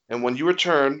 and when you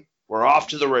return, we're off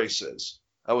to the races.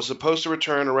 I was supposed to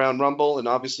return around Rumble, and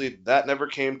obviously that never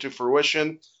came to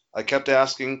fruition. I kept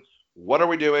asking, what are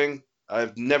we doing?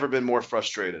 I've never been more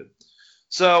frustrated.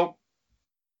 So,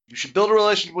 you should build a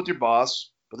relationship with your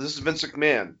boss, but this is Vince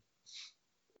McMahon.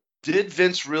 Did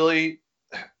Vince really,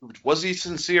 was he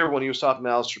sincere when he was talking to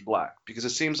Aleister Black? Because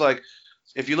it seems like,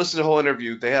 if you listen to the whole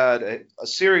interview, they had a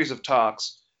series of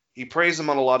talks. He praised him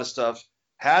on a lot of stuff,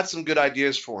 had some good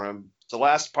ideas for him. The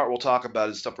last part we'll talk about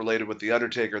is stuff related with The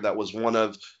Undertaker. That was one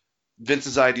of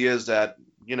Vince's ideas that,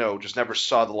 just never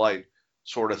saw the light,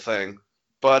 sort of thing.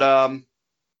 But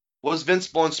was Vince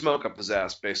blowing smoke up his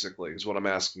ass, basically, is what I'm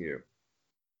asking you.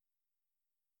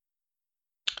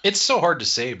 It's so hard to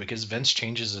say because Vince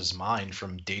changes his mind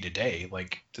from day to day.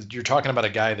 Like, you're talking about a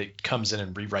guy that comes in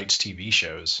and rewrites TV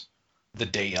shows the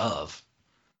day of,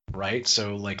 right?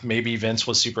 So, like, maybe Vince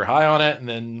was super high on it and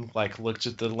then, like, looked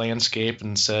at the landscape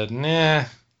and said, nah,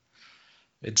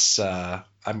 it's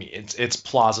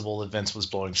plausible that Vince was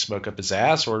blowing smoke up his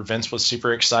ass, or Vince was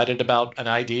super excited about an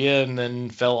idea and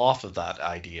then fell off of that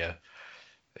idea.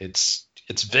 It's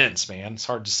Vince, man. It's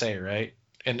hard to say, right?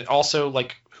 And also,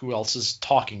 like, who else is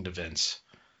talking to Vince?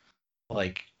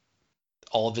 Like,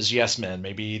 all of his yes men,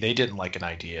 maybe they didn't like an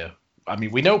idea. I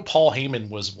mean, we know Paul Heyman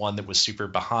was one that was super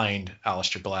behind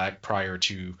Aleister Black prior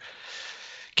to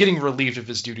getting relieved of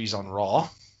his duties on Raw.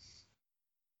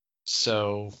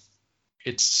 So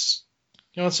it's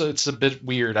it's a bit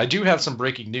weird. I do have some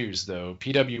breaking news, though.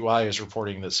 PWI is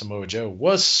reporting that Samoa Joe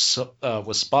was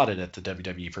spotted at the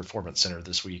WWE Performance Center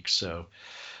this week. So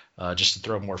just to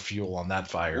throw more fuel on that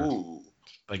fire. Ooh.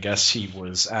 I guess he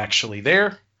was actually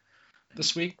there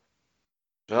this week.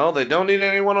 Well, they don't need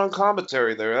anyone on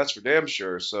commentary there, that's for damn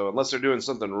sure. So unless they're doing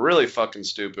something really fucking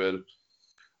stupid,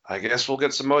 I guess we'll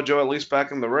get Samoa Joe at least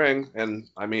back in the ring. And,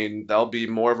 I mean, that'll be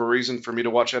more of a reason for me to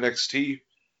watch NXT.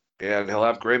 And he'll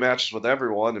have great matches with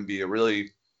everyone and be a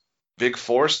really big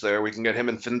force there. We can get him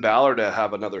and Finn Balor to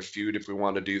have another feud if we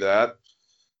want to do that.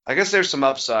 I guess there's some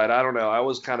upside. I don't know. I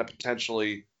was kind of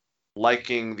potentially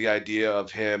liking the idea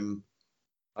of him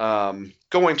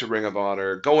going to Ring of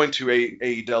Honor, going to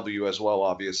AEW as well,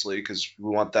 obviously, because we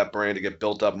want that brand to get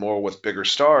built up more with bigger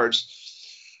stars.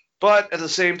 But at the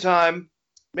same time,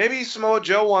 maybe Samoa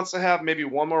Joe wants to have maybe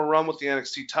one more run with the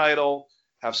NXT title,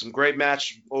 have some great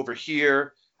match over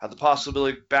here, have the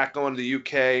possibility back going to the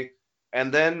UK,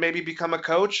 and then maybe become a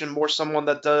coach and more someone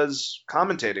that does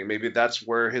commentating. Maybe that's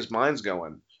where his mind's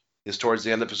going, is towards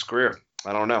the end of his career.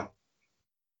 I don't know.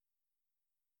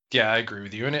 Yeah, I agree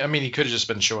with you. And I mean, he could have just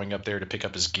been showing up there to pick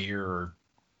up his gear or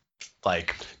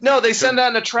like. No, they send that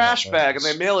in a trash bag and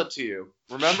they mail it to you.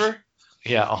 Remember?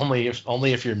 Yeah, only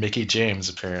if you're Mickey James,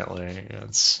 apparently.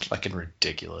 It's fucking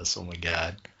ridiculous. Oh my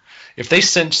god. If they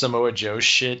sent Samoa Joe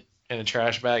shit in a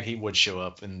trash bag, he would show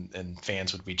up and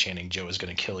fans would be chanting, Joe is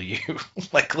gonna kill you.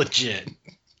 Like legit.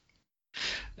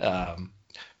 But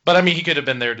I mean, he could have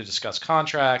been there to discuss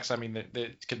contracts. I mean,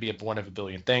 it could be one of a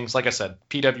billion things. Like I said,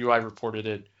 PWI reported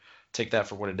it. Take that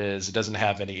for what it is. It doesn't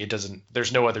have any. It doesn't.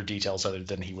 There's no other details other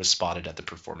than he was spotted at the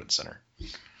Performance Center.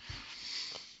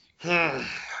 I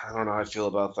don't know how I feel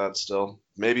about that still.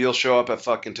 Maybe he'll show up at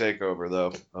fucking TakeOver,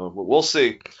 though. We'll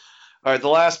see. All right, the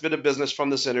last bit of business from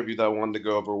this interview that I wanted to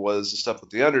go over was the stuff with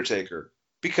The Undertaker.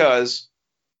 Because,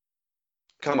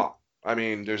 come on. I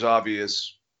mean, there's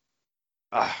obvious.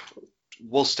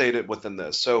 We'll state it within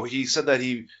this. So he said that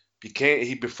he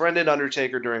befriended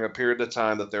Undertaker during a period of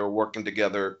time that they were working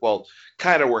together. Well,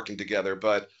 kind of working together,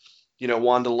 but,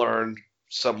 wanted to learn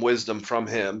some wisdom from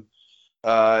him.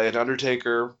 And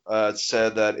Undertaker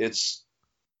said that it's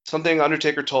something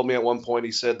Undertaker told me at one point.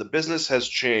 He said the business has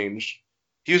changed.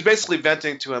 He was basically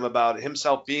venting to him about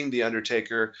himself being the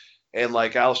Undertaker and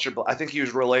like Aleister Black. I think he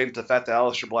was relating to the fact that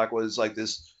Aleister Black was like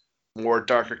this more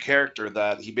darker character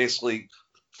that he basically,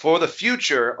 for the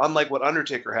future, unlike what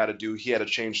Undertaker had to do, he had to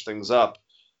change things up.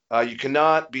 You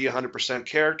cannot be 100%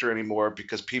 character anymore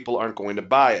because people aren't going to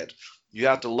buy it. You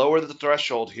have to lower the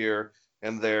threshold here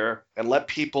and there and let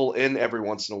people in every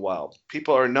once in a while.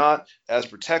 People are not as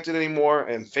protected anymore,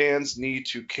 and fans need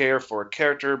to care for a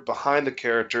character behind the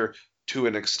character to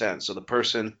an extent. So the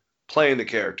person playing the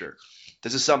character.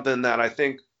 This is something that I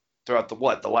think throughout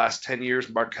the last 10 years,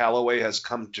 Mark Calloway has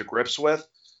come to grips with,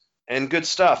 and good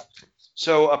stuff.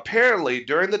 So apparently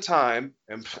during the time,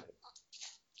 and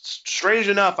strange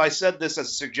enough, I said this as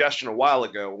a suggestion a while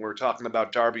ago when we were talking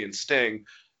about Darby and Sting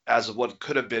as of what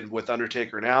could have been with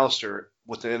Undertaker and Aleister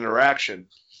with an interaction.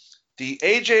 The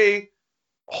AJ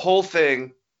whole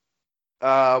thing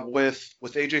with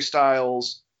AJ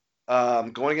Styles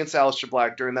going against Aleister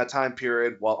Black during that time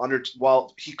period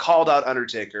while he called out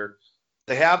Undertaker.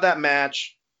 They have that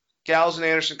match. Gallows and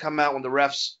Anderson come out when the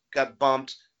refs got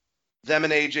bumped. Them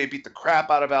and AJ beat the crap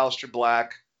out of Aleister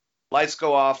Black. Lights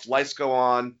go off, lights go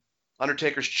on.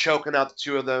 Undertaker's choking out the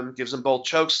two of them, gives them both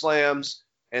choke slams,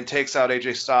 and takes out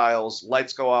AJ Styles.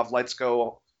 Lights go off, lights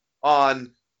go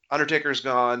on. Undertaker's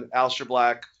gone. Aleister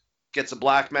Black gets a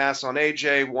black mass on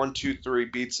AJ. 1, 2, 3,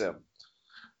 beats him.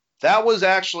 That was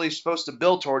actually supposed to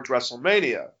build towards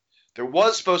WrestleMania. There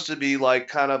was supposed to be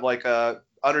kind of like a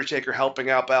Undertaker helping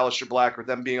out Aleister Black or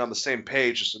them being on the same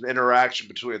page, just an interaction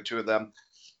between the two of them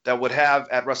that would have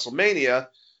at WrestleMania.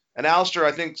 And Aleister,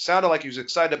 I think, sounded like he was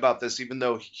excited about this, even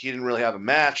though he didn't really have a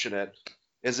match in it,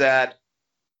 is that,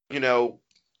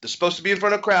 they're supposed to be in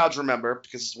front of crowds, remember,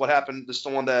 because what happened, this is the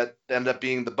one that ended up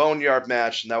being the Boneyard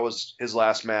match, and that was his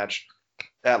last match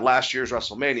at last year's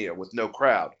WrestleMania with no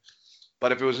crowd.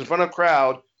 But if it was in front of a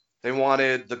crowd, they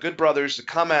wanted the Good Brothers to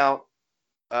come out,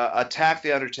 attack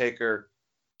The Undertaker,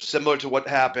 similar to what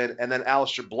happened, and then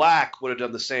Aleister Black would have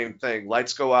done the same thing.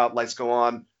 Lights go out, lights go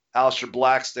on, Aleister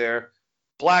Black's there.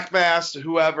 Black Mass,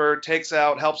 whoever, takes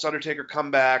out, helps Undertaker come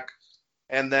back,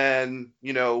 and then,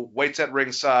 waits at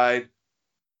ringside.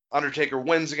 Undertaker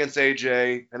wins against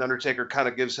AJ, and Undertaker kind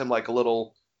of gives him like a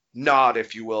little nod,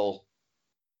 if you will,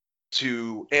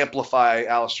 to amplify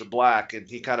Aleister Black, and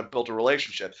he kind of built a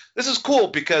relationship. This is cool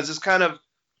because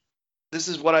this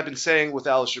is what I've been saying with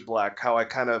Aleister Black, how I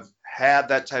kind of had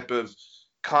that type of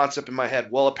concept in my head.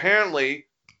 Well, apparently,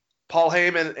 Paul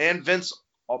Heyman and Vince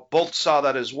both saw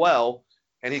that as well,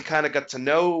 and he kind of got to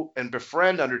know and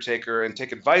befriend Undertaker and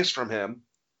take advice from him.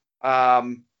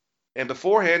 And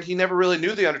beforehand, he never really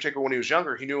knew The Undertaker when he was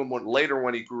younger. He knew him later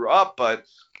when he grew up, but,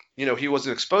 he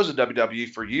wasn't exposed to WWE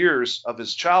for years of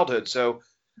his childhood. So,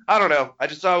 I don't know. I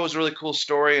just thought it was a really cool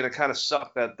story, and it kind of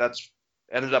sucked that that's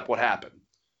ended up what happened.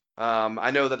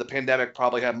 I know that the pandemic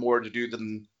probably had more to do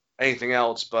than anything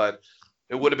else, but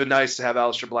it would have been nice to have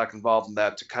Aleister Black involved in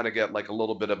that to kind of get like a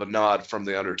little bit of a nod from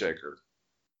The Undertaker.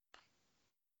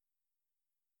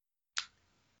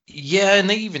 Yeah, and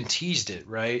they even teased it,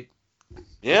 right?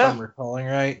 Yeah. If I'm recalling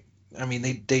right. I mean,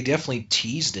 they definitely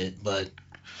teased it, but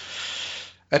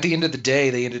at the end of the day,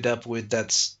 they ended up with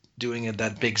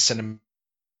that big cinema.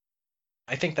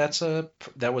 I think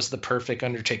that was the perfect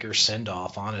Undertaker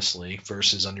send-off, honestly,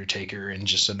 versus Undertaker in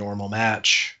just a normal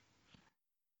match.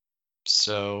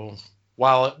 So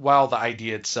while the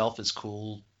idea itself is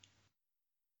cool,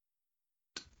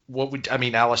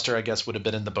 Alistair, I guess, would have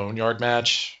been in the Boneyard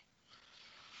match.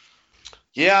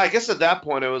 Yeah, I guess at that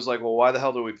point it was like, well, why the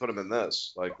hell do we put him in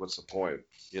this? Like, what's the point?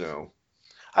 You know,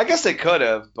 I guess they could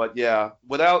have, but yeah,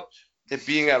 without it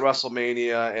being at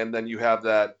WrestleMania, and then you have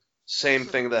that same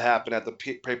thing that happened at the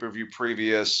pay-per-view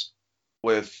previous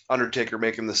with Undertaker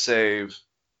making the save.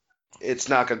 It's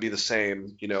not going to be the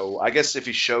same. You know, I guess if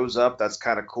he shows up, that's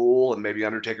kind of cool, and maybe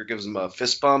Undertaker gives him a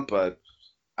fist bump, but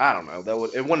I don't know.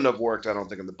 It wouldn't have worked, I don't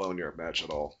think, in the Boneyard match at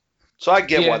all. So I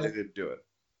get why they didn't do it.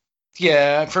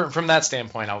 Yeah, from that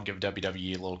standpoint, I'll give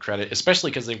WWE a little credit,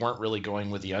 especially because they weren't really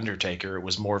going with the Undertaker. It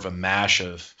was more of a mash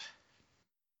of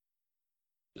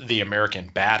the American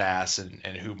Badass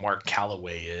and who Mark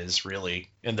Calloway is, really,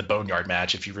 in the Boneyard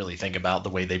match, if you really think about the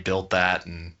way they built that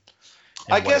and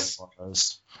I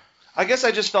guess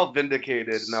I just felt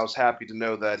vindicated, and I was happy to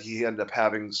know that he ended up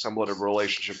having somewhat of a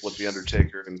relationship with the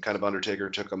Undertaker, and kind of Undertaker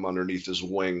took him underneath his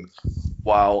wing,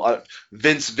 while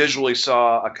Vince visually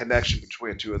saw a connection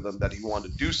between the two of them that he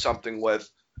wanted to do something with,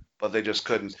 but they just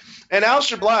couldn't. And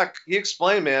Aleister Black, he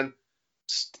explained, man,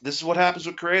 this is what happens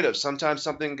with creative. Sometimes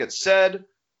something gets said,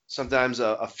 sometimes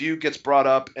a feud gets brought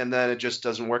up, and then it just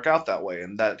doesn't work out that way,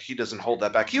 and that he doesn't hold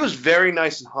that back. He was very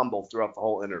nice and humble throughout the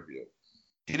whole interview.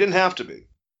 He didn't have to be.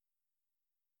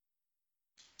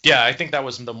 Yeah, I think that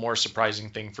was the more surprising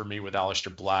thing for me with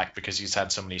Aleister Black, because he's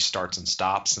had so many starts and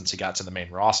stops since he got to the main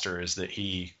roster, is that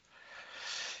he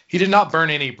did not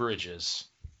burn any bridges,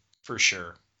 for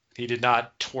sure. He did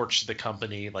not torch the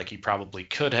company like he probably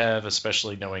could have,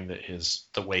 especially knowing that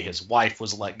the way his wife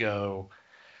was let go.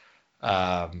 He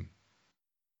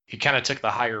kind of took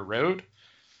the higher road,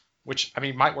 which,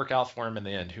 might work out for him in the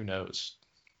end. Who knows?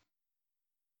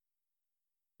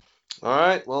 All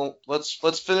right, well,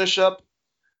 let's finish up.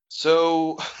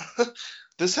 So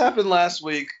this happened last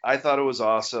week. I thought it was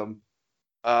awesome.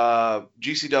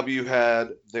 GCW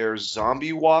had their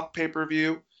Zombie Walk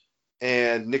pay-per-view,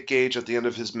 and Nick Gage at the end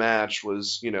of his match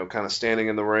was, kind of standing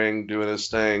in the ring, doing his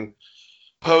thing,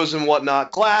 pose and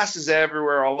whatnot. Glasses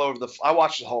everywhere, all over I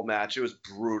watched the whole match. It was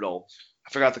brutal. I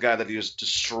forgot the guy that he just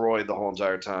destroyed the whole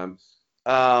entire time.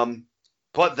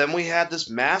 But then we had this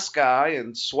masked guy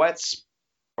in sweats,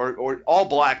 or all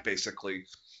black, basically.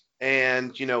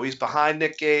 And, he's behind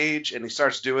Nick Gage, and he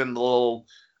starts doing the little,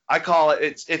 I call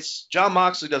it's Jon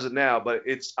Moxley does it now, but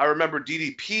I remember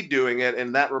DDP doing it,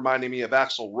 and that reminded me of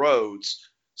Axl Rhodes.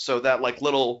 So that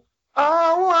little,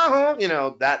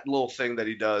 that little thing that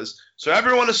he does. So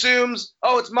everyone assumes,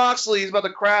 it's Moxley, he's about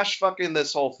to crash fucking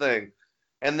this whole thing.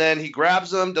 And then he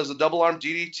grabs him, does a double arm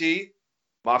DDT,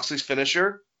 Moxley's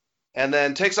finisher, and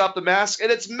then takes off the mask,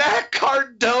 and it's Matt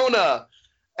Cardona.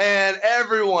 And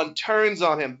everyone turns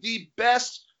on him. The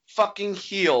best fucking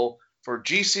heel for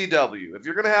GCW. If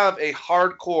you're going to have a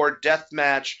hardcore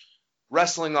deathmatch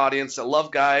wrestling audience that love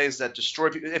guys that destroy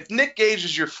people, if Nick Gage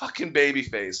is your fucking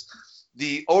babyface,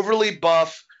 the overly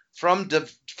buff from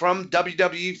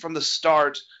WWE from the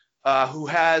start, who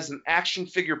has an action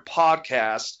figure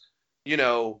podcast,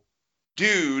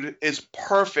 dude is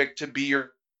perfect to be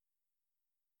your.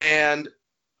 And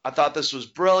I thought this was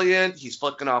brilliant. He's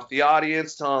flicking off the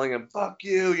audience, telling him, fuck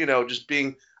you, just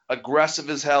being aggressive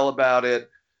as hell about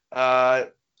it.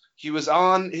 He was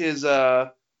on his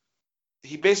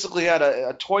he basically had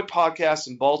a toy podcast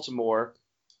in Baltimore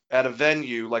at a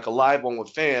venue, like a live one with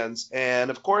fans.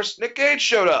 And, of course, Nick Gage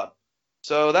showed up.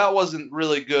 So that wasn't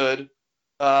really good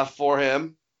for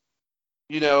him.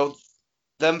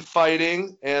 Them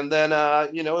fighting. And then,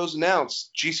 it was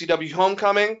announced. GCW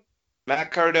Homecoming.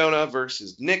 Matt Cardona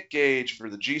versus Nick Gage for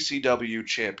the GCW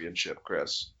Championship,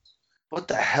 Chris. What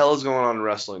the hell is going on in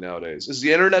wrestling nowadays? Is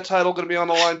the internet title going to be on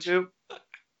the line too?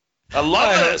 I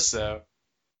love it. So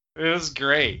it was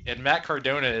great. And Matt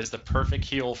Cardona is the perfect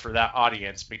heel for that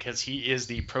audience, because he is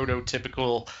the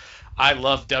prototypical, I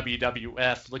love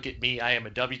WWF. Look at me. I am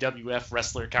a WWF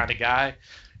wrestler kind of guy.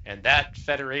 And that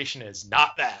federation is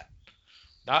not that.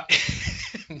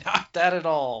 Not that at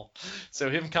all. So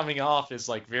him coming off is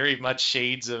very much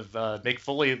shades of Mick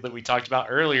Foley that we talked about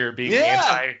earlier, being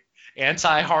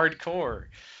anti-hardcore.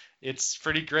 It's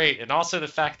pretty great. And also the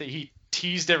fact that he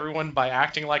teased everyone by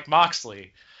acting like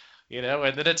Moxley, and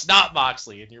then it's not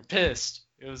Moxley and you're pissed.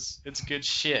 It's good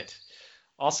shit.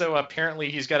 Also, apparently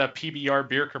he's got a PBR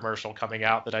beer commercial coming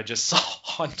out that I just saw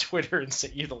on Twitter and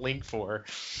sent you the link for.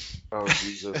 Oh,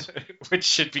 Jesus. Which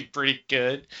should be pretty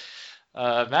good.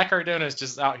 Matt Cardona is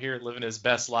just out here living his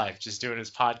best life, just doing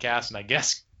his podcast, and I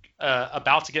guess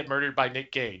about to get murdered by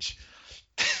Nick Gage.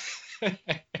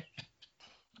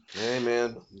 Hey,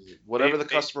 man. Whatever the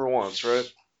customer wants, right?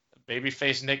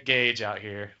 Babyface Nick Gage out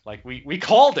here. We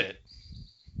called it.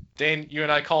 Dane, you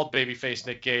and I called babyface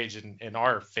Nick Gage in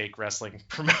our fake wrestling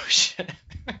promotion.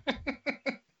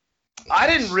 I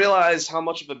didn't realize how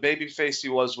much of a babyface he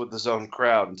was with his own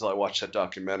crowd until I watched that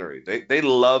documentary. They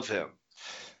love him.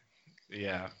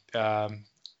 Yeah.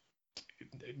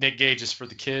 Nick Gage is for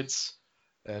the kids,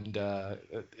 and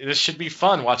this should be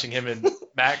fun watching him and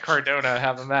Matt Cardona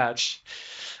have a match.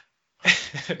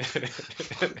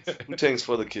 Thanks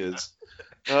for the kids.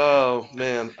 Oh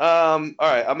man. All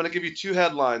right. I'm gonna give you two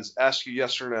headlines. Ask you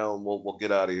yes or no, and we'll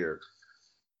get out of here.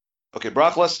 Okay.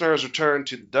 Brock Lesnar has returned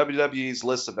to the WWE's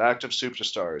list of active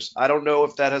superstars. I don't know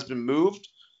if that has been moved,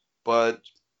 but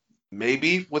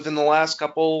maybe within the last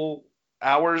couple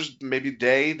hours, maybe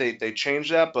day, they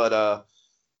changed that. But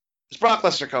is Brock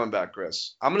Lesnar coming back,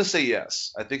 Chris? I'm gonna say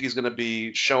yes. I think he's gonna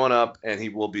be showing up, and he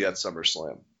will be at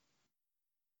SummerSlam.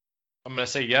 I'm going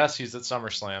to say yes, he's at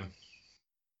SummerSlam.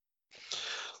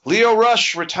 Lio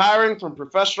Rush retiring from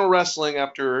professional wrestling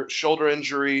after shoulder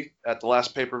injury at the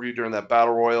last pay-per-view during that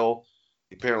Battle Royal.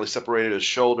 He apparently separated his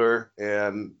shoulder,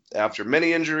 and after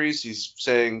many injuries, he's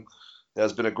saying it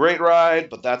has been a great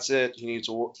ride, but that's it. He needs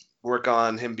to work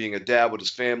on him being a dad with his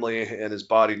family and his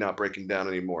body not breaking down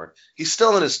anymore. He's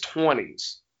still in his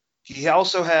 20s. He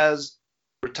also has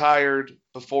retired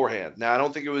beforehand. Now, I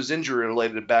don't think it was injury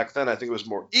related back then. I think it was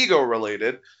more ego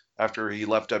related after he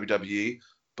left WWE.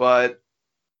 But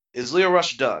is Lio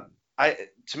Rush done?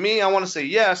 To me, I want to say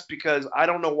yes, because I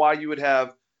don't know why you would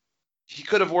have. He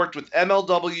could have worked with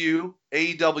MLW,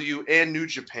 AEW, and New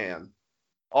Japan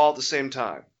all at the same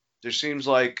time. There seems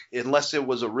like, unless it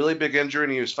was a really big injury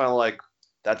and he was finally like,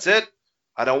 that's it.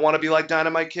 I don't want to be like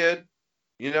Dynamite Kid.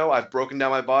 You know, I've broken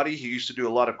down my body. He used to do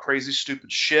a lot of crazy,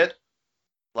 stupid shit,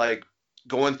 like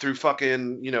going through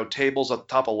fucking, tables on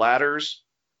top of ladders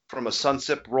from a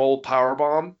sunset roll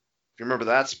powerbomb. If you remember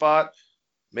that spot,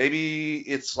 maybe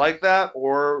it's like that,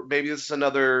 or maybe this is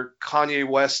another Kanye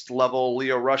West level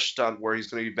Lio Rush stunt where he's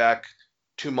going to be back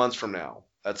 2 months from now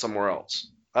at somewhere else.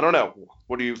 I don't know.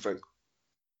 What do you think?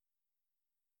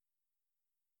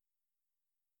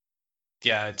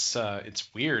 Yeah,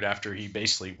 it's weird after he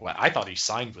basically. I thought he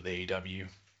signed with AEW.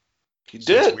 He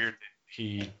So did. it's weird.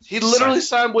 He literally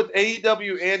signed with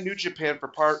AEW and New Japan for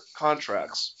part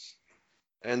contracts,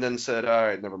 and then said, "All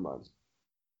right, never mind."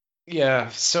 Yeah,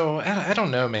 so I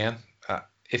don't know, man.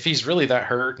 If he's really that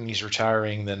hurt and he's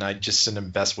retiring, then I'd just send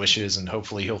him best wishes, and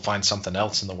hopefully he'll find something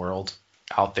else in the world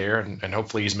out there, and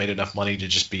hopefully he's made enough money to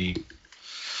just be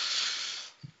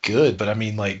good. But I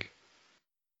mean, like,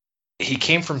 he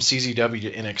came from CZW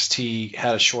to NXT,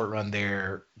 had a short run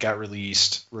there, got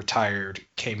released, retired,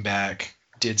 came back,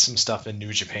 did some stuff in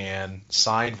New Japan,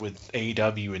 signed with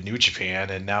AEW in New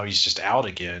Japan, and now he's just out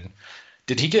again.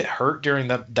 Did he get hurt during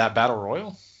that Battle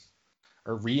Royal?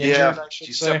 Or re-injured, Yeah, I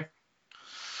should say?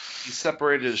 He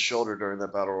separated his shoulder during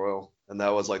that Battle Royal, and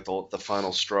that was like the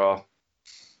final straw.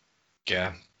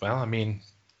 Yeah. Well, I mean,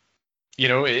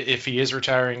 if he is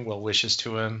retiring, well wishes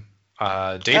to him.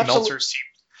 Dave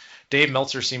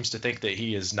Meltzer seems to think that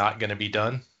he is not going to be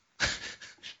done.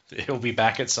 He'll be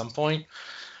back at some point.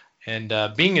 And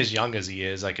being as young as he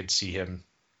is, I could see him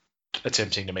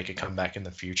attempting to make a comeback in the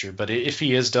future. But if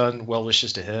he is done, well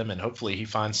wishes to him, and hopefully he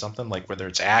finds something, like whether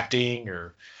it's acting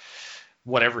or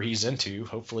whatever he's into.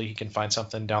 Hopefully he can find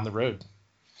something down the road.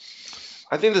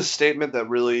 I think the statement that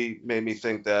really made me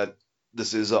think that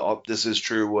this is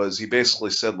true was he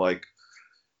basically said, like,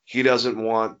 he doesn't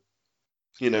want,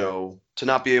 to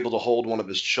not be able to hold one of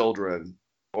his children,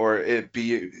 or it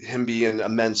be him be in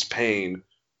immense pain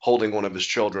holding one of his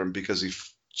children because he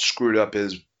screwed up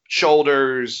his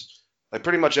shoulders. Like,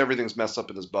 pretty much everything's messed up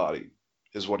in his body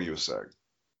is what he was saying.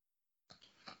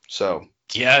 So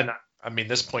yeah, and I mean,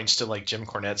 this points to like Jim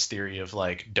Cornette's theory of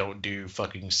like, don't do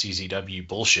fucking CZW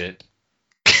bullshit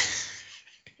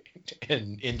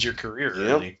and end your career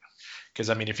early. Because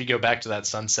I mean, if you go back to that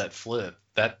sunset flip,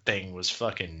 that thing was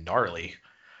fucking gnarly.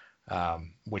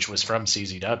 Which was from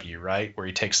CZW, right? Where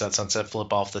he takes that sunset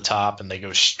flip off the top and they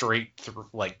go straight through,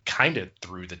 like kind of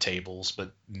through the tables,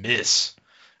 but miss.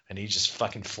 And he just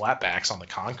fucking flatbacks on the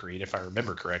concrete, if I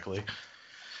remember correctly.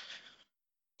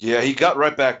 Yeah, he got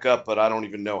right back up, but I don't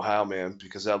even know how, man,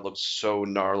 because that looked so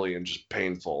gnarly and just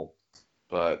painful.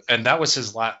 And that was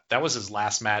his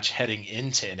last match heading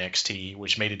into NXT,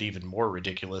 which made it even more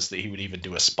ridiculous that he would even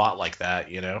do a spot like that,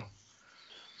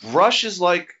 Rush is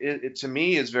like, to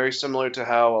me, is very similar to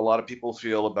how a lot of people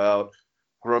feel about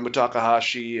Hiromu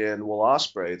Takahashi and Will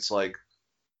Ospreay. It's like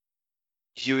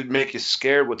he would make you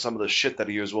scared with some of the shit that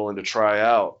he was willing to try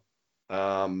out,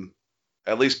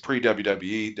 at least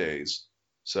pre-WWE days.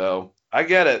 So I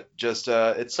get it. Just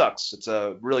it sucks. It's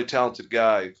a really talented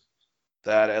guy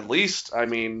that at least, I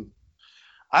mean,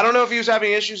 I don't know if he was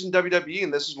having issues in WWE,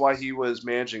 and this is why he was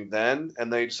managing then,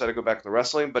 and then he decided to go back to the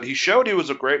wrestling. But he showed he was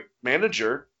a great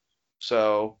manager.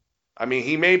 So, I mean,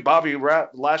 he made Bobby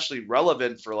Lashley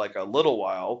relevant for like a little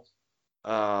while,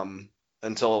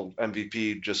 until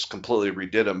MVP just completely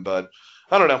redid him. But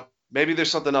I don't know. Maybe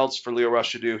there's something else for Lio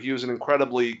Rush to do. He was an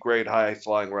incredibly great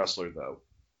high-flying wrestler, though.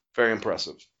 Very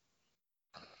impressive.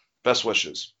 Best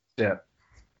wishes. Yeah.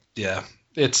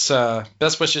 It's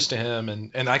best wishes to him,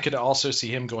 and I could also see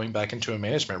him going back into a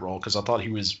management role because I thought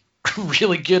he was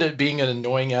really good at being an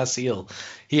annoying ass heel.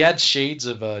 He had shades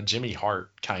of Jimmy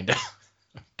Hart, kind of,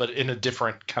 but in a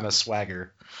different kind of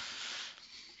swagger.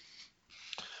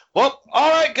 Well, all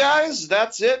right, guys,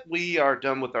 that's it. We are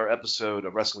done with our episode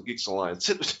of Wrestling Geeks Alliance.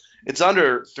 It's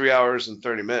under 3 hours and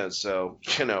 30 minutes, so,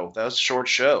 that was a short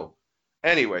show.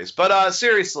 Anyways, but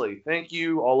seriously, thank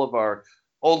you, all of our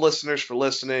old listeners, for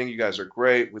listening. You guys are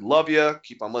great. We love you.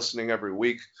 Keep on listening every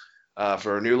week.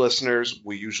 For our new listeners,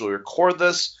 we usually record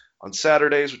this on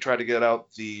Saturdays. We try to get it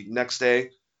out the next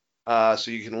day, so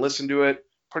you can listen to it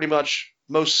pretty much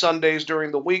most Sundays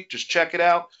during the week. Just check it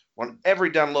out. We're on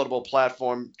every downloadable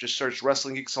platform. Just search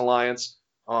Wrestling Geeks Alliance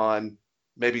on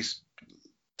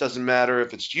doesn't matter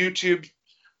if it's YouTube,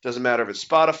 doesn't matter if it's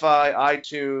Spotify,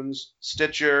 iTunes,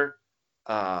 Stitcher,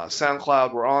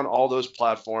 SoundCloud. We're on all those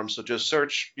platforms, so just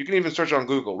search. You can even search on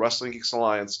Google, Wrestling Geeks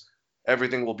Alliance.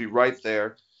 Everything will be right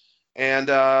there. And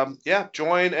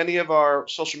join any of our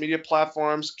social media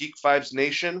platforms, Geek Vibes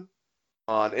Nation,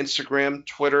 on Instagram,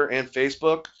 Twitter, and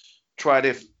Facebook. Try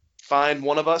to find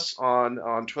one of us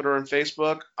on Twitter and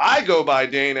Facebook. I go by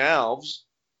Dane Alves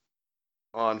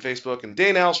on Facebook and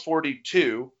Dane Alves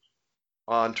 42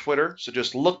 on Twitter. So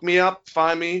just look me up,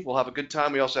 find me. We'll have a good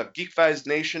time. We also have Geek Vibes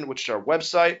Nation, which is our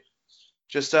website.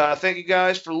 Just thank you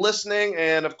guys for listening.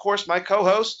 And, of course, my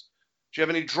co-host, do you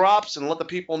have any drops, and let the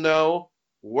people know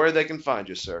where they can find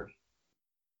you, sir?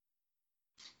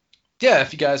 Yeah,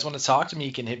 if you guys want to talk to me,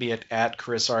 you can hit me at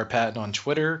Chris R. Patton on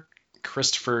Twitter,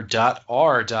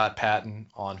 Christopher.R.Patton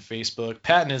on Facebook.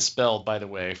 Patton is spelled, by the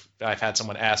way. I've had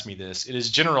someone ask me this. It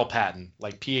is General Patton,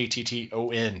 like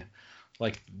Patton,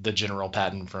 like the General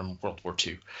Patton from World War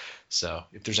II. So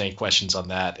if there's any questions on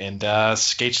that. And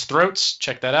Skate's Throats,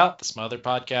 check that out. That's my other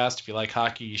podcast. If you like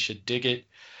hockey, you should dig it.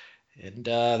 And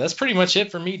that's pretty much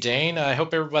it for me, Dane. I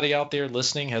hope everybody out there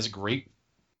listening has a great,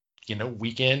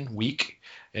 week,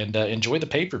 and enjoy the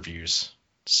pay-per-views.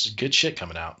 This is good shit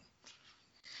coming out.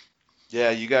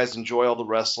 Yeah, you guys enjoy all the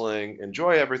wrestling.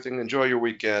 Enjoy everything. Enjoy your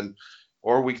weekend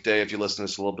or weekday if you listen to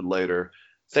this a little bit later.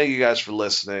 Thank you guys for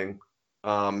listening.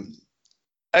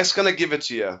 X's gonna give it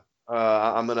to you.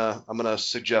 I'm gonna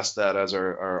suggest that as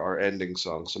our ending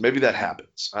song. So maybe that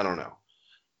happens. I don't know.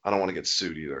 I don't want to get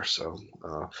sued either. So,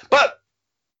 but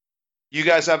you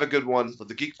guys have a good one. Let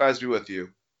the Geek Vibes be with you.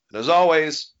 And as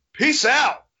always, peace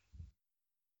out.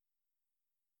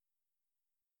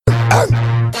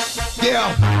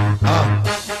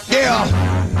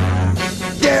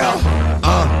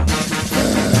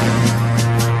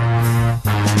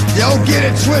 Yo, get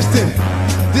it twisted.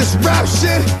 This rap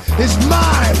shit is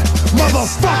mine,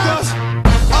 motherfuckers.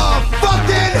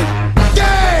 Fucking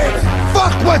game.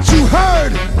 Fuck what you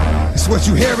heard. It's what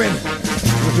you hearing.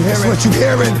 It's what you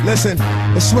hearing. Listen.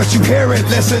 It's what you hearing.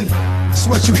 Listen. It's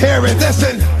what you hearing.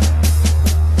 Listen.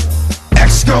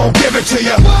 X gon' give it to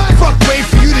you. Fuck, wait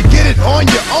for you to get it on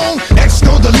your own. X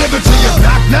gon' deliver to you.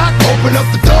 Knock, knock, open up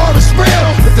the door, it's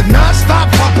real. With the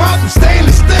non-stop pop out from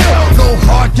stainless steel. Go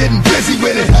hard, getting busy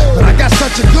with it. But I got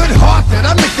such a good heart that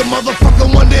I make a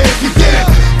motherfucker wonder if you get it.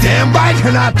 Damn right,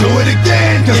 and I do it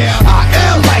again. Cause I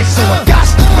am life, so I got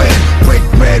to win. Break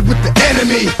bread with the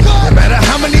enemy. No matter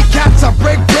how many cats I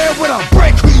break bread with, I'll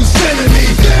break who you sending me.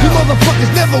 You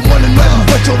motherfuckers never wanted nothing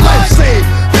but your life saved.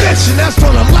 Bitch, and that's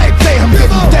on a life day. I'm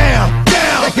getting down,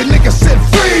 like a nigga said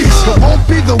freeze. But won't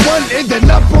be the one ending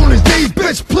up on his knees,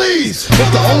 bitch, please. But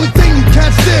the only thing you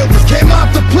can't steal was came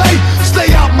out to play. Stay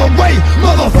out my way,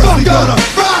 motherfucker. We gonna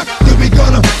rock, then we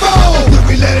gonna roll. Then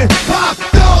we let it pop,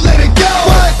 don't let it go.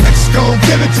 X gon'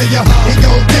 give it to ya, he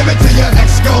gon' give it to ya.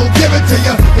 X gon' give it to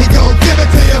ya, he gon' give it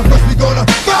to ya. First we gonna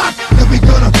rock, then we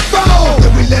gonna roll.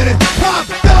 Then we let it pop,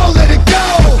 don't let it go.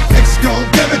 X gon'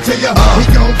 give it to ya, he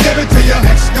gon' give it to ya.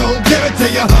 X gon' give it to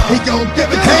ya, he gon'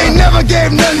 give it to ya. He ain't never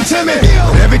gave nothing to me,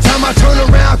 but every time I turn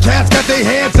around, cats got their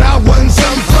hands out, wanting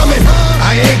something from it.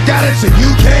 I ain't got it, so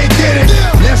you can't get it.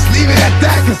 Let's leave it at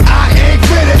that, cause I ain't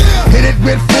with it. Hit it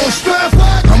with full strength.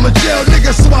 I'm a jail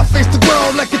nigga, so I face the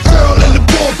world like a girl in the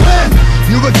bullpen.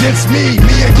 You a against me,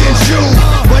 me against you.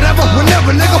 Whatever,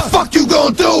 whenever, nigga, fuck you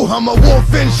gon' do. I'm a wolf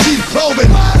in sheep's clothing.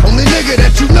 Only nigga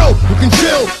that you know who can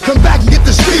chill. Come back and get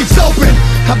the streets open.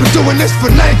 I've been doing this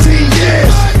for 19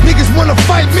 years. Niggas wanna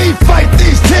fight me, fight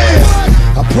these tears.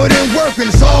 I put in work and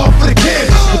it's all for the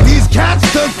kids. But these cats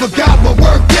done forgot what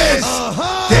work is.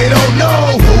 They don't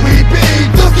know who we be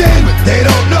looking. They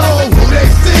don't know who they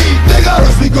see. Nigga,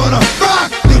 first we gonna rock,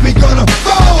 then we gonna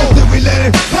fold, then we let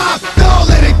it pop, don't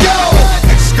let it go.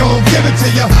 X gon' give it to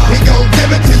ya, he gon'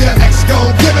 give it to ya. X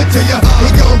gon' give it to ya, he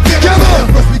gon' give it to ya.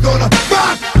 First we gonna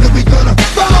rock, then we gonna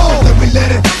fold, then we let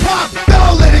it pop,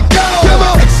 don't let it go.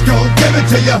 X gon' give it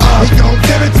to ya, he gon'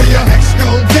 give it to ya. X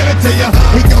gon' give it to ya,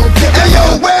 he gon' give it to ya. Hey yo,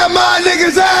 where my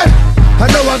niggas at? I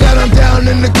know I got them down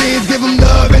in the greens, give them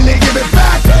love and they give it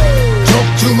back. Talk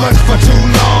too much for too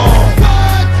long.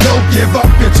 Don't give up,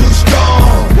 you're too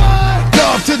strong.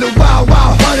 Love to the wild,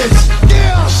 wild hunters.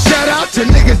 Shout out to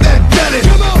niggas that done it.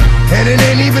 And it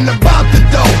ain't even about the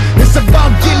dough. It's about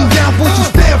getting down for what you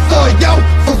stand for, yo.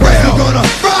 For real. We gonna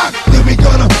rock, then we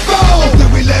gonna fold,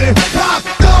 then we let it pop,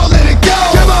 don't let it go.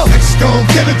 X gon'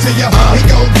 give it to ya, he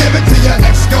gon' give it to ya.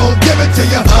 X gon' give it to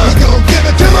ya, he gon' give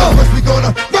it to ya. First we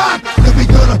gonna rock, then we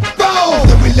gonna fold,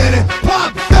 then we let it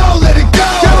pop, don't let it go.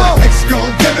 X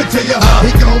gon' give it to ya,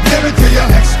 he gon' give it to ya.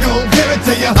 X gon' give it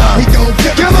to ya, he gon'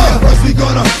 give it to ya. First we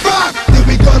gonna rock, then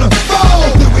we gonna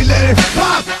fold, then we let it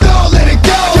pop, don't let it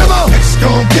go. X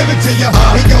gon' give it to ya,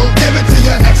 he gon' give it to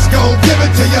ya. X gon' give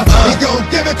it to ya, he gon'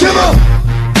 give it to ya.